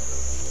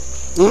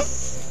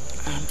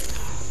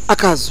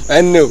 Akazu.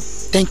 I know.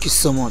 Thank you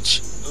so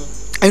much.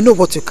 I know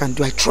what you can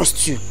do. I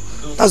trust you.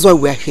 That's why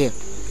we are here.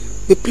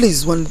 But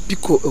please,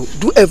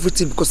 do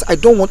everything because I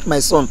don't want my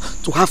son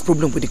to have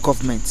problem with the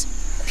government.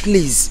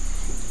 Please,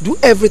 do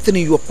everything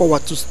in your power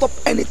to stop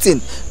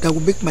anything that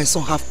will make my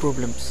son have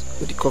problems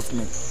with the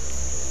government.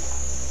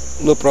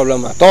 No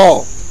problem at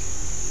all.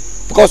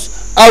 Because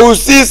I will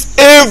seize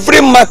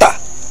every matter.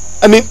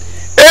 I mean,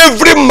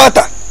 every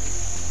matter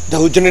that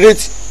will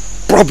generate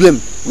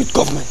problem with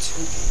government.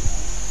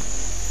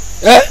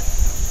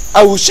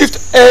 I will shift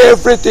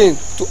everything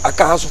to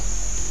Akazu.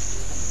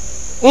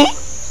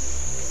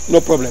 No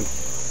problem.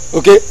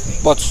 Okay?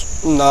 But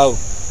now.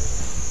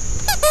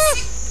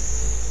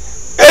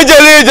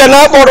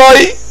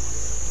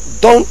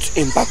 Don't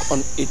embark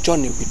on a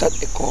journey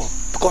without a call.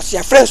 Because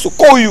your friends will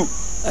call you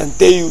and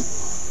tell you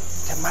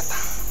the matter.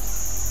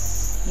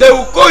 They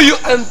will call you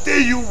and tell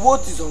you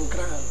what is on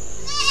ground.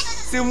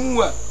 See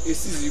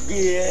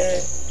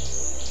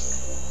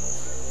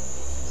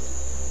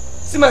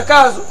my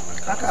Akazu.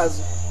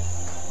 Akazu.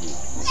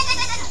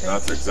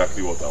 That's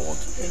exactly what I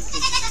want to hear.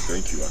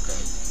 Thank you,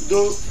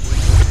 Akazu.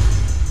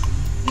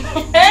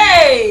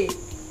 Hey!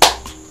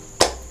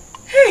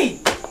 Hey!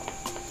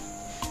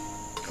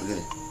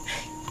 Okay.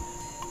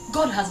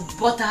 God has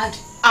buttered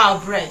our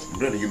bread.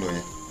 Bread, you know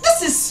it.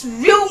 This is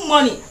real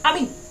money. I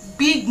mean,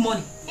 big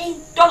money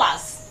in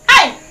dollars.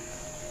 Hey!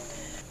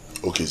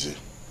 Okay, Zee.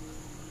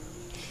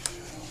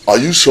 Are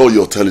you sure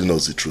you're telling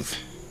us the truth?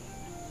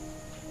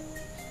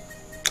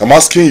 I'm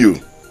asking you.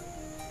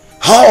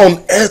 How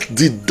on earth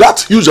did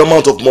that huge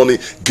amount of money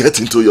get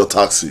into your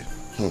taxi?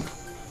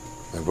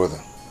 My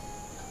brother,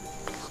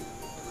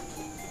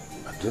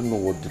 I don't know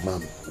what the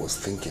man was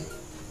thinking.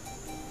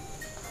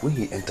 When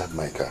he entered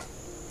my car,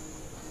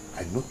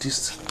 I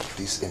noticed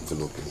this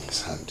envelope in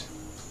his hand.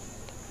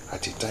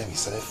 At the time, he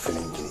started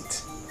flinging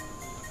it.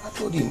 I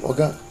told him,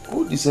 Oga,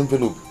 hold this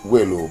envelope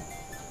well, oh.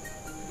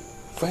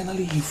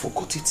 Finally, he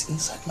forgot it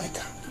inside my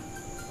car.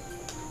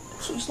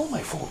 So it's not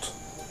my fault.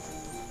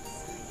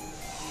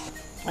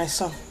 My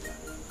son,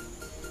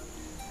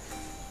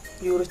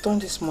 you return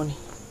this money.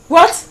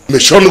 What?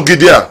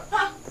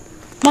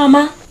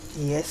 Mama?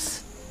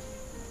 Yes.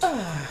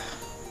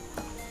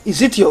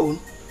 Is it your own?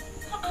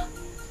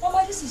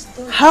 Mama, this is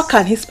dollars. How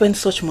can he spend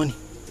such money?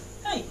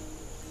 Hey.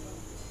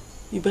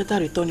 You better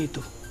return it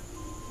to.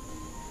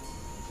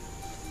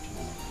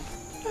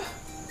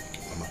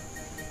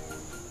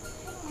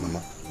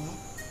 Mama,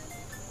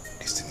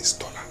 this thing is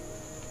dollar.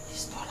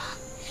 It's dollar.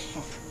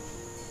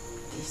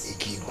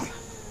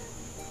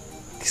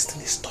 This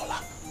thing is dollar.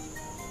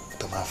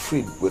 But I'm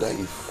afraid whether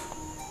if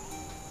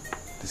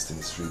this thing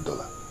is $3.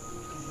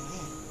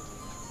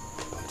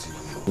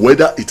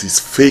 Whether it is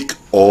fake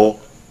or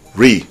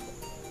real.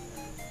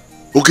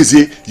 Okay,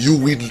 see, you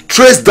will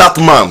trace that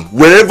man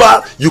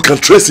wherever you can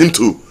trace him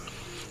to.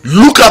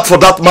 Look out for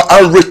that man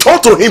and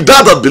return to him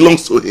that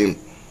belongs to him.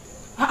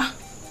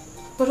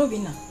 But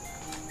Obina,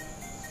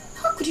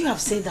 how could you have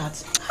said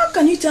that? How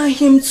can you tell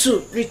him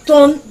to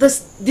return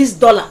this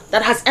dollar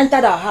that has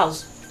entered our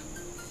house?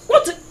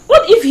 What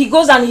if he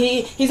goes and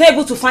he's not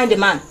able to find the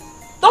man?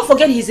 Don't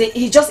forget he's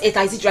just a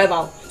taxi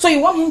driver. So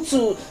you want him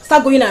to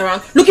start going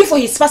around looking for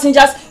his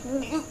passengers?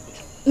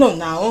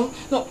 No.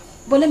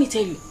 But let me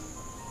tell you.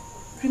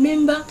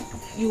 Remember,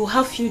 you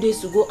have few days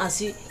to go and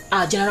see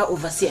our general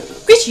overseer,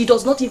 which you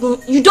don't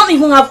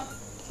even have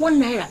 1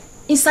 naira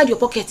inside your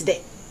pocket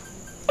there.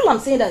 All I'm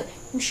saying that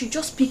we should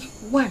just pick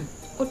one,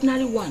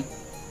 ordinary one.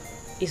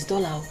 It's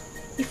dollar.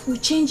 If we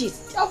change it,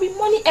 there'll be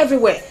money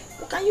everywhere.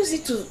 We can use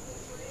it to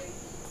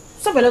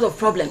solve a lot of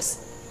problems.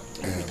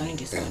 Returning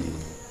this money.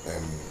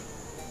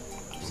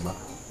 Mama,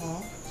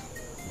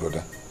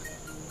 brother,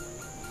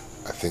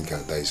 I think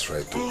that is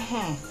right too.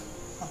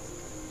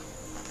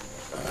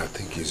 I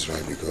think he's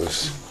right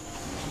because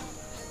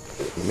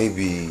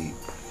maybe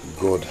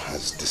God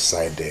has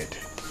decided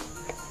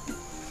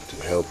to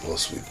help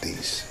us with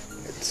this.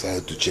 He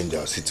decided to change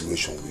our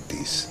situation with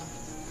this.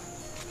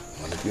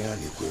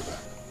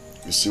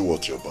 You see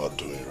what you're about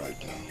doing right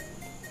now?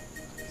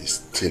 It's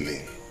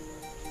stealing.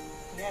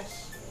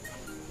 Yes.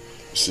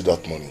 You see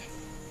that money?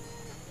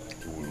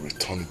 You will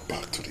return it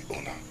back to the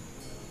owner.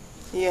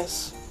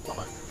 Yes.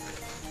 Mama.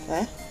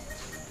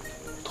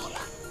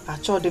 Dollar.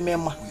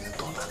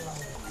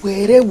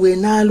 Where we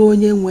na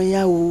onye nwe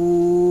ya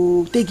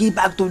o. Take it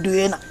back to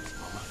the owner.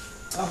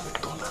 Mama.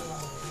 Dollar.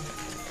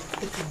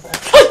 Take it back.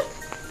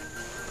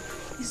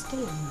 It's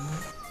dollar, Mama.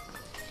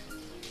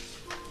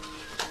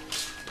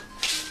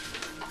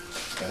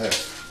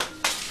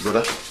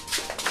 Brother.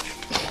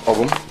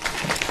 Ogum.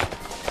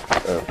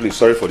 Please,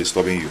 sorry for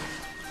disturbing you.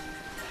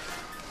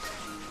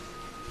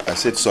 I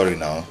said sorry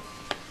now.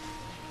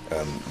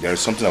 There is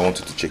something I want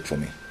you to check for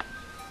me.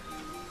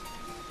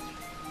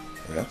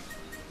 Yeah?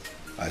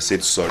 I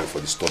said sorry for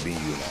disturbing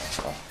you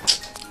now.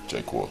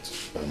 Check what?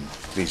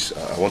 Please,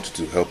 I want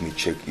you to help me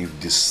check if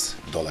this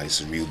dollar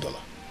is a real dollar.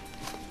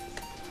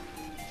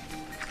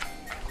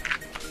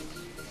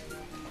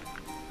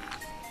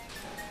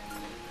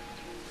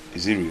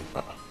 Is it real?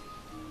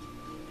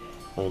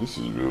 Oh, this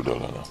is real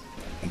dollar now.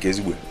 In case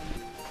where?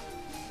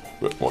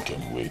 Okay,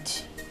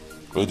 wait.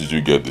 Where did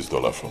you get this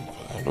dollar from?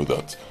 I know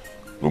that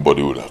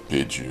nobody would have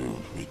paid you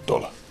with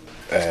dollar.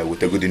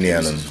 With a good in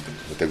and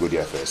with a good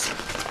year first.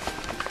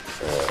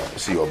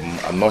 See,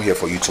 I'm not here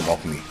for you to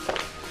mock me.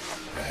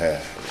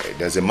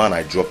 There's a man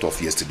I dropped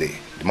off yesterday.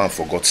 The man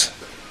forgot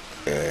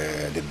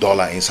the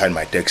dollar inside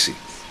my taxi.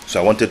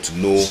 So I wanted to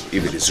know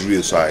if it is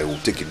real, so I will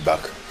take it back.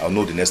 I'll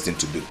know the next thing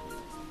to do.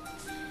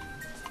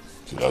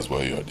 So that's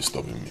why you are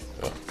disturbing me.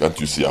 Can't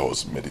you see I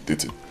was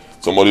meditating?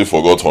 Somebody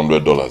forgot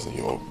 $100 in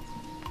your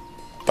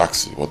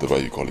taxi, whatever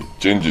you call it.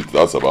 Change it,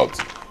 that's about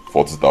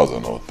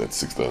 40,000 or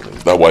 36,000.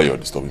 Is that why you're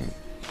disturbing me?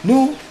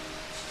 No,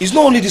 it's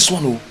not only this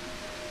one. Oh.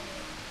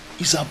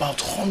 It's about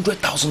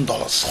 $100,000.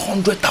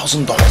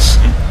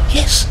 $100,000.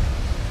 Yes.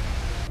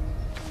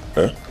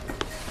 Huh?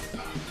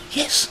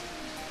 Yes.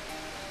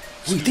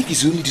 So you think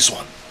it's only this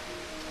one?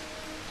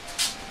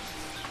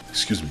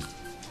 Excuse me.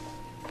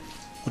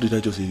 What did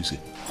I just hear you say?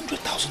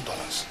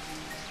 $100,000.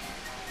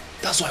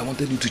 That's why I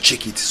wanted you to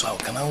check it, so I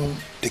can now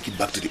take it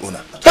back to the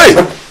owner. Hey!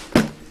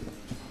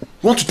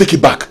 You want to take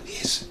it back?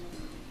 Yes.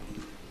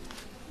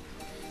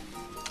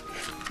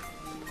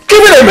 Give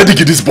me that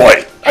medicine, this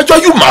boy. Are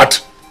you mad?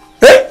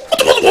 Eh?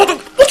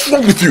 What's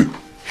wrong with you?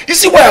 You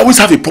see why I always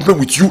have a problem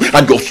with you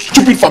and your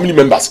stupid family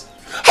members?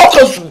 How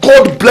can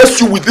God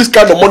bless you with this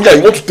kind of money and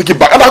you want to take it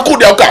back? And I call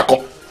the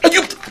alcohol. Are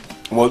you...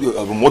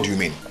 What do you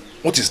mean?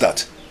 What is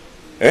that?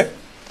 Eh?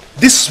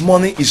 This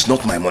money is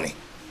not my money.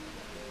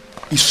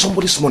 It's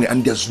somebody's money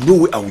and there's no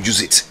way I will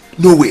use it.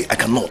 No way, I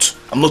cannot.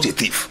 I'm not a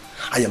thief.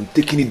 I am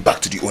taking it back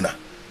to the owner.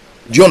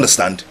 Do you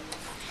understand?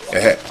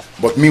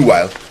 But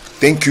meanwhile,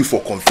 thank you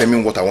for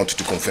confirming what I wanted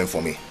to confirm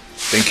for me.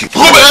 Thank you.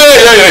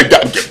 Hey,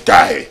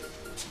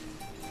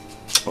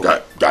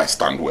 guy,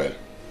 stand well.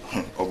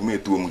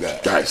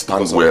 Guy,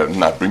 stand well.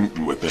 Now bring me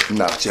with it.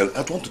 Nah, Chel,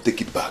 I want to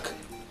take it back.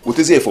 What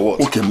is it for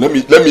what? Okay, let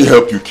me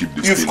help you keep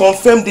this. You've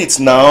confirmed it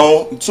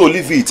now, so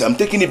leave it. I'm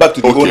taking it back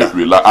to the owner. Okay,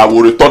 relax. I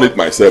will return it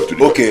myself to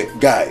the owner. Okay,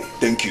 guy,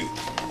 thank you.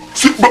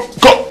 See,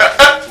 go.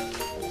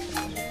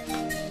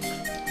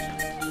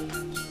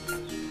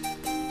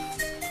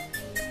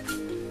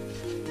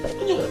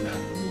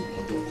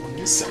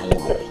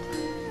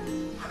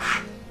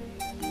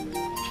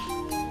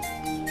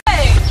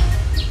 Hey,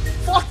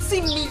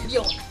 40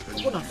 million.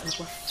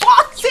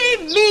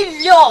 40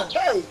 million.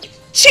 Hey.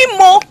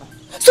 Chimo.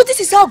 So this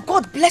is how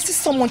God blesses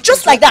someone,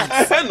 just like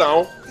that.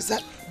 Now, is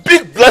that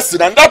big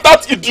blessing? And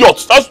that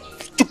idiot, that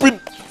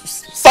stupid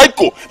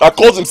psycho that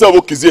calls himself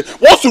Okizie,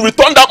 wants to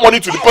return that money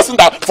to the person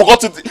that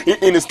forgot it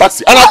in his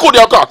taxi. And I called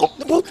the alcohol.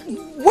 But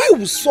why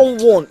would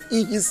someone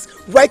in his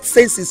right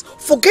senses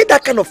forget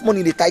that kind of money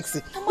in the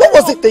taxi? What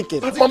was he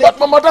thinking?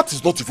 Mama, that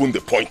is not even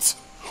the point.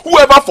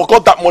 Whoever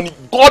forgot that money,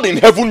 God in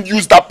heaven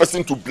used that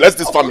person to bless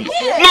this family.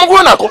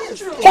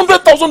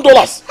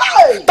 $100,000.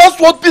 That's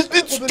what this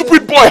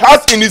stupid boy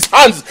has in his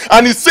hands,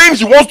 and he's saying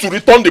he wants to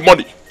return the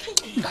money.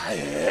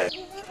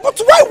 But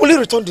why will he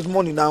return the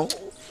money now?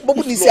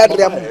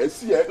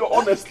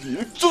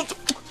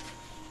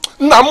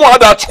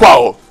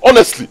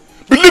 Honestly,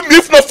 believe me,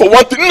 if not for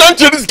one thing,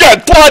 this guy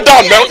tore her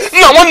down, man.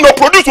 I want to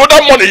produce all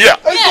that money here.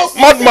 Yes.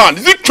 Madman,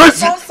 is it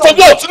crazy? For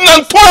what? Tore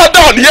her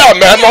down here,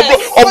 man. Of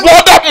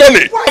all that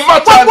money. I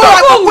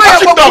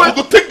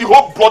could take the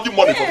whole bloody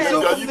money from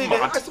you. Are you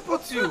mad? I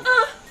support you.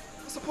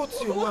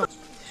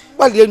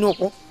 Well, you know,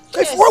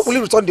 why will he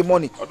return the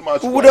money?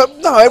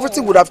 Now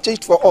everything would have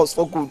changed for us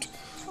for good.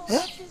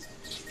 Yeah?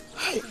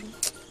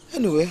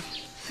 Anyway,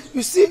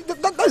 you see,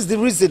 that's the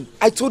reason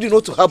I told you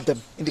not to help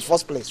them in the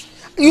first place.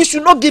 You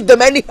should not give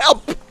them any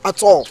help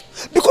at all.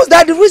 Because they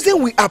are the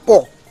reason we are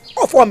poor.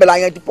 Or for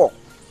the poor.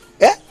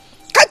 Yeah?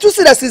 Can't you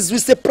see that since we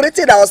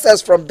separated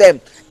ourselves from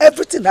them,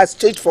 everything has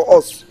changed for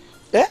us?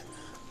 Yeah?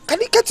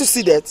 Can't you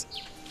see that?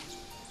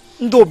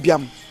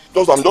 Ndobiam.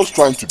 I'm just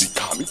trying to be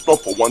calm. If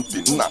not for one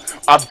thing.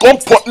 At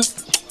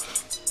gunpoint.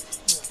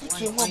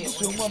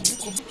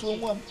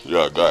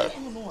 Yeah, guy.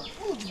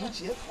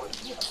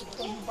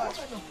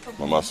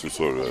 Mama,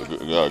 sorry.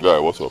 Guy,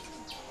 what's up?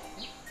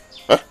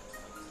 Huh?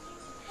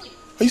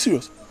 Are you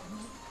serious?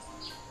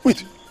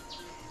 Wait,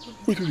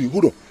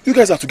 hold on. You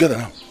guys are together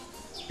now.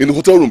 In the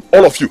hotel room,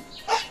 all of you.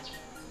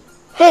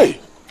 Hey,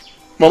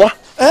 Mama.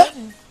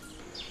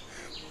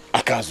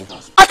 Akazu.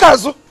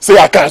 Say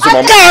Akazu,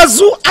 Mama.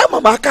 Akazu. I'm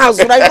Mama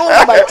Akazu. I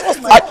know my trust.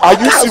 Are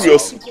you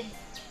serious?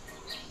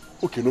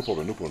 Okay, no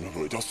problem.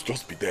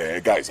 Just be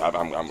there, guys.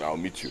 I'll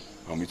meet you.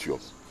 I'll meet you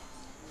up.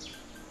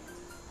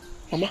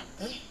 Mama,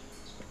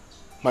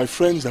 my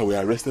friends that were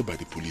arrested by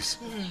the police,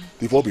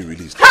 they've all been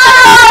released. Hey!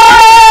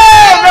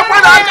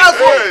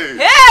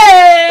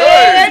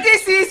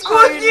 This is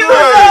good news,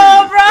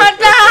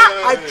 brother.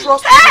 I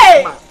trust you,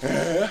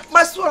 man.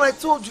 My son, I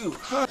told you.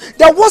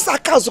 There was a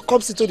car who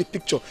comes into the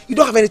picture. You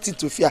don't have anything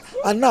to fear.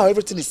 And now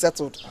everything is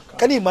settled.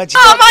 Can you imagine?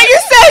 Mama, you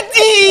said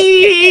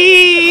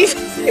this!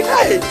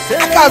 Hey,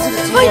 Akazu,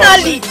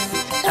 finally!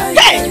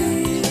 Hey!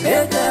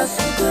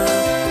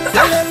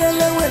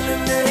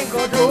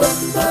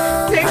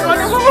 Thank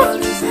God.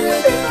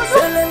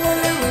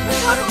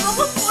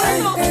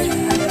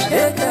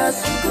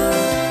 Egasuga,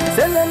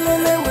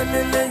 Selele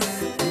Welele,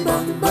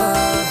 Bamba,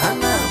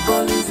 Hana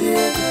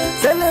Bolizia,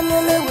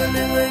 Selele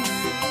Welele,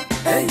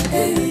 hey,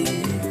 hey,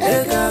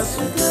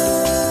 Egasuga.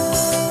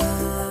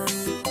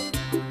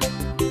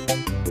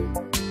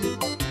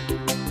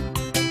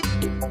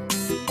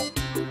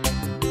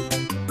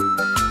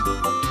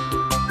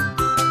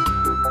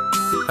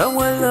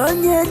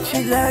 Awalonye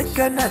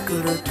chilaka na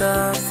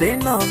kuruta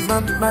sino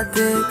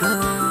mamateka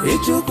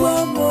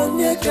ichukwa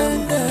monye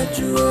kanga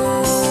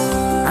chuo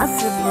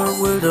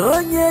asimo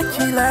walonye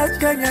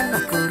chilaka na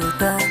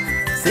kuruta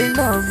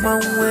sino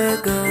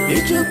mamweka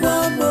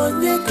ichukwa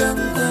monye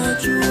kanga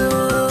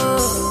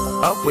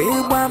chuo akwe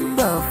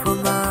bamba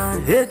fuma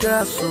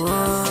hega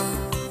suo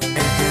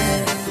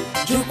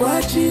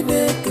chukwa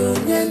chineke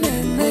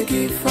nyene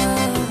negifa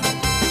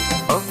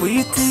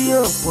Okwiti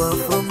okwa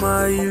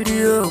foma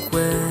yuri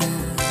okwe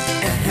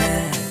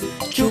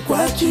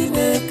Chukwa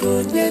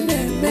chineke nyene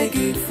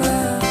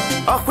megifa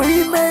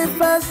Okwi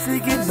meifa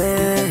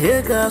sigime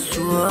hega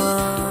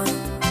suwa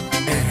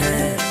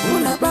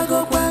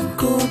Unabago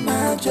kwanko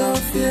na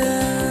jofye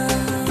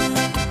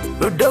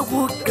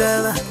Odogu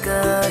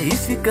kalaka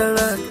isi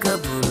kalaka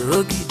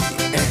bulogiti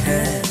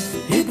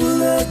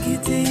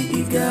Ibulogiti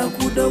iga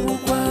kudogu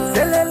kwa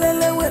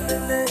Selelele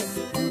welele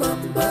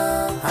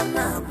Bamba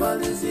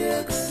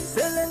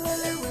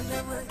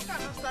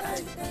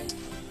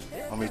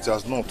it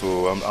has not.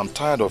 I'm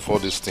tired of all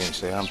these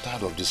things. I'm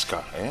tired of this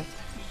car.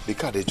 The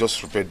car they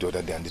just repaired the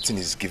other day, and the thing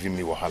is giving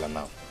me wahala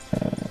now.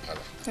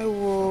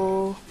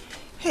 Oh,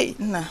 hey,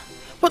 nah.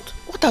 But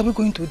what are we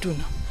going to do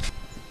now?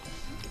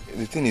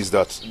 The thing is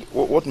that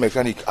what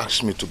mechanic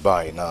asked me to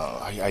buy now,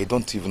 I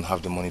don't even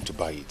have the money to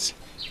buy it.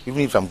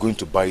 Even if I'm going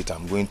to buy it,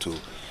 I'm going to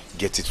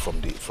get it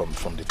from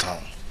the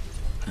town.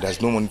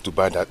 There's no money to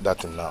buy that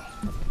thing now.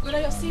 But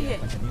you're still here.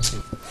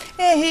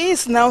 Hey, he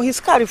is now. His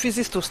car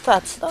refuses to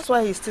start. That's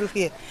why he's still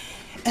here.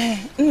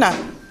 Now,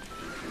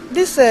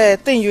 this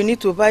thing you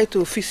need to buy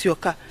to fix your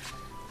car,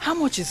 how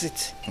much is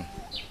it?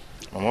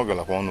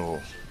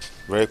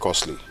 Very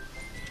costly.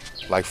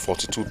 Like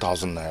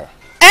 42,000 naira.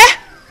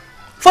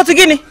 40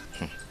 guinea?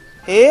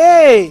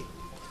 Hey!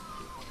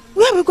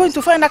 Where are we going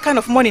to find that kind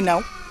of money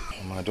now?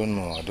 I don't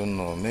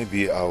know.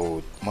 Maybe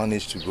I'll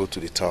manage to go to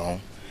the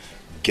town,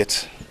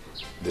 get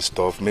the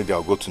stuff. Maybe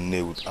I'll go to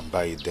Nollywood and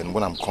buy it. Then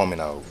when I'm coming,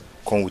 I'll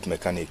come with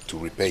mechanic to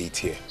repair it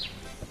here.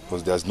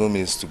 Because there's no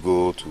means to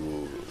go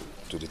to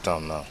the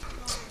town now.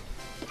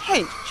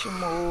 Hey,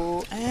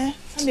 Chimo,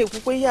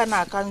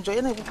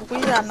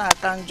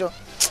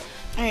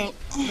 Hey,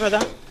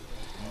 brother,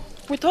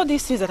 with all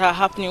these things that are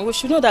happening, we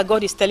should know that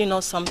God is telling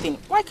us something.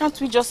 Why can't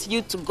we just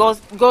use to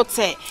God's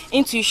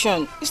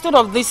intuition instead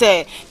of these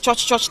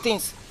church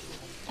things?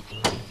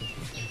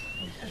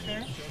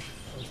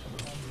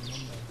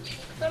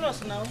 Tell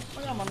us now.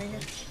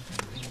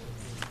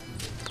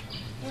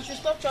 We should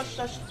stop church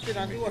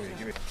and do what?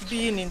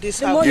 Being in this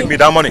house. Give me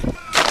that money.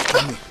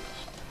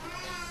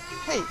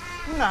 Hey,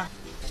 Nna.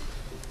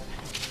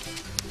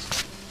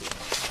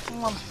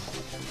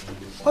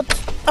 But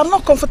I'm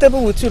not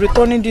comfortable with you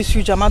returning this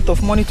huge amount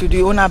of money to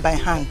the owner by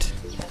hand.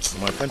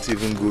 I can't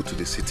even go to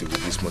the city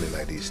with this money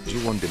like this. Do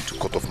you want them to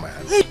cut off my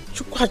hand? Hey,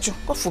 Chukwaju,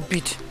 God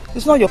forbid.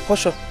 It's not your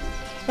portion.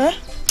 Eh?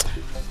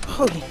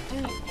 Holy.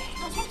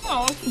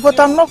 But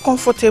I'm not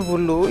comfortable,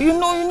 though. You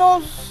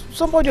know,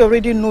 somebody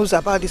already knows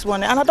about this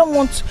money, and I don't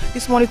want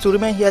this money to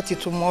remain here till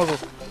tomorrow.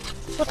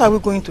 What are we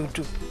going to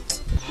do?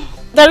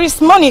 There is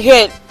money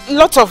here,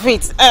 lots of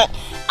it,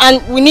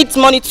 and we need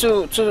money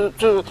to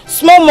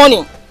small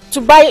money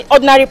to buy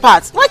ordinary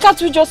parts. Why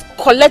can't we just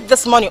collect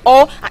this money,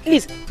 or at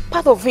least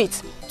part of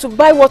it, to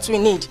buy what we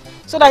need,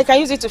 so that I can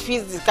use it to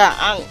fix the car?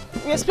 And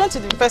we explain to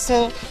the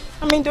person,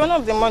 I mean, the owner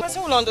of the money, the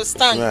person will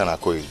understand.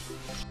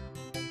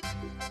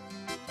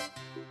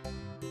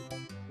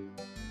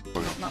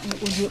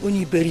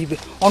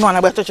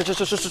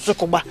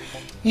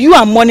 You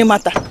and money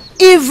matter.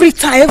 Every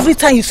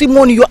time you see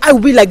money, your eye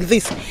will be like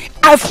this.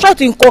 I've tried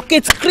to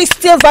inculcate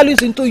Christian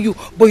values into you,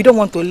 but you don't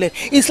want to learn.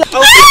 It's like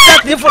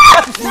that different.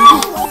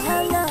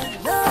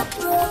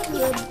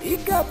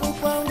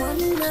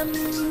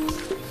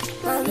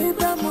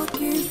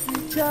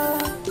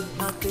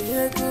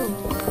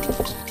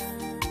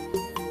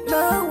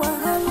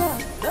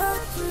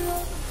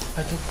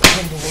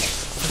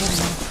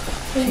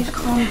 Please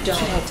calm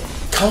down.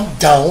 Calm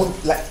down?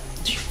 Like,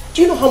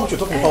 do you know how much you're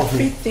talking about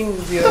me? Everything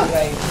will be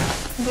alright.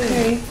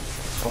 Okay.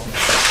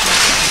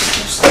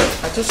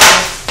 I just...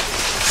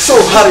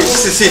 So, Harry,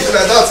 this is it.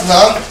 Like that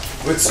now?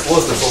 Wait,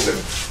 what's the problem?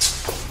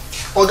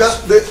 Oh,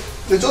 guys,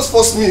 they just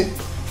forced me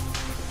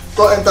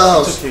to enter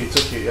house. It's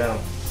okay.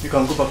 You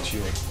can go back to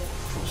your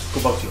post. Go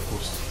back to your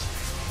post.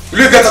 Will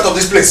you get out of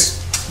this place?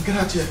 Get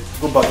out here.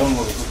 Go back, don't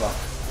worry, go back.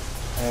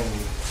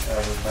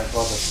 My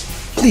brother.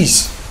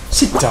 Please,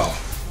 sit down.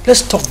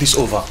 Let's talk this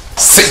over.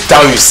 Sit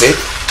down, you say?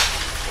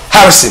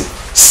 Harrison,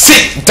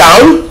 sit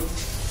down!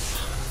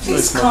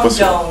 Please calm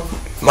down.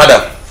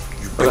 Madam,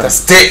 you better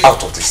stay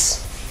out of this.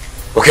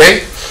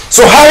 Okay?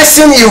 So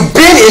Harrison, you've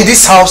been in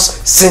this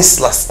house since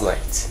last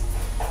night.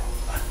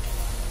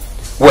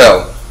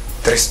 Well,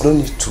 there is no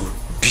need to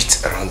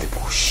beat around the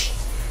bush.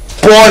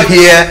 Paul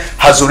here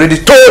has already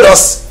told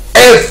us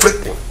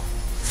everything.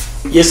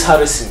 Yes,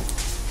 Harrison.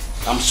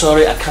 I'm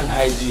sorry I can't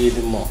hide you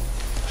anymore.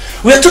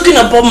 We are talking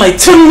about my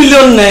 10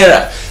 million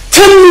naira.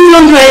 10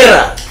 million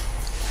naira!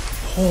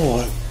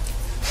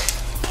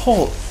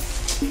 Paul,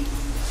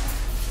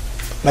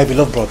 my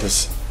beloved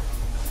brothers,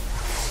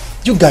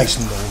 you guys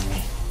know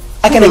me.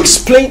 I can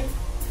explain.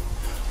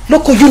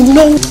 Loco, you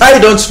know. I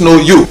don't know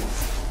you.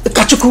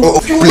 Kachuku,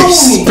 you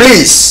please, know me.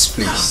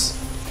 please.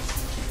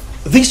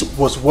 This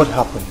was what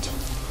happened.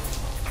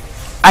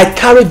 I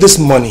carried this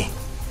money.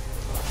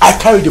 I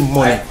carried the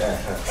money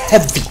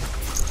heavy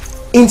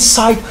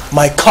inside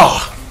my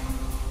car.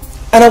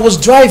 And I was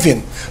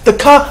driving. The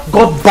car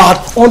got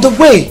bad on the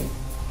way.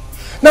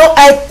 Now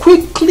I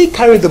quickly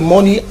carried the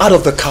money out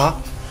of the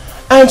car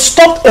and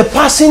stopped a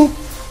passing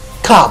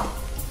cab.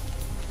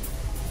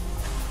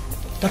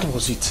 That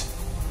was it.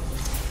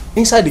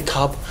 Inside the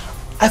cab,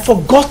 I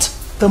forgot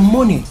the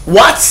money.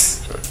 What?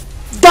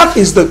 That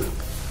is the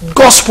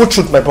gospel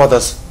truth, my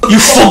brothers. You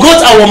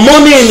forgot our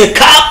money in the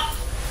cab?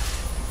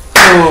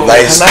 Oh,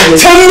 nice.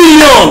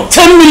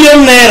 10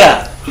 million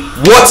naira.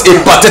 What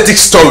a pathetic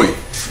story.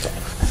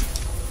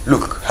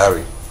 Look,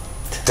 Harry,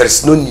 there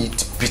is no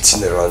need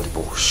beating around the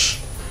bush.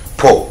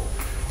 Paul,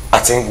 I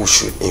think we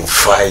should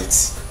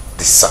invite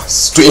the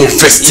SARS to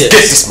investigate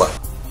this man.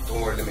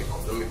 Don't worry, let me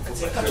come.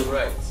 You're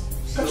right.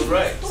 You're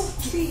right.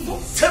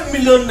 10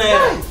 million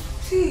naira.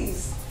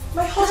 Please.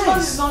 My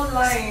husband is not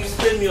lying.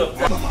 Pay me up.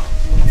 Mama,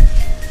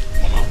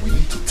 we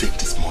need to take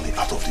this money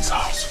out of this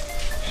house.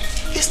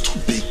 It's too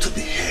big to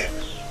be here.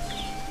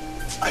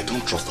 I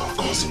don't trust our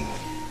cousin.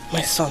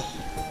 My son,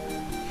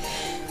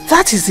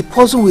 that is the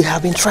puzzle we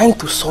have been trying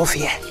to solve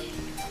here.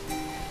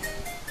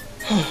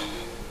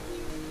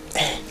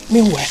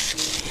 Meanwhile,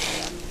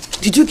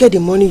 did you get the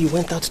money you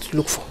went out to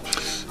look for?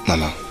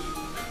 Mama,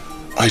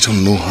 I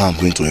don't know how I'm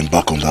going to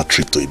embark on that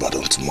trip to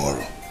Ibadan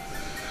tomorrow.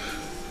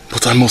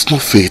 But I must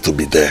not fail to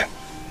be there.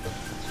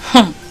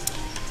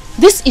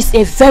 This is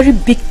a very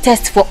big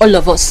test for all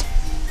of us.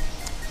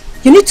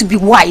 You need to be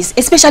wise,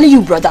 especially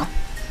you, brother.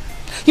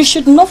 You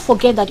should not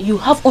forget that you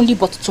have only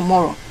but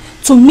tomorrow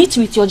to meet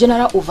with your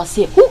general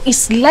overseer, who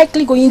is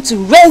likely going to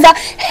render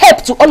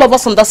help to all of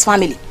us in this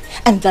family.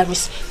 And there is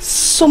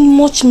so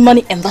much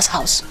money in this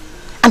house.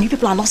 And you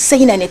people are not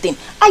saying anything.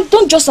 I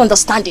don't just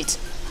understand it.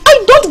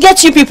 I don't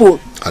get you people.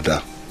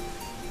 Ada,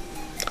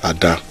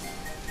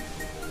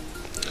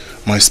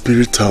 my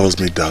spirit tells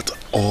me that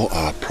all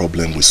our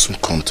problem will soon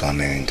come to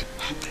an end.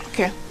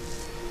 Okay.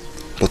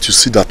 But you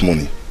see that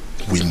money?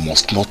 We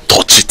must not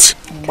touch it.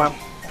 Wow.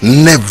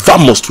 Never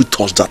must we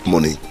touch that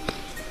money.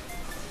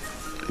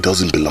 It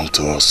doesn't belong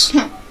to us.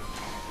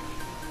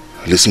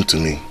 Listen to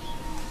me.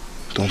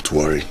 Don't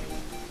worry.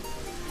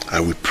 I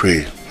will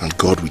pray and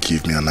God will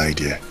give me an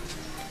idea.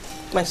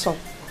 My son,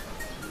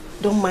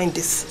 don't mind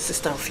this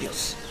sister of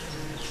yours.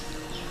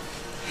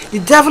 The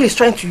devil is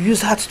trying to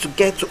use her to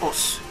get to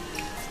us.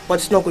 But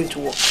it's not going to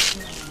work.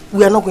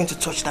 We are not going to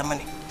touch that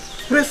money.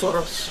 Pray for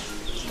us.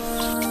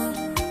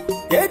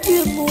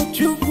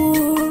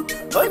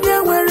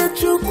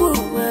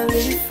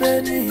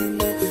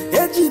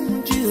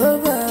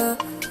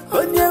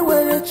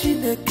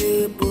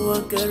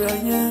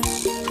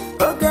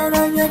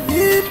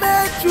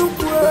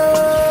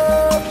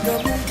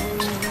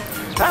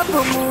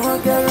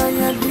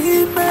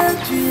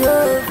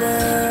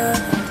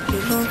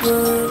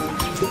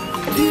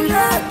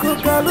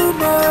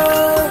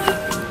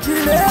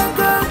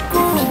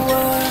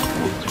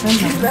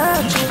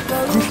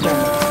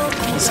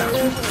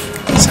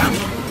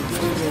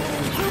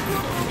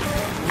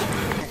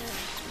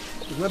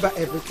 Remember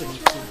everything he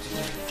told you.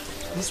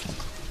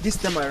 This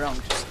time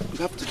around, you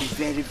have to be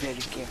very, very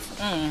careful.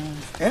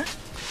 Eh?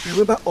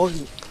 Remember all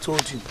he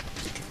told you.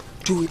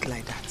 Do it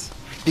like that.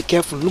 Be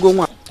careful. Look on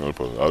one. No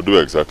problem. I'll do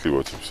exactly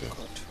what you said.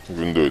 God.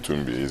 Even though it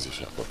won't be easy,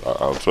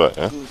 but I'll try.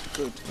 Eh?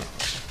 Good.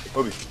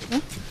 Obi,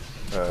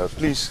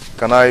 please,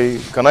 can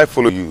I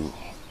follow you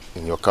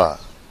in your car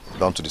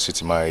down to the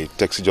city? My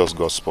taxi just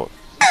got spot.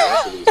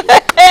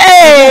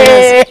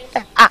 Hey!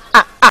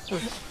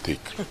 Take.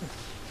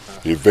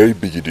 You're a very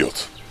big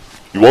idiot.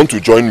 You want to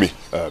join me?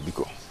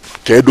 Biko.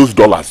 Okay, those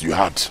dollars you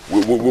had.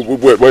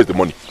 Where is the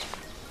money?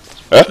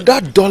 Eh?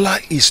 That dollar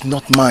is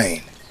not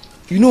mine.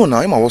 You know now,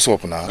 I'm what's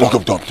up now.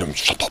 Don't,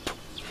 shut up.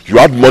 You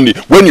had money.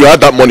 When you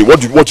had that money, what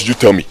did you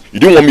tell me? You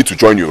didn't want me to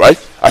join you, right?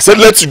 I said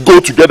let's go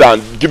together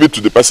and give it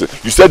to the person.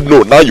 You said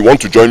no, now you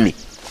want to join me.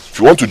 If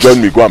you want to join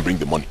me, go and bring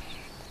the money.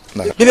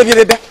 No.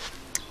 Baby,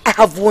 I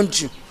have warned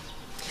you.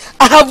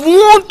 I have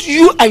warned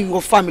you and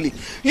your family.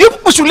 You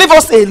people should leave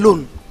us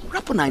alone.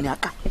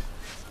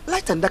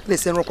 Light and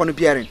darkness and rock on the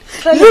bearing.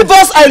 Leave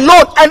us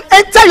alone and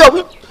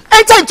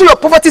enter into your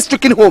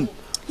poverty-stricken home.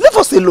 Leave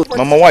us alone.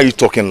 Mama, why are you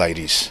talking like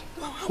this?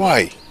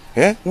 Why?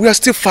 Eh? We are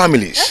still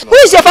families. Who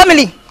is your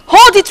family?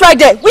 Hold it right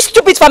there. Which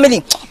stupid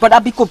family? Brother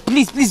Biko,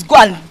 please go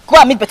and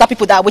meet better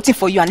people that are waiting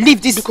for you and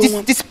leave this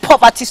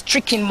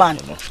poverty-stricken man.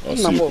 I'll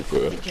see you,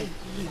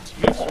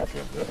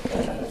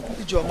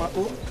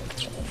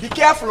 Be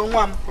careful,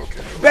 one.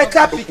 Okay.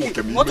 Better pick.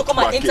 Want to come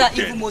and enter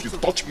evil motor? You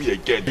touch me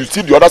again. You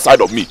see the other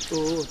side of me.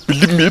 Oh.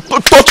 Believe me,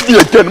 touch me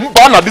again.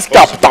 Banana this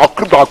cap, I'll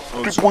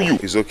cripple you.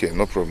 It's okay,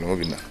 no problem,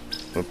 Obina.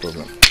 No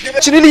problem.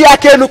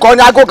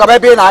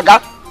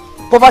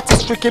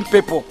 Poverty-stricken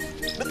people.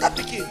 Better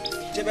picking.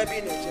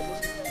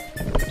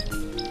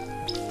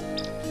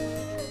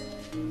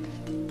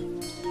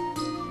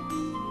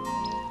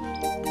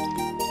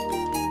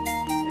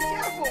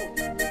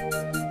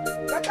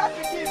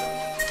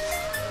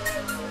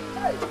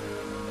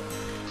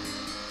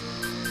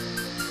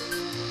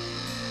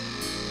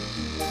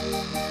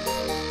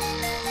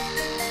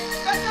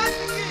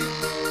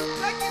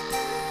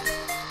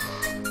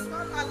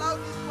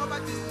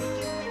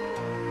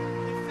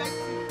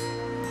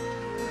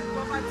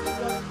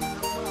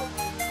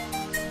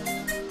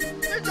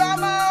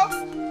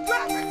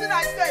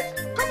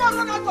 Come on,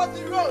 run out of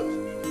the road.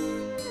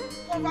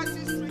 Poverty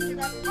is stricken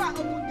and far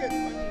open gate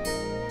for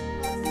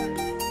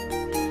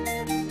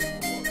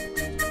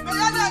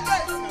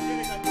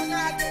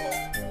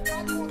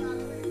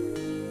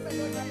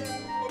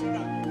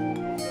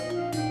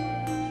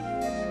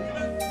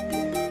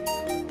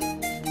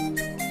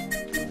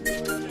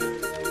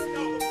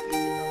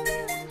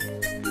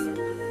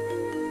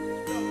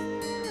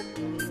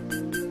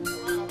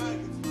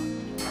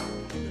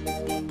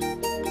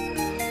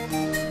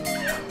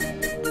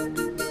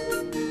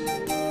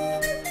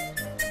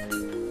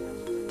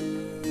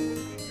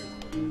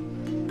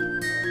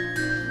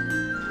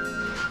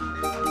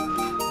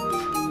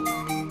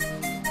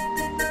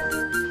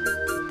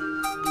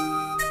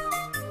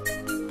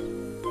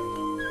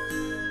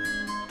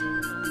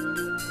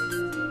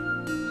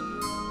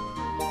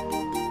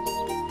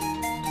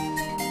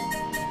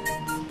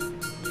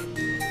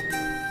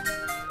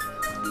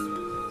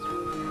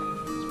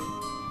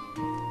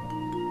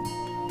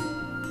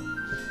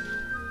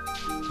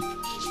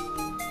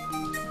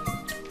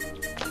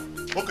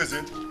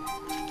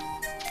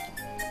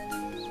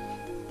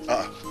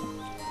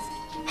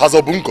Has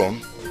Obun gone?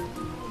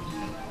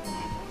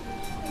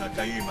 Now,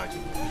 can you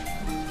imagine?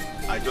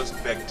 I just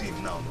begged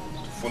him now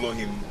to follow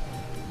him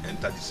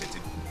enter the city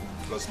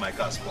because my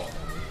car's gone.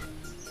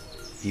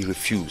 He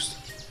refused.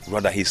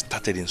 Rather, he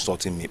started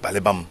insulting me,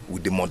 Balebam,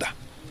 with the mother.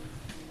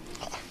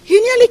 He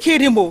nearly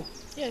killed him, oh.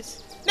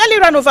 Yes. Nearly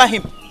ran over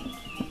him.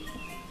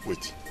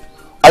 Wait.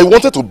 I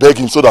wanted to beg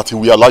him so that he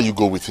will allow you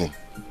go with him.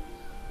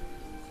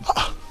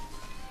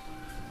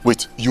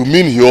 Wait, you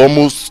mean he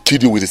almost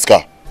killed you with his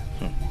car?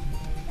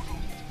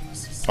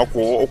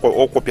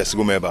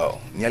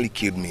 Nearly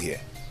killed me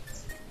here.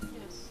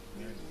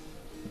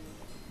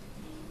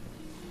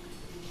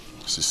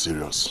 This is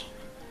serious.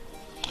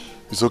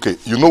 It's okay.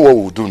 You know what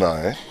we'll do now,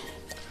 eh?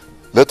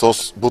 Let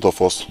us, both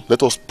of us,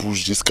 let us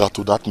push this car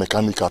to that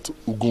mechanic at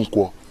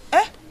Ugunkwo.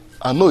 Eh?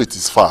 I know it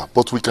is far,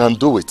 but we can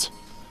do it.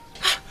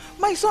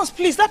 My sons,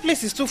 please, that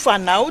place is too far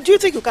now. Do you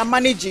think you can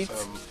manage it?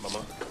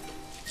 Mama.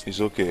 It's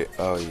okay.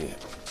 Oh, yeah.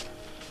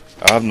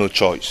 I have no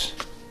choice.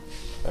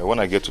 When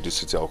I get to the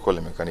city, I'll call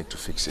a mechanic to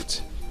fix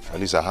it. At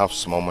least I have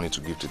small money to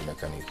give to the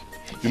mechanic.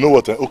 You know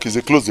what? Okay,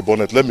 they close the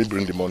bonnet. Let me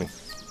bring the money.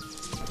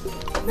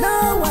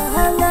 No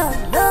wahala,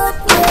 no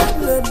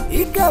problem.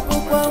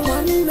 Ikabuba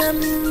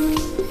wanem.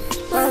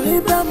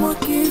 Paliba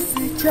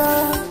mokisicha,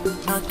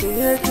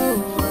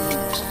 makeyegoa.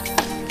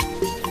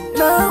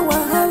 No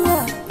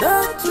wahala, no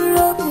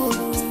trouble,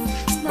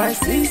 my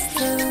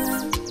sister.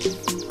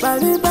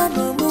 Paliba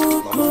no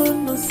muko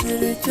no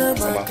siricha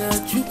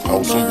makachuku.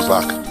 I'll soon be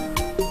back.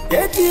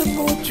 Where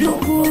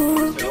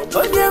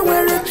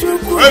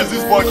is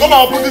this boy? Come on,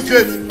 open this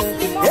gate.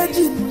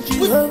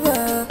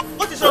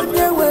 What is up?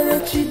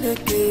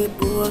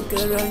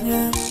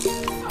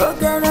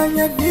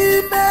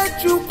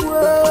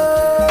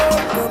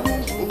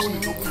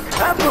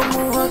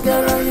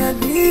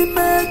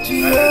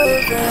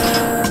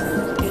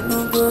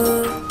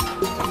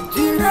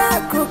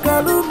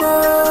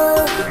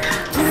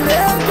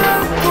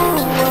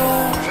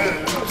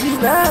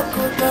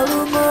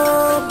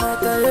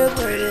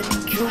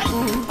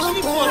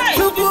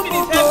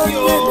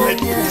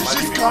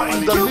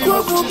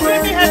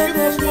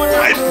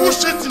 I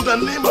push it in the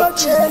name of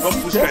Jesus. Don't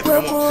push it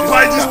anymore.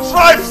 By the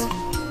stripes.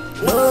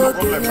 What's the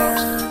problem now?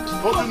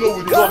 Don't you know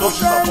with God, don't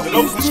shoot that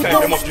Don't push it in the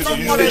name of Jesus.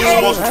 You say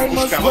you must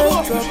push it.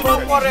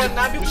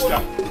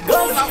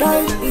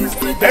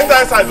 Enter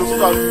inside the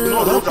school.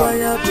 No,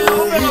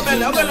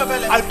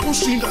 I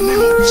push you in the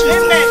name of Jesus.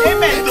 Amen.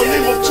 Amen. In the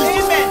name of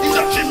Jesus. Amen. In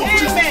the name of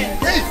Jesus.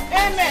 Amen.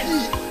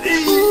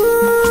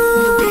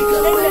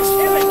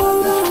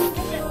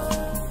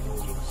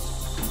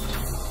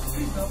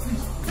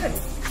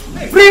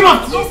 Prima!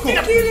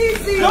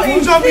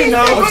 Don't jump in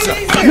now.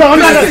 You're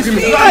under arrest.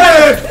 You're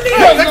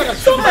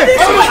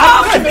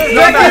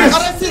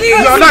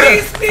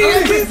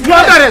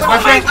under arrest, my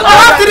friend. I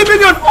have 3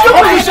 million. I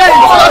want to say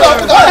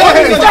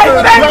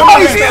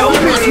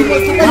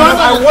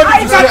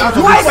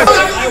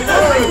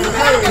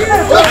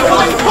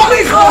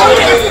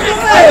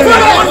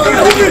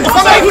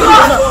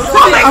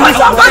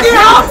somebody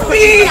help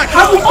me!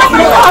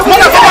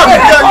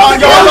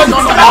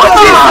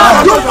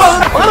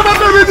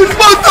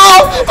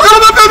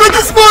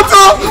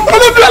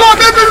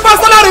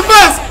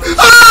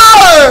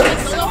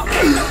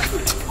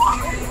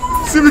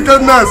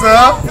 wickedness,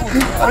 huh?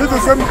 I need to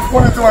send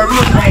money to my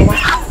village.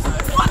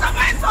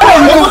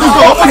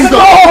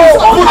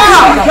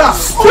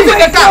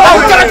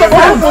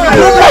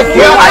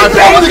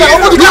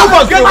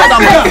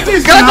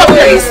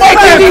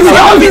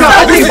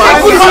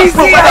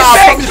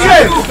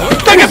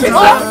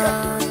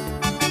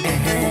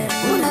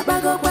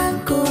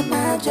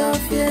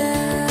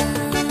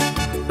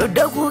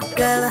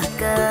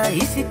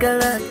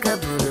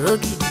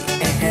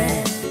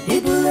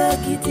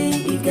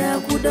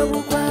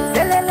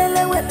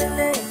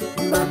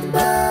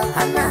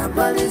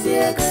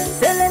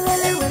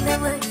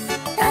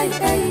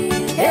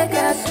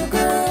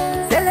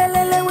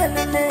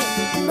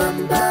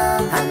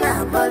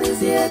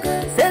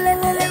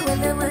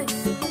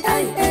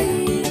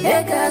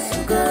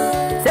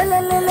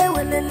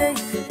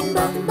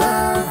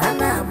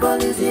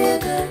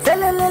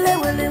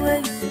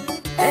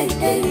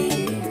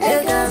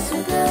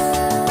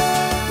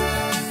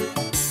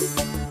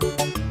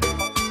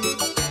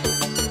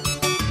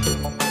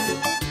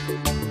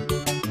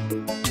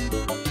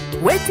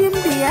 Waiting the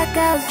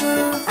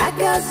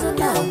Akazu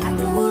now,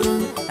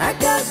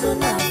 Akazu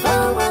now,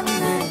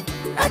 419,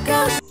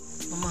 Akazu.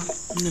 Mama,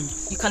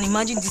 you can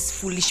imagine these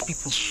foolish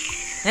people.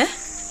 Eh?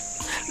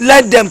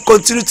 Let them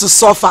continue to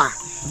suffer.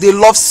 They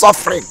love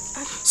suffering.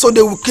 So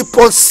they will keep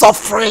on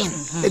suffering.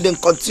 Let them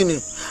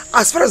continue.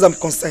 As far as I'm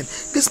concerned,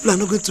 this plan is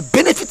not going to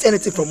benefit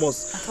anything from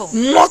us. At all.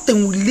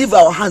 Nothing will leave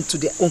our hand to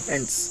their own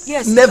hands.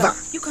 Yes. Never.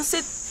 You can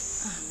say...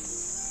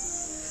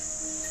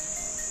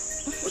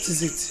 What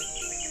is it?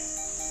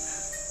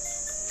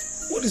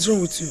 What is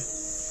wrong with you?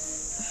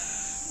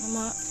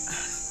 Mama,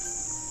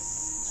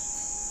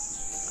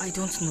 I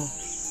don't know.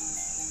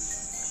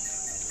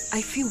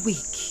 I feel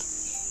weak.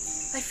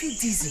 I feel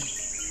dizzy.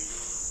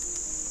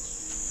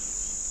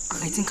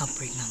 I think I'm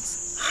pregnant.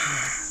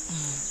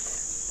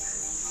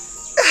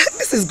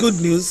 This is good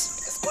news.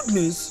 It's good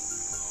news.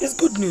 It's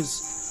good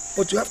news.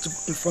 But you have to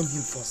inform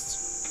him first.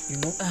 You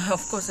know?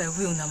 Of course I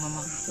will now,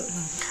 Mama.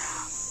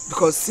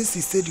 Because since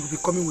he said he will be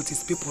coming with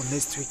his people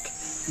next week,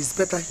 it's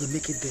better he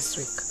make it this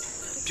week.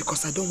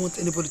 Because I don't want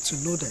anybody to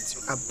know that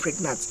you are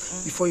pregnant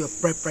before your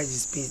bride price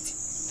is paid.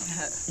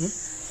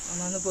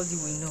 Mama, nobody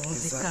will know.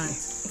 Exactly. They can't.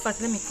 In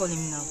fact, let me call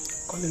him now.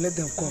 Call him, let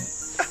them come.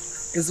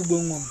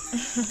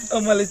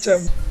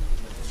 Omalicham.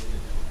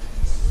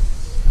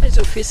 Why do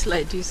you face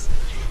like this?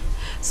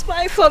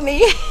 Smile for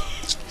me.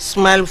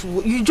 Smile.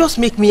 You just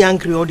make me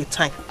angry all the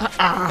time.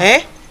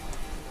 Eh?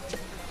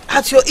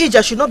 At your age,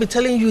 I should not be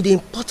telling you the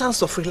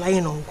importance of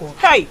relying on God.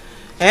 Hey!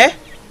 Eh?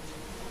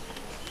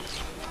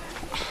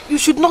 You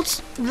should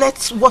not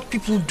let what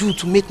people do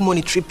to make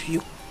money trip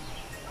you.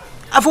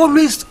 I've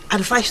always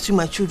advised you,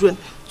 my children,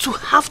 to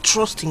have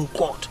trust in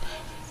God.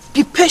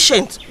 Be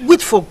patient.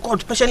 Wait for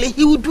God patiently.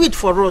 He will do it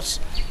for us.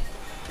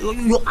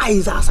 Your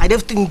eyes are outside.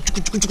 Everything.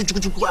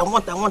 I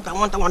want. Now.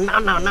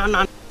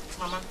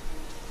 Mama,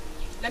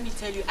 let me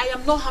tell you, I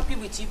am not happy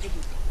with you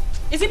people.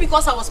 Is it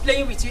because I was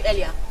playing with you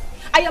earlier?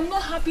 I am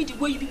not happy the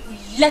way you people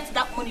let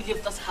that money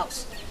leave this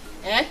house.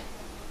 Eh?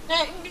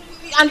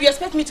 And you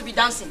expect me to be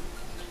dancing?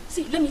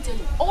 See, let me tell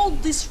you, all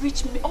those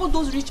rich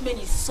men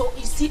you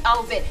see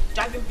out there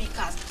driving big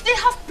cars, they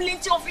have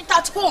plenty of it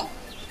at home.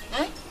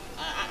 Eh?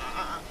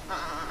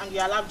 And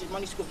you allow the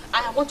money to go.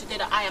 I want to tell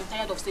that I am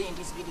tired of staying in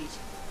this village.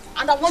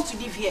 And I want to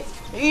live here.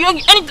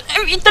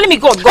 You're telling me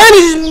God.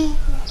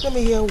 Let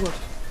me hear what?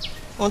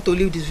 I want to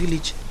leave this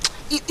village.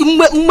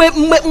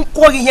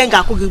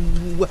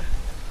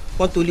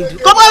 Want to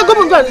leave. Come on,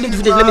 go and leave the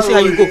village. Let me see how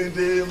you go.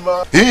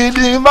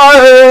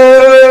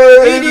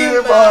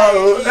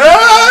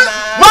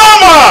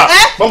 Mama!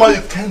 Mama,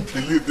 you can't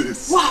believe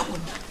this. Wow.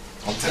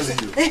 I'm telling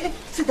you.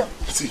 Sit down.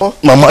 See,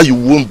 Mama, you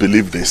won't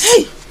believe this.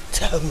 Hey,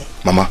 tell me.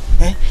 Mama,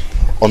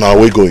 on our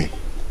way going,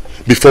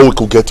 before we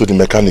could get to the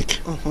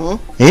mechanic,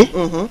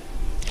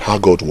 how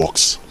God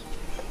works.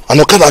 And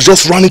Okada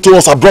just ran into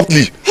us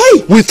abruptly.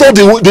 Hey! We thought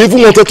they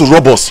even wanted to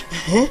rob us.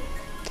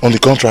 On the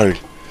contrary,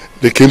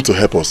 they came to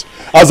help us.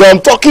 As I'm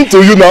talking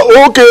to you now,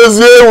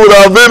 OKZ would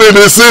have been in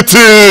the city.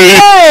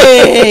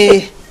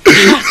 Hey!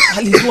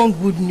 At least one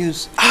good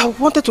news. I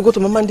wanted to go to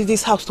Mama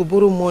Ndidi's house to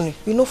borrow money.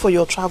 You know, for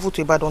your travel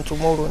to Ibadan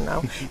tomorrow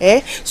now.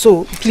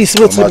 So, please,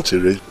 wait. Mama,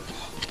 Chere.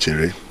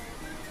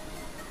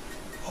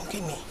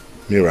 Okay, me.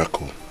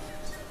 Miracle.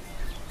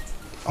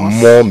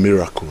 More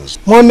miracles.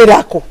 More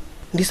miracle.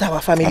 This is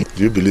our family.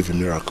 Do you believe in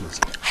miracles?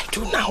 I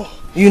do now.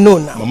 You know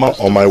now. Mama,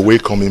 on my way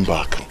coming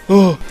back,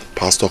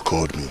 Pastor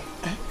called me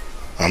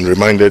and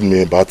reminded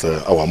me about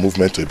our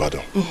movement to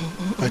Ibadan.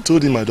 I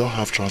told him I don't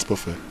have transport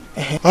fare.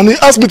 And he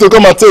asked me to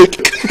come and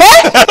take.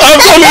 I'm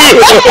telling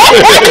you.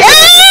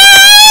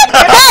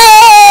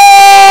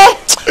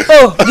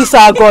 Oh, this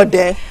our God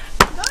there.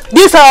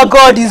 This our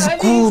God is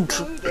good.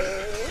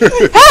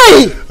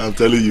 Hey! I'm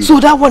telling you. So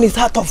that one is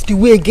out of the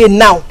way again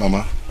now.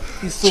 Mama.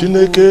 So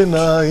Chineke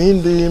na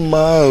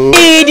indima.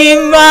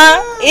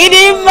 Idima.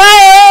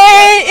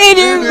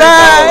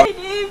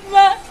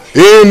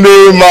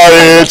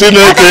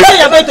 Chineke.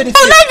 You're going to the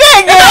city.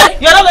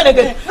 You're not going to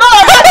go. No,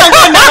 I'm not going to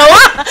go now.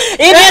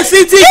 In the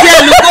city,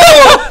 girl,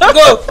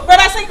 go.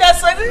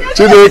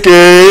 Chineke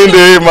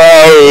indema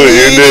o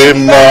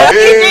indema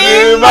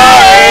indema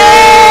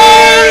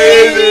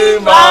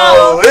indema o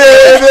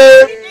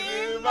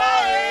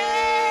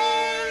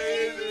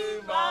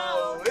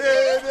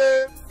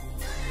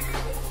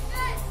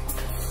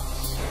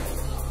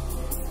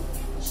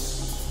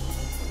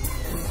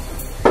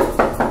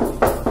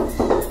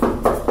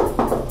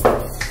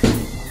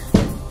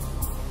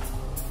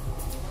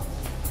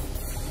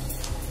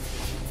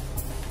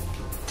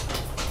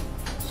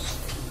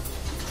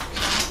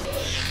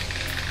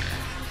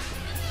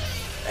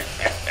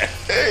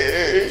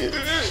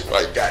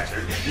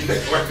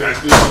my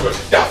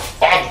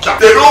God,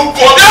 they don't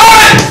go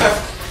there.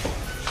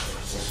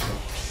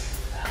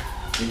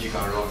 Think you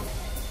can run?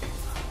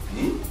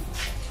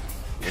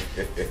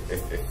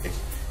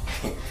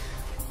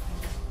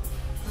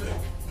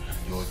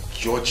 Your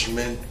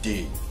judgment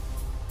day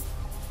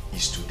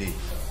is today.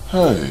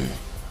 Hey,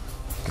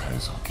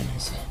 guys, what can I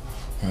say?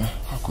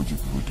 How could you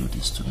people do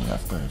this to me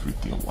after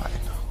everything? Why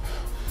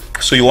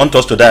now? So you want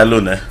us to die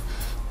alone, eh?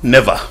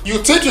 Never. You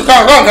think you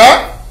can run,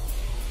 huh?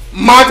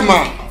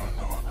 Madman!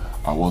 No,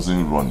 I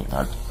wasn't running.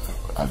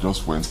 I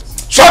just went.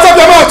 Shut up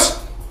your mouth!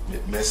 The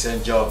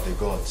messenger of the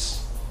gods.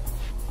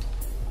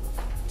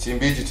 Team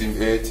B to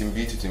Team A, Team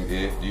B to Team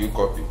A. Do you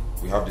copy?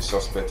 We have the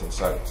suspect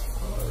inside.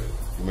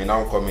 You may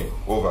now come in.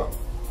 Over.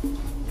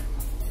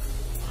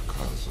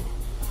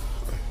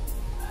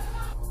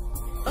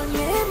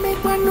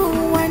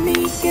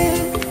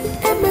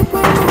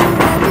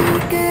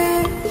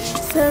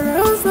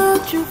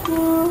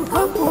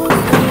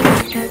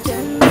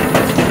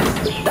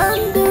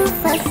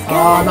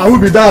 Now who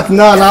be that?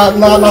 Now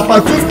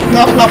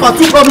part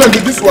two problem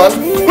with this one.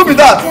 Who be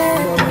that?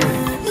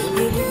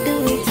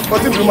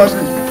 What's in the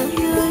machine?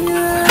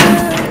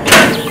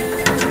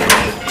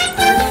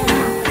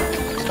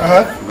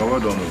 No, I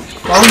don't know.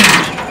 How is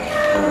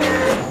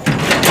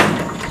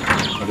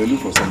it? They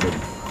look for somebody.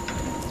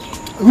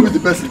 Who is the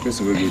person? The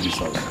person will get this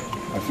house.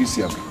 I feel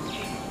see him.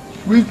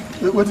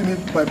 What do you mean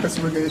by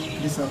person will get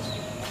this house?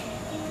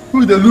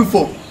 Who they look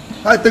for?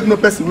 I take no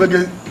person will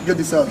get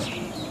this house.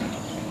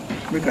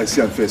 Make I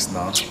see him first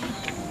now.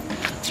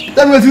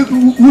 Tell me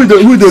who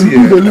they look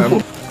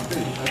for.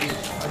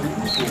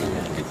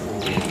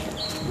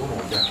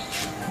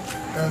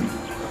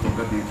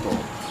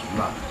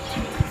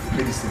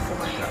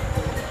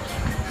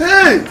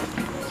 Hey!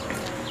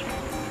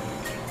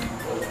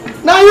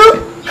 Now you?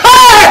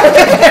 Hey!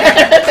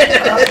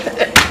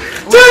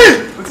 Gee!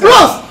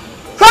 Ross!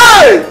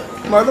 Hey!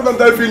 My daughter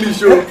die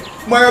finish, yo.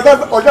 My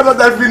daughter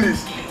die finish.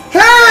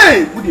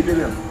 Hey! Who did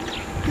them?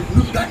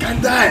 Look, that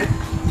can die.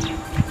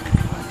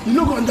 You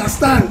don't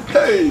understand.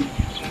 Hey!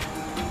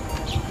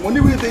 Money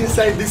will be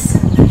inside this.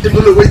 They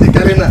don't know where they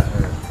carry now.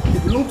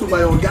 It belong to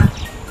my Oga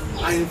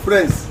and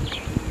friends.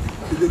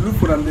 If they look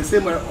for them, they say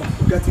my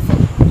Oga Tifa.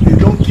 They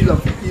don't kill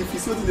them. If you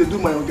see what they do,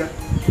 my Oga.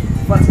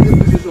 But they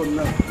position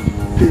now.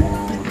 This is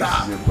a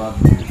bad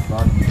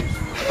news.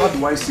 How do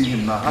I see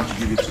him now? How to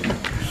give it to him?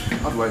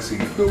 How do I see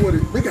him? Don't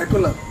worry. Make I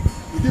call him.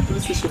 You did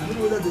police station. You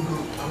know where they go.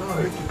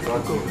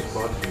 Bad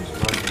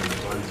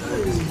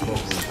news.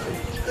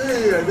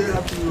 Hey, I didn't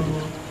have to.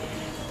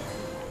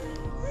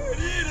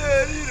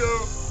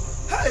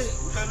 Hey,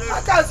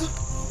 Akazu,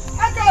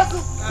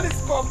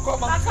 please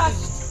come and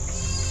finish.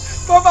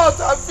 Come out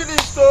and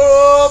finish.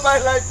 Oh, my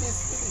life is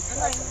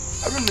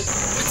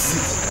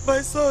finished.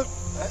 My son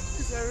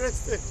is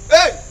arrested.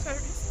 Hey!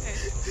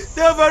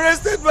 They have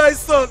arrested my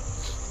son.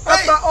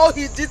 After all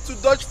he did to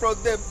dodge from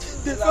them,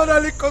 they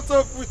finally caught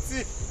up with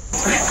him.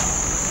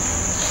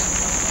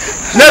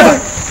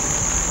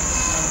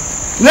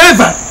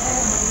 Never!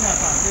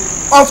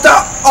 After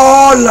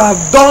all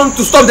I've done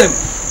to stop them,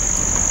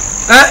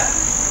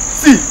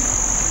 see,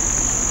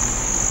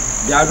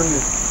 the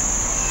argument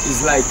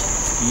is like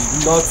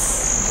he's not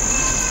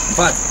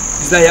bad.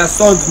 It's like your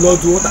son did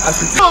not do what I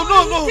asked him to do.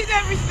 No. He did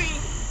everything.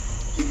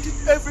 He did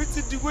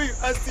everything the way you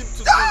asked him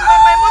to do.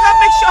 My mother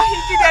made sure he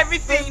did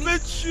everything. He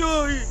made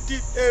sure he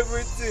did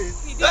everything.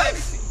 He did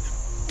everything.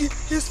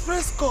 His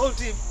friends called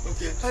him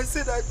and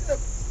said that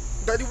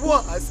the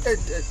war has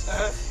ended.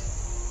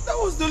 That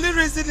was the only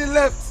reason he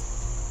left.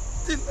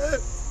 As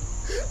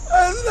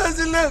soon as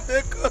he left,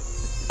 they called.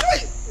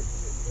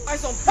 My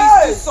son,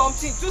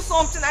 please do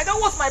something. I don't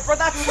want my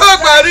brother to die.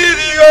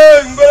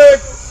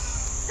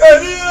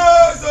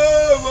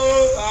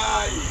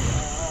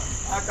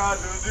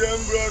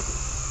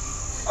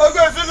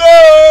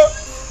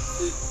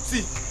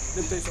 See,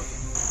 let me tell you something.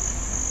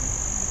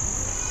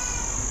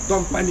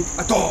 Don't panic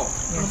at all.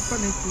 I'm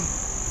panicking.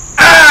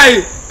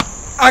 Hey!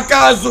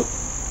 Akazu!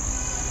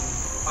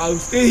 I'll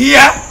stay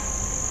here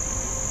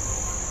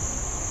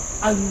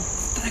and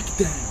strike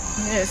them.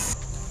 Yes.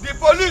 The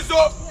police,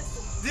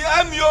 the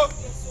army,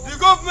 the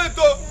government,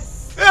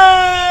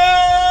 hey!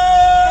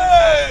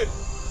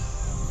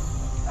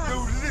 They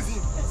will release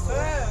him.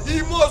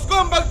 He must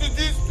come back to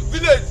this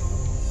village.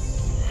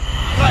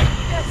 Right.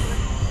 Yes.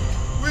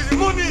 With the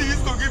money he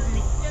used to give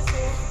me. Yes,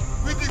 sir.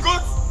 With the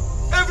goats,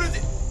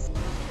 everything.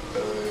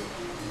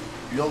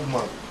 Young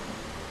man,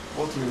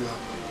 what will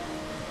happen?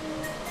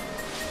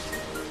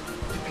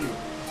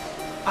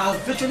 I've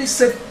virtually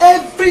said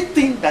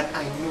everything that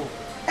I know.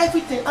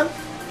 Everything. And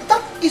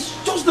that is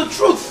just the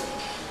truth.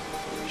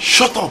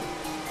 Shut up!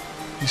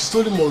 His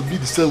story must be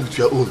the same with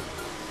your own.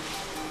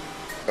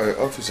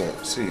 Officer,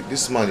 see,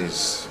 this man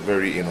is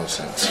very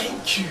innocent.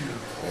 Thank you.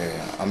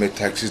 I'm a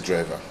taxi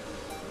driver.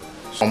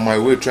 On my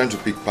way trying to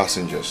pick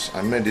passengers,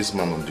 I met this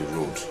man on the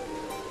road.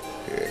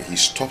 He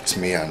stopped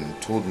me and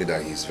told me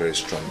that he's very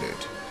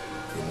stranded.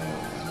 And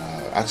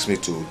asked me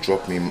to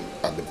drop him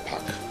at the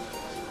park.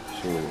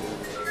 So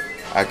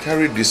I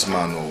carried this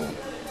man,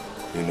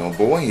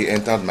 but when he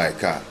entered my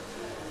car,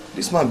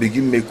 this man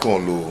begin make call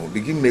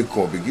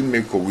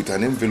with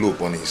an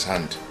envelope on his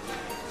hand.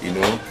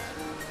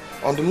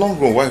 On the long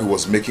run, while he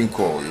was making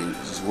call, he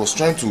was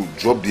trying to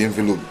drop the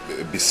envelope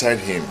beside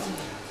him.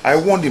 I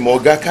warned him,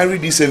 Oga, carry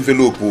this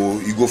envelope,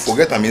 or you go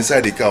forget I'm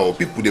inside the car, or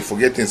people they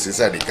forget things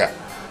inside the car.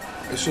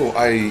 So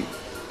I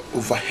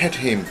overheard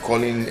him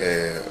calling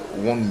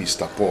one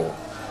Mr. Paul,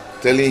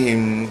 telling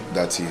him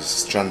that he's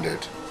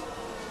stranded,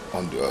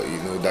 and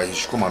that he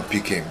should come and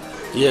pick him.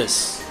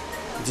 Yes,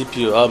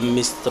 DPO, I'm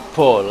Mr.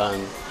 Paul,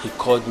 and he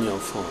called me on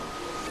phone.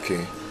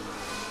 Okay,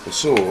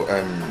 so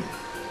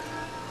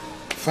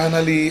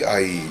finally,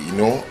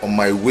 on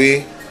my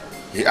way,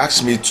 he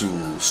asked me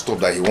to stop,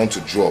 that he want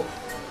to drop.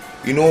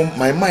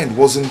 My mind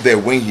wasn't there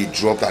when he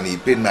dropped and he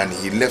paid me and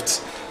he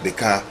left the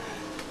car.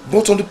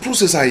 But on the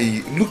process,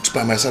 I looked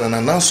by my side and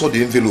I now saw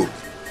the envelope.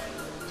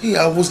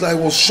 I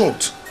was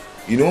shocked.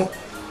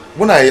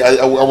 When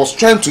I was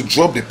trying to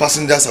drop the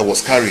passengers I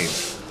was carrying.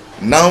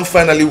 Now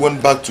finally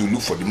went back to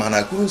look for the man.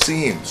 I couldn't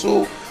see him.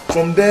 So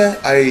from there,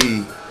 I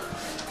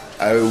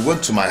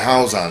went to my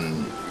house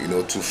and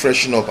to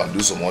freshen up and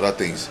do some other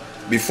things.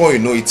 Before you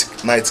know it,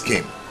 night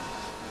came.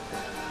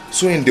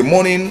 So in the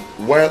morning,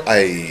 while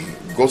I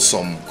got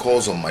some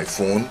calls on my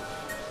phone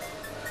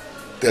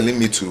telling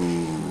me to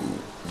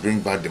bring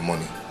back the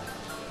money,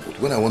 but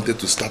when I wanted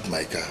to start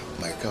my car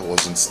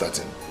wasn't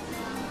starting.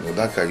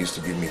 That car used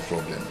to give me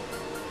problem.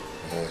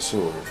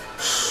 So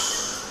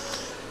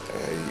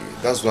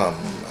that's why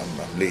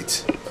I'm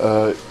late.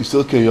 It's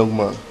okay, young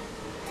man.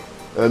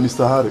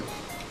 Mr. Harry,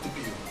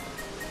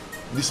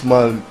 this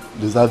man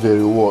deserves a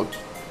reward.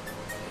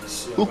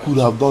 Who could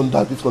have done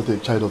that if not a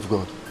child of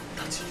God?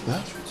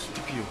 Yeah?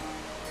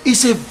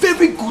 He's a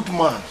very good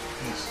man.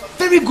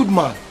 Very good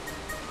man.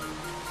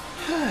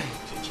 Hey.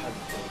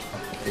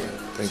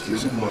 Thank you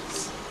so much.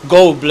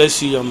 God will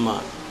bless you, young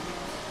man.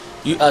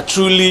 You are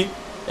truly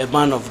a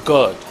man of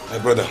God. My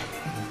brother,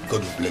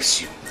 God will bless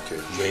you. Okay.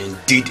 You are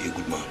indeed a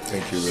good man.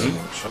 Thank you very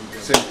much.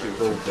 Thank you.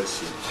 God will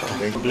bless you.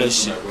 Thank you.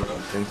 Bless you.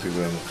 Thank you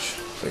very much.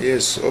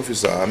 Yes,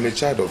 officer, I'm a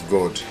child of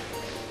God,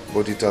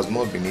 but it has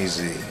not been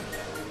easy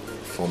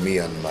for me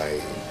and my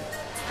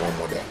poor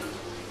mother.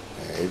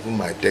 Even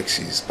my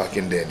taxi is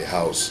parking there in the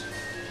house.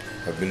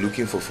 I've been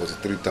looking for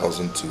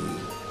 43,000 to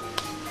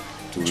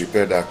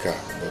repair that car,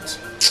 but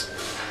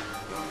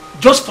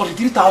just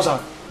 43,000.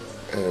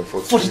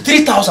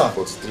 43,000.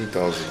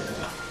 43,000.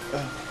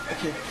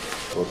 Okay.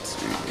 But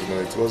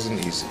it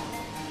wasn't easy.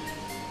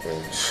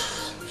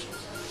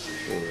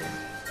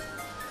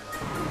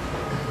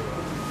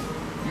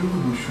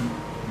 You should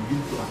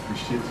begin to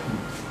appreciate him.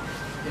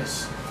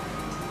 Yes.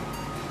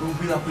 We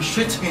will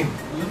appreciate him.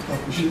 We have to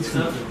appreciate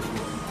him.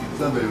 He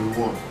deserves a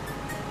reward.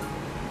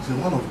 He's a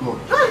man of God.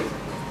 Hey!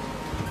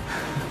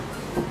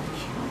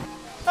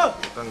 Oh,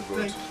 thank God.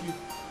 Thank you.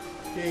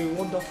 You're a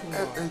wonderful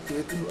man. Thank you.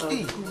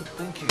 Good.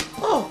 Thank you.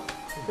 Oh,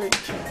 thank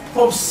you.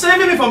 For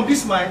saving me from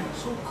this my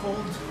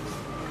so-called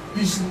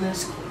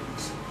business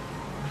colleagues.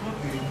 God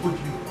will reward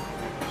you.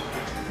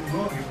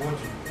 God will reward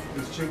you.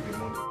 Please check the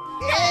money.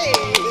 Hey!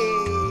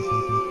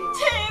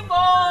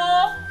 Timo!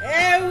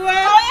 Ewe!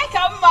 Oye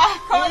kama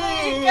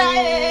konika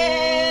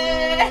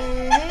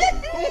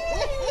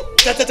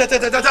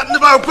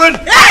Never open!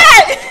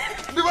 Hey!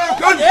 Never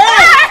open!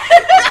 Hey!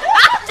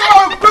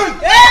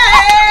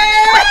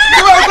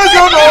 Never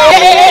open!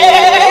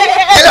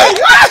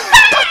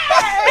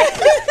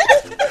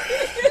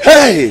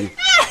 Hey!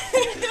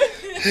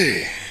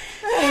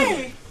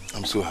 Hey!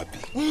 I'm so happy.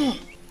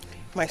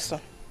 My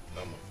son,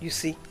 you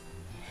see,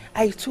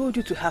 I told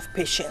you to have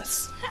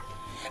patience.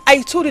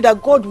 I told you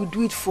that God will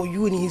do it for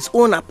you in his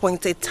own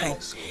appointed time.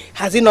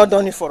 Has he not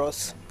done it for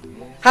us?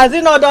 Has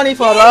he not done it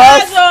for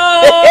us?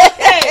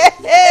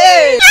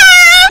 Hey.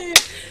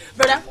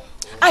 Brother,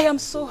 I am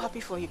so happy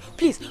for you.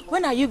 Please,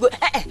 when are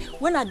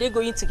they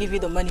going to give you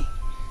the money?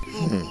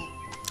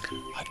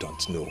 I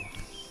don't know.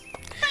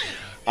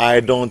 I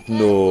don't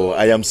know.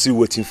 I am still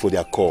waiting for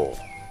their call.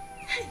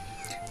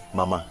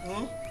 Mama.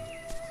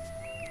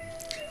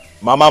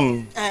 Mama.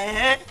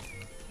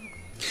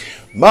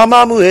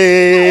 Mama.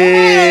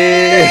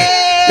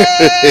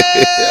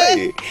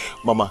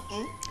 Mama,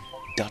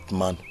 that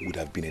man would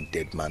have been a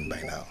dead man by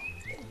now.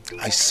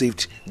 I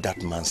saved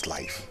that man's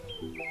life.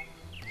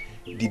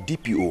 The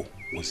DPO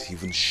was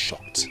even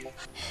shocked.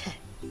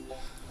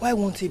 Why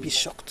won't he be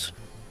shocked?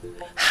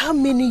 How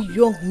many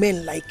young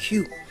men like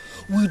you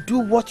will do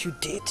what you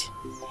did?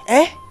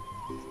 Eh?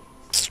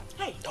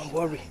 Hey, don't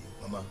worry.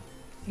 Mama.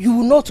 You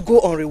will not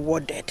go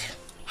unrewarded.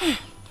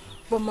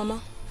 But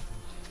Mama,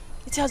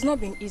 it has not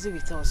been easy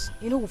with us.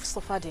 You know, we've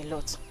suffered a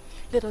lot.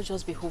 Let us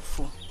just be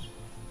hopeful.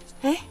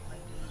 Eh?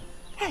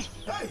 Hey,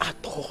 at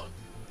all.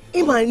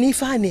 Even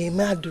if I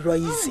name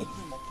easy.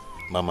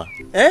 Mama.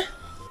 Eh?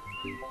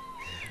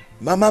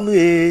 Mama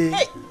me.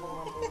 Hey.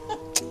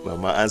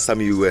 Mama, answer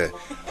me well.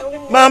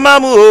 Mama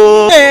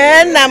mo.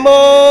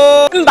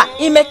 Namo. Mba,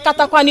 ime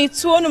katakwa ni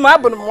tuonu ma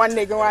abunu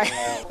mwanne gị nwanyị.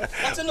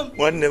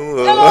 Mwanne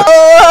mo.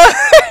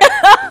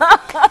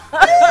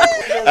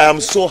 I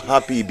am so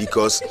happy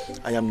because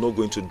I am not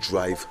going to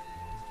drive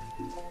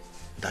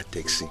that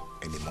taxi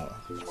anymore.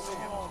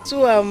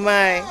 So am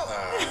I.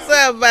 So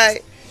am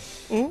I.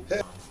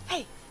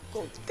 Hey,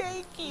 God,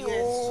 thank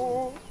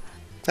you.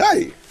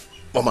 Hi,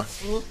 Mama.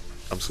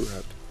 I'm so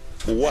happy.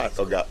 What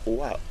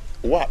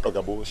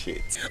Oga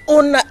bullshit.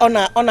 Ona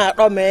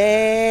me.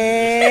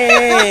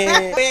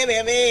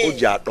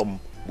 Oja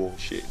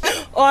bullshit.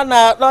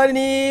 Ona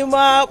ni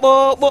ma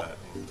bo.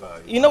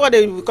 You know what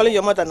they be calling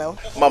your mother now?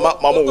 Mama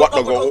what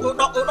doga?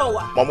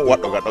 Mama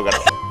what doga?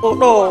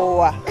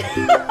 Odowa.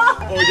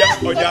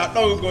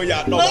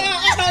 Oja no.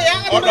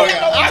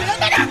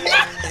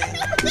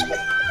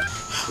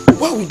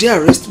 Why would they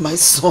arrest my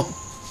son?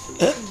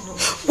 Eh?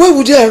 Why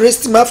would they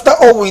arrest him after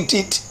all we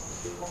did?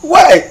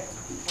 Why?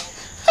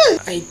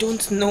 I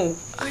don't know.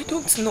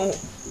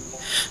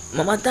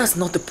 Mama, that's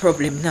not the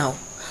problem now.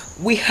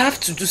 We have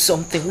to do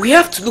something. We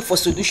have to look for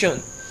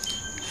solution.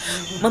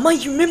 Mama,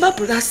 you remember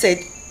brother said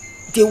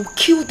they will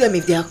kill them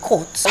if they are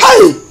caught.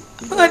 Hey!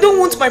 But I don't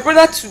want my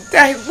brother to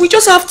die. We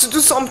just have to do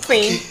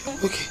something.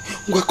 Okay.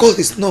 We'll call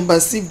his number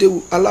and see if they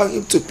will allow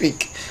him to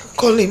pick.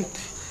 Call him.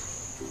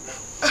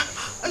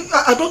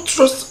 I don't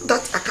trust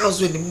that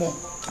Akazu anymore.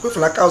 Wait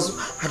for Akazu.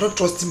 I don't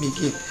trust him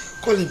again.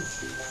 Call him.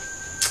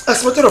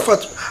 As a matter of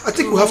fact, I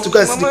think we have to go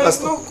and see the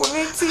pastor. Mama,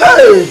 it's not connecting.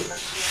 Hey!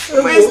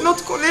 Mama, it's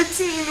not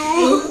connecting, you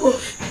know.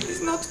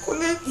 It's not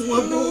connecting,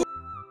 you know.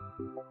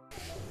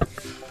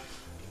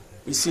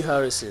 You see,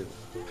 Harrison,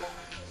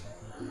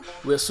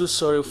 we're so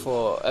sorry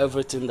for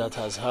everything that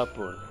has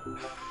happened.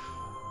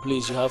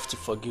 Please, you have to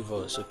forgive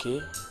us,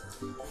 okay?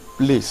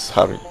 Please,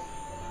 Harry.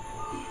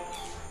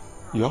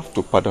 You have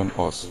to pardon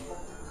us.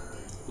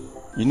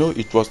 You know,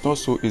 it was not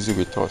so easy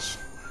with us.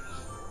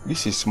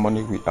 This is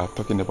money we are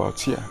talking about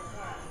here.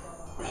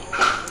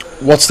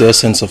 What's the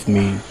essence of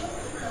me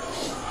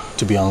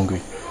to be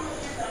angry?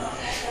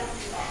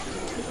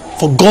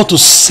 For God to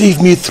save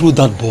me through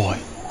that boy.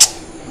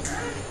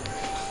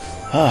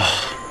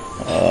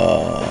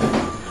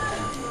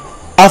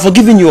 I've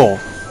forgiven you all.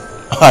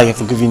 I have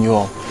forgiven you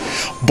all.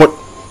 But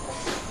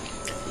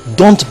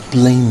don't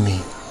blame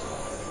me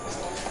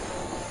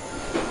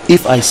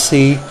if I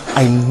say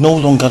I no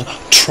longer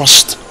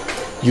trust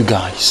you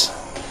guys.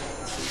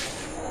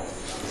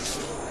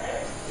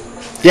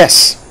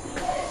 Yes,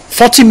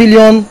 40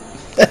 million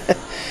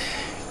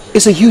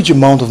is a huge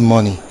amount of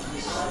money.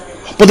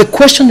 But the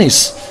question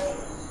is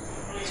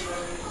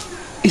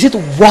it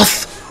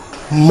worth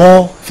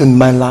more than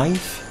my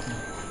life?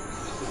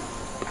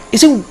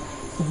 Is it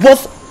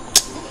worth...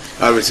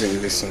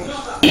 Harrison, listen.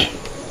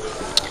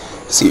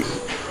 See,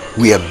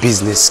 we are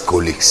business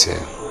colleagues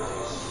here.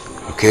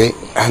 Okay?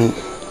 And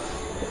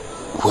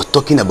we're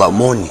talking about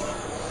money.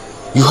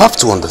 You have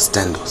to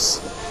understand us.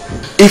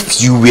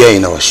 If you were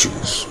in our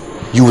shoes,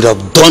 you would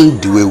have done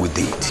the way we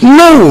did.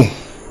 No!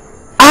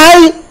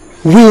 I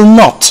will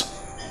not.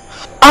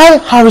 I,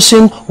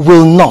 Harrison,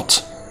 will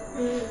not.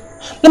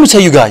 Let me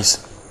tell you guys.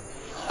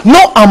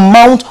 No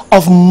amount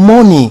of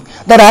money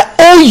that I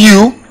owe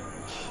you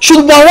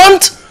should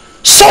warrant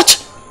such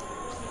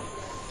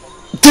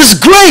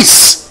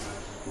disgrace,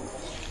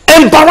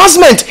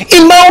 embarrassment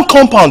in my own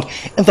compound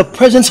in the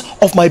presence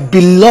of my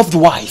beloved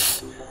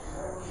wife,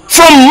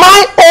 from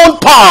my own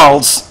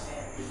pals,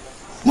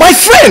 my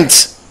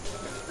friends,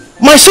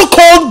 my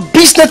so-called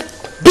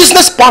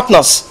business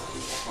partners.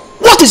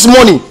 What is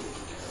money?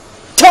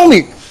 Tell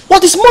me,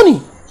 what is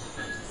money?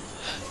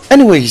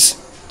 Anyways,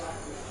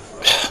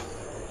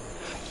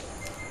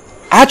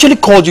 I actually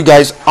called you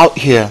guys out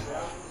here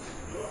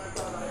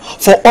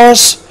for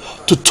us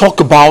to talk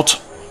about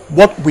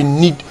what we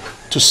need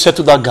to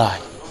settle that guy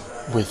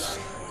with.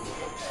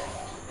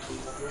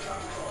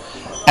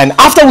 And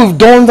after we've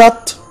done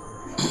that,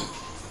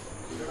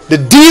 the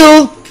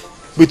deal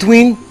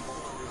between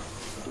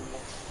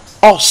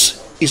us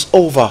is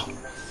over.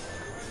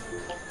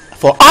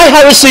 For I,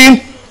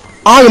 Harrison,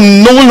 I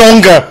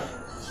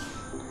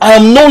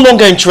am no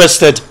longer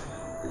interested.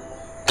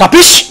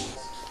 Capish?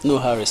 No,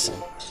 Harrison.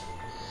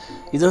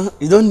 You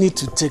don't need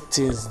to take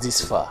things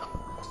this far.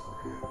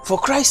 For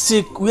Christ's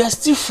sake, we are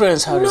still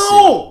friends, Harrison.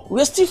 No!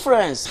 We are still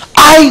friends.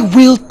 I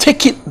will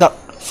take it that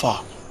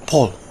far.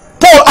 Paul,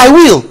 I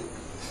will.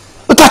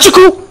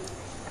 Kachuku,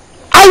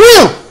 I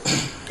will.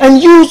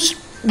 And you,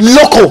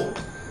 Loco,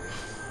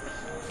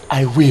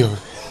 I will.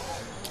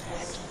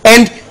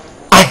 And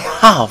I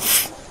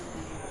have.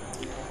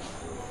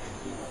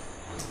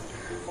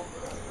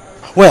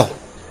 Well,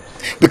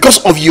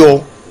 because of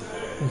your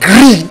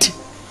greed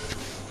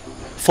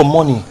for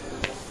money,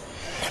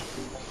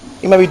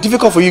 it might be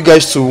difficult for you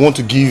guys to want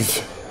to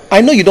give I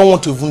know you don't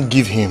want to even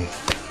give him,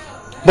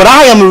 but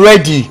I am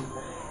ready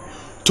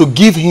to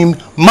give him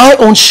my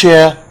own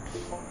share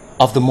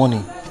of the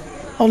money.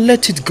 I'll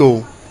let it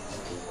go.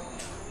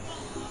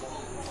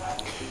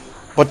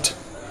 But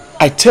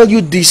I tell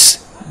you this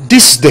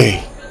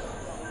day,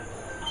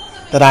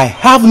 that I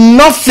have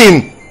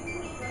nothing,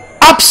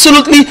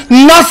 absolutely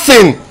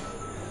nothing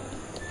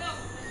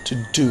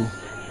to do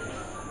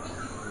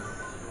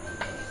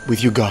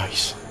with you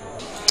guys.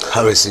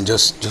 Harrison,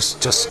 just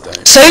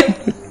say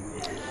it.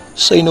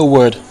 Say no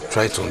word.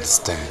 Try to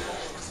understand.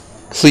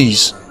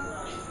 Please.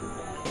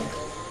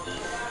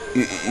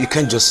 You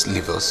can't just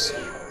leave us.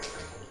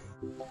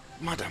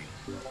 Madam,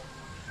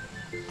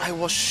 I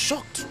was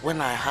shocked when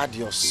I heard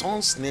your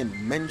son's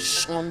name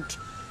mentioned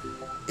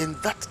in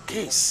that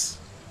case.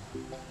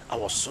 I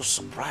was so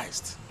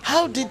surprised.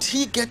 How did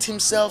he get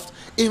himself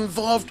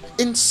involved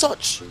in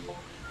such?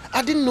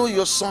 I didn't know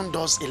your son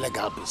does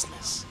illegal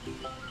business.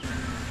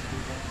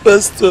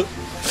 Pastor,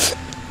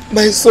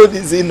 my son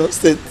is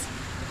innocent.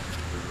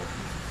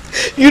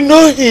 You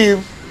know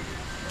him.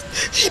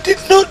 He did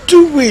not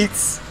do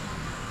it.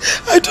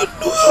 I don't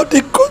know how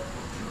they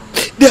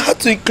had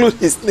to include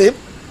his name.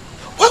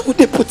 Why would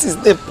they put his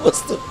name,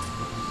 Pastor?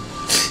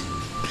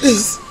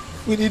 Please,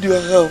 we need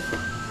your help.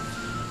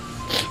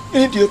 We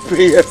need your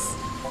prayers.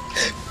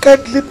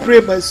 Kindly pray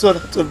my son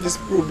out of this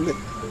problem.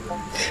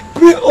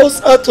 Pray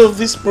us out of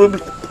this problem,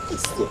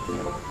 Pastor.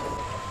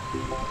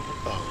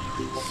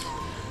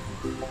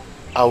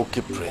 I'll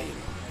keep praying.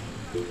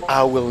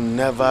 I will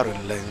never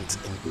relent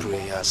in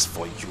prayers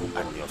for you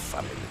and your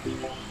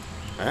family.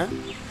 Eh?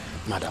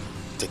 Madam,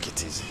 take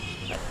it easy.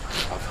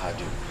 I've heard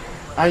you.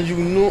 And you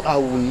know I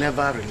will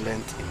never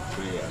relent in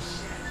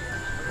prayers.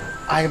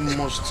 I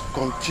must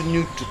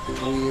continue to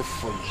pray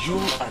for you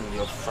and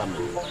your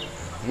family.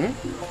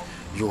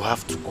 You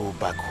have to go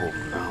back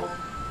home now.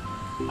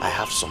 I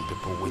have some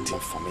people waiting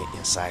for me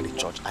inside the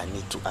church. I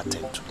need to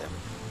attend to them.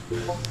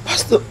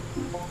 Pastor,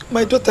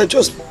 my daughter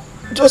just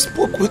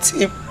spoke with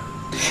him,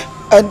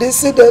 and they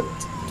said that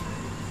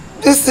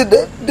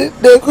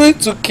they're going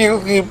to kill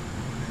him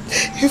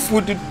if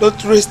we did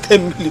not raise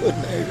 10 million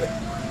naira.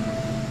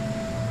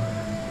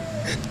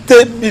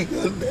 10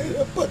 million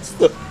naira,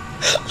 Pastor.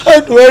 How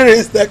do I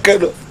raise that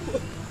kind of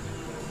money?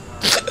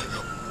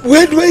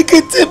 Where do I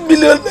get 10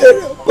 million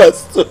naira,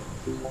 Pastor?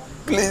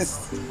 Please.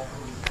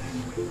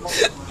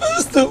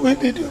 Pastor, we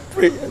need your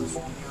prayers.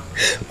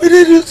 We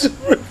need you to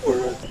pray for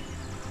us.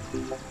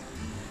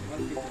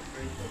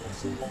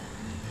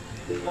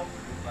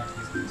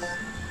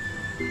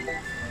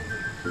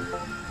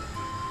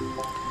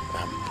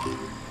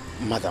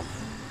 Madam,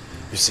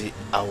 you see,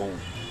 I will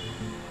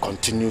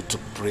continue to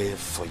pray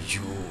for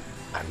you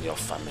and your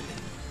family.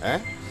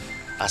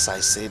 As I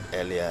said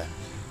earlier,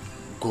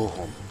 go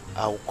home.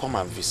 I will come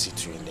and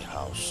visit you in the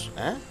house.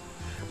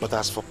 But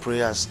as for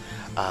prayers,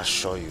 I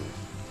assure you,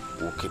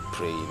 we'll keep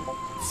praying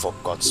for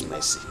God's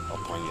mercy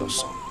upon your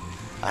son.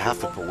 I have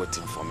people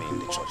waiting for me in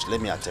the church. Let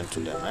me attend to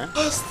them.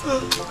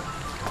 Pastor.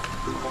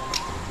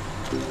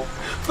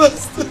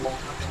 Pastor.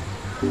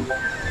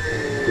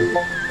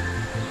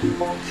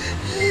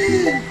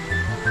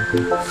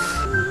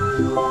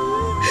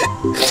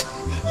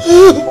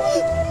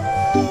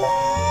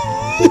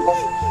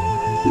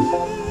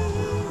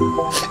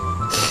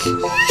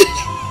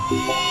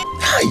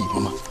 Hi,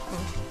 Mama.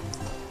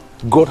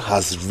 God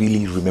has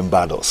really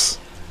remembered us.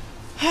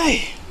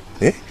 Hi.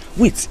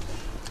 Wait,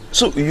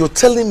 so you're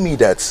telling me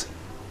that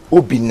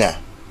Obina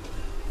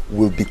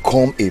will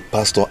become a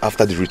pastor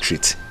after the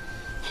retreat?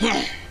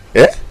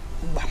 Eh?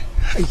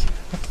 Hi.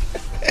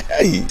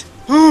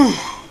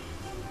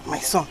 My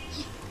son,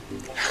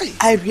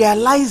 I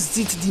realized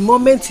it the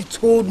moment he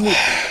told me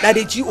that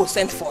the Jew was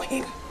sent for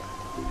him.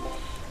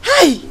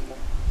 Hi!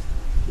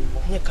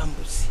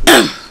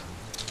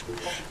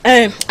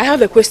 I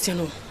have a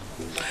question.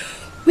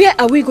 Where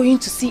are we going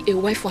to see a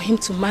wife for him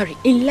to marry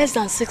in less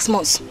than 6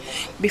 months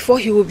before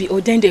he will be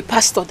ordained a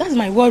pastor? That's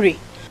my worry.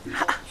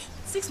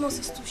 6 months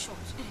is too short.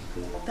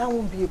 That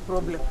won't be a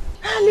problem.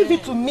 Leave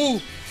it to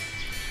me.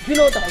 You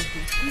know what I'll do?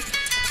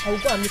 I'll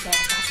go and meet our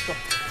pastor.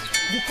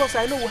 Because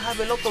I know we'll have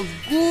a lot of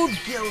good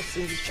girls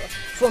in the church.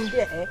 From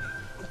there,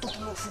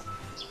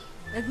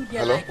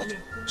 Hello?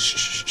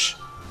 Shh.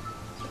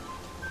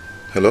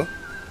 Hello?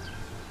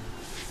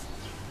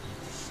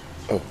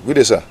 Oh, good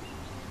day, sir.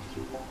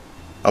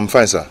 I'm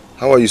fine, sir.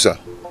 How are you, sir?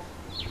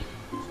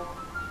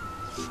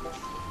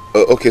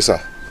 Okay,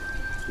 sir.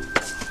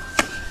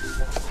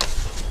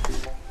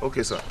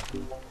 Okay, sir.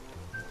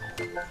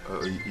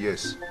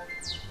 Yes.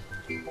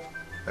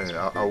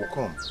 I will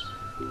come.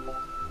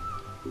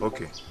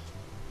 Okay.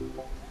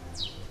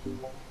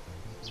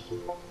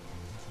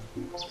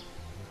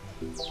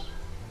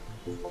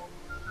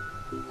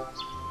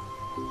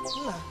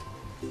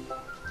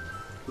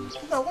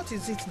 Now, what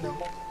is it now?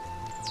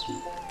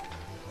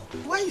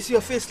 Why is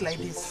your face like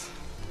this?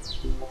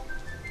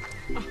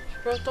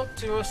 Bro, talk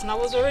to us, and I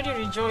was already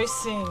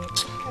rejoicing.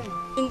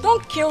 And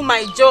don't kill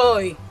my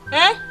joy,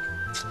 eh?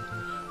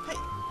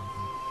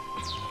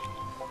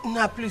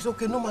 Nah, please,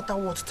 okay, no matter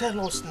what, tell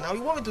us now.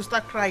 You want me to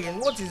start crying?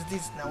 What is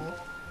this now?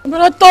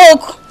 Brother,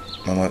 talk.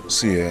 Mama,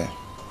 see here.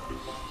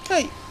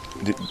 Hey.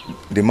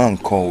 The man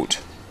called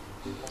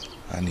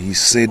and he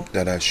said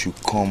that I should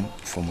come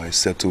for my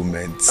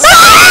settlement.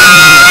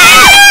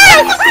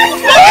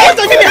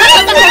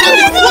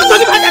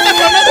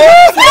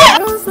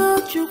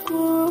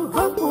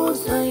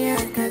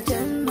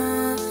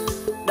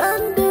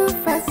 Don't do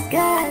fast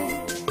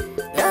guy.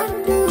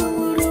 Don't do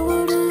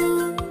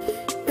wuru.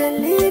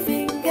 Believe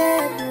in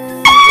God.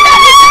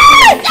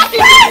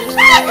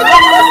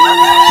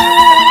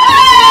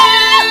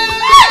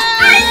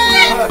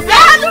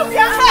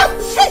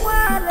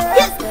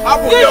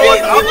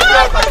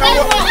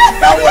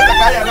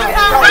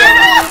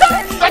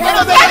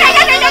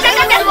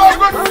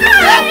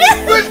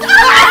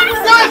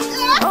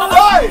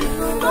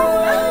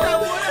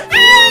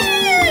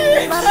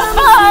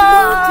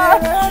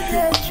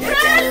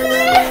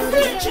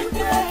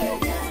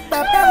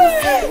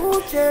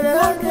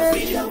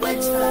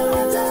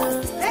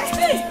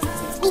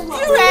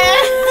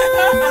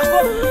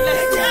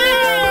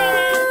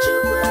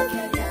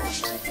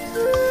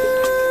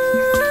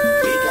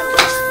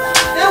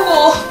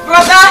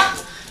 Brother!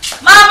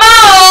 Mama!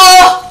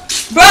 Oh!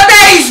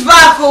 Brother is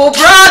back, oh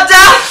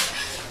brother!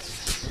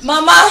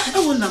 Mama!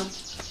 Oh no.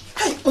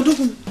 Hey,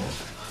 Odogun.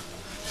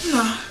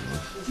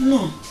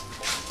 No.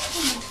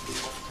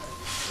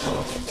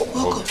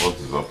 What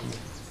is happening?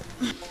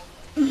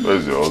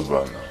 Where's your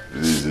husband now?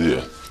 Is he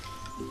here?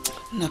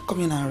 Now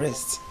come in and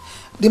rest.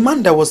 The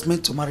man that was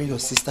meant to marry your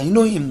sister, you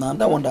know him now,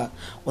 that one that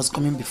was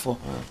coming before.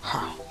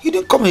 How? He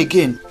didn't come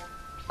again.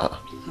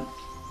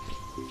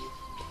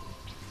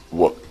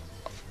 What?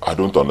 I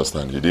don't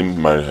understand. He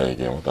didn't marry her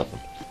again. What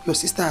happened? Your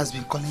sister has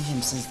been calling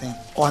him since then.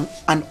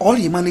 And all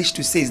he managed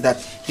to say is that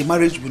the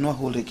marriage will not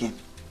hold again.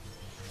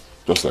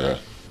 Just like that?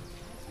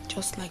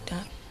 Just like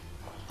that?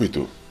 Wait,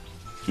 oh.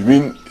 You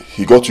mean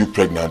he got you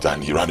pregnant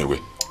and he ran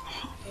away?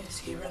 Yes,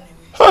 he ran away.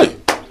 Hey!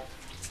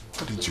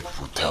 Why didn't you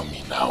people tell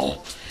me now?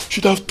 You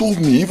should have told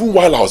me even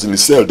while I was in the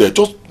cell there.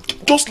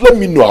 Just let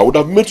me know. I would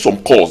have made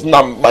some calls.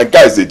 Now my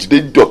guys, they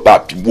did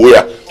that.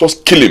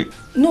 Just kill him.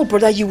 No,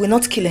 brother, you will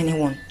not kill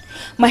anyone.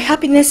 My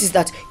happiness is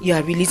that you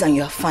are released and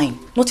you are fine.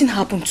 Nothing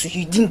happened to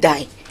you. You didn't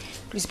die.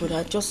 Please,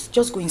 brother,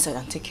 just go inside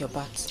and take your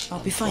bath. I'll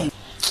be fine.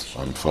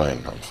 I'm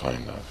fine.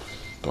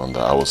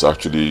 I was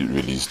actually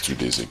released 2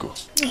 days ago.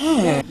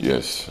 Yeah.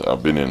 Yes,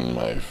 I've been in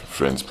my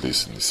friend's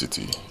place in the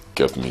city.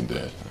 Kept me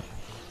there.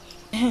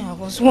 I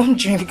was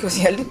wondering because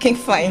you're looking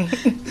fine.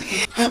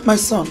 My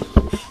son,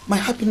 my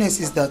happiness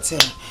is that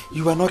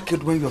you were not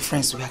killed when your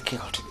friends were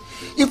killed.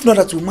 If not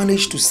that you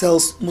managed to sell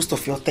most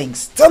of your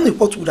things, tell me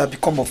what would have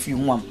become of you,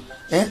 Mom?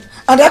 And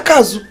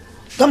Akazu,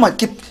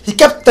 he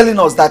kept telling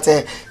us that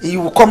he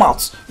will come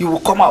out,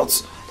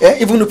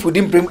 even if we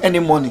didn't bring any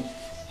money.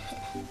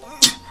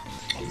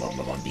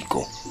 Mama,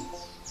 Biko.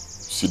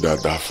 See that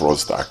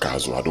fraudster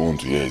Akazu, I don't want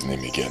to hear his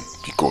name again.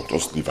 Biko,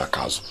 just leave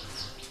Akazu.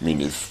 I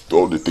mean, if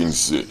all the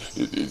things,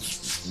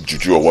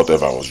 juju or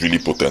whatever was really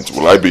potent,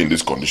 will I be in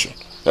this condition?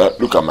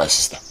 Look at my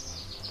sister.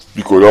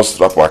 Because just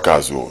rap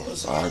Akazu,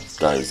 that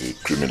guy is a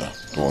criminal.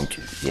 Don't want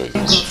to hear it.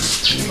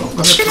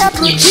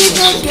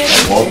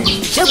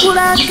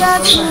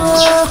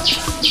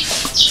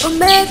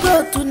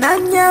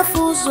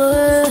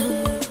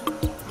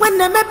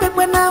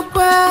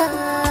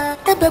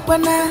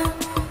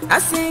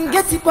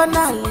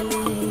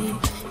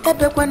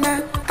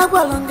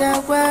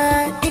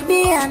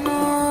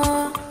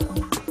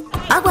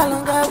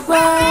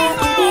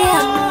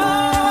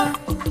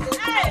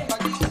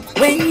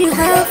 When you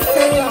have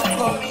faith.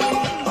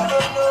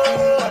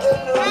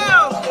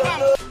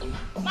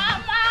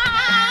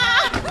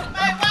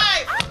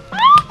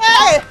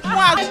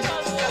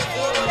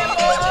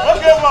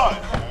 Okay, boy.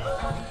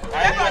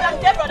 Hey,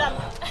 brother.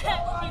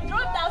 He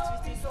dropped out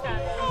with his car.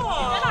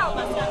 Then I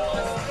understand.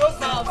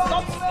 Drove out,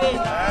 not today.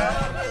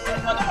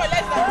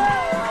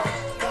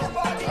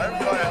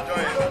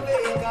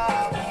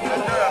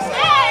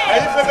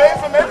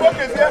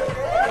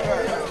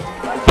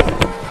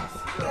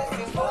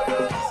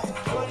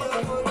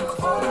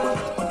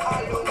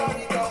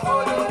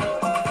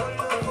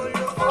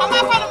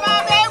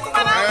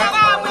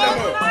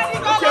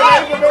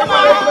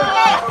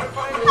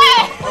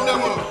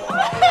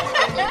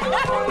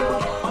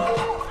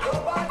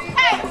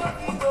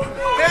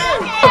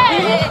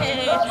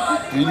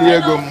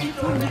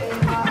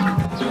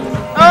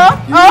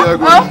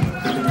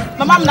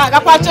 Mama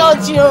mnagakwa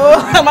chochi o.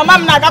 Mama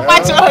mnagakwa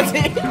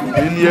chochi.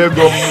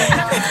 Iliego.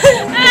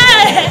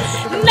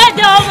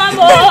 Nnejo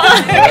mamo.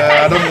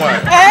 I don't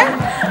mind.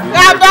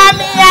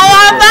 Gabamia.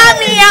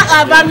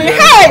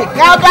 Hey,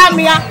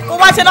 Gabamia.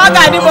 What an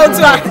organ you want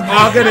to?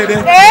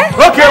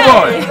 Okay,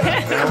 boy.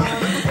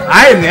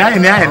 I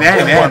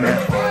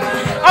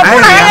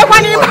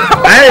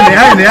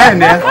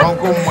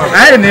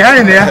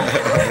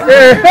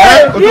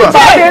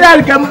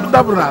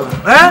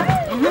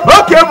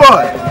okay,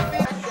 boy.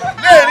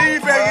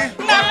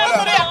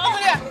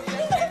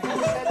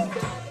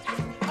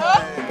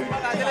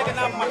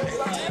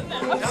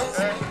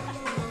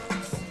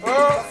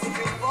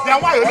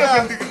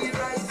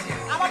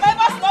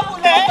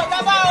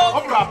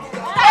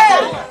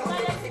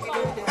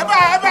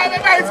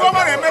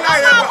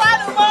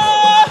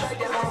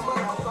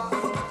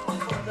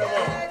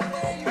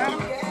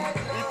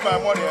 my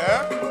money,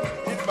 eh?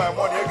 Eat my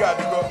money, you got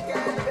to go.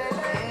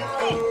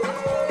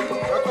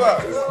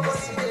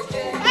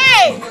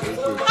 Hey!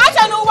 I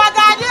don't know what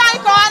I did. I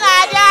go.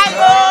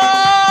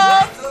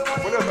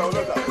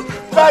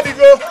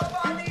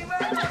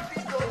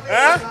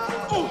 Eh?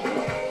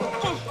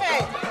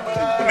 Hey.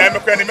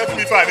 Can make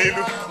me fun, you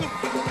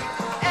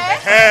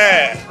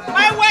Eh?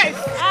 My wife.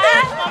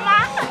 Mama.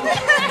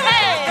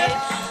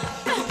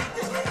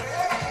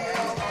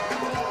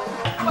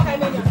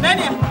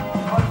 Nani?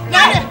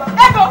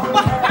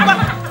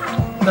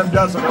 I'm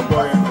just a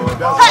boy.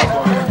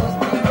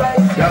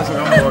 Just a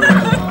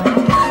boy.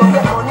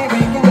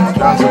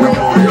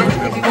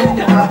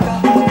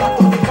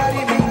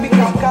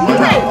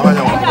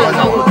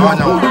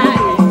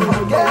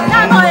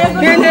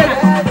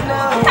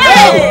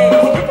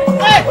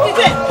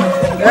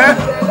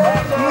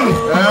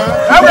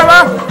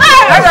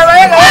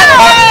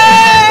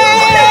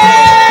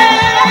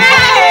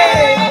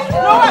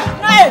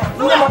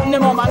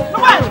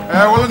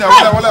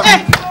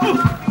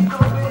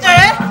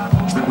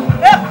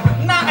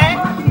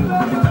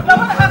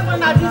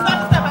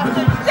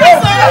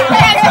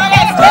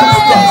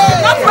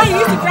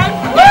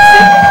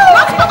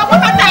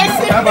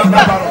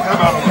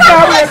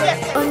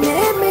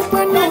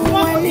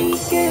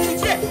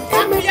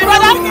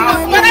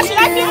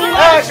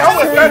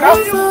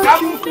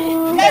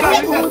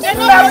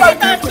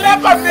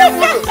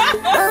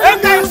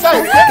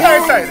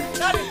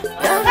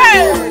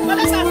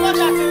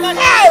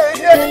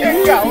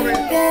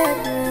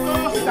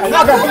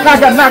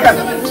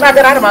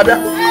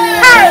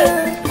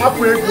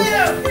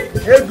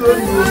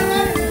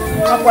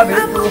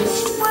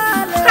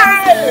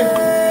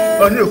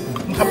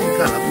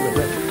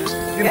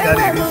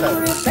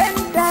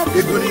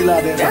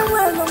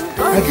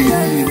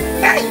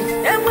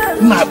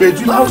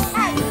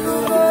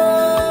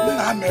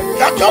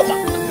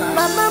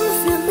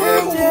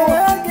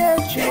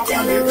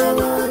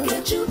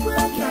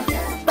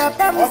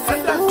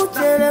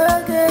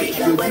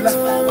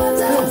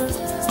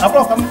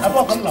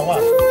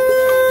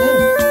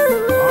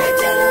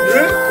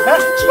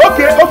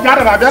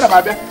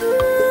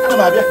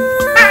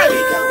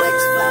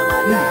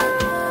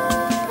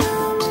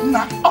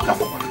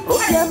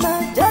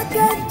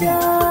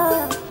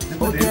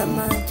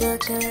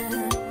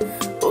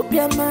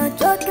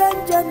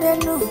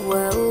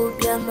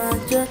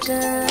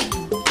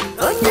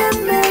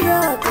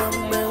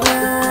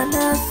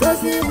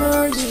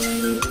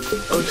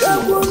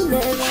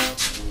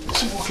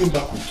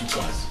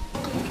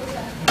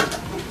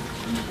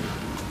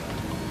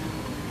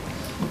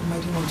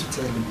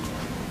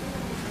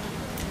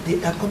 They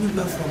are coming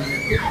back from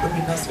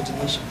Obina's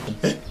ordination.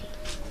 Eh?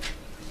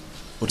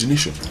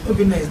 Ordination?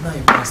 Obina is now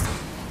a pastor.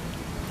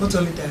 Not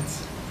only that,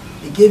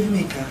 they gave him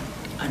a car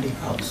and a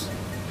house,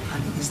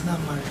 and he is now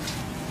married.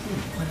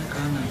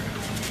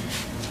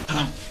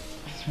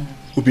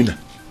 Obina?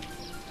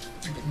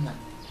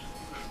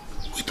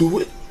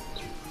 Wait.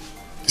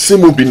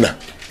 Same Obina?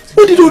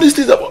 What did all these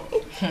things about?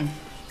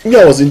 Me,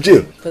 I was in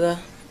jail. Brother,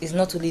 it's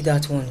not only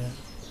that one.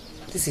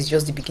 This is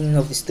just the beginning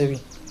of the story.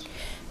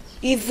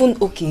 Even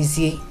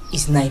Okezie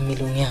is 9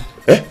 millionaire.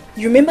 Eh?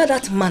 You remember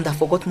that man that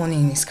forgot money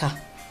in his car?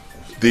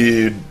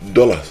 The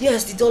dollars?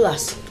 Yes, the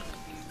dollars.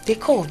 They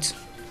called.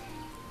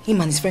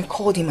 Him and his friend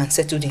called him and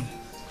settled him.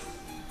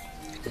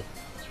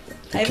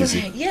 I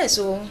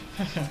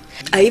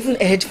even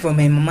heard from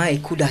my Mama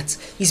Eku that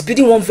he's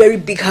building one very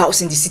big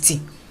house in the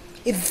city.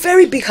 A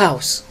very big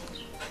house.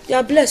 They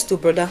are blessed too,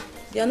 brother.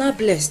 They are not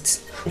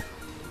blessed.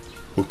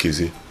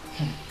 Okezie.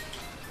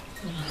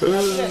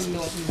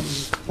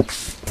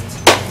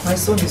 My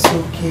son is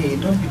okay.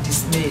 Don't be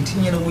dismayed.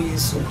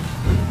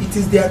 It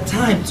is their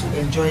time to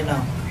enjoy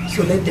now.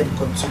 So let them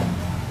continue.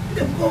 Let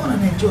them go on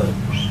and enjoy.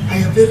 I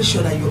am very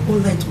sure that your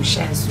own light will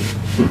shine soon.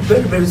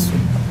 Very, very soon.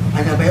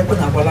 And I will open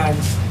our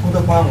lives.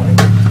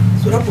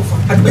 So that's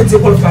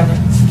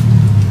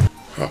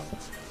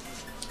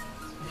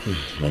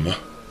Mama,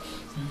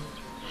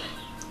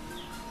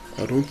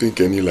 I don't think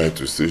any light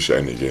will still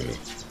shine again.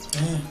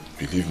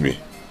 Believe me.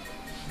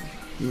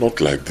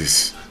 Not like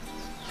this.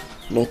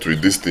 Not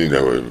with this thing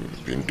that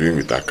we've been doing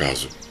with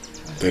Akazu.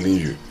 I'm telling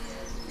you,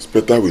 it's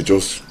better we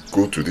just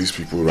go to these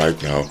people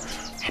right now,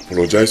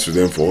 apologize to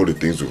them for all the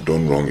things we've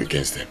done wrong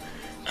against them.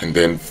 And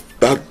then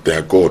that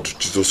their God,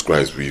 Jesus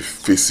Christ, we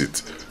face it.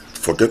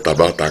 Forget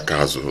about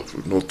Akazu.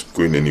 We're not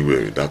going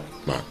anywhere with that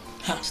man.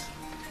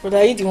 Brother,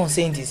 are you the one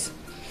saying this?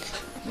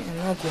 I'm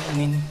not going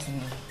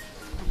anything.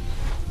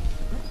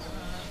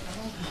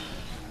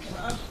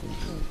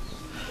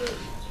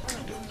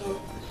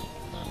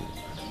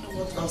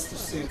 What else to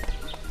say?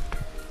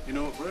 You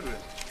know, brethren,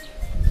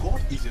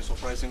 God is a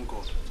surprising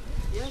God.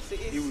 Yes, he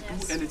is. He will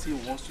do anything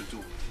he wants to do,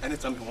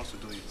 anytime he wants to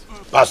do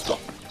it. Pastor,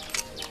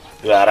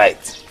 you are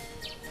right.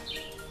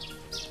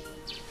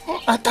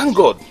 I thank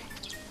God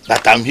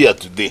that I'm here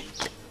today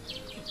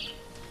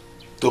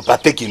to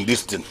partake in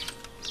this thing.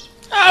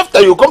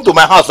 After you come to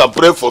my house and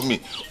pray for me,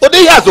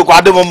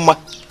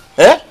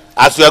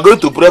 as you are going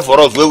to pray for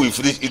us when we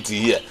finish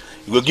eating here,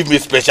 you will give me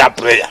special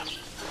prayer.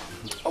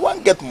 I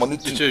won't get money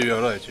too. Teacher, you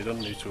are right. You don't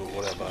need to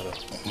worry about that.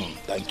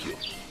 Thank you.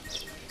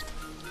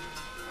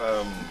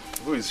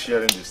 Who is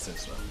sharing these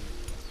things now?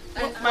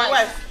 My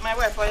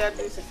wife, all you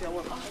do is if you're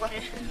welcome.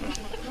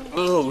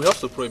 No, we have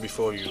to pray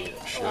before you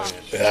share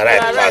it. You are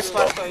right,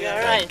 Pastor. You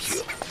are right. Thank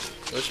you.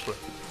 Let's pray.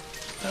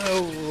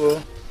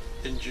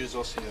 In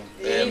Jesus' name.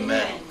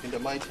 Amen. In the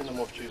mighty name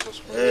of Jesus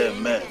Christ.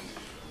 Amen.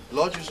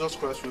 Lord Jesus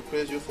Christ, we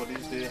praise you for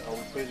this day and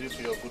we praise you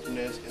for your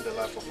goodness in the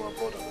life of our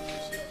brother.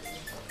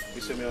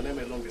 We say, may your name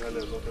alone be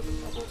highly exalted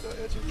above the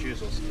earth in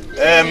Jesus' name.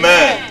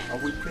 Amen.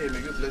 And we pray, may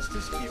you bless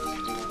this gift in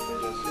your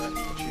presence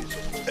in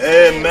Jesus' name.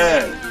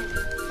 Amen.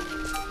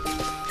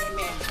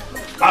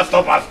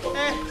 Pastor.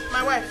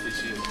 My wife.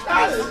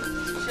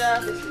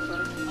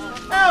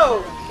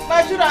 Oh,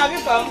 my children, have you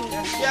come?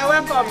 You are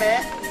welcome,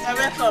 You're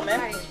welcome,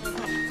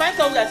 Find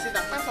somewhere to sit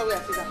down.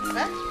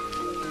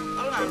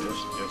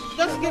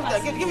 Just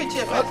give me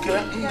chair first. Okay.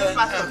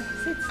 Pastor.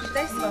 Sit.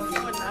 Thanks, Mom.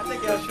 I'll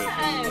take your chair.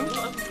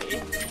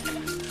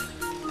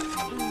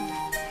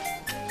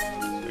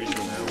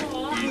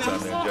 Eat and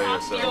enjoy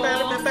yourself.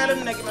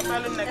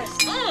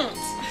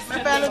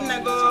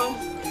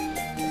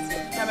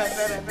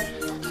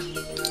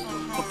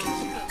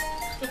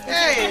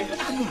 Hey.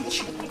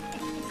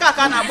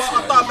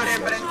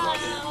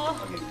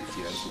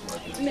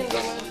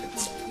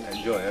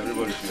 Enjoy.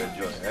 Everybody should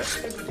enjoy.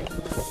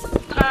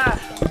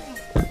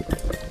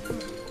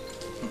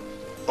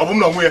 I'm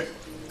not here.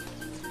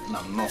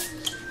 I'm not.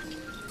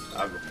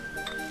 I'll go.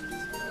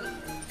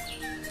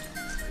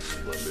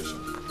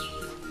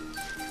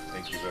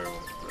 Thank you very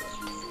much.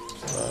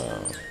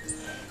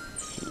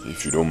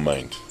 If you don't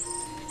mind,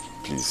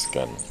 please,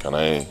 can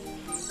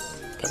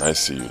I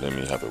see you? Let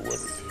me have a word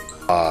with you.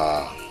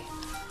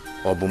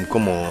 Obum,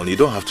 come on, you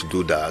don't have to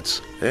do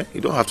that.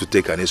 You don't have to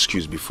take an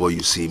excuse before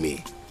you see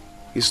me.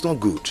 It's not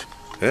good.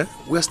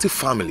 We're still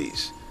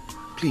families.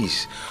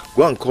 Please,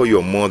 go and call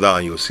your mother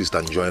and your sister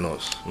and join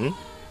us.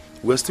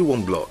 We're still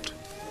one blood.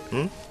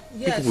 Yes.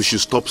 You people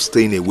should stop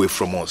staying away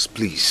from us,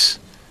 please.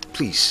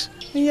 Please.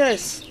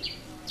 Yes.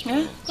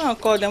 Go and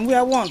call them. We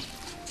are one.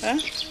 We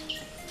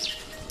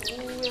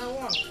are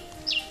one.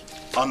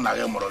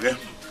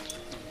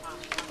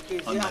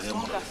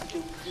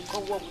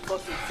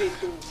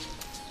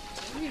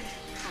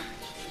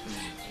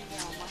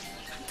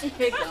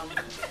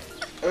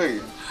 Hey,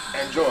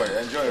 enjoy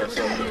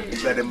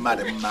yourself. Let him mad.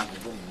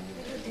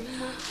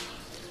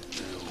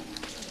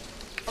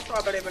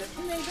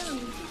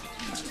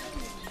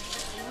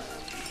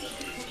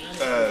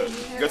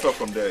 Get up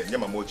from there,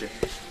 Nyama Moche.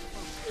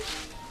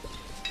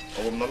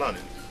 Or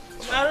Nolani.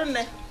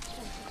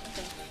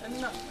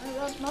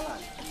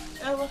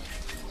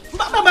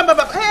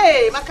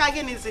 Hey,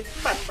 Makagin is it?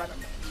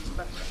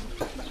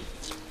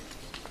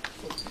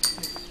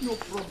 No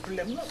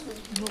problem. No.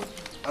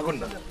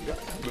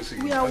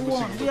 We are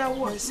one. We are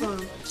one.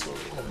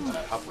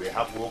 Halfway.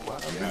 I'm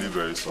really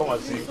very sorry.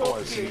 Come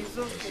and see. It's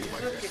okay.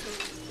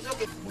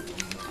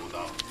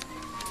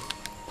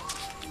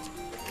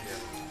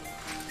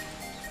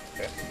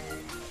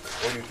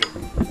 What do you think?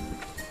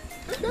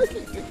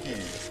 Take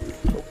it.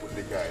 Open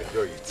the guy,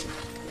 enjoy it.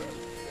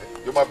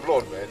 You're my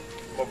blood, man.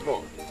 You're my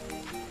blood.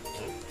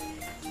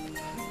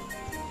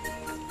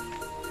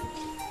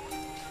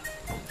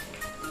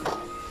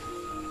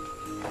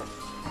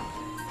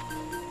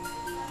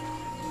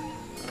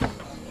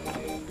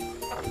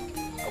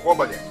 What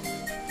about that?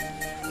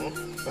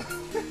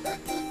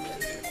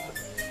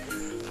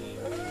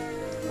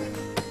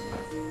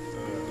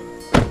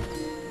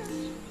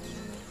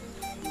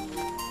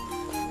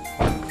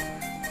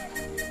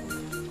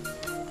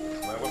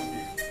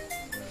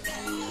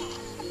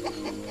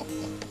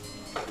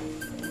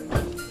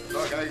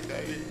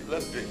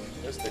 Let's drink.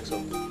 Let's take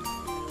something.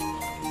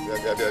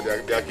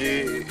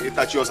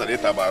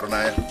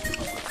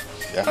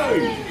 Yeah.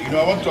 You know,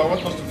 I want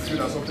us to feel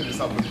that something is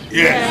happening.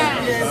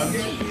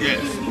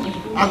 Yes.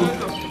 I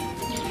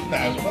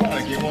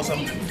give us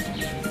something.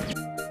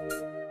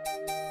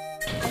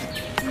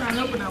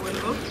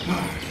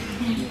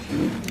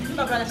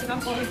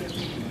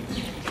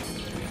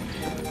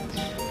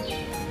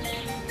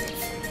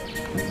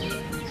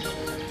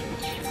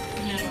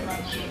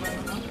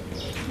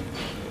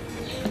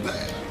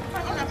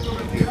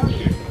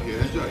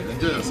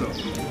 Enjoy yourself.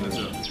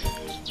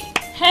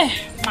 Hey,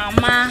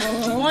 Mama,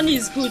 money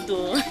is good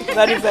though.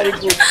 Very, very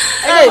good.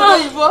 Hey,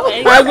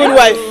 my good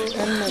wife.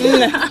 I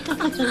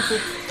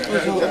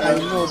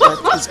know that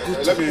it's good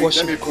to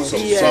worship God.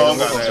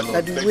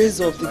 That the ways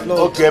of the Lord.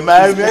 Okay,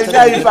 man.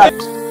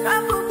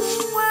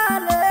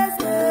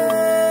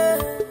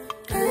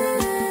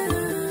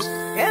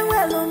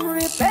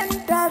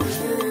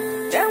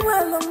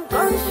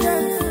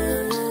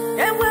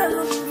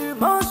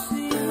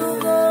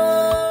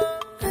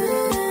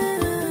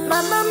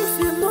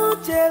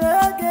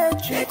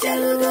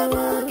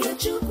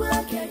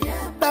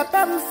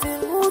 Papa,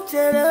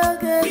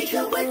 we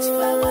can wait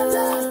for our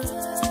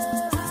last.